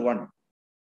outputs are 1.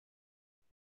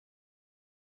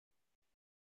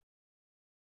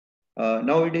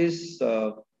 Now it is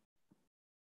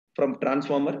from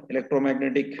transformer,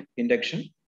 electromagnetic induction.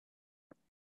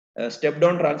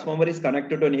 Step-down transformer is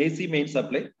connected to an AC main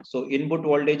supply. So input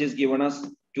voltage is given as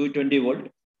 220 volt.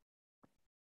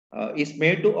 Is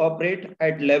made to operate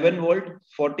at 11 volt,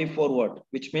 44 watt,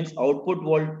 which means output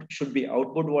voltage should be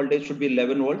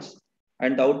 11 volts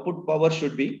and the output power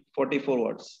should be 44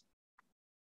 watts.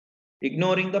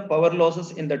 Ignoring the power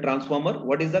losses in the transformer,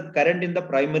 what is the current in the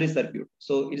primary circuit?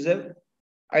 So it is a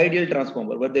ideal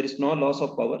transformer where there is no loss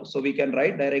of power. So we can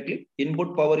write directly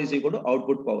input power is equal to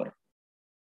output power.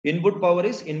 Input power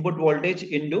is input voltage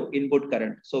into input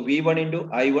current. So V1 into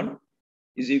I1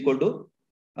 is equal to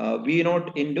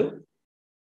V0 into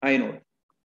I0.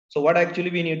 So what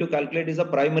actually we need to calculate is a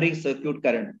primary circuit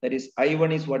current. That is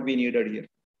I1 is what we needed here.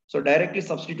 So directly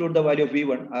substitute the value of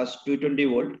V1 as 220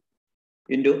 volt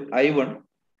into I1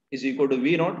 is equal to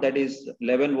V0, that is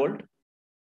 11 volt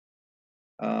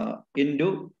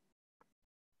into,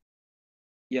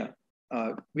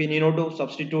 we need not to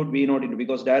substitute V0 into,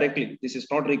 because directly this is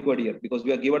not required here because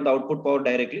we are given the output power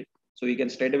directly. So we can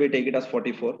straight away take it as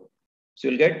 44. So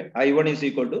you'll get I1 is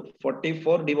equal to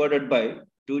 44 divided by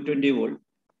 220 volt.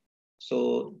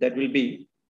 So that will be,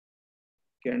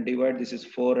 can divide, this is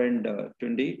 4 and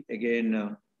 20.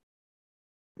 Again,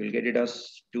 we'll get it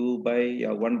as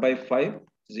 1 by 5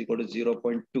 is equal to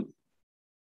 0.2.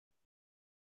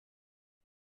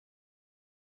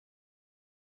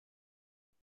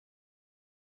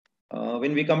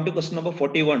 When we come to question number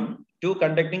 41, two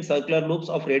conducting circular loops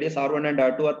of radius R1 and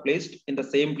R2 are placed in the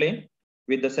same plane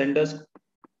with the centers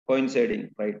coinciding,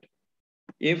 right?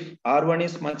 If R1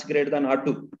 is much greater than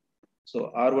R2,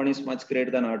 so R1 is much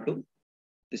greater than R2,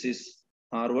 this is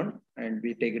R1 and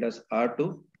we take it as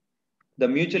R2. The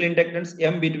mutual inductance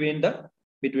M between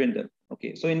them.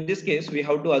 Okay, so in this case, we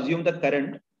have to assume the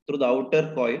current through the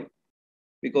outer coil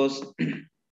because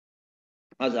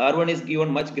as R1 is given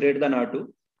much greater than R2,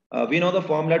 we know the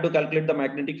formula to calculate the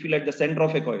magnetic field at the center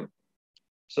of a coil.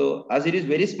 So as it is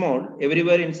very small,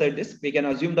 everywhere inside this, we can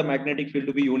assume the magnetic field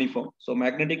to be uniform. So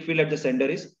magnetic field at the center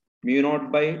is mu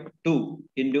naught by 2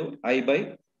 into I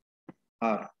by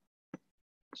R.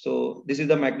 So this is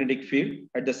the magnetic field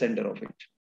at the center of it.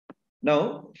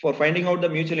 Now, for finding out the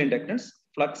mutual inductance,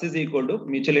 flux is equal to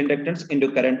mutual inductance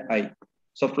into current I.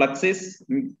 So flux is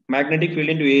magnetic field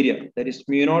into area, that is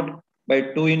mu naught by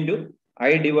 2 into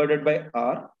I divided by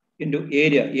R into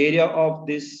area of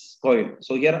this coil.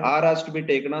 So here R has to be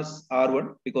taken as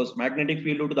R1 because magnetic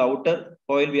field to the outer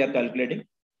coil we are calculating.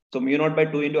 So mu naught by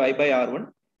 2 into I by R1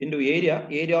 into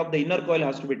area of the inner coil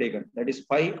has to be taken, that is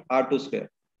pi R2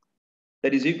 square.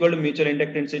 That is equal to mutual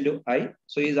inductance into I.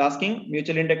 So he is asking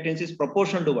mutual inductance is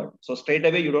proportional to what? So straight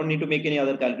away, you don't need to make any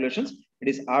other calculations. It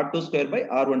is R2 square by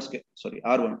R1 square. Sorry,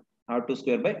 R1. R2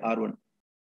 square by R1.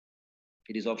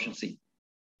 It is option C.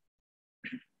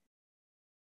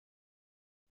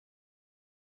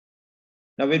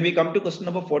 Now, when we come to question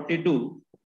number 42,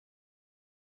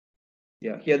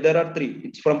 yeah, here there are three.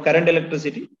 It's from current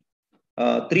electricity.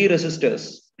 Three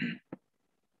resistors.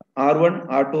 R1,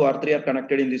 R2, R3 are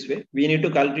connected in this way. We need to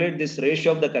calculate this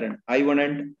ratio of the current, I1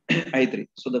 and I3.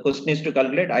 So the question is to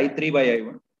calculate I3 by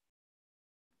I1.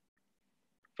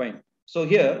 Fine. So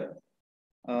here,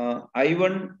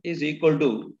 I1 is equal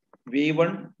to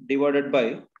V1 divided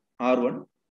by R1.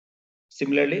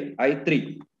 Similarly,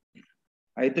 I3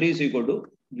 is equal to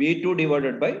V2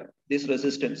 divided by this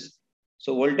resistance.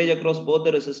 So voltage across both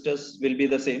the resistors will be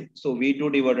the same. So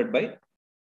V2 divided by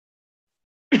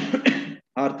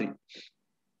R3.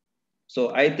 So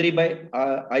I3 by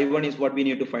I1 is what we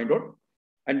need to find out.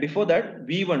 And before that,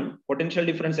 V1 potential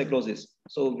difference across this.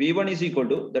 So V1 is equal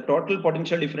to the total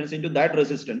potential difference into that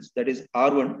resistance, that is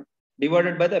R1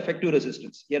 divided by the effective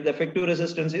resistance. Here the effective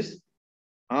resistance is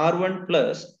R1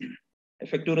 plus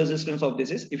effective resistance of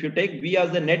this is, if you take V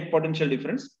as the net potential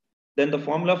difference, then the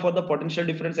formula for the potential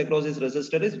difference across this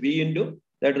resistor is V into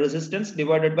that resistance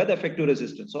divided by the effective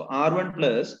resistance. So R1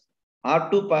 plus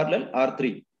R2 parallel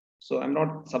R3. So I'm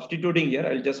not substituting here.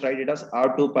 I'll just write it as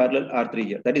R2 parallel R3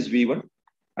 here. That is V1.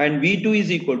 And V2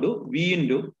 is equal to V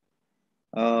into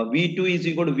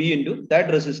that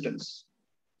resistance.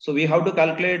 So we have to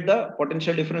calculate the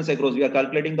potential difference across. We are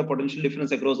calculating the potential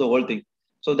difference across the whole thing.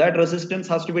 So that resistance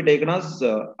has to be taken as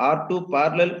R2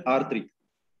 parallel R3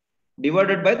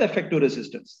 divided by the effective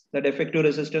resistance. That effective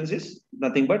resistance is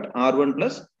nothing but R1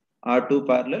 plus R2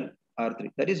 parallel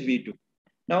R3. That is V2.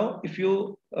 Now, if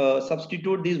you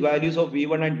substitute these values of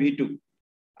V1 and V2,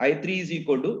 I3 is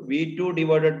equal to V2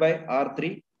 divided by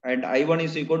R3 and I1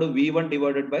 is equal to V1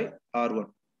 divided by R1.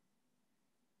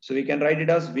 So we can write it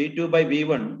as V2 by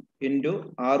V1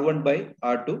 into R1 by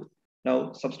R2.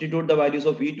 Now substitute the values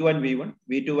of V2 and V1.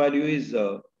 V2 value is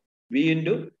V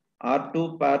into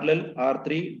R2 parallel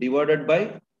R3 divided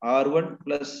by R1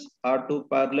 plus R2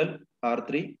 parallel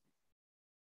R3.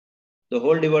 The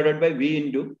whole divided by V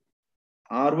into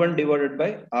R1 divided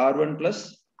by R1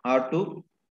 plus R2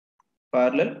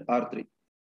 parallel R3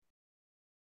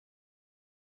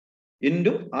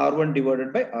 into R1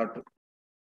 divided by R2.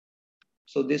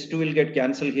 So this two will get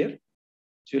cancelled here.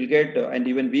 So you'll get, and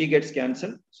even V gets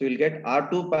cancelled. So you'll get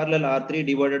R2 parallel R3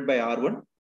 divided by R1.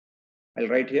 I'll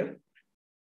write here.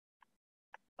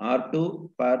 R2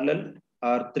 parallel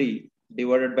R3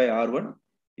 divided by R1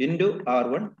 into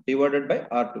R1 divided by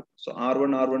R2. So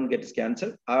R1 gets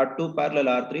cancelled. R2 parallel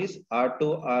R3 is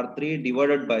R2 R3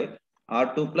 divided by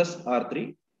R2 plus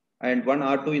R3. And one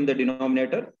R2 in the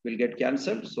denominator will get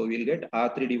cancelled. So we'll get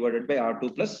R3 divided by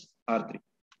R2 plus R3.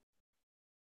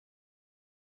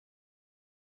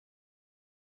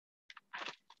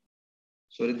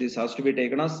 So this has to be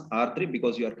taken as R3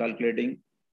 because you are calculating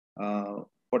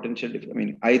potential difference. I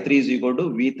mean, I3 is equal to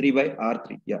V3 by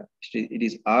R3. Yeah, it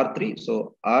is R3.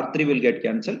 So R3 will get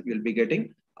cancelled. We'll be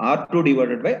getting R2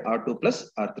 divided by R2 plus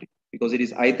R3 because it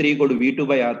is I3 equal to V2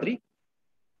 by R3.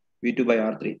 V2 by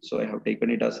R3. So I have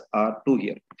taken it as R2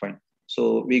 here. Fine.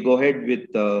 So we go ahead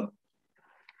with the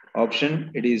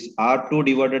option. It is R2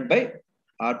 divided by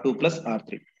R2 plus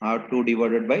R3. R2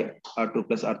 divided by R2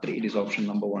 plus R3. It is option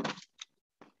number 1.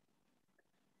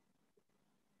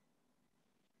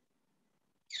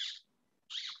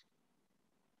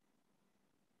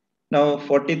 Now,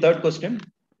 43rd question.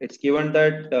 It's given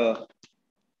that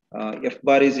F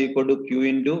bar is equal to Q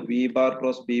into V bar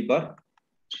cross B bar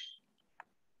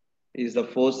is the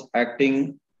force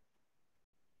acting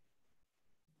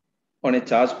on a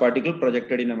charged particle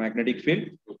projected in a magnetic field.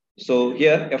 So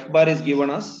here F bar is given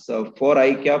us 4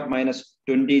 I cap minus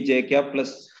 20 J cap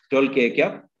plus 12 K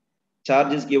cap.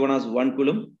 Charge is given as 1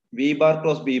 coulomb. V bar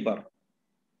cross B bar.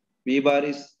 V bar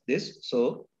is this.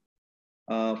 So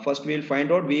first we'll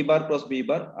find out V bar cross B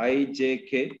bar. I, J,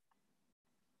 K.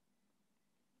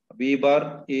 V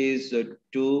bar is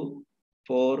 2,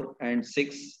 4, and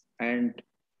 6. And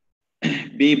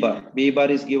B bar. B bar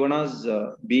is given as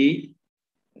B.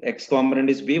 X component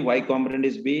is B, Y component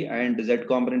is B, and Z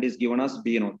component is given as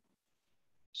B naught.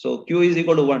 So Q is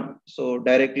equal to 1. So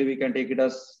directly we can take it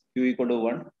as Q equal to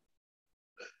 1.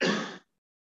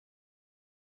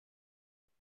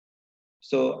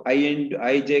 So I into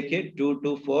IJK 2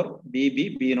 to 4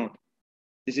 BB B naught.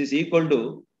 This is equal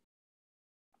to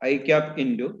I cap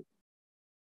into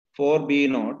 4B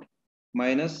naught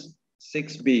minus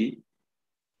 6B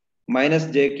minus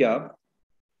J cap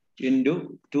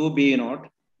into 2B naught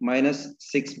minus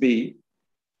 6B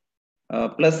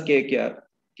plus K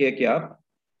cap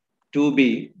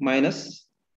 2B minus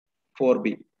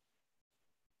 4B.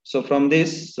 So from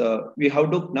this, we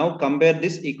have to now compare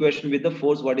this equation with the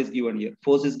force what is given here.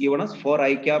 Force is given as 4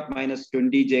 I cap minus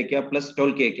 20 J cap plus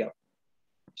 12 K cap.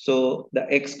 So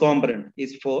the X component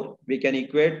is 4. We can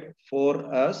equate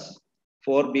 4 as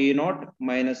 4B naught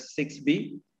minus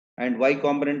 6B, and Y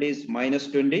component is minus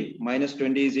 20. Minus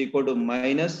 20 is equal to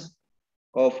minus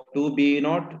of 2B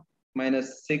naught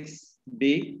minus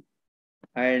 6B,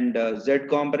 and Z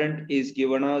component is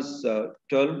given as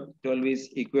 12. 12 is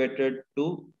equated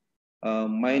to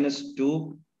minus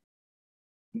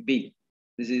 2B.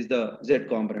 This is the Z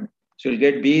component. So you'll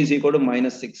get B is equal to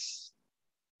minus 6.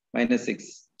 Minus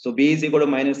 6. So B is equal to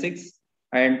minus 6.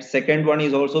 And second one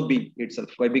is also B itself.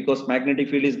 Why? Because magnetic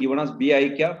field is given as B I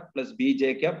cap plus B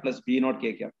J cap plus B naught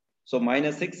K cap. So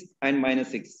minus 6 and minus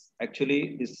 6.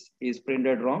 Actually, this is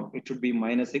printed wrong. It should be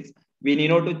minus 6. We need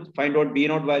not to find out B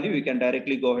naught value. We can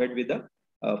directly go ahead with the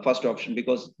first option,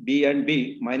 because B and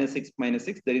B minus 6 minus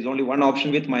 6. There is only one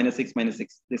option with minus 6 minus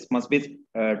 6. This must be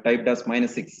typed as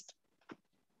minus 6.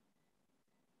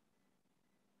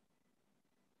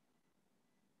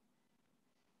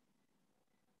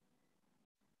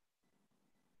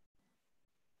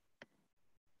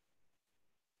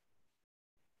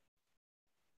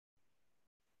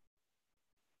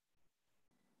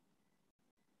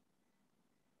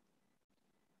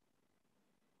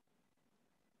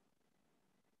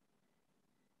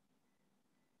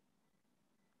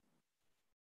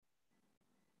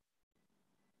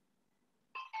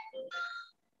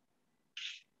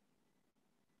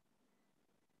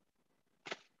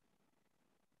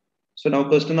 So now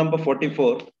question number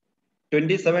 44.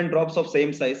 27 drops of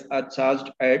same size are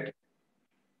charged at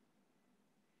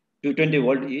 220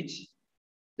 volt each.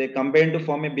 They combine to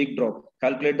form a big drop.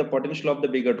 Calculate the potential of the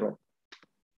bigger drop.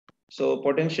 So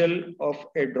potential of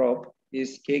a drop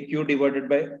is KQ divided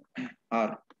by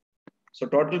R. So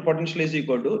total potential is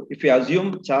equal to, if you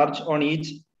assume charge on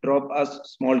each drop as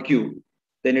small q,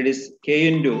 then it is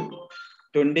K into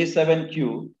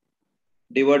 27Q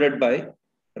divided by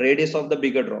radius of the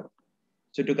bigger drop.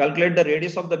 So to calculate the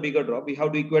radius of the bigger drop, we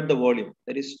have to equate the volume.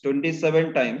 That is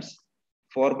 27 times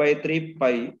 4 by 3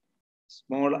 pi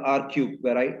small r cube,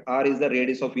 where r is the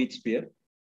radius of each sphere,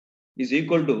 is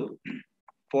equal to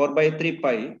 4 by 3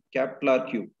 pi capital R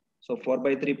cube. So 4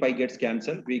 by 3 pi gets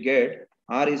cancelled. We get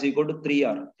r is equal to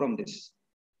 3r from this.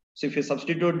 So if you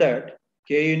substitute that,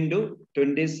 K into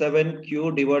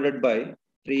 27Q divided by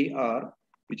 3r,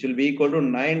 which will be equal to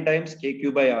 9 times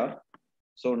KQ by r.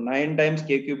 So 9 times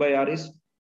KQ by r is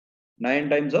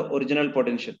 9 times the original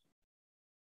potential.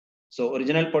 So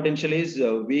original potential is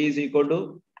V is equal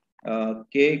to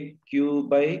KQ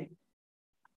by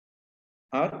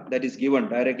R. That is given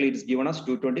directly. It is given as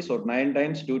 220. So 9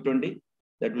 times 220.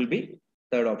 That will be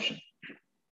third option.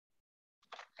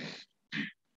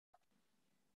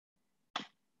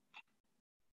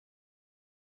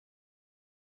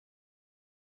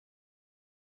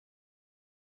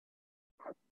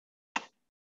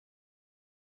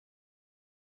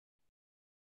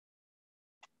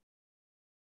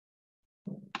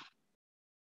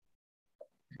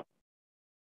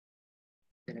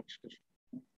 The next question.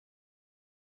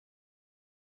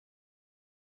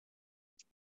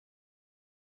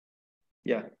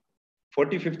 Yeah.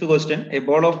 45th question. A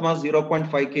ball of mass 0.5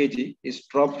 kg is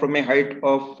dropped from a height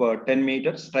of 10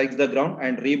 meters, strikes the ground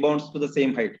and rebounds to the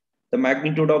same height. The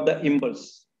magnitude of the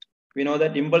impulse. We know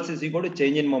that impulse is equal to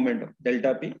change in momentum,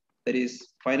 delta P. that is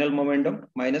final momentum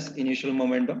minus initial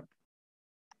momentum,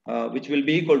 which will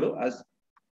be equal to, as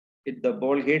the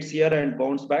ball hits here and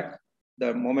bounce back,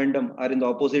 the momentum are in the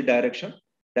opposite direction.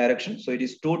 So it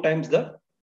is 2 times the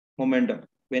momentum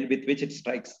with which it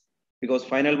strikes, because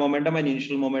final momentum and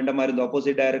initial momentum are in the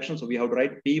opposite direction. So we have to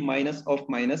write P minus of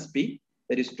minus P,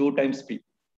 that is 2 times P.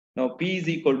 Now P is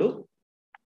equal to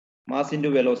mass into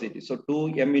velocity. So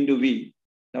 2m into V.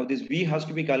 Now this V has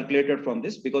to be calculated from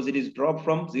this because it is dropped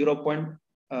from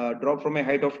drop from a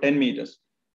height of 10 meters.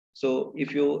 So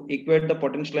if you equate the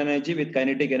potential energy with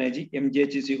kinetic energy,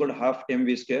 mgh is equal to half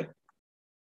mv square.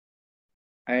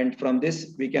 And from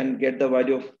this, we can get the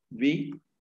value of V.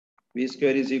 V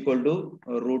square is equal to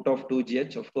root of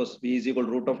 2gh. Of course, V is equal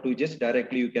to root of 2gh.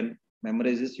 Directly, you can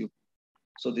memorize this.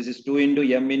 So this is 2 into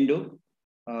m into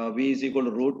V is equal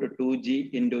to root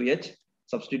 2g into h.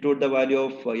 Substitute the value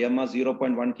of m as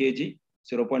 0.1 kg,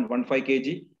 0.15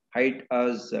 kg, height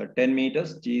as 10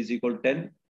 meters, g is equal to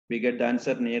 10. We get the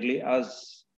answer nearly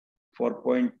as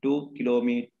 4.2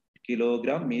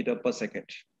 kilogram meter per second.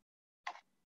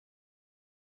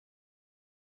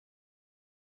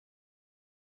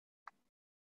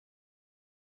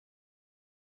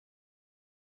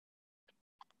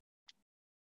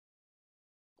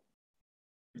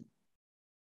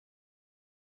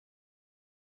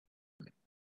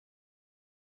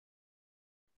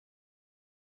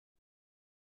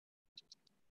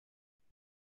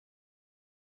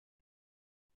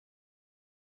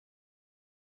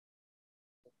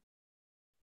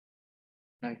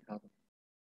 I have.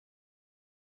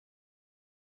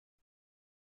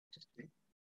 Just wait.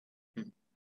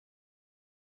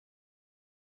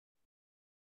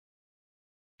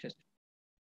 Just.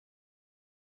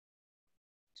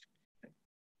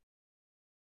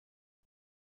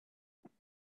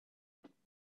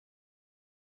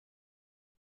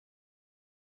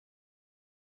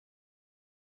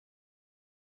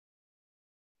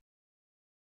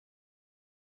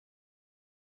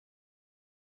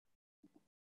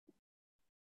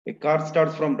 A car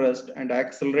starts from rest and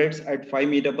accelerates at 5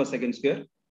 meters per second square.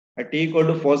 At t equal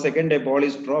to 4 seconds, a ball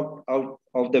is dropped out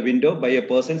of the window by a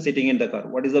person sitting in the car.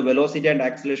 What is the velocity and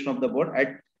acceleration of the ball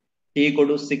at t equal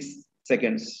to 6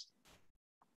 seconds?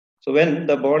 So when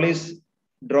the ball is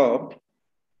dropped,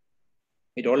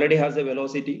 it already has a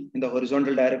velocity in the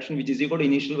horizontal direction, which is equal to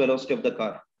initial velocity of the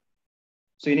car.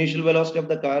 So initial velocity of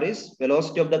the car is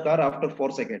velocity of the car after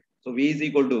 4 seconds. So V is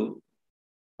equal to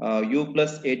u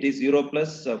plus 80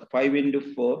 plus 5 into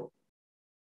 4,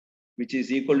 which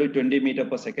is equal to 20 meters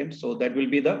per second. So that will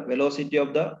be the velocity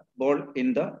of the ball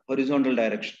in the horizontal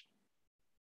direction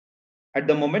at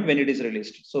the moment when it is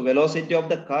released. So velocity of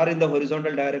the car in the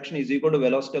horizontal direction is equal to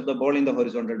velocity of the ball in the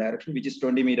horizontal direction, which is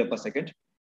 20 meters per second.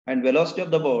 And velocity of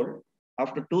the ball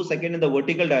after 2 seconds in the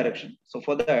vertical direction. So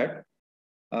for that,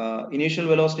 initial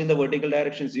velocity in the vertical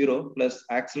direction is 0 plus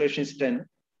acceleration is 10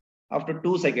 after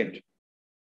 2 seconds.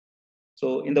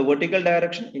 So in the vertical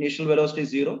direction, initial velocity is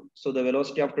 0. So the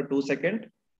velocity after 2 seconds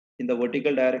in the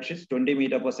vertical direction is 20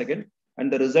 meters per second.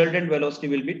 And the resultant velocity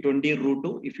will be 20 root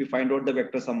 2 if you find out the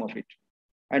vector sum of it.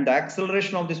 And the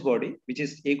acceleration of this body, which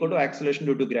is equal to acceleration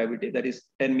due to gravity, that is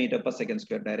 10 meters per second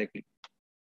square directly.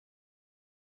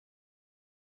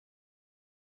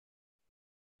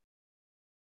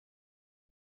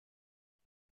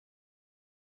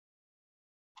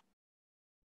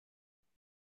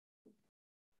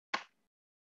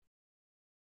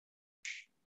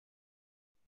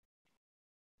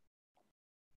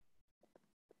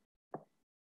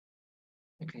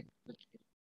 Okay.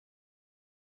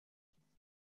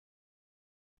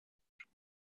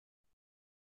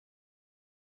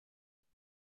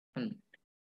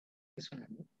 This one.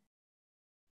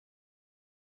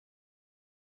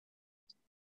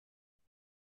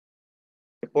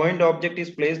 A point object is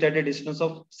placed at a distance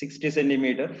of 60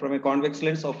 centimeter from a convex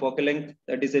lens of focal length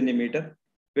 30 centimeter.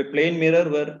 If a plane mirror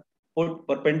were put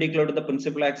perpendicular to the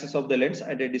principal axis of the lens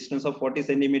at a distance of 40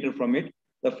 centimeter from it,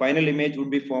 the final image would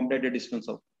be formed at a distance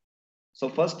of. So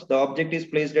first, the object is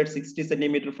placed at 60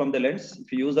 centimeter from the lens.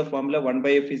 If you use the formula 1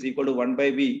 by f is equal to 1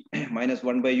 by v minus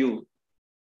 1 by u,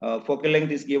 focal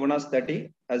length is given as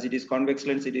 30. As it is convex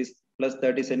lens, it is plus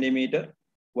 30 centimeter.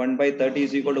 1 by 30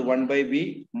 is equal to 1 by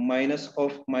v minus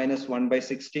of minus 1 by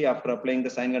 60 after applying the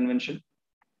sign convention.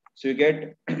 So you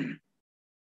get,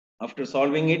 after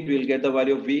solving it, we'll get the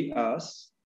value of v as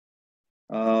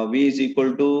v is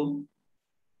equal to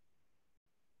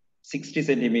 60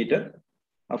 centimeter.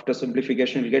 After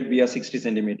simplification, we'll get v as 60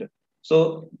 centimeter.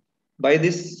 So by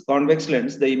this convex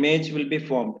lens, the image will be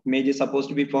formed. Image is supposed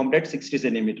to be formed at 60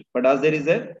 centimeter. But as there is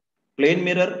a plane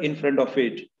mirror in front of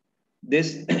it,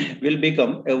 this will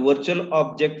become a virtual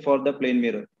object for the plane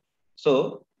mirror.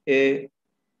 So a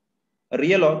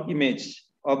real image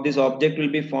of this object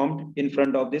will be formed in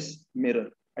front of this mirror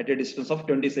at a distance of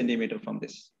 20 centimeter from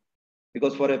this.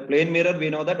 Because for a plane mirror, we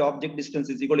know that object distance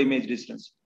is equal to image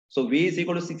distance. So V is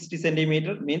equal to 60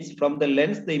 centimeter means from the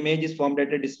lens, the image is formed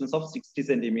at a distance of 60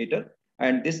 centimeter.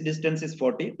 And this distance is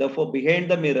 40. Therefore, behind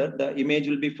the mirror, the image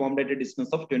will be formed at a distance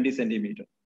of 20 centimeter.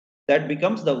 That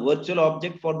becomes the virtual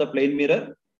object for the plane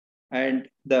mirror. And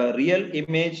the real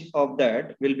image of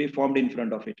that will be formed in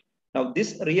front of it. Now,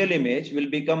 this real image will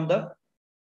become the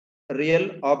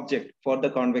real object for the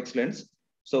convex lens.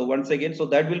 So once again, so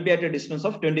that will be at a distance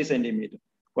of 20 centimeter.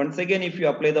 Once again, if you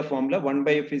apply the formula, 1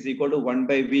 by f is equal to 1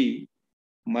 by v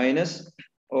minus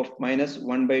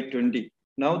 1 by 20.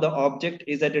 Now the object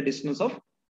is at a distance of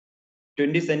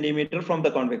 20 centimeter from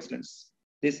the convex lens.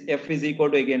 This f is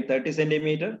equal to again 30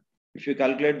 centimeter. If you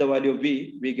calculate the value of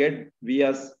v, we get v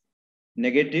as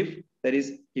negative. That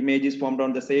is, image is formed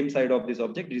on the same side of this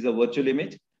object. It is a virtual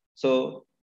image. So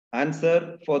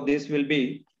answer for this will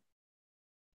be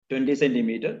 20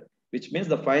 centimeter, which means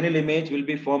the final image will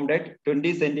be formed at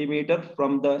 20 centimeter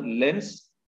from the lens,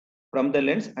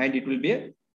 and it will be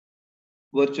a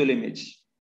virtual image.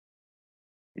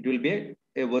 It will be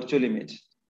a virtual image.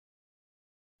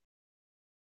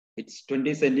 It's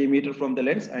 20 centimeter from the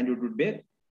lens and it would be a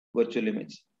virtual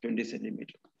image, 20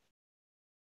 centimeter.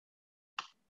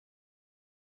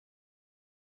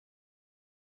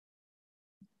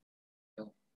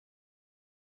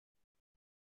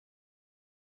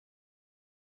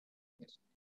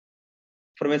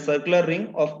 From a circular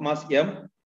ring of mass m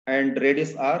and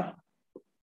radius r,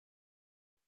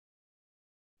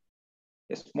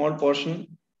 a small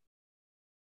portion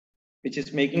which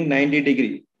is making 90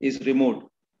 degree is removed.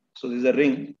 So this is a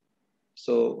ring.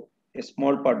 So a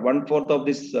small part, 1/4 of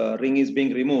this ring is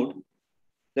being removed.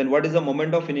 Then what is the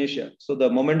moment of inertia? So the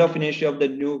moment of inertia of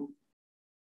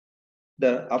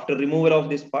after removal of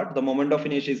this part, the moment of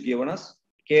inertia is given as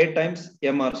k times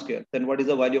mr square. Then what is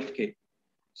the value of k?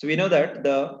 So we know that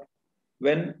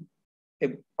when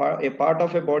a part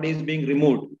of a body is being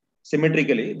removed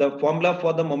symmetrically, the formula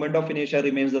for the moment of inertia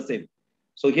remains the same.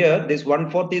 So here, this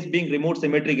 1/4 is being removed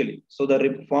symmetrically. So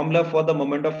the formula for the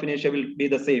moment of inertia will be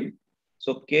the same.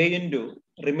 So K into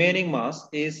remaining mass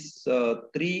is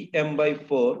 3m by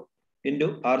 4 into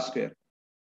r square.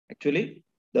 Actually,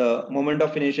 the moment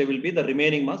of inertia will be the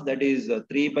remaining mass, that is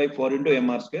 3 by 4 into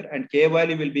mr square, and K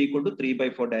value will be equal to 3 by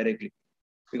 4 directly.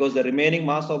 Because the remaining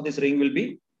mass of this ring will be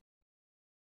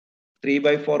 3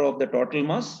 by 4 of the total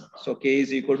mass. So K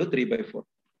is equal to 3 by 4.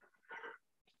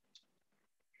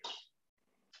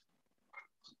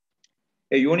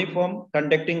 A uniform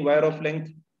conducting wire of length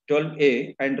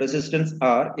 12A and resistance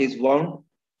R is wound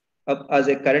up as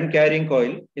a current carrying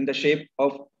coil in the shape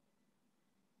of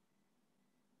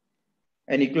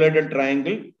an equilateral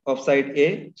triangle of side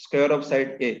A, square of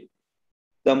side A.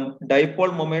 The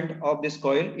dipole moment of this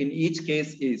coil in each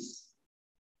case is.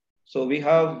 So we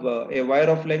have a wire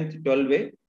of length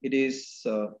 12A. It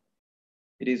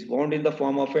is wound in the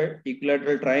form of an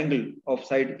equilateral triangle of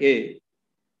side A.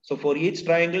 So for each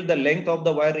triangle, the length of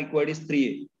the wire required is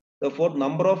 3A. Therefore,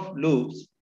 number of loops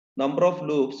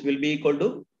will be equal to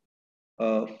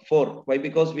 4. Why?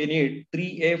 Because we need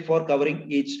 3A for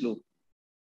covering each loop.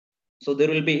 So there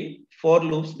will be 4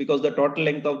 loops because the total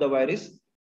length of the wire is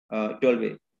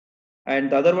 12A. And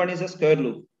the other one is a square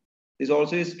loop. This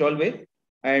also is 12A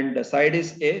and the side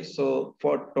is A. So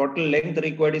for total length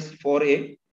required is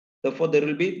 4A. Therefore, there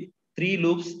will be 3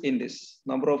 loops in this.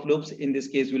 Number of loops in this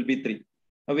case will be 3.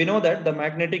 Now we know that the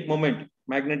magnetic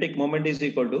moment is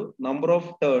equal to number of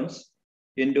turns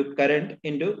into current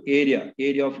into area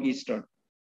of each turn.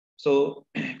 So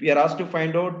we are asked to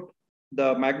find out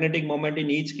the magnetic moment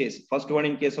in each case. First one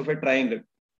in case of a triangle.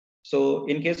 So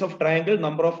in case of triangle,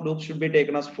 number of loops should be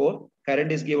taken as 4.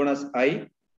 Current is given as I,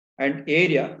 and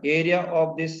area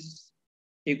of this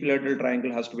equilateral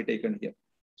triangle has to be taken here.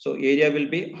 So area will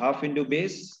be half into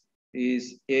base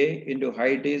is A into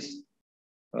height is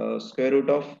square root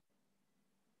of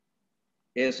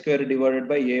A square divided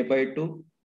by A by 2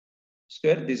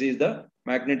 square. This is the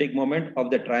magnetic moment of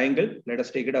the triangle. Let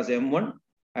us take it as M1.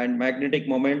 And magnetic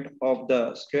moment of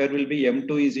the square will be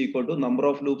M2 is equal to number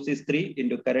of loops is 3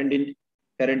 into current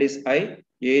is I.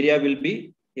 Area will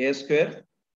be A square.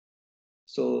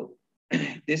 So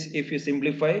this, if you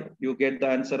simplify, you get the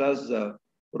answer as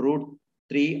root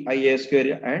 3IA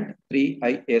square and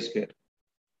 3IA square.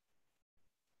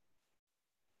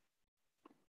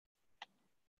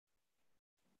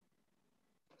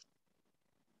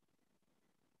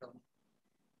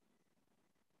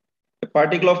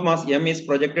 particle of mass m is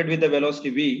projected with the velocity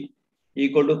v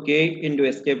equal to k into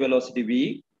escape velocity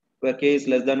v, where k is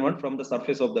less than 1 from the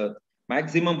surface of the Earth.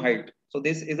 Maximum height. So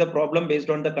this is a problem based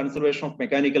on the conservation of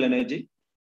mechanical energy.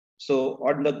 So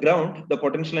on the ground, the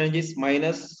potential energy is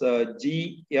minus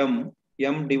gm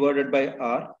m divided by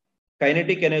r.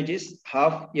 Kinetic energy is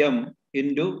half m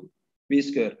into v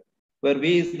square, where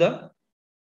v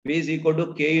is equal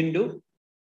to k into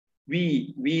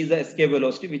v. V is the escape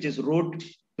velocity, which is root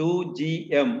 2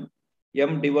 gm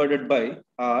m divided by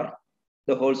r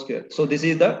the whole square. So this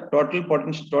is the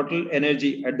total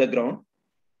energy at the ground,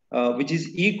 which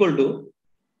is equal to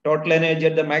total energy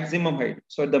at the maximum height.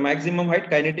 So at the maximum height,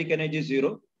 kinetic energy is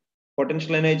 0.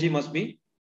 Potential energy must be,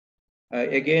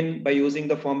 again, by using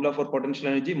the formula for potential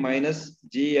energy, minus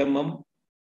gmm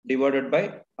divided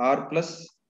by r plus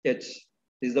h.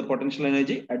 This is the potential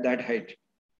energy at that height.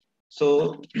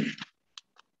 So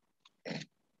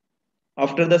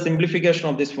after the simplification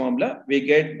of this formula, we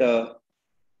get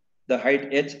the height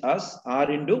h as r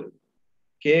into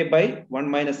k by 1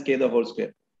 minus k the whole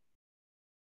square.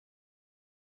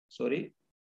 Sorry,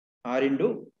 r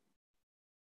into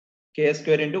k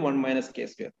square into 1 minus k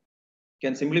square.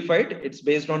 Can simplify it. It's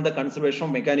based on the conservation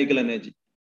of mechanical energy.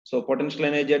 So potential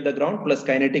energy at the ground plus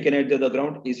kinetic energy at the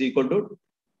ground is equal to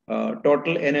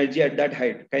total energy at that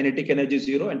height. Kinetic energy is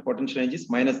 0 and potential energy is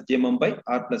minus gmm by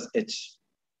r plus h.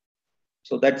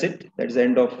 So that's it. That's the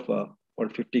end of all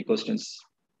 50 questions.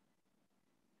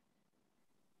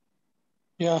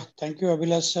 Yeah, thank you,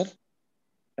 Abhilash sir.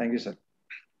 Thank you, sir.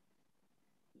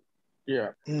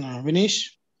 Yeah.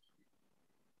 Vinish?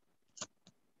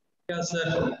 Yeah,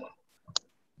 sir.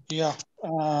 Yeah.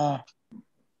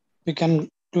 We can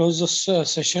close this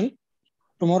session.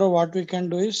 Tomorrow, what we can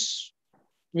do is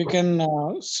we can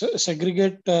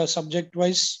segregate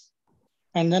subject-wise,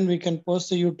 and then we can post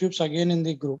the YouTubes again in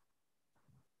the group.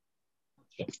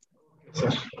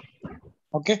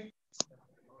 Okay.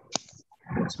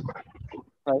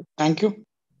 Right. Thank you.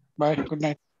 Bye. Good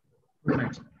night. Good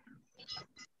night.